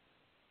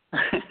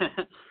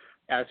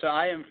 Yeah, so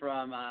I am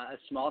from a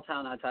small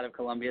town outside of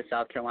Columbia,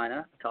 South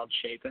Carolina, called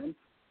Chapin.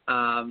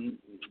 I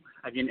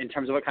mean, in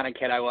terms of what kind of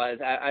kid I was,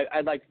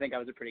 I'd like to think I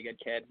was a pretty good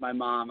kid. My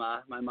mom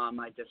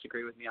might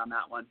disagree with me on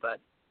that one, but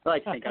I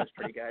like to think I was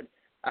pretty good.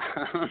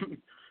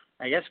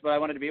 I guess what I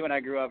wanted to be when I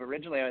grew up,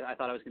 originally I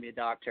thought I was going to be a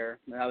doctor.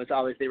 That was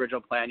always the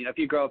original plan. You know, if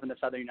you grow up in the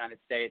southern United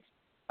States,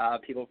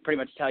 people pretty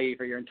much tell you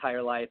for your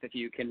entire life, if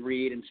you can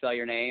read and spell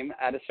your name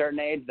at a certain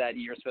age, that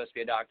you're supposed to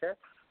be a doctor.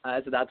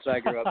 So that's what I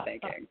grew up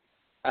thinking.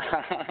 That's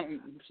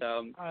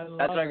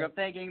what I grew up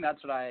thinking.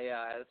 That's what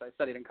I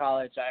studied in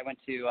college. I went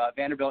to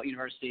Vanderbilt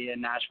University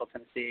in Nashville,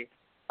 Tennessee.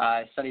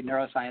 I studied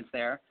neuroscience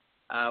there,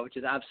 which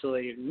is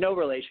absolutely no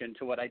relation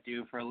to what I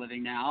do for a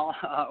living now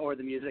or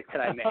the music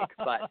that I make,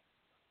 but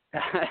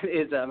that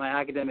is my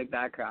academic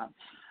background.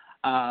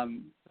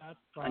 And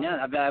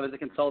yeah, I was a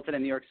consultant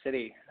in New York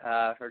City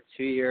for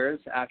 2 years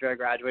after I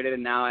graduated,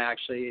 and now I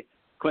actually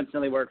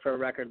coincidentally work for a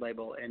record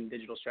label in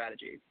digital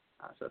strategy.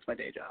 So that's my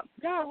day job.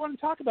 Yeah, I want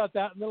to talk about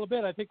that a little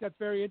bit. I think that's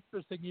very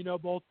interesting, you know,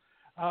 both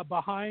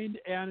behind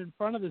and in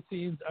front of the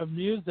scenes of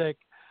music.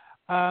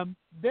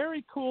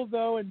 Very cool,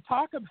 though, and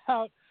talk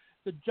about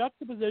the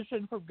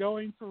juxtaposition from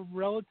going from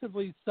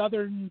relatively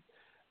southern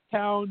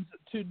towns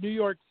to New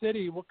York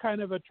City. What kind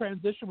of a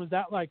transition was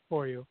that like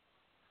for you?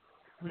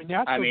 I mean,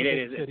 Nashville's a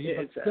big city,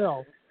 but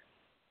still.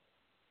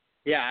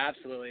 Yeah,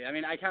 absolutely. I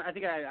mean, I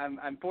think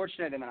I'm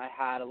fortunate in that I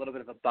had a little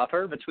bit of a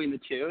buffer between the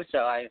two. So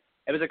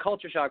it was a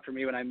culture shock for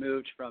me when I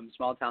moved from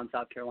small town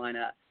South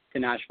Carolina to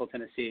Nashville,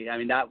 Tennessee. I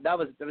mean, that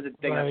was a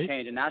big enough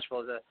change. And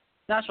Nashville's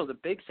a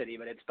big city,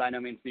 but it's by no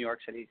means New York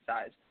City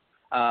size.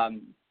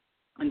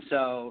 And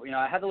so, you know,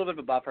 I had a little bit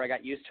of a buffer. I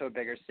got used to a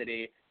bigger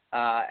city,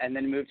 and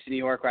then moved to New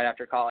York right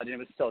after college, and it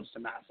was still just a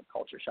massive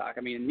culture shock.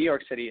 I mean, New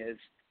York City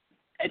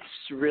it's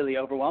really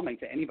overwhelming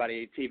to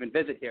anybody to even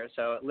visit here.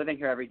 So living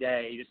here every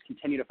day, you just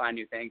continue to find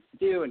new things to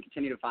do and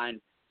continue to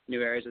find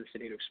new areas of the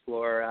city to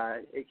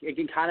explore. It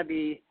can kind of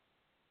be.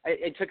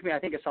 It took me, I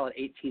think, a solid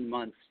 18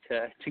 months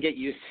to get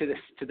used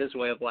to this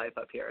way of life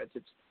up here.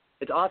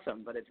 It's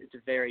awesome, but it's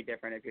very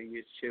different if you're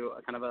used to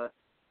a kind of a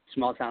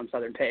small town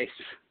southern pace.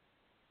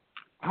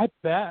 I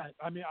bet.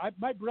 I mean,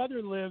 my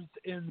brother lives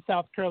in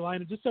South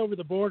Carolina, just over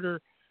the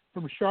border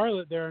from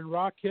Charlotte there in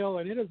Rock Hill,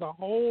 and it is a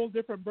whole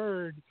different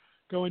bird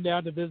going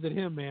down to visit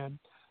him, man.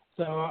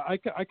 So I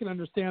can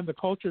understand the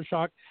culture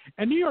shock.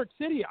 And New York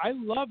City, I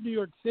love New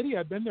York City.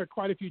 I've been there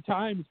quite a few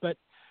times, but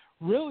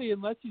really,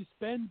 unless you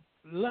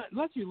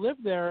live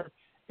there,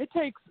 it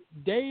takes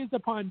days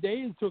upon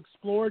days to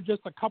explore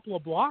just a couple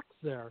of blocks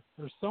there.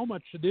 There's so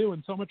much to do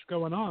and so much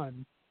going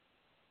on.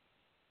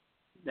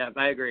 Yeah,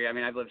 I agree. I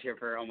mean, I've lived here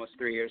for almost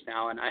 3 years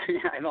now, and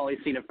I've only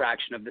seen a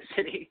fraction of the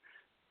city.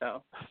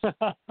 So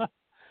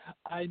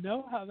I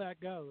know how that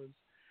goes.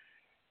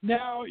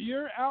 Now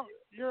you're out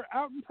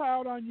and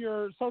proud on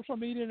your social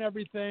media and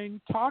everything.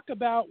 Talk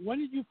about, when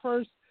did you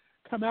first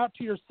come out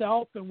to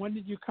yourself, and when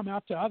did you come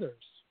out to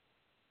others?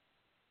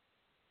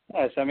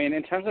 Yes, I mean,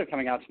 in terms of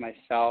coming out to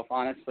myself,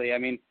 honestly, I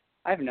mean,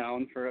 I've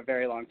known for a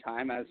very long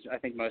time, as I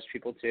think most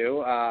people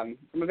do,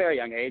 from a very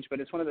young age. But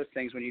it's one of those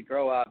things when you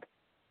grow up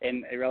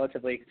in a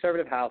relatively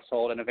conservative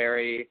household in a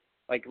very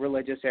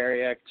religious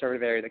area,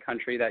 conservative area of the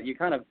country, that you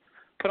kind of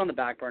put on the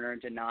back burner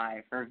and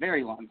deny for a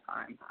very long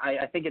time.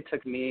 I think it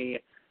took me,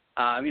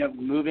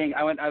 moving.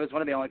 I was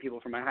one of the only people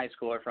from my high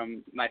school or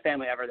from my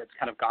family ever that's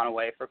kind of gone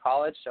away for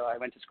college. So I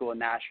went to school in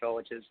Nashville,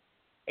 which is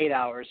 8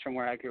 hours from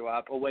where I grew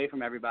up, away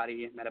from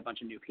everybody, met a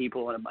bunch of new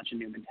people and a bunch of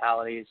new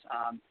mentalities.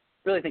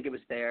 Really think it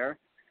was there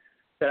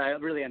that I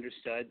really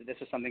understood that this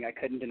was something I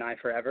couldn't deny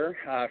forever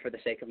for the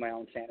sake of my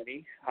own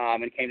sanity,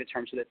 and came to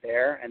terms with it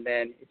there. And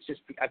then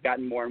I've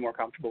gotten more and more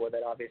comfortable with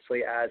it,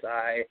 obviously, as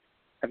I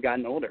have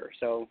gotten older.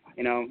 So,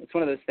 it's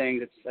one of those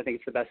things. I think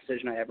it's the best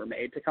decision I ever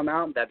made to come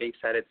out. That being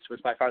said, it was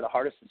by far the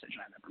hardest decision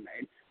I've ever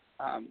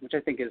made, which I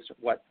think is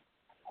what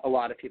a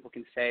lot of people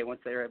can say once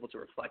they're able to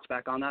reflect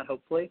back on that,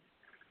 hopefully.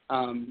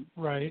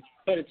 Right.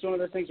 But it's one of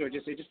those things where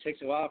it just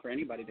takes a while for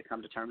anybody to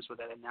come to terms with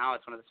it. And now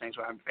it's one of those things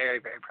where I'm very,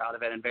 very proud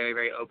of it and very,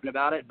 very open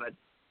about it. But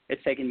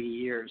it's taken me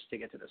years to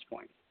get to this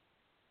point.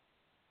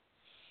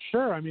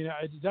 Sure. I mean,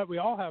 we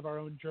all have our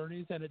own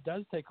journeys, and it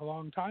does take a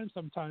long time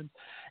sometimes.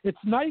 It's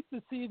nice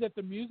to see that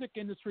the music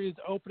industry is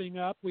opening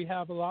up. We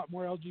have a lot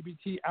more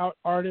LGBT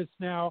artists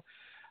now.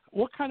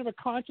 What kind of a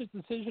conscious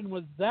decision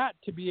was that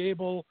to be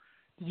able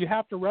 – did you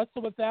have to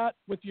wrestle with that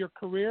with your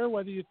career,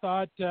 whether you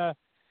thought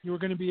you were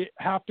going to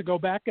have to go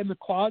back in the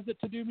closet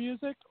to do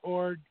music,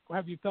 or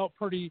have you felt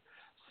pretty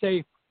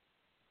safe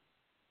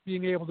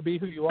being able to be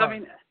who you are? I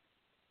mean,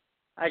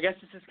 I guess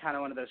this is kind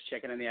of one of those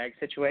chicken and the egg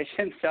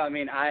situations. So, I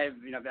mean, I've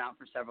been out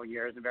for several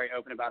years and very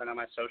open about it on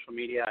my social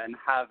media, and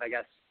have, I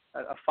guess,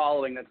 a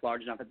following that's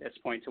large enough at this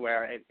point to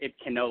where it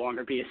can no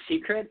longer be a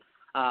secret.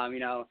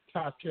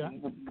 Gotcha.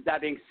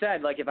 That being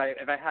said, if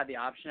I had the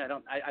option,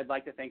 I'd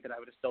like to think that I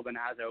would have still been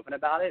as open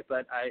about it,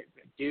 but I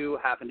do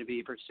happen to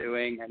be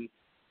pursuing and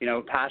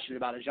passionate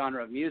about a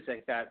genre of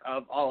music that,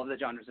 of all of the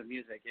genres of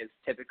music, is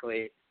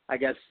typically, I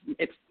guess,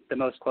 it's the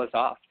most close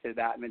off to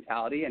that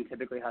mentality, and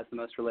typically has the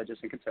most religious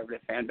and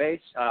conservative fan base.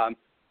 So,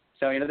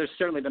 there's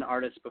certainly been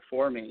artists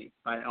before me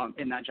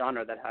in that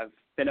genre that have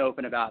been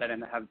open about it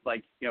and have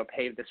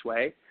paved this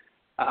way.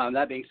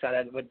 That being said,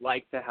 I would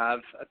like to have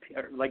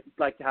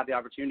the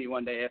opportunity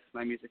one day, if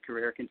my music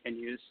career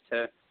continues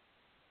to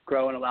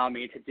grow and allow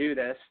me to do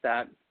this,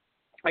 that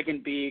I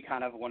can be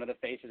kind of one of the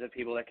faces of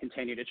people that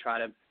continue to try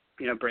to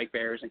break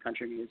barriers in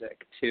country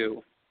music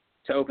to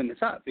open this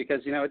up,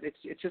 because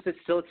it's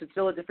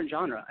still a different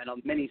genre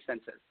in many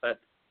senses. But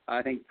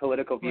I think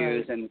political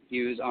views and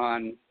views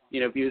on the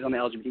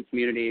LGBT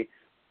community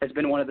has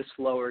been one of the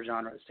slower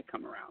genres to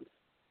come around.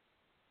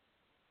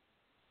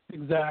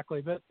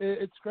 Exactly, but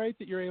it's great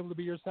that you're able to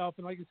be yourself,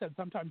 and like you said,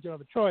 sometimes you don't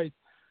have a choice,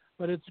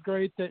 but it's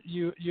great that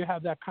you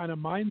have that kind of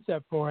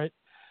mindset for it.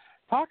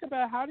 Talk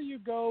about, how do you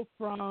go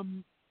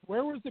from,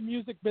 where was the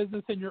music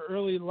business in your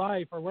early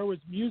life, or where was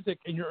music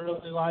in your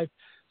early life,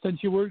 since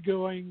you were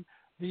going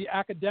the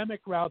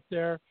academic route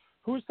there?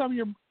 Who are some of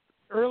your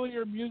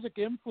earlier music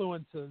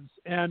influences,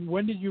 and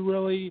when did you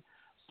really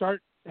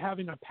start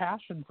having a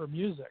passion for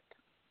music?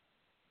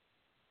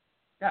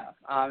 Yeah,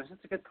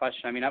 that's a good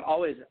question. I mean, I've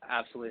always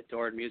absolutely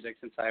adored music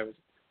since I was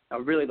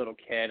a really little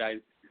kid.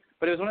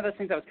 But it was one of those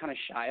things I was kind of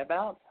shy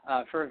about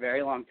for a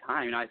very long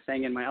time. I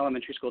sang in my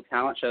elementary school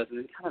talent shows, and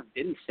then kind of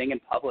didn't sing in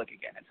public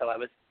again until I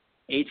was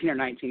 18 or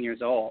 19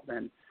 years old,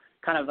 and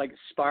kind of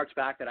sparked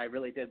back that I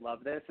really did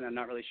love this, and I'm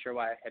not really sure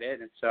why I hit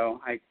it. And so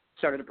I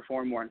started to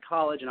perform more in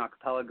college in a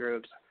cappella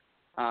groups,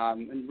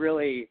 and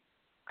really,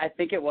 I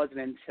think it wasn't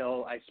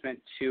until I spent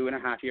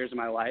 2.5 years of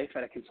my life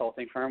at a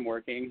consulting firm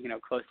working,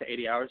 close to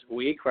 80 hours a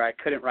week, where I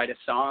couldn't write a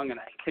song and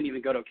I couldn't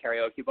even go to a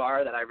karaoke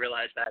bar, that I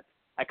realized that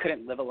I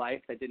couldn't live a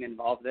life that didn't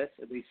involve this,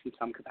 at least in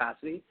some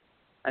capacity.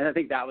 And I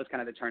think that was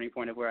kind of the turning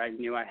point of where I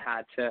knew I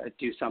had to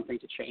do something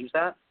to change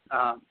that.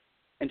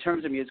 In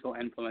terms of musical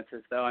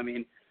influences, though, I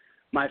mean,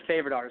 my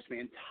favorite artist in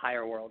the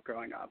entire world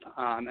growing up,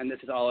 and this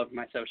is all over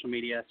my social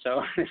media,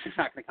 so this is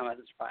not going to come as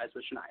a surprise,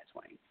 was Shania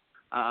Twain.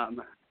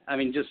 I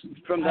mean, just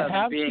from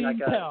the being like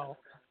a...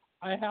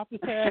 I have to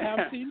say I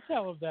have seen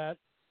tell of that.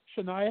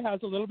 Shania has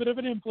a little bit of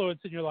an influence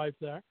in your life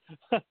there.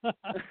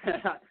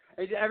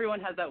 everyone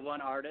has that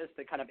one artist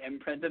that kind of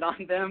imprinted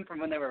on them from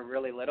when they were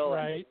really little.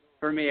 Right. And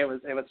for me, it was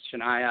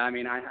Shania. I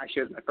mean,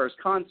 she was my first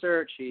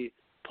concert. She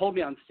pulled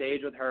me on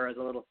stage with her as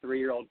a little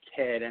 3-year-old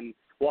kid and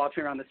walked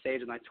me around the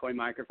stage with my toy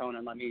microphone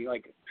and let me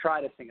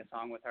try to sing a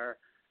song with her.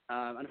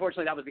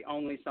 Unfortunately, that was the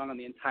only song on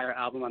the entire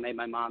album I made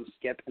my mom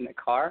skip in the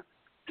car.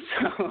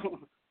 So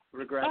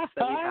regrets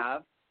that we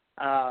have.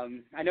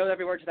 I know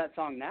every word to that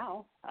song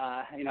now.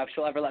 If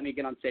she'll ever let me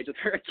get on stage with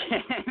her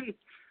again.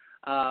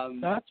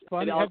 That's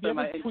funny. Have you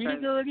ever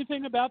tweeted her or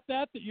anything about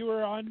that you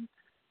were on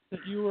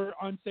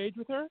stage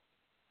with her?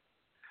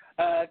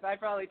 I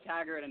probably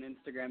tag her in an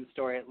Instagram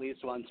story at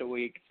least once a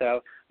week.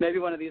 So maybe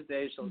one of these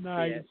days she'll see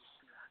it.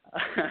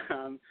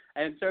 And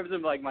in terms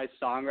of my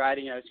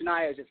songwriting,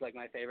 Shania is just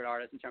my favorite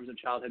artist in terms of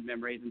childhood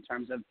memories. In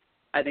terms of,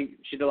 I think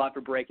she did a lot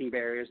for breaking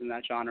barriers in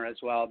that genre as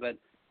well. But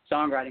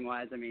songwriting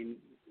wise, I mean,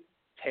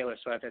 Taylor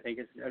Swift, I think,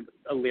 is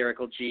a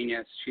lyrical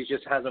genius. She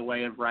just has a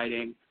way of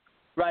writing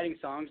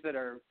songs that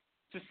are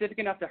specific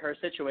enough to her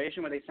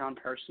situation where they sound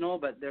personal,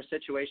 but they're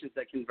situations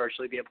that can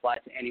virtually be applied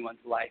to anyone's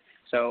life.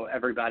 So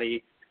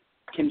everybody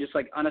can just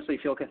honestly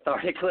feel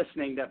cathartic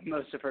listening to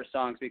most of her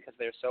songs because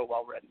they're so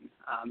well written.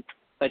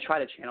 I try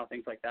to channel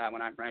things like that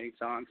when I'm writing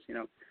songs.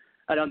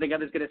 I don't think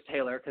I'm as good as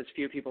Taylor because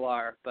few people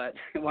are, but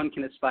one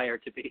can aspire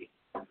to be.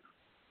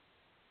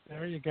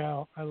 There you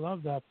go. I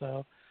love that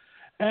though.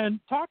 And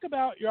talk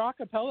about your a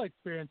cappella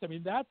experience. I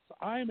mean,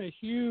 I'm a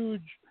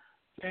huge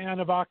fan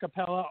of a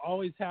cappella,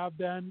 always have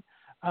been.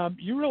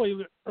 You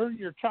really earned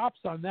your chops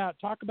on that.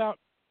 Talk about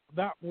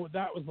that, what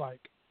that was like.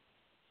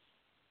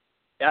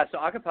 Yeah, so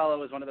a cappella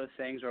was one of those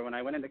things where when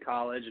I went into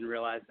college and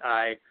realized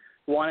I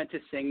wanted to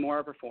sing more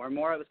or perform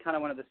more, it was kind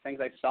of one of those things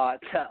I sought.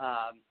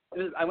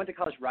 I went to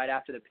college right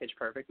after the Pitch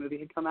Perfect movie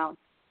had come out,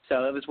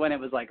 so it was when it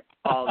was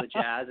all the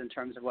jazz in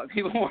terms of what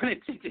people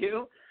wanted to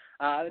do.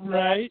 So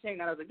right.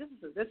 I was like,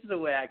 this is a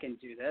way I can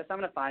do this. I'm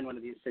going to find one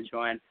of these to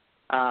join.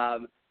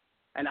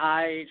 And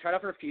I tried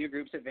out for a few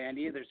groups at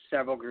Vandy. There's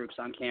several groups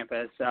on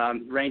campus,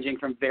 ranging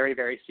from very,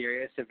 very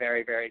serious to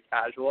very, very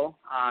casual.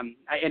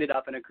 I ended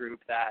up in a group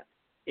that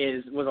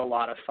was a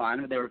lot of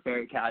fun. They were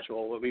very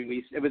casual.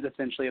 It was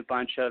essentially a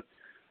bunch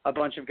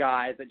of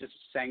guys that just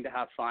sang to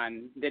have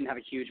fun. Didn't have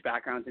a huge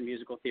background in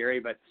musical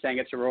theory, but sang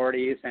at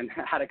sororities and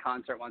had a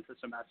concert once a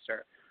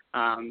semester.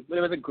 But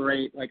it was a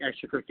great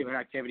extracurricular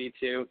activity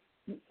to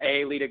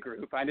lead a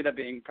group. I ended up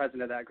being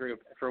president of that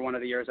group for one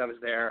of the years I was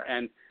there,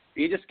 and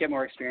you just get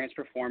more experience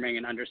performing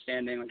and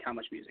understanding how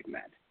much music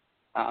meant.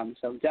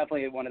 So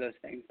definitely one of those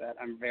things that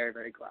I'm very,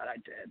 very glad I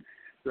did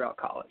throughout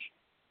college.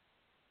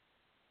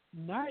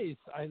 Nice.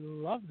 I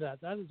love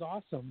that. That is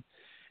awesome.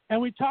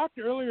 And we talked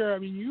earlier, I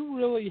mean, you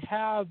really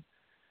have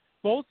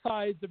both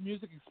sides of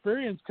music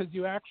experience because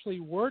you actually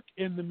work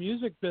in the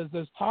music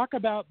business. Talk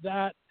about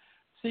that,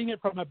 seeing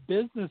it from a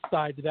business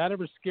side. Did that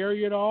ever scare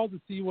you at all to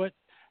see what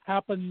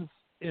happens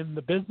in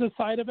the business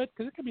side of it?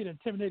 Because it can be an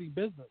intimidating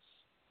business.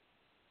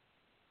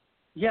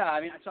 Yeah,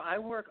 I mean, so I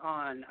work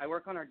on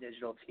our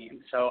digital team.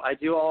 So I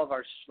do all of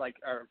our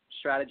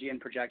strategy and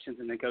projections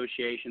and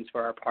negotiations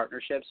for our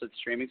partnerships with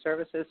streaming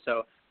services.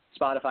 So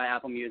Spotify,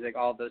 Apple Music,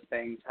 all of those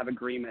things have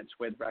agreements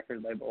with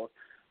record labels.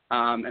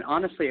 And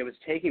honestly, it was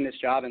taking this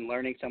job and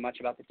learning so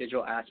much about the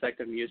digital aspect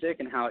of music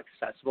and how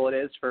accessible it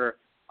is for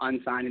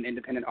unsigned and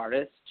independent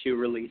artists to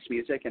release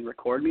music and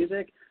record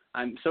music.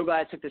 I'm so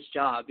glad I took this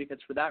job because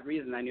for that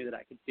reason, I knew that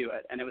I could do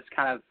it. And it was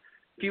kind of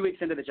a few weeks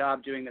into the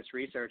job doing this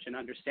research and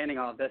understanding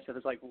all of this, it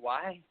was like,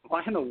 why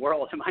in the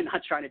world am I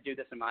not trying to do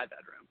this in my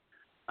bedroom?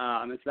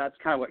 And so that's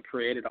kind of what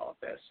created all of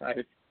this.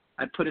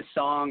 I put a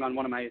song on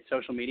one of my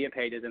social media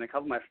pages, and a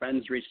couple of my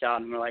friends reached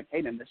out and were like,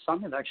 hey, man, this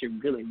song is actually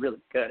really, really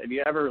good. Have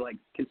you ever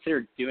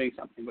considered doing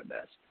something with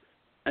this?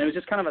 And it was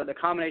just kind of the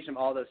combination of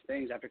all those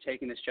things after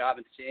taking this job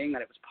and seeing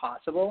that it was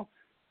possible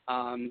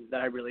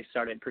that I really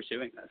started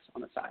pursuing this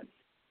on the side.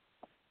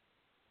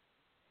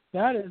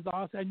 That is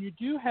awesome. And you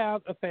do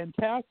have a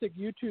fantastic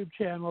YouTube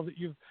channel that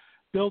you've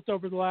built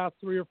over the last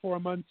 3 or 4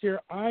 months here.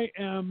 I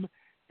am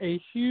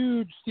a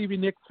huge Stevie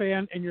Nicks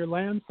fan, and your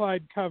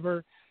Landslide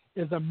cover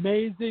is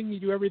amazing. You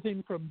do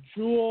everything from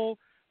Jewel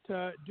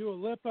to Dua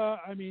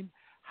Lipa. I mean,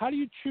 how do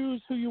you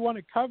choose who you want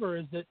to cover?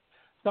 Is it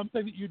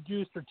something that you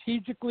do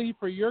strategically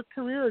for your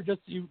career, or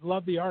just you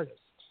love the artist?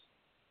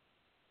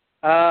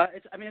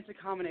 It's a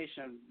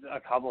combination of a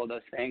couple of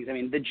those things. I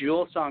mean, the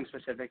Jewel song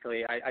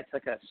specifically, I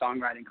took a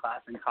songwriting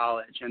class in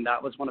college, and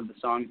that was one of the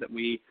songs that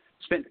we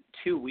spent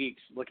 2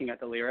 weeks looking at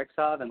the lyrics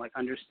of and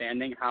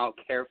understanding how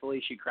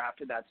carefully she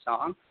crafted that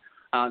song.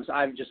 So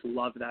I've just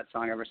loved that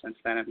song ever since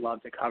then and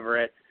loved to cover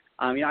it.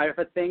 I have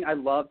a thing, I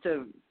love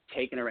to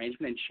take an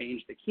arrangement and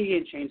change the key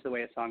and change the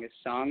way a song is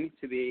sung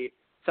to be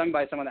sung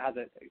by someone that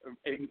has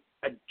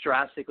a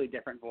drastically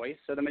different voice.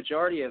 So the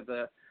majority of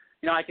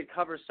I could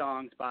cover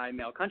songs by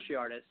male country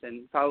artists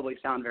and probably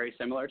sound very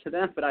similar to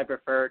them, but I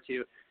prefer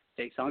to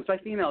take songs by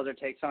females or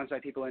take songs by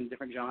people in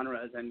different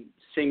genres and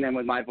sing them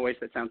with my voice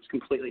that sounds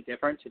completely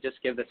different to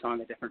just give the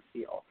song a different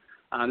feel.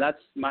 That's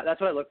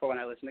what I look for when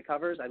I listen to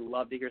covers. I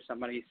love to hear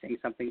somebody sing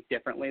something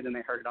differently than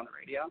they heard it on the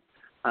radio.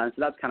 So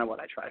that's kind of what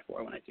I try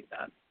for when I do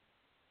that.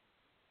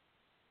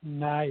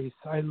 Nice.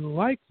 I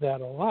like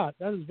that a lot.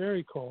 That is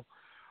very cool.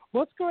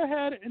 Let's go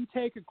ahead and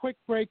take a quick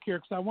break here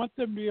because I want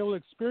them to be able to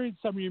experience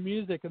some of your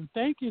music. And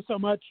thank you so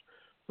much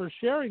for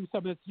sharing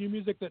some of this new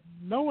music that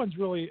no one's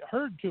really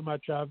heard too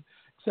much of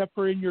except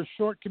for in your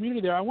short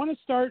community there. I want to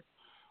start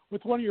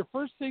with one of your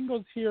first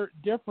singles here,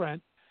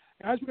 Different.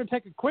 Guys, we're going to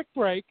take a quick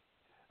break.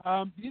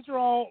 These are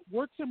all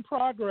works in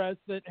progress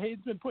that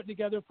Hayden's been putting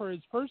together for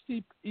his first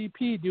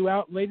EP due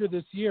out later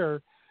this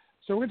year.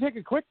 So we're going to take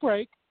a quick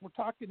break. We're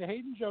talking to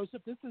Hayden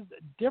Joseph. This is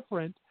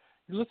Different.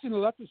 You're listening to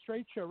the Left of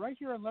Str8 show right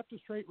here on Left of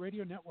Str8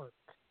 Radio Network.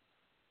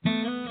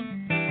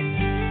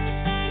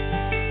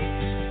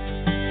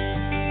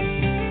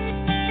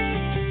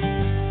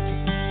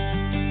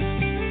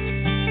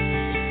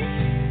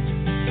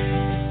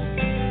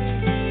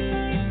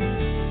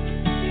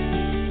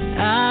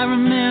 I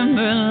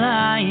remember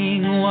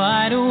lying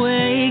wide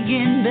awake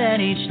in bed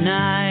each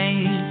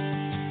night,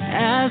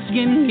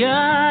 asking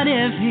God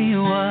if He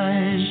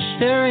was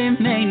sure He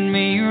made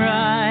me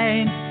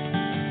right.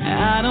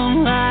 I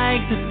don't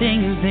like the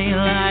things they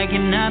like,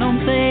 and I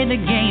don't play the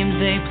games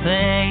they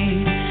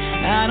play.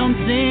 I don't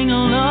sing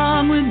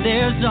along with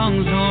their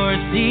songs or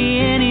see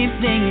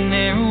anything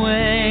their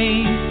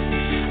way.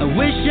 I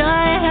wish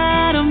I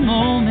had a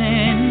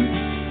moment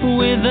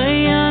with a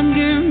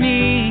younger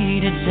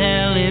me to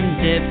tell him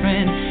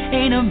different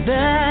ain't a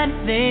bad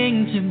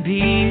thing to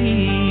be.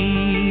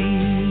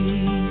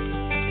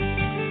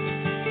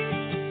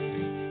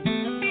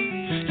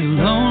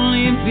 You'll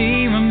only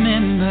be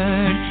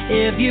remembered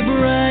if you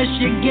brush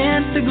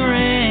against the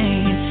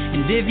grain,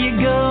 and if you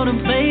go to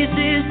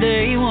places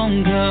they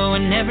won't go,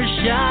 and never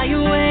shy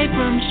away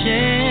from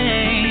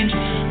change.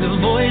 The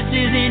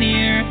voices in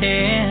your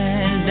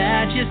head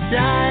that you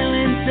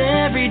silence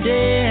every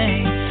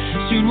day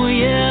soon will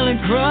yell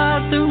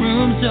across the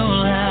room so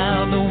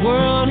loud the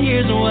world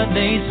hears what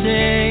they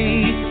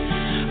say.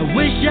 I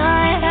wish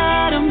I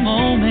had a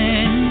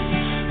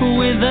moment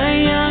with a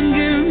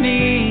younger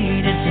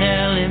me to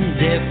tell him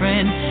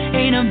different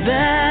ain't a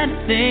bad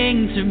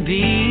thing to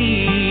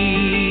be.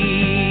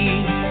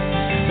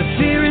 The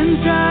fear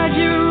inside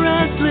your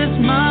restless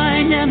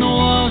mind and the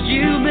walls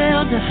you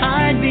built to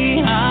hide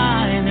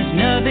behind, there's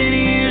nothing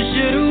you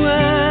should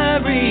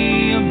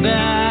worry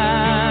about.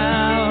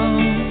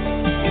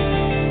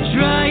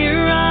 Dry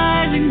your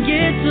eyes and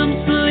get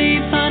some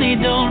sleep, honey,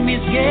 don't be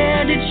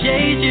scared to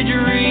chase your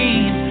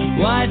dreams.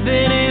 Why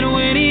fit in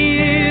when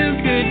you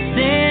could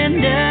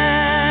stand out?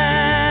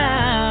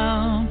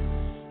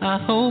 I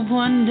hope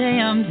one day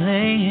I'm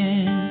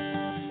playing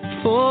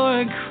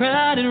for a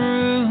crowded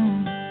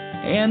room,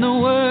 and the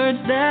words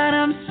that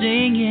I'm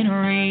singing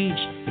reach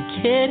a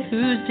kid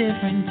who's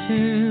different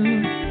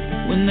too.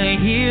 When they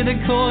hear the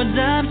chords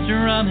I'm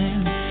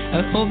strumming,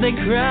 I hope they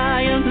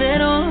cry a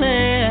little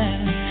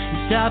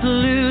less, stop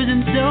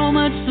losing so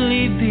much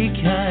sleep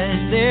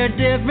because they're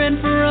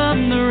different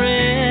from the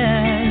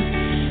rest.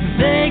 If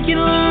they can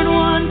learn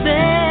one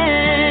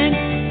thing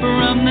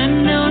from the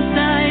notes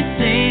I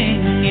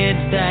sing,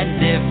 it's that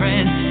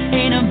different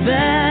ain't a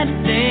bad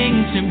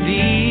thing to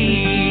be.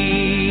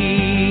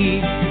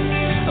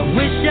 I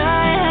wish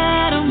I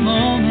had a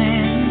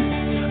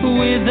moment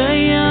with a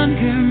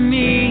younger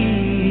me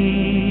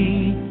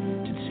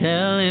to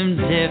tell him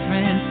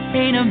different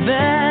ain't a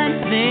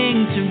bad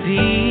thing to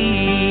be.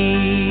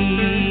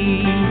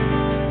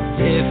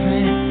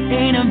 Different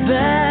ain't a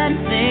bad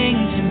thing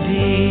to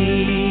be.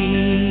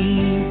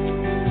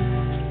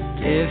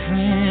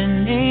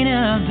 Different ain't a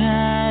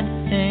bad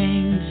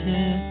thing to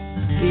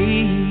be.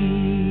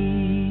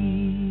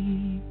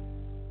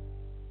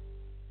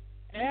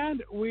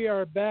 And we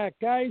are back.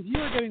 Guys, you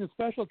are getting a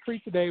special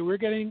treat today. We're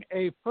getting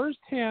a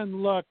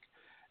first-hand look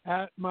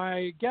at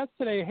my guest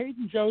today,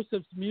 Hayden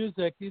Joseph's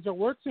music. These are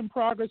works in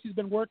progress he's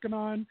been working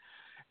on.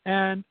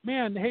 And,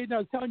 man, Hayden, I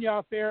was telling you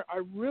off air,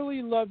 I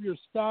really love your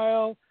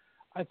style.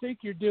 I think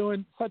you're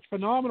doing such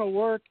phenomenal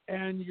work,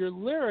 and your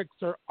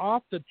lyrics are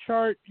off the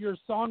chart. Your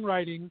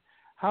songwriting,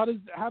 how do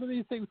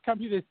these things come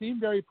to you? They seem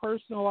very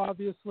personal,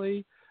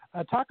 obviously.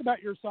 Talk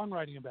about your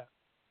songwriting a bit.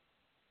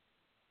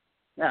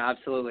 Yeah,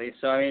 absolutely.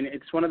 So, I mean,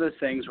 it's one of those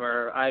things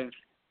where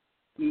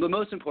the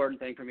most important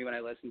thing for me when I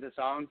listen to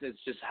songs is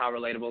just how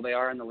relatable they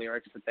are and the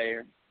lyrics,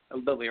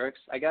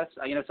 I guess.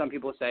 You know, some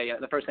people say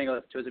the first thing I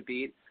listen to is a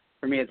beat.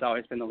 For me, it's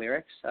always been the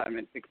lyrics.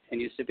 It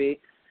continues to be.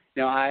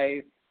 You know,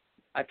 I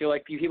feel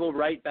like people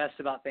write best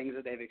about things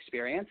that they've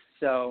experienced.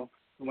 So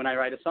when I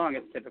write a song,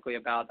 it's typically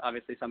about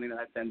obviously something that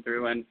I've been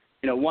through. And,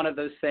 you know, one of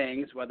those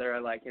things, whether I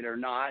like it or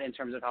not, in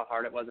terms of how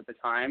hard it was at the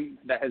time,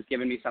 that has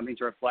given me something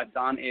to reflect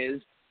on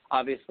is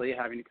obviously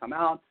having to come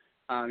out.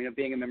 You know,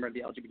 being a member of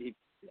the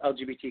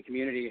LGBT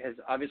community has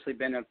obviously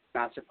been a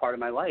massive part of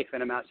my life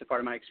and a massive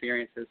part of my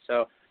experiences.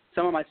 So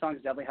some of my songs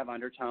definitely have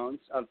undertones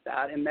of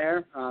that in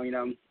there. You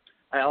know,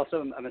 I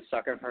also am a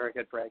sucker for a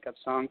good breakup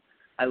song.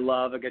 I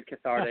love a good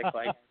cathartic,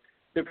 like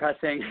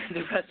depressing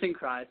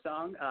cry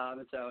song.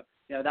 So,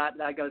 you know,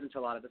 that goes into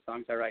a lot of the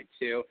songs I write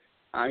too.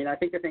 You know, I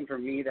think the thing for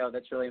me though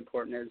that's really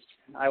important is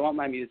I want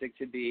my music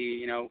to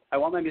be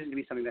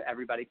something that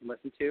everybody can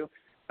listen to.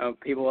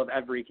 people of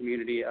every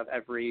community, of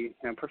every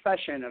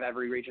profession, of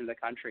every region of the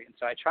country. And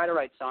so I try to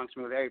write songs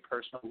from a very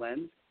personal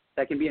lens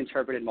that can be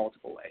interpreted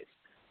multiple ways.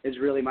 Is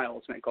really my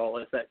ultimate goal,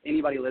 is that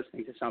anybody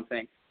listening to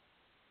something,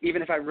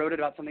 even if I wrote it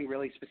about something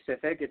really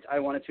specific, I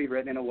want it to be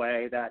written in a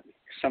way that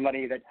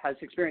somebody that has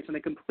experienced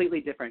something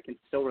completely different can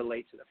still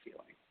relate to the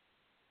feeling.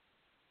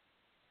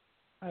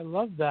 I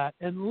love that.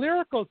 And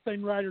lyrical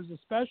songwriters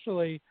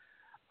especially,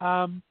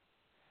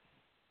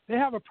 they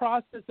have a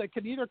process that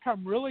can either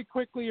come really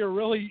quickly or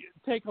really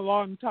take a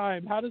long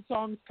time. How do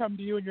songs come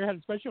to you in your head,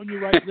 especially when you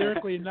write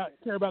lyrically and not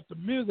care about the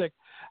music?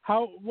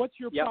 What's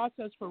your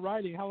process for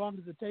writing? How long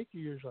does it take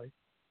you usually?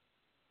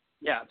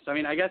 Yeah, so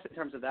I guess in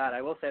terms of that,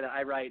 I will say that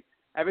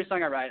every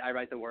song I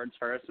write the words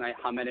first, and I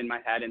hum it in my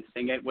head and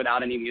sing it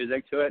without any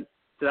music to it.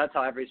 So that's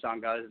how every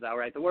song goes, is I'll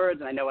write the words,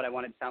 and I know what I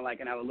want it to sound like,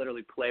 and I will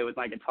literally play with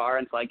my guitar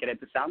until I get it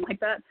to sound like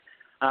that.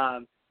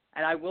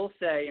 And I will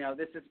say,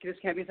 this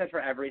can't be said for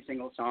every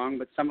single song,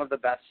 but some of the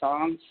best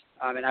songs,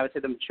 and I would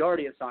say the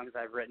majority of songs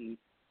I've written,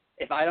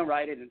 if I don't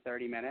write it in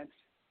 30 minutes,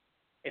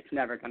 it's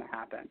never going to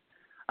happen.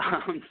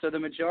 So the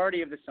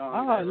majority of the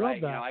songs I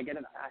write,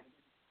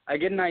 I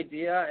get an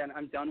idea and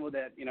I'm done with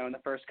it, in the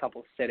first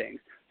couple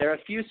sittings. There are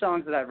a few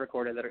songs that I've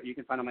recorded that you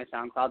can find on my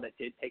SoundCloud that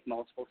did take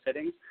multiple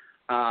sittings.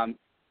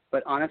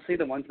 But honestly,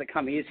 the ones that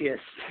come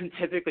easiest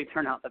typically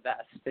turn out the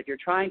best. If you're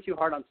trying too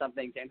hard on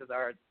something, chances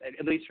are,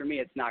 at least for me,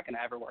 it's not going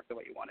to ever work the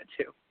way you want it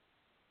to.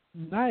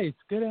 Nice.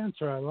 Good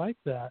answer. I like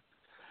that.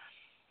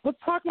 Let's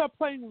talk about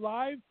playing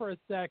live for a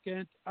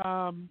second.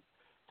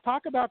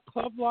 Talk about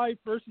club life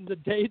versus a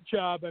day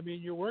job.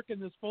 You're working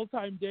this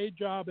full-time day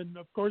job, and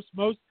of course,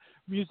 most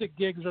music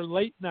gigs are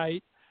late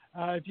night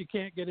if you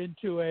can't get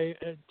into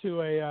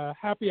a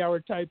happy hour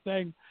type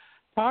thing.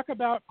 Talk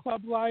about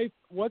club life.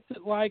 What's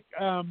it like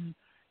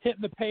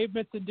hitting the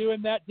pavements and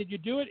doing that? Did you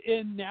do it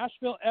in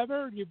Nashville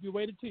ever, or have you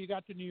waited till you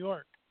got to New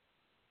York?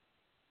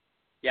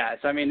 Yeah,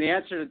 so the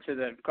answer to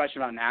the question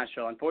about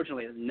Nashville,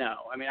 unfortunately, is no.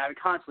 I'm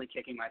constantly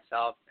kicking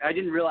myself. I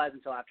didn't realize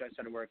until after I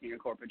started working a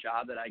corporate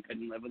job that I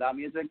couldn't live without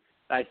music.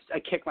 I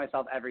kick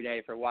myself every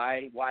day for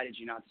why did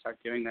you not start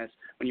doing this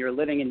when you were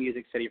living in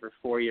Music City for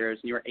 4 years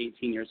and you were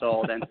 18 years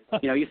old and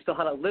you still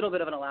had a little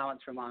bit of an allowance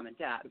from mom and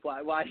dad.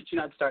 Why did you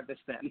not start this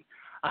then?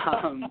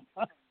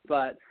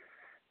 But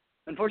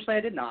unfortunately,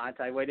 I did not.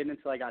 I waited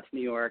until I got to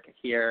New York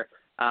here.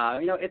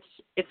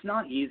 It's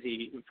not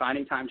easy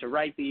finding time to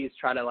write these,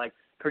 try to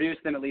produce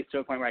them at least to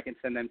a point where I can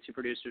send them to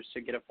producers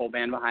to get a full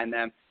band behind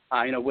them,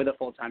 with a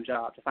full-time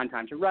job, to find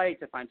time to write,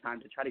 to find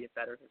time to try to get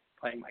better at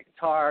playing my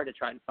guitar, to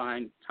try and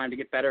find time to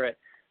get better at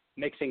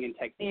mixing and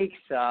techniques,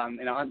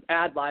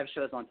 add live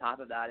shows on top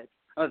of that.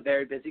 I'm a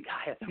very busy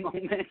guy at the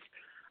moment,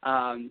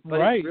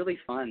 but It's really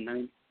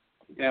fun.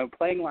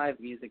 Playing live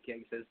music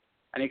gigs is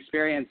an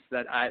experience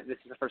that this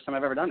is the first time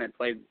I've ever done it.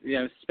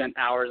 Spent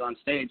hours on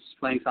stage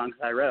playing songs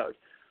that I wrote.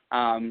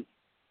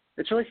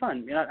 It's really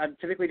fun. I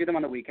typically do them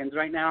on the weekends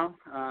right now.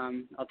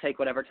 I'll take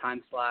whatever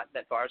time slot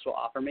that bars will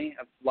offer me.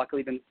 I've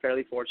luckily been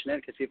fairly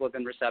fortunate because people have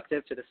been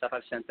receptive to the stuff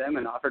I've sent them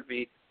and offered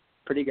me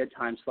pretty good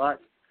time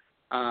slots.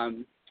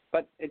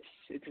 But it's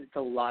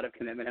a lot of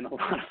commitment and a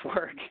lot of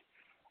work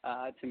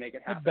to make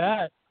it happen.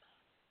 I bet.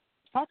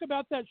 Talk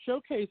about that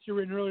showcase you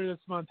were in earlier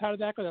this month. How did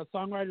that go? That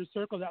Songwriters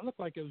Circle, that looked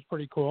like it was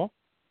pretty cool.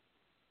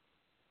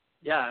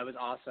 Yeah, it was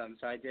awesome.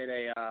 So I did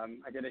a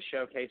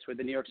showcase with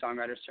the New York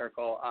Songwriters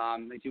Circle.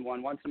 They do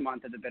one once a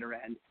month at the bitter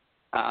end,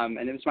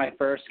 and it was my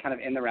first kind of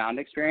in the round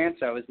experience.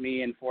 So it was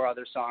me and 4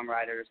 other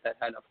songwriters that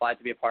had applied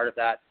to be a part of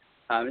that.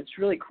 It's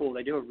really cool.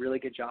 They do a really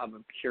good job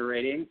of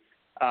curating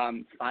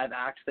 5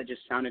 acts that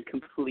just sounded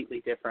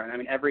completely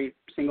different. Every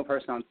single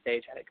person on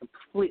stage had a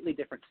completely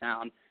different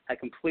sound, had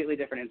completely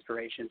different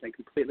inspirations, and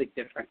completely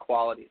different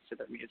qualities to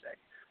their music.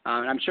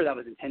 And I'm sure that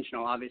was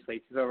intentional, obviously,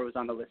 to whoever was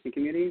on the listening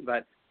community,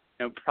 but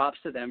props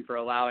to them for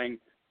allowing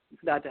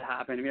that to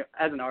happen.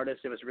 As an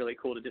artist, it was really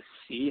cool to just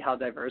see how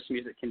diverse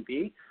music can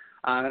be,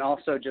 and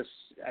also just,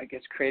 I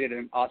guess, created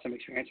an awesome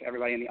experience for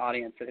everybody in the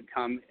audience that had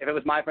come. If it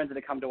was my friends that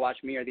had come to watch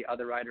me or the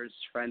other writers'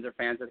 friends or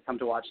fans that had come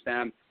to watch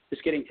them,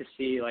 just getting to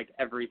see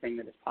everything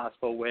that is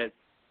possible with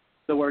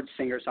the word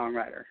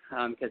singer-songwriter,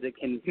 because it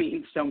can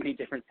mean so many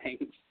different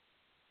things.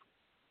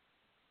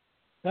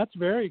 That's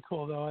very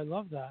cool, though. I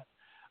love that.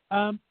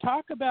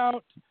 Talk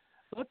about.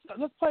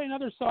 Let's play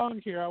another song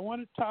here. I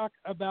want to talk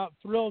about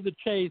Thrill the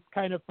Chase,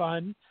 kind of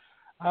fun.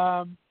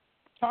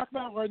 Talk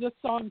about where this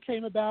song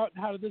came about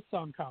and how did this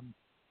song come?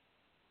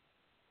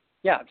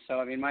 Yeah,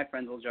 so my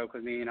friends will joke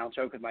with me and I'll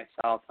joke with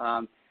myself.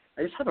 I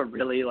just have a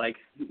really,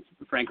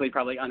 frankly,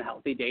 probably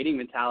unhealthy dating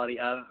mentality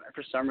of,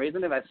 for some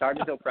reason, if I start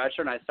to feel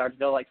pressure and I start to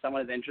feel like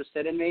someone is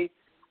interested in me,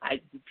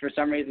 for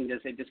some reason,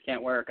 it just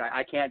can't work.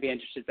 I can't be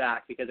interested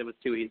back because it was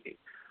too easy.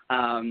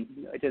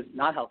 It is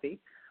not healthy,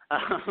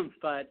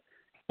 but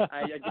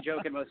I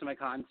joke at most of my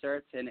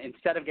concerts, and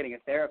instead of getting a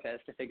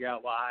therapist to figure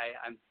out why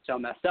I'm so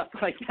messed up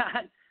like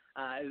that,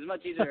 it was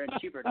much easier and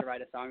cheaper to write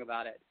a song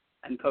about it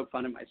and poke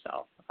fun at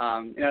myself.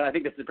 I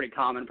think this is a pretty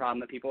common problem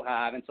that people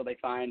have, and so they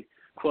find,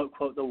 quote,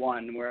 the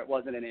one where it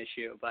wasn't an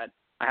issue. But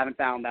I haven't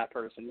found that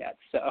person yet.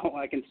 So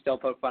I can still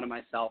poke fun of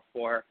myself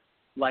for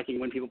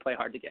liking when people play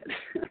hard to get.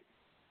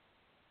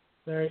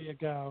 There you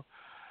go.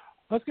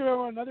 Let's give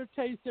everyone another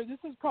taste here. This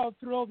is called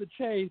Thrill the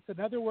Chase,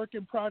 another work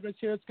in progress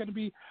here. It's going to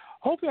be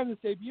hopefully on this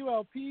debut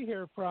LP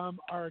here from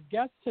our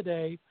guest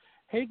today,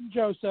 Hayden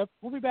Joseph.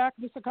 We'll be back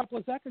in just a couple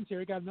of seconds here.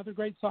 We got another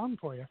great song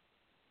for you.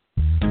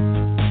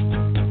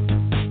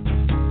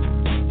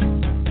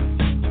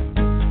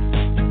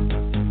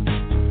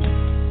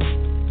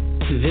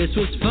 This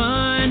was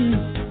fun.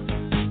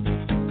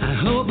 I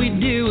hope we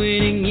do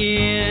it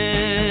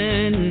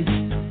again.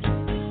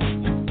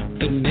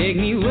 But make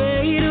me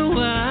wait a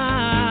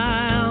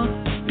while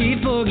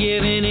before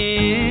giving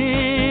in.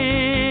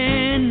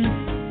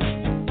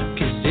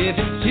 'Cause if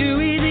it's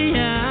too easy,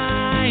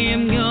 I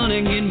am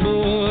gonna get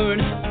bored.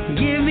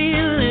 Give me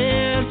a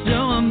lift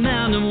so I'm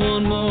bound to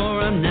want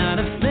more. I'm not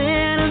a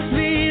fan of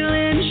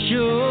feeling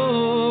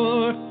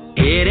sure.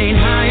 It ain't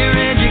higher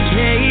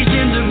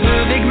education's a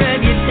perfect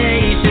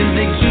reputation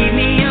that keep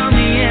me on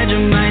the edge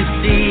of my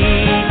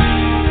seat.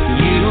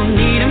 You don't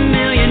need $1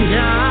 million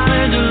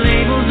or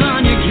labels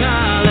on your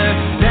collar.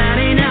 That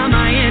ain't how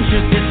my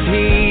interest is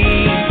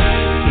peaked.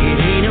 It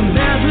ain't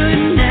about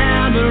putting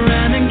down, but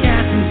rather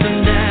casting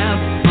some doubt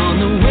on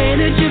the way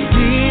that you're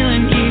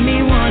feeling. Keep me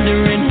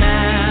wondering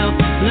how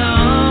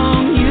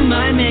long you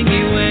might make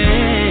me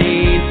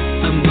wait.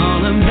 I'm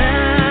all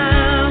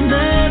about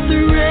the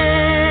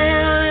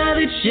thrill of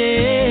the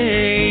chase.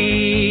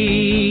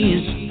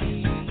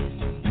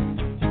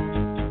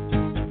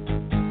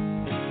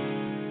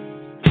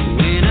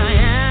 When I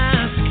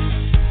ask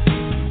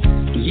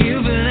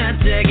you for that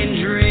second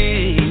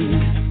drink,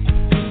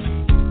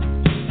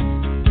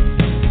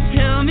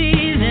 tell me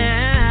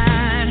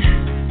that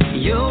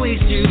you're always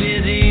too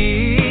busy.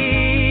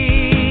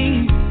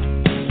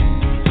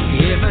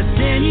 If I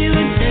send you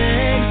a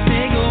text,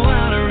 say go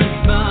out and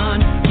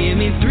respond. Give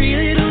me 3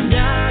 little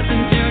dots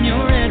and turn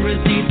your red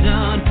receipts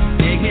on.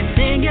 Make me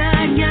think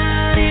I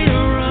got it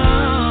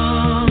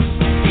wrong.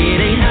 It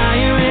ain't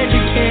higher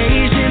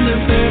education, the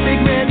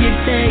perfect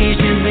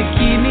reputation that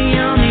keep me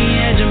on the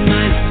edge of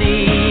my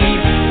seat.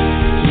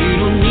 You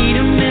don't need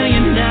 $1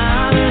 million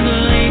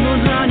or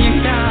labels on your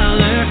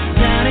collar.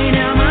 That ain't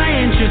how my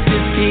interest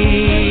is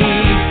peaked.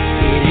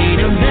 It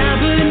ain't about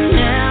putting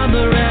out,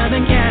 but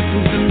rather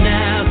casting some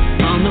doubt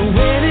on the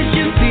way that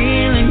you're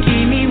feeling.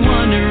 Keep me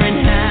wondering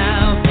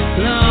how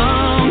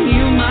long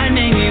you might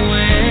make me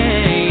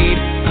wait.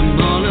 I'm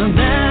all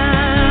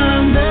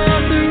about the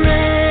thrill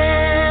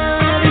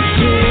of the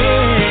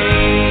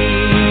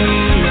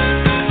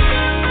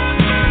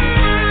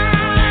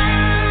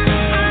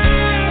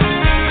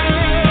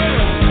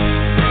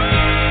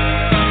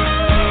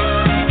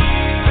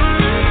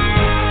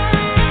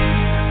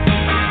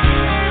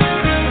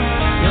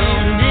So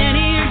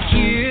many are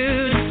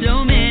cute, so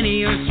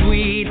many are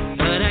sweet,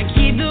 but I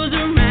keep those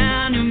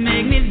around who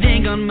make me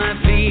think on my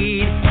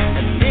feet.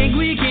 I think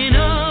we can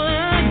all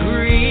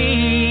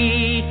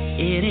agree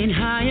it ain't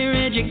higher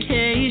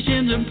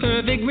education's or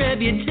perfect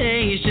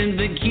reputations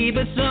that keep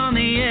us on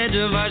the edge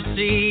of our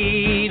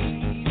seats.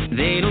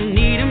 They don't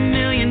need $1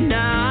 million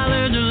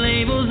or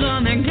labels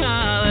on their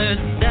collars.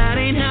 That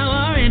ain't how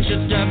our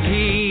interests are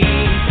peaked.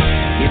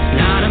 It's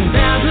not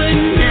about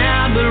putting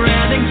out, but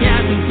rather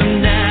casting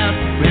some doubt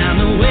around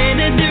the way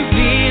that they're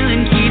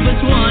feeling. Keep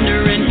us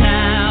wondering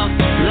how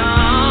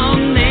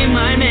long they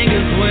might make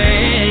us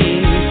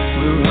wait.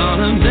 We're all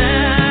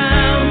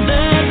about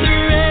the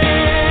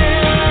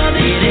thrill.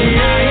 It ain't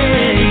higher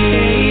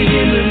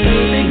education, the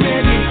perfect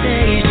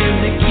reputation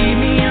that keep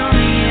me on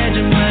the edge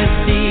of my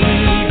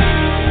seat.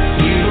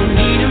 You don't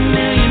need $1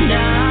 million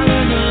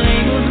or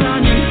labels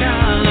on your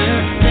collar.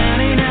 That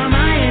ain't how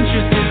my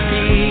interest is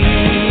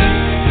peaked.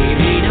 It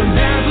ain't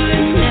about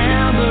putting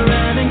out, but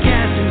rather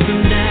casting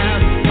some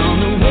doubt on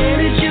the way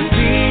that you're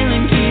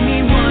feeling. Keep me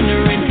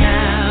wondering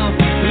how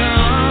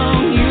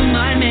long you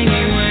might make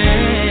me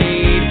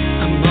wait.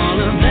 I'm all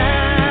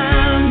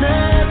about the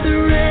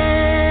thrill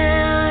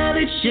of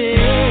the chase.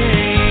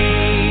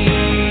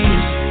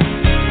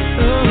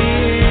 Oh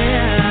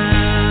yeah,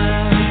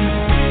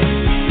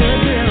 the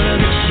thrill of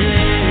the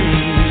chase.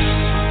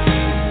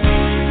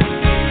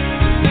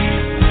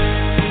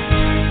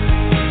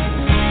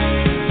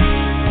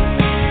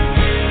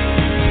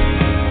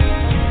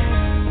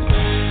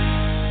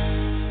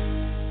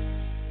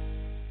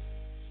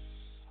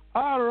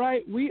 All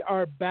right, we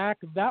are back.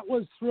 That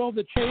was Thrill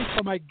the Chase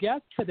for my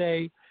guest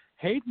today,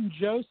 Hayden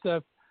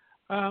Joseph.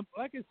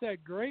 Like I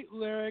said, great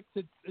lyrics.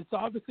 It's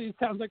obviously, it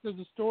sounds like there's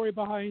a story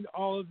behind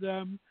all of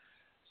them.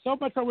 So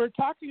much fun. We were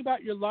talking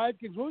about your live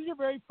gigs. What was your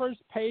very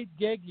first paid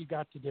gig you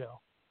got to do?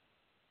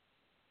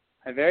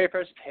 My very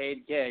first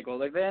paid gig. Well,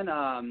 they've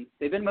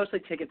been mostly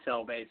ticket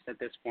sale based at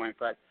this point,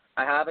 but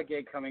I have a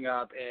gig coming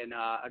up in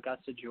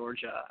Augusta,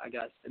 Georgia, I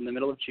guess, in the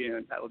middle of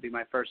June. That would be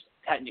my first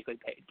technically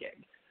paid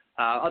gig.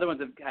 Other ones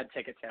have had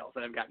ticket sales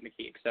that I've gotten to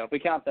keep. So if we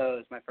count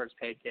those, my first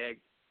paid gig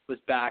was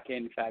back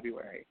in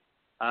February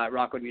at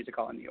Rockwood Music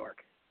Hall in New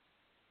York.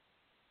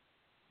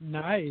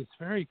 Nice.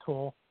 Very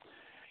cool.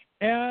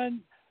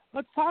 And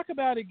let's talk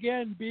about,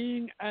 again,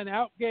 being an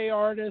out gay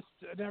artist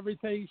and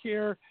everything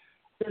here.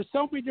 There's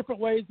so many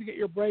different ways to get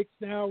your breaks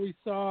now. We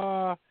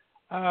saw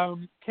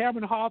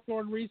Cameron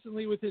Hawthorne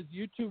recently with his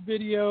YouTube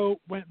video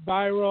went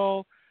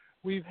viral.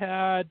 We've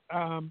had,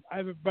 I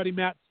have a buddy,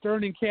 Matt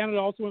Stern in Canada,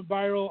 also went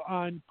viral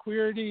on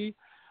Queerty.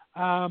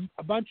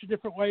 A bunch of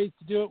different ways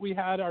to do it. We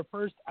had our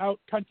first out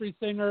country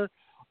singer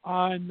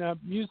on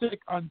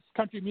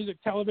country music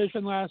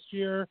television last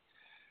year.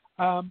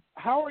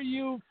 How are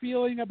you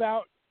feeling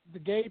about the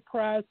gay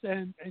press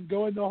and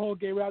going the whole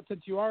gay route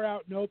since you are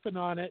out and open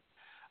on it?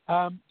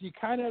 Do you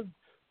kind of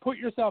put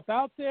yourself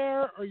out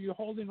there, or are you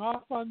holding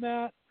off on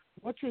that?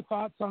 What's your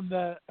thoughts on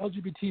the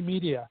LGBT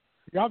media?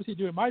 You're obviously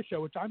doing my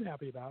show, which I'm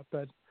happy about,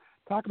 but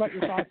talk about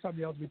your thoughts on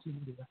the LGBT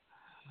media.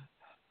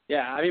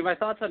 Yeah, I mean, my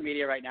thoughts on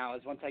media right now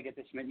is once I get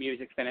this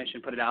music finished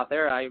and put it out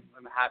there, I'm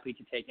happy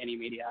to take any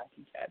media I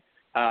can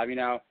get. You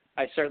know,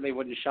 I certainly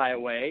wouldn't shy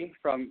away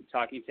from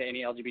talking to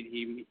any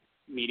LGBT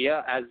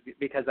media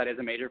because that is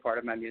a major part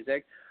of my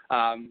music,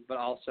 but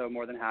also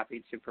more than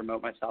happy to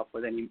promote myself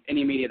with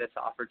any media that's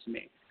offered to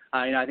me.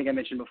 You know, I think I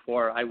mentioned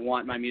before, I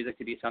want my music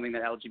to be something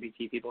that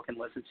LGBT people can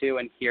listen to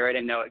and hear it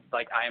and know it,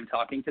 like I am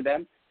talking to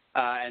them,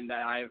 and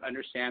that I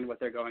understand what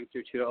they're going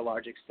through to a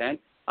large extent.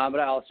 But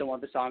I also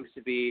want the songs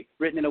to be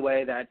written in a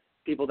way that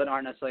people that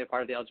aren't necessarily a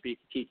part of the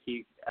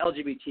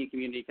LGBT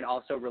community can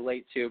also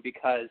relate to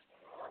because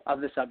of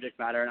the subject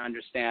matter and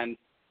understand.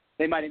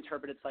 They might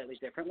interpret it slightly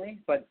differently,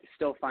 but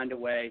still find a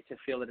way to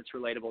feel that it's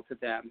relatable to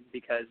them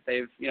because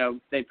they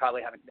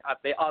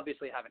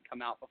obviously haven't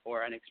come out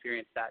before and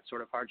experienced that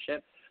sort of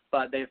hardship,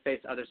 but they've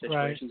faced other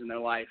situations in their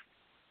life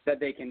that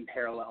they can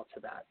parallel to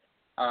that.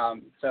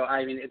 So,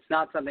 I mean, it's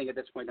not something at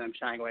this point that I'm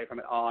shying away from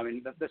at all. I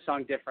mean, the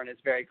song Different is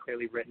very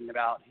clearly written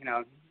about, you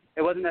know,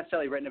 it wasn't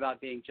necessarily written about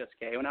being just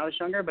gay when I was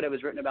younger, but it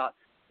was written about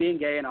being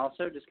gay and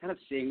also just kind of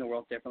seeing the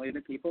world differently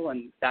than people,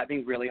 and that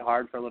being really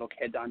hard for a little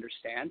kid to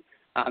understand.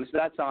 So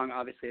that song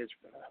obviously is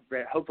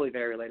hopefully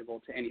very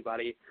relatable to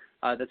anybody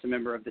that's a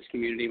member of this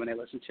community when they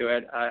listen to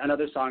it.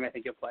 Another song I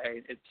think you'll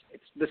play,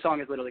 the song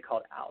is literally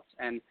called Out,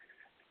 and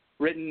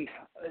written,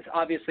 it's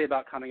obviously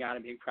about coming out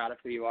and being proud of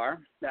who you are.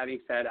 That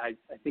being said, I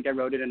think I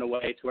wrote it in a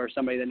way to where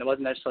somebody that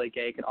wasn't necessarily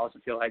gay could also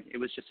feel like it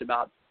was just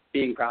about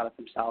being proud of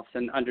themselves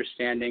and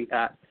understanding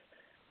that,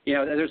 you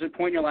know, there's a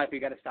point in your life where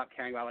you got to stop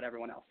caring about what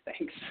everyone else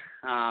thinks.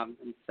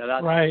 And so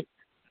that's, right.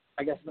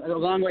 I guess, a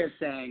long way of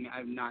saying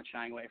I'm not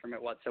shying away from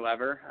it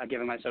whatsoever,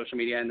 given my social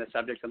media and the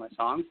subjects of my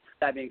songs.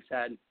 That being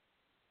said,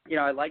 you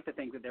know, I like to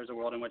think that there's a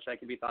world in which I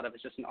could be thought of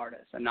as just an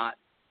artist and not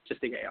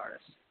just a gay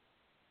artist.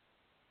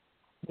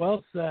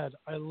 Well said.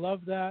 I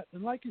love that.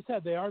 And like you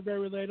said, they are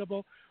very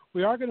relatable.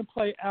 We are going to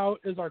play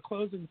Out as our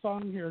closing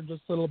song here in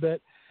just a little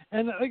bit.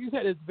 And like you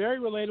said, it's very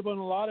relatable in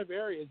a lot of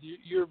areas.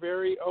 You're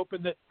very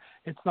open that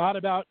it's not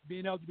about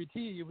being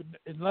LGBT.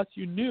 Unless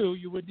you knew,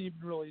 you wouldn't even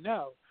really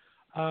know.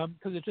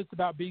 Because it's just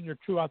about being your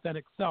true,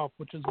 authentic self,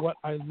 which is what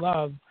I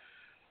love.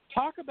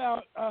 Talk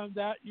about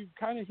that. You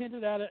kind of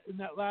hinted at it in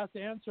that last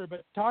answer,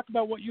 but talk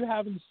about what you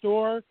have in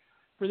store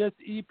for this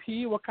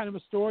EP. What kind of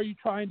a story are you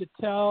trying to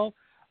tell?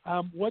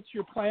 What's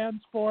your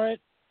plans for it?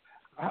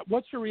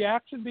 What's your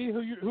reaction be?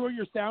 Who are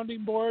your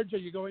sounding boards? Are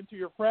you going to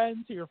your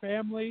friends, to your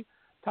family?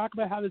 Talk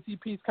about how this EP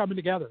is coming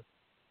together.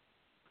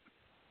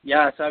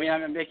 Yeah, so I mean,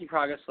 I'm making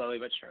progress slowly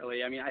but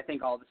surely. I mean, I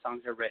think all the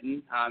songs are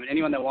written. And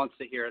anyone that wants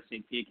to hear a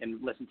sneak peek can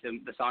listen to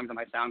the songs on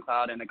my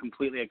SoundCloud in a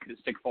completely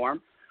acoustic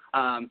form.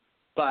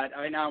 But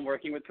right now I'm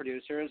working with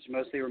producers,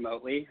 mostly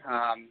remotely,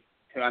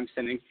 who I'm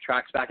sending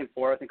tracks back and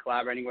forth and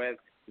collaborating with.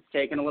 It's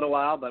taken a little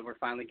while, but we're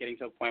finally getting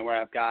to a point where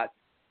I've got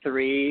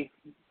 3,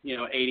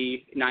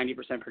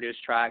 80-90%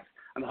 produced tracks.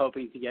 I'm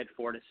hoping to get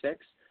 4 to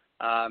 6.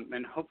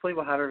 And hopefully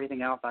we'll have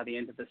everything out by the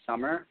end of the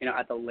summer,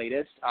 at the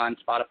latest on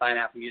Spotify and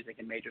Apple Music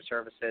and major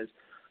services,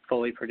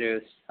 fully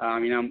produced.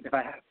 If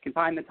I can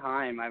find the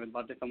time, I would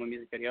love to film a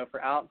music video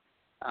for Out.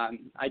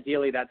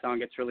 Ideally, that song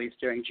gets released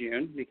during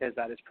June because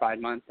that is Pride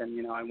Month,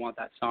 and, I want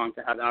that song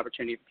to have the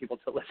opportunity for people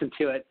to listen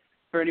to it,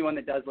 for anyone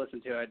that does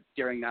listen to it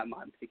during that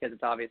month, because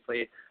it's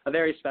obviously a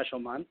very special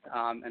month,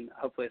 and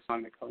hopefully a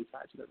song that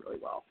coincides with it really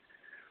well.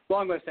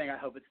 Long way of saying I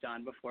hope it's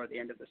done before the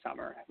end of the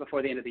summer,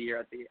 before the end of the year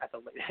at the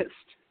latest.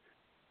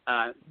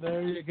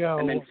 There you go.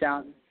 And then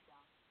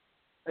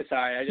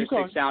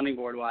sounding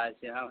board wise,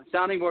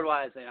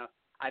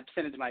 I've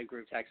sent it to my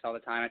group text all the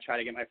time. I try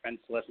to get my friends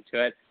to listen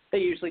to it. They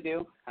usually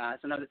do.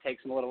 Sometimes it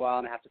takes them a little while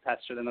and I have to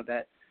pester them a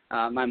bit.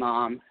 My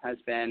mom has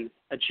been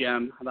a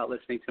gem about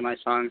listening to my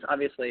songs.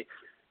 Obviously,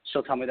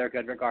 she'll tell me they're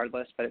good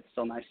regardless, but it's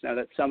still nice to know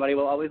that somebody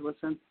will always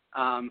listen.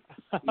 And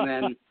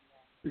then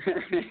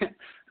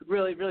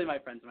really, really my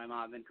friends and my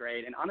mom have been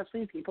great. And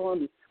honestly, people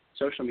on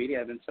social media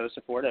have been so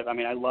supportive. I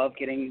mean, I love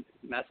getting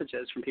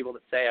messages from people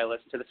that say, I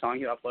listened to the song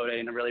you uploaded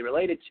and I really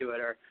related to it.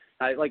 Or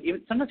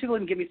even sometimes people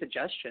even give me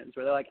suggestions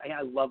where they're like,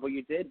 I love what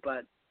you did,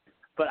 but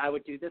I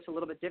would do this a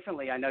little bit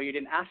differently. I know you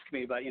didn't ask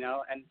me, but,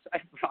 and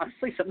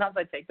honestly, sometimes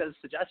I take those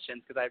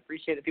suggestions because I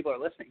appreciate that people are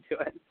listening to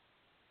it.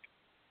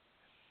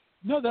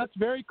 No, that's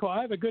very cool.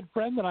 I have a good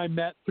friend that I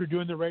met through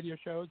doing the radio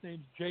show. His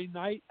name's Jay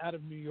Knight out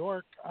of New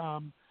York.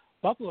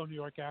 Buffalo, New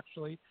York,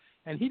 actually.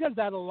 And he does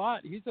that a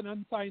lot. He's an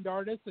unsigned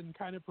artist and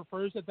kind of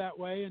prefers it that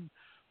way and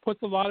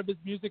puts a lot of his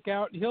music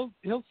out. And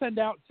he'll send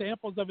out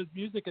samples of his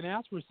music and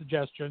ask for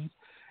suggestions.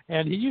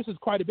 And he uses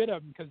quite a bit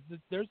of them because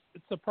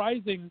it's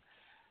surprising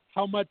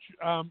how much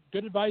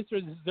good advice there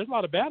is. There's a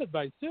lot of bad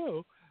advice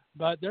too,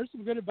 but there's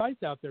some good advice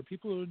out there.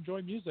 People who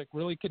enjoy music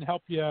really can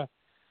help you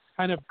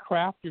kind of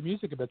craft your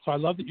music a bit. So I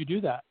love that you do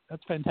that.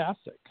 That's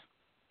fantastic.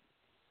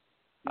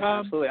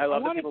 Absolutely. I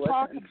love that people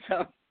listen.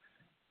 So.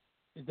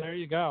 There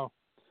you go.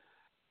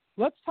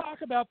 Let's talk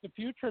about the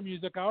future of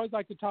music. I always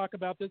like to talk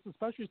about this,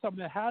 especially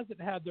someone that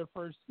hasn't had their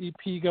first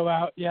EP go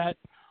out yet.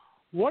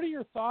 What are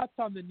your thoughts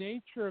on the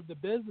nature of the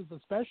business,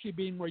 especially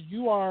being where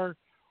you are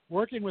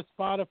working with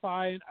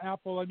Spotify and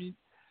Apple? I mean,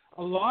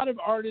 a lot of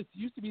artists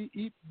used to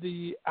be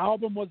the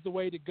album was the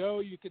way to go.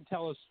 You can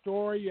tell a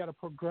story. You had a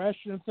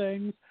progression of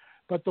things.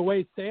 But the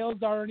way sales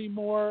are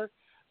anymore,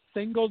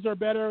 singles are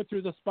better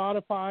through the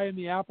Spotify and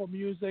the Apple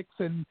Musics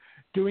and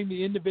doing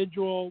the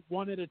individual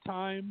one at a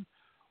time.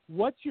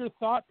 What's your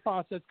thought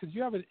process? Because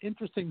you have an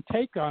interesting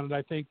take on it,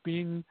 I think,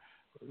 being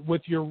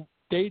with your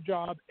day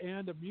job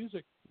and a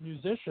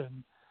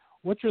musician.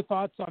 What's your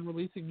thoughts on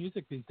releasing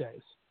music these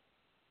days?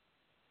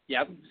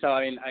 Yep. So,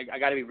 I mean, I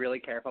got to be really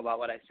careful about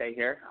what I say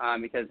here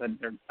because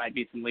there might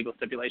be some legal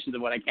stipulations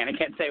of what I can and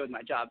can't say with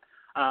my job.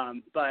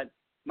 But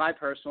my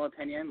personal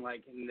opinion,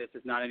 and this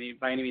is not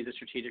by any means a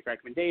strategic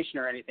recommendation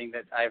or anything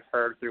that I've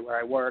heard through where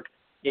I work,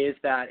 is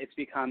that it's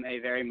become a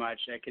very much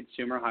a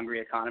consumer-hungry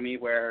economy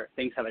where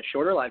things have a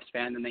shorter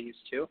lifespan than they used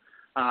to.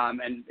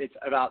 And it's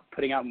about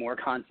putting out more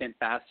content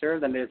faster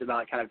than it is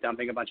about kind of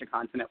dumping a bunch of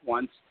content at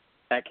once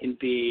that can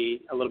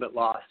be a little bit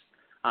lost.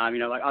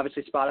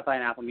 Obviously Spotify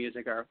and Apple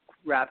Music are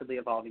rapidly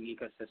evolving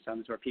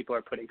ecosystems where people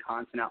are putting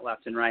content out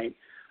left and right.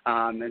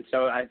 And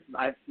so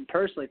I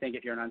personally think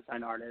if you're an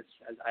unsigned artist,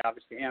 as I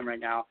obviously am right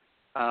now,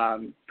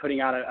 putting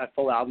out a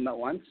full album at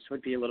once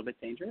would be a little bit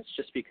dangerous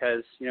just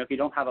because, if you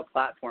don't have a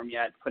platform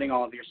yet, putting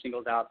all of your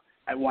singles out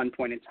at one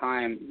point in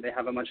time, they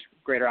have a much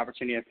greater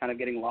opportunity of kind of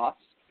getting lost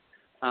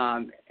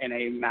in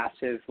a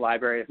massive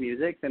library of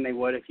music than they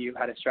would if you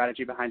had a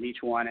strategy behind each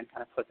one and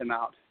kind of put them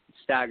out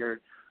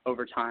staggered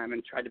over time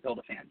and tried to build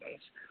a fan base.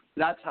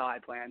 That's how I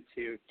plan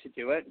to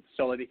do it,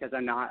 solely because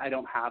I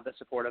don't have the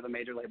support of a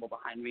major label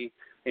behind me.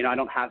 I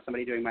don't have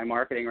somebody doing my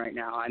marketing right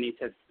now. I need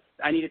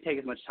to take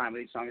as much time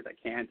with each song as I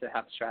can to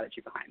have a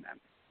strategy behind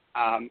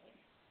them.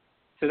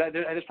 So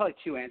there's probably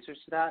two answers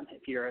to that.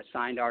 If you're a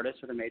signed artist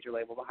with a major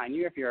label behind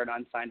you, if you're an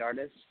unsigned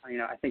artist,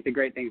 I think the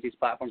great things these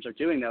platforms are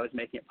doing, though, is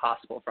making it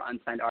possible for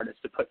unsigned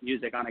artists to put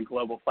music on a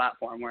global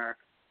platform where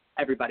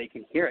everybody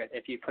can hear it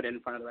if you put it in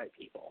front of the right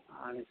people.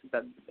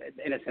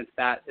 In a sense,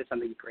 that is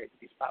something great that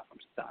these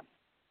platforms have done.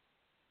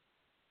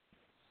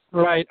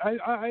 Right.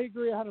 I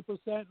agree 100%,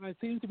 and it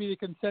seems to be the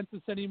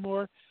consensus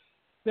anymore.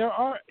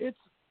 It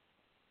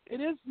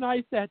is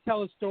nice to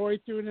tell a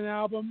story through an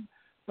album,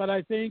 but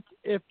I think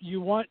if you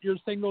want your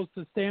singles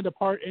to stand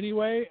apart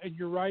anyway and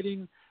you're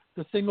writing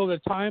the single at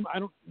a time, I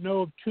don't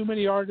know of too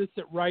many artists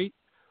that write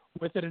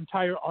with an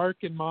entire arc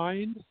in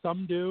mind.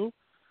 Some do.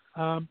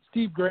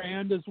 Steve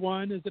Grand is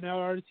one, is an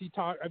artist.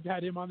 I've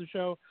had him on the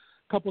show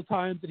a couple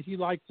times, and he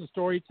likes the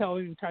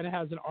storytelling and kind of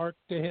has an arc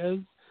to his.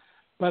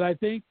 But I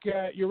think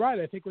you're right.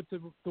 I think with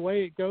the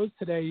way it goes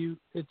today,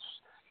 it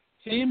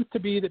seems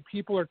to be that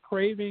people are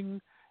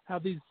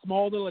have these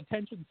small little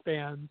attention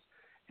spans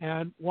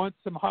and want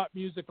some hot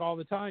music all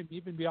the time.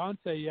 Even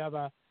Beyonce, you have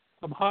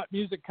some hot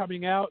music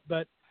coming out,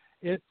 but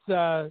it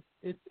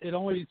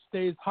only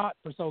stays hot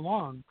for so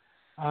long,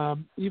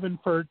 even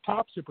for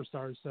top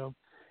superstars. So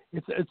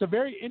it's a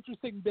very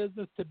interesting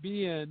business to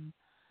be in,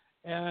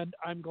 and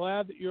I'm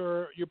glad that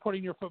you're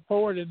putting your foot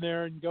forward in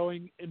there and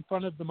going in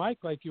front of the mic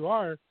like you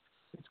are.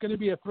 It's going to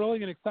be a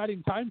thrilling and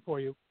exciting time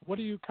for you. What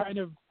are your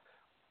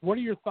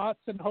thoughts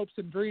and hopes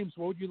and dreams?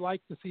 What would you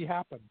like to see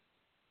happen?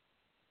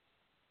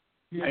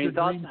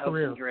 Thoughts and hopes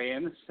and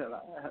dreams.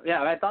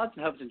 My thoughts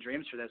and hopes and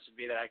dreams for this would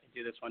be that I could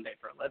do this one day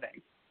for a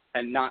living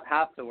and not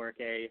have to work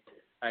a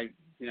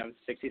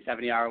 60,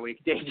 70-hour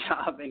week day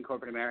job in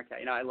corporate America.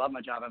 I love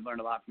my job. I've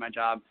learned a lot from my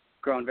job,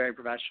 grown very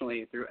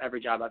professionally through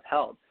every job I've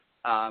held.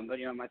 But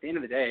at the end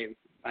of the day,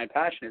 my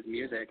passion is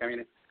music.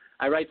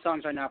 I write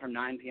songs right now from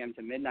 9 p.m.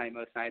 to midnight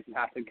most nights and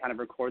have to kind of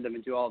record them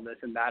and do all of this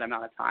in that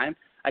amount of time.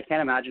 I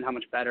can't imagine how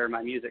much better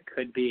my music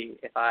could be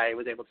if I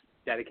was able to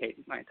dedicate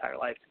my entire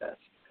life to this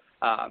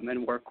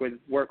and work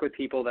with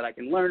people that I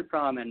can learn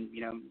from and,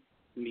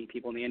 meet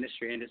people in the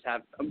industry and just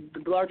have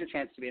a larger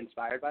chance to be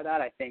inspired by that.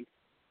 I think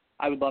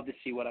I would love to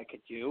see what I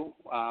could do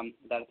with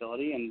that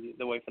ability, and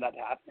the way for that to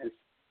happen is,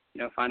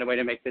 find a way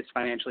to make this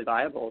financially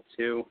viable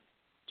to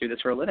do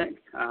this for a living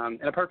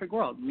in a perfect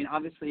world.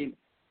 Obviously,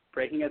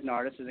 breaking as an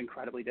artist is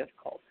incredibly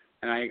difficult,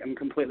 and I'm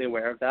completely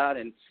aware of that,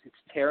 and it's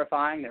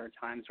terrifying. There are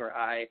times where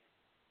I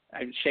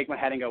shake my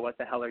head and go, what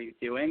the hell are you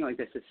doing?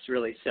 This is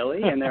really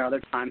silly. And there are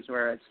other times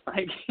where it's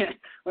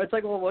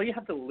like, well, what do you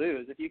have to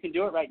lose? If you can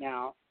do it right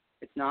now,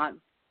 it's not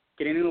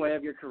getting in the way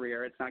of your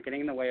career. It's not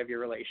getting in the way of your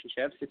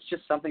relationships. It's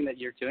just something that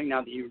you're doing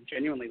now that you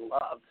genuinely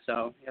love.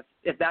 So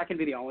if that can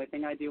be the only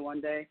thing I do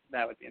one day,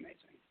 that would be amazing.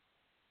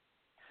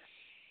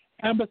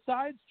 And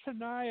besides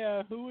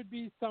Shania, who would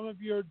be some of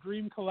your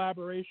dream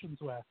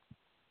collaborations with?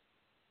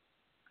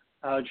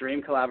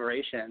 Dream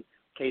collaboration,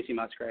 Casey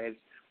Musgraves.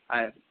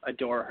 I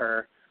adore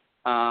her.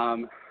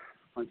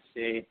 Let's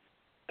see.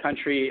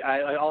 Country,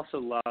 I also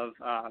love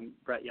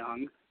Brett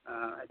Young.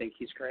 I think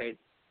he's great.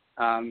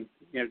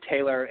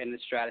 Taylor in the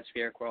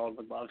Stratospheric world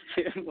would love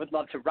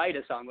to write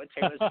a song with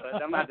Taylor Swift.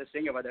 I'm gonna have to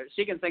sing it with her.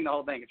 She can sing the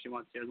whole thing if she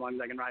wants to, as long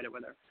as I can write it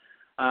with her.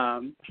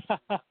 But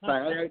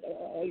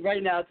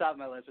right now, top of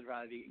my list would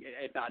probably be,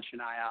 if not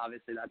Shania,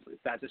 obviously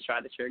that's a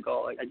Stratospheric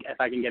goal. Like, if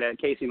I can get a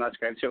Casey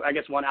Musgraves, so I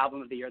guess one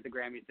album of the year at the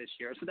Grammys this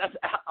year, so that's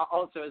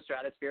also a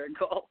Stratospheric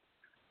goal.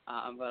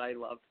 But I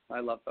love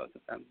both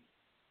of them.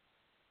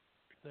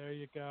 There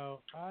you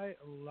go. I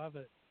love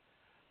it.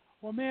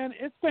 Well, man,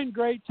 it's been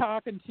great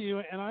talking to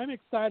you, and I'm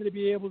excited to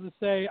be able to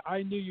say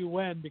I knew you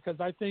when, because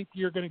I think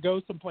you're going to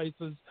go some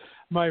places,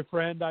 my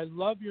friend. I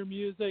love your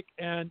music,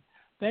 and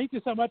thank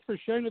you so much for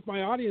sharing with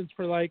my audience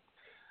for a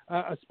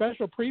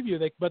special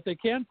preview. But they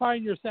can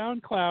find your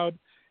SoundCloud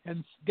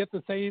and get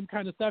the same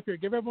kind of stuff here.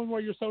 Give everyone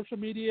where your social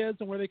media is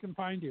and where they can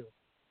find you.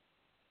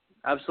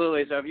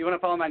 Absolutely. So if you want to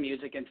follow my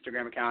music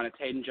Instagram account, it's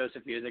Hayden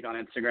Joseph Music on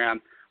Instagram.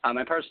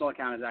 My personal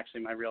account is actually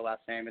my real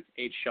last name. It's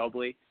H.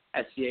 Schoeble,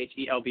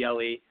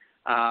 Scheble.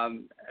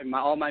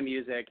 All my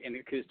music in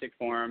acoustic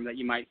form that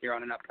you might hear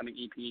on an upcoming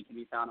EP can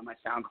be found on my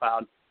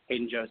SoundCloud,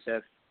 Hayden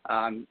Joseph,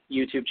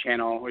 YouTube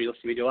channel, where you'll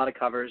see me do a lot of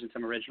covers and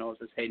some originals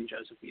as Hayden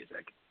Joseph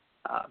Music.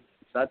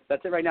 So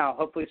that's it right now.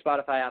 Hopefully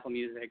Spotify, Apple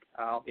Music,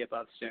 I'll be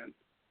above soon.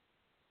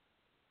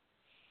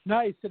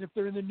 Nice. And if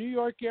they're in the New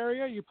York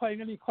area, are you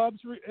playing any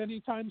clubs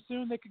anytime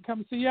soon they can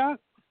come see you?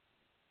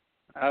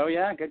 Oh,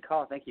 yeah, good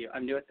call. Thank you.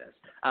 I'm new at this.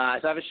 So I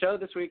have a show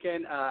this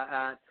weekend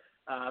at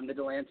the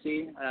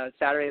Delancey,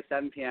 Saturday at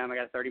 7 p.m. I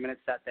got a 30-minute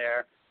set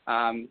there.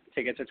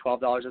 Tickets are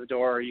 $12 at the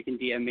door, or you can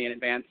DM me in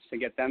advance to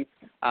get them.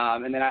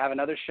 And then I have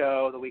another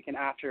show the weekend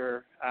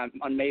after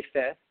on May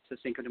 5th, so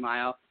Cinco de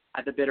Mayo,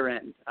 at the Bitter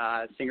End,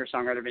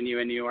 singer-songwriter venue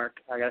in New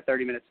York. I got a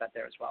 30-minute set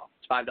there as well.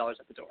 It's $5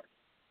 at the door.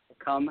 So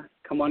come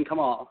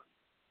all.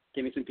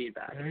 Give me some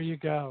feedback. There you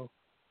go.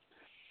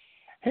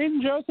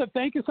 Hayden Joseph,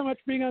 thank you so much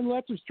for being on the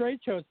Left of Str8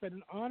 show. It's been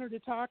an honor to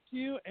talk to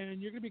you,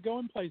 and you're going to be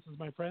going places,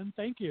 my friend.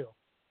 Thank you.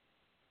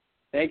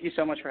 Thank you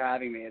so much for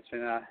having me. It's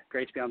been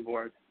great to be on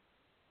board.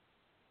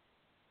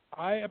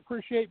 I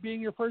appreciate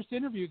being your first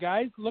interview,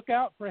 guys. Look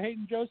out for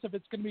Hayden Joseph.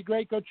 It's going to be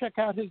great. Go check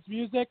out his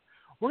music.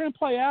 We're going to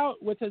play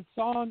out with his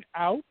song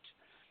Out,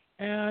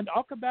 and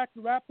I'll come back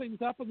to wrap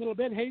things up a little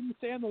bit. Hayden,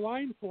 stay on the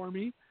line for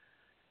me.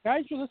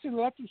 Guys, you're listening to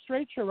the Left of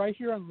Str8 show right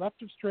here on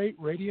Left of Str8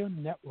 Radio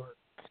Network.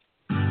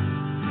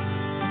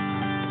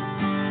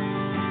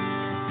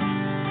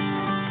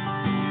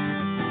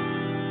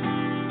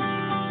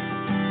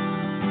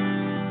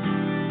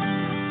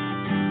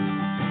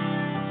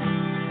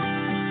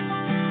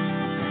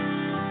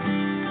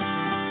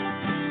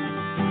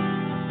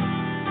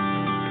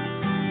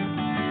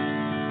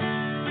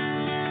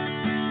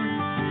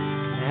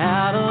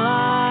 Out of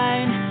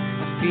line,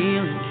 I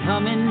feel it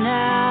coming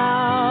now.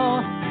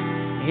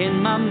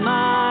 In my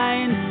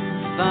mind,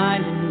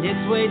 finding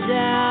its way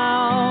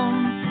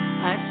down.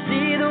 I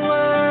see the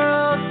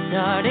world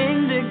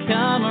starting to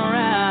come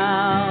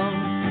around.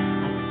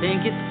 I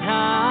think it's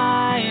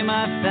time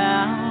I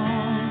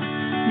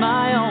found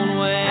my own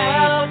way.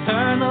 Out,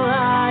 turn the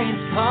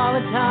lights, call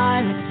it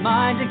time, it's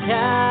mine to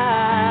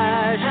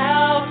cash.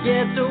 Out,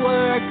 get to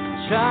work,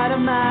 try to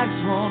max,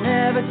 won't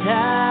ever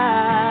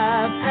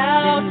tap.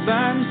 Out, been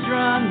burned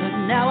strong, but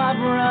now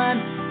I've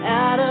run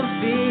out of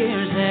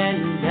fears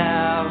and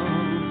doubts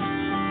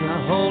to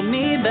hold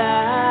me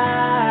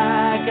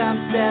back.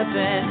 I'm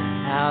stepping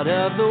out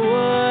of the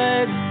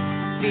woods,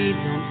 feet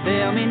don't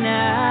fail me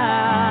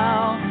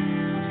now.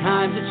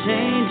 Times are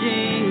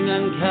changing,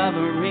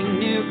 uncovering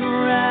new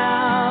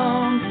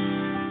ground.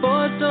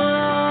 For so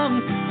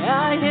long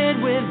I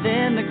hid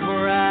within the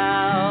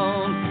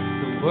crowd.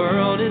 The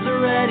world is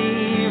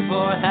ready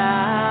for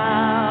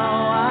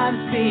how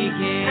I'm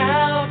speaking.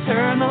 Out,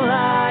 turn the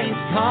lights,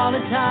 call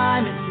it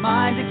time, it's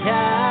mine to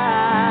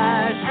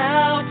cash.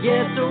 Out,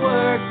 get to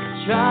work,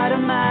 try to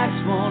max,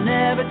 won't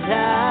ever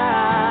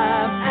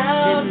tap.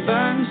 Out, been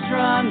burned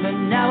strong, but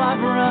now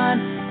I've run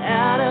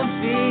out of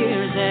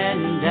fears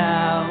and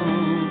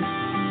doubts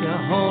to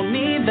hold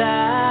me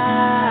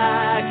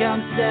back.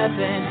 I'm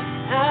stepping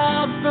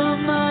out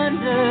from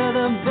under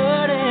the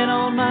burden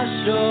on my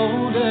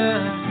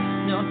shoulders.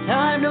 No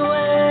time to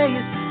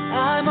waste,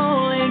 I'm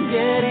only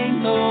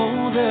getting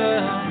older.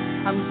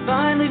 I'm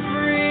finally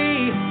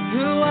free,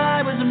 who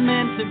I was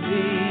meant to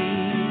be.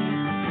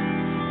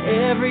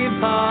 Every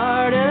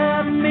part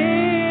of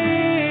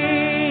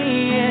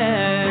me,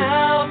 yeah.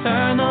 Out,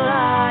 turn the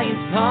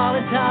lights, call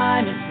it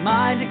time, it's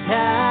mine to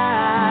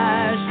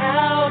cash.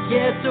 Out,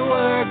 get to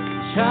work,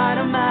 try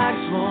to max,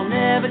 won't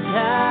ever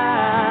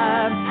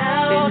tap.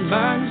 Out, been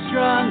burned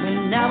strong, but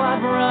now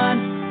I've run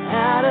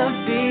out of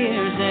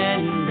fears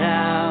and doubts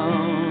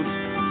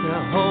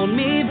hold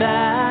me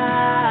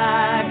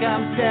back.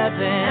 I'm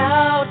stepping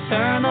out,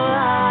 turn the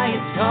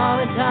lights,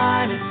 call it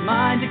time, it's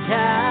mine to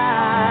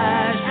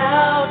cash.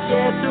 Out,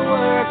 get to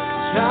work,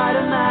 try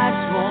to max,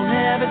 won't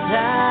ever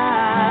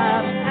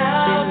tap.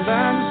 Been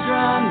burned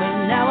strong,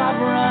 but now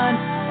I've run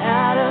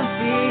out of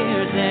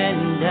fears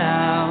and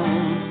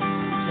doubts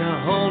to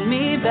hold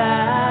me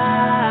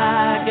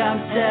back. I'm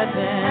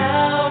stepping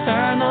out,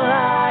 turn the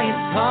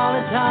lights, call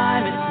it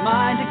time, it's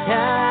mine to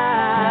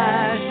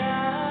cash.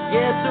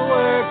 Get to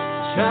work,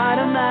 try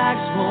to max,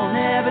 won't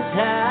ever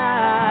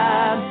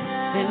tap.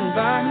 Been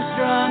burned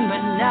strong,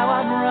 but now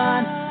I've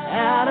run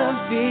out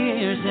of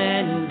fears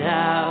and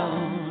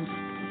doubts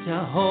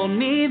to hold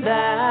me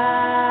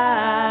back.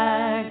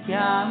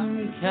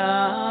 I'm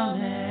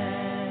coming.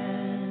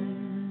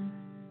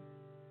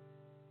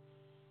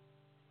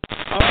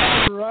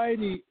 All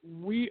righty,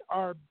 we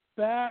are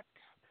back.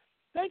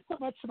 Thanks so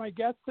much to my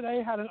guests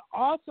today. Had an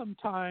awesome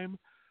time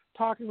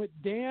talking with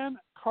Dan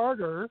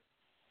Carter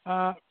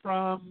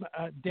from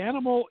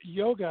Danimal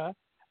Yoga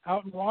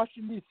out in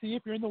Washington, D.C.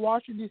 If you're in the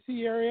Washington,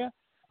 D.C. area,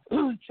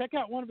 check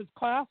out one of his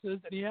classes,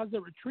 and he has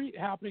a retreat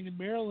happening in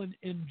Maryland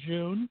in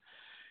June.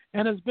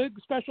 And his big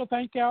special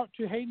thank out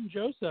to Hayden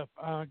Joseph.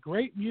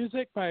 Great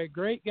music by a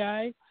great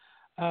guy,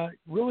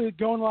 really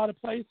going a lot of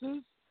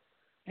places.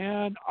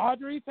 And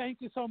Audrey,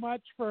 thank you so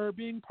much for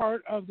being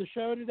part of the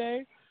show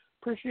today.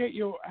 Appreciate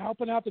you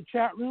helping out the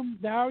chat room.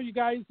 Now you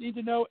guys need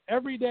to know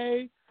every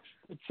day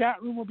the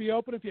chat room will be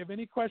open. If you have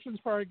any questions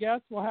for our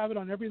guests, we'll have it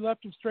on every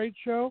Left of Str8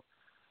 show.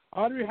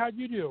 Audrey, how'd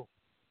you do?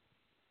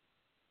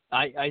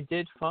 I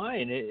did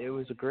fine. It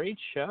was a great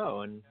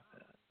show, and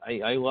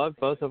I loved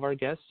both of our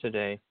guests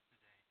today.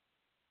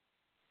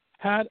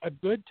 Had a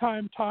good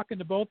time talking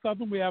to both of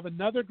them. We have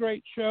another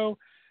great show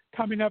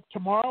coming up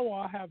tomorrow.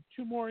 I'll have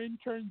two more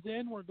interns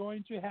in. We're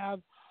going to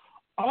have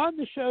on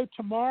the show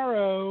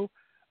tomorrow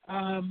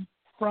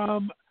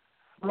from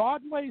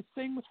Broadway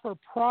Sings for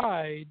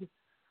Pride.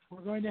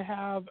 We're going to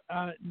have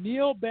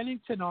Neil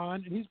Bennington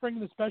on, and he's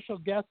bringing a special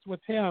guest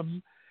with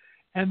him.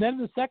 And then in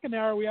the second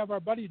hour, we have our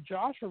buddy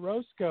Josh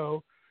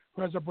Orozco,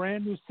 who has a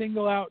brand new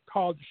single out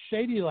called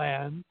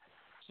Shadyland.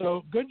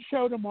 So good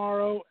show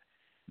tomorrow.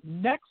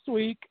 Next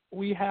week,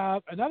 we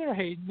have another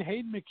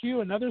Hayden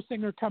McHugh, another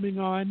singer coming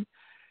on.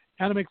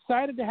 And I'm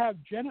excited to have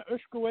Jenna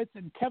Ushkowitz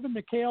and Kevin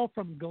McHale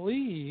from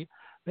Glee.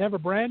 They have a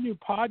brand new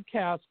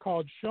podcast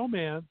called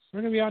Showmance. We're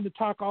going to be on to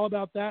talk all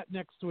about that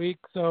next week.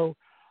 So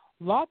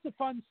lots of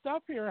fun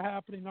stuff here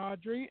happening,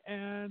 Audrey.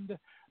 And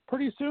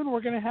pretty soon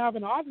we're going to have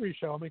an Audrey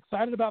show. I'm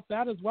excited about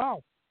that as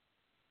well.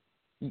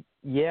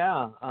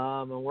 Yeah,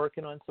 I'm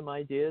working on some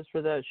ideas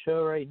for that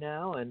show right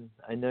now, and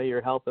I know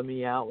you're helping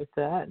me out with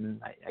that,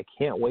 and I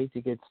can't wait to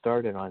get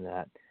started on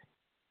that.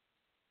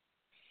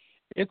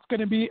 It's going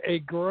to be a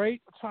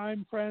great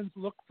time, friends.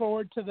 Look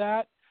forward to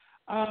that.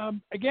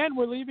 Again,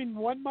 we're leaving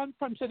 1 month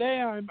from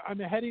today. I'm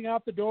heading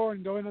out the door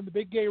and going on the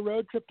big gay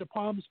road trip to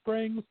Palm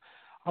Springs.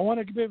 I want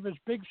to give a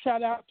big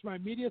shout out to my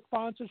media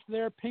sponsors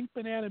there, Pink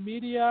Banana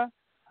Media,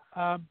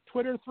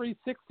 Twitter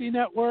 360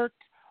 Network,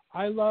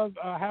 I love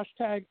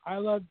hashtag I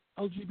love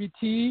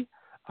LGBT,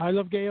 I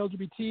love gay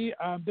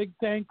LGBT. Big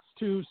thanks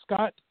to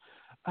Scott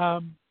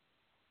from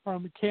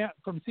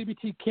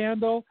CBT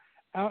Candle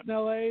out in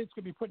LA. It's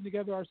going to be putting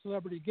together our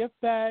celebrity gift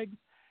bags.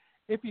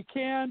 If you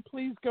can,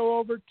 please go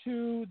over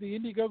to the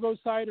Indiegogo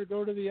site or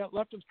go to the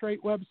Left of Str8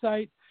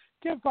 website.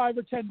 Give $5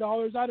 or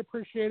 $10. I'd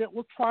appreciate it.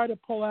 We'll try to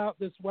pull out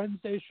this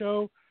Wednesday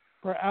show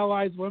for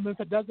Allies Women.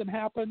 If it doesn't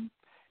happen,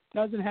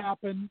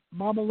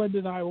 Mama Linda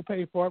and I will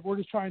pay for it. We're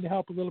just trying to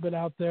help a little bit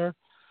out there.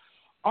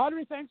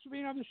 Audrey, thanks for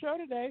being on the show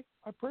today.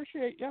 I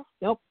appreciate you.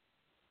 Yep.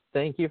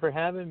 Thank you for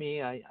having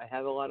me. I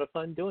have a lot of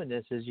fun doing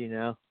this, as you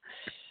know.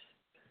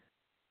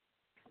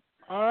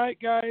 All right,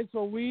 guys.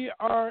 Well, we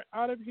are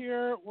out of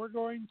here. We're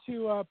going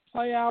to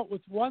play out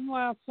with one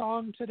last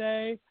song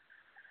today,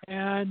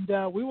 and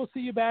we will see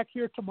you back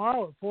here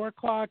tomorrow at 4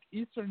 o'clock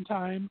Eastern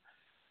Time,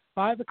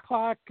 2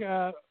 o'clock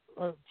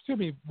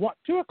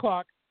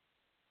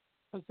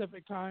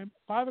Pacific Time,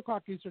 5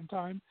 o'clock Eastern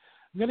Time.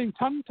 I'm getting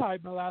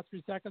tongue-tied in the last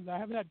few seconds. I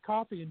haven't had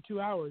coffee in 2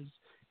 hours.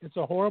 It's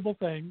a horrible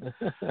thing.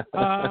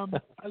 I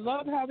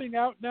love having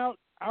out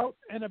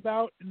and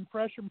about and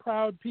fresh and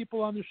proud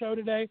people on the show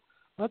today.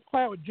 Let's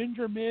play out with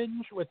Ginger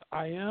Minge with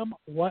I Am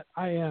What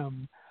I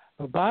Am.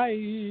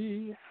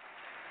 Bye-bye.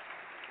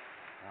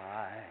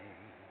 I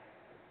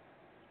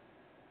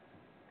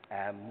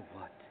am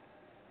what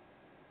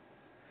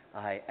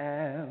I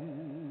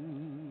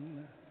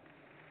am.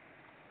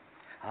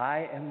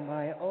 I am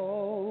my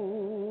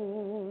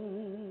own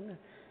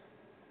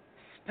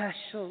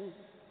special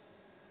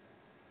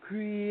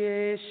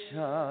creation.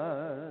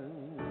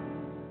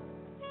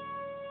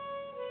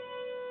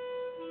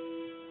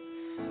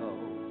 So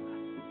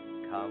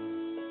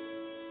come,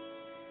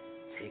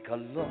 take a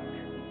look.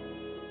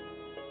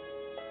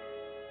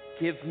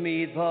 Give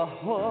me the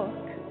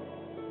hook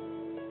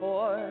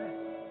or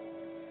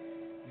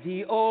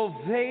the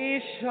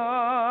ovation.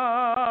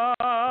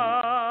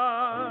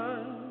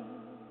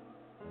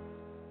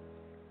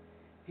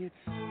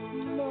 It's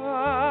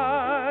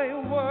my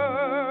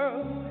world.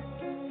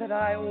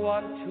 I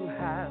want to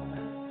have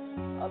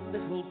a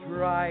little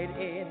pride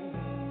in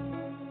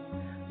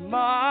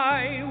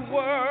my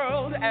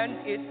world, and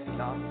it's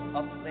not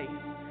a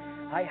place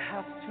I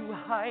have to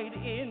hide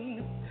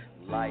in.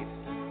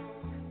 Life's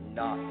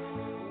not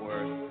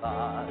worth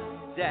a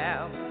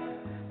damn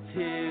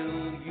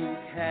till you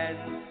can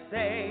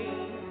say,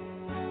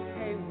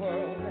 hey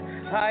world,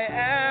 I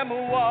am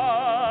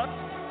what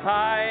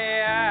I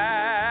am.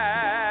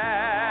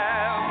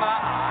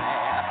 I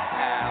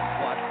am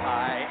what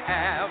I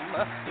am.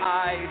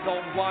 I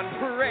don't want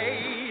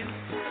praise.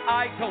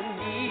 I don't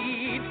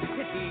need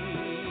pity.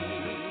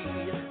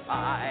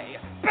 I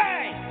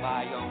bang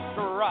my own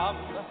drum.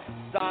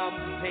 Some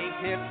think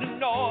it's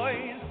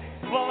noise.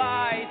 Well,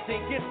 I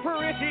think it's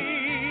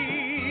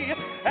pretty.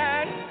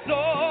 And so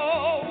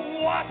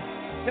what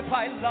if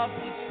I love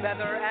each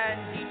feather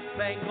and each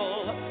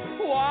spangle?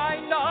 Why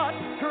not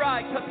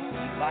try to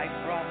see life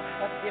from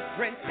a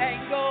different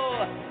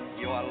angle?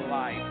 Your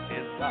life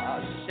is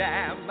a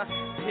sham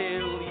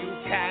till you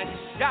can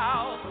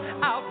shout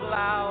out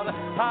loud,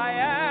 I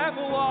am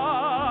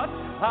what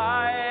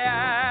I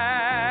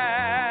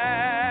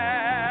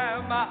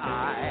am.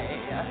 I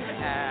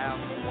am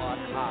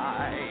what I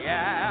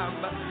am,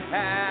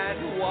 and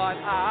what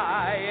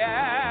I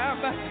am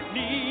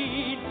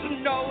needs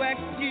no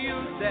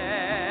excuses.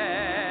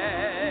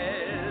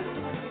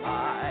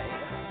 I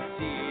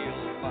deal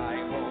my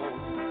own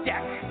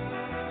deck,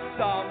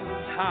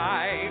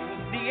 sometimes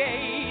the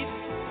ace,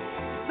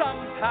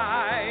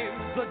 sometimes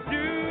the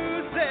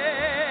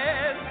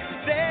deuces.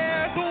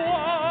 There's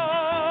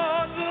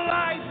one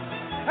life,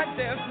 and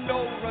there's no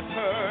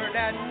return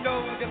and no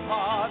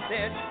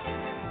deposit.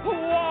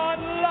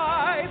 One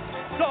life,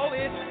 so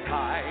it's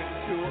time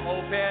to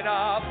open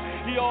up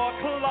your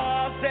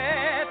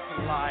closet.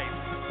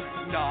 Life's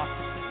not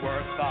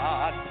worth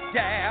a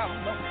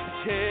damn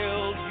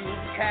till you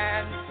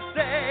can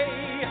say,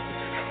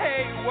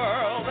 hey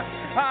world,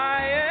 I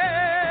am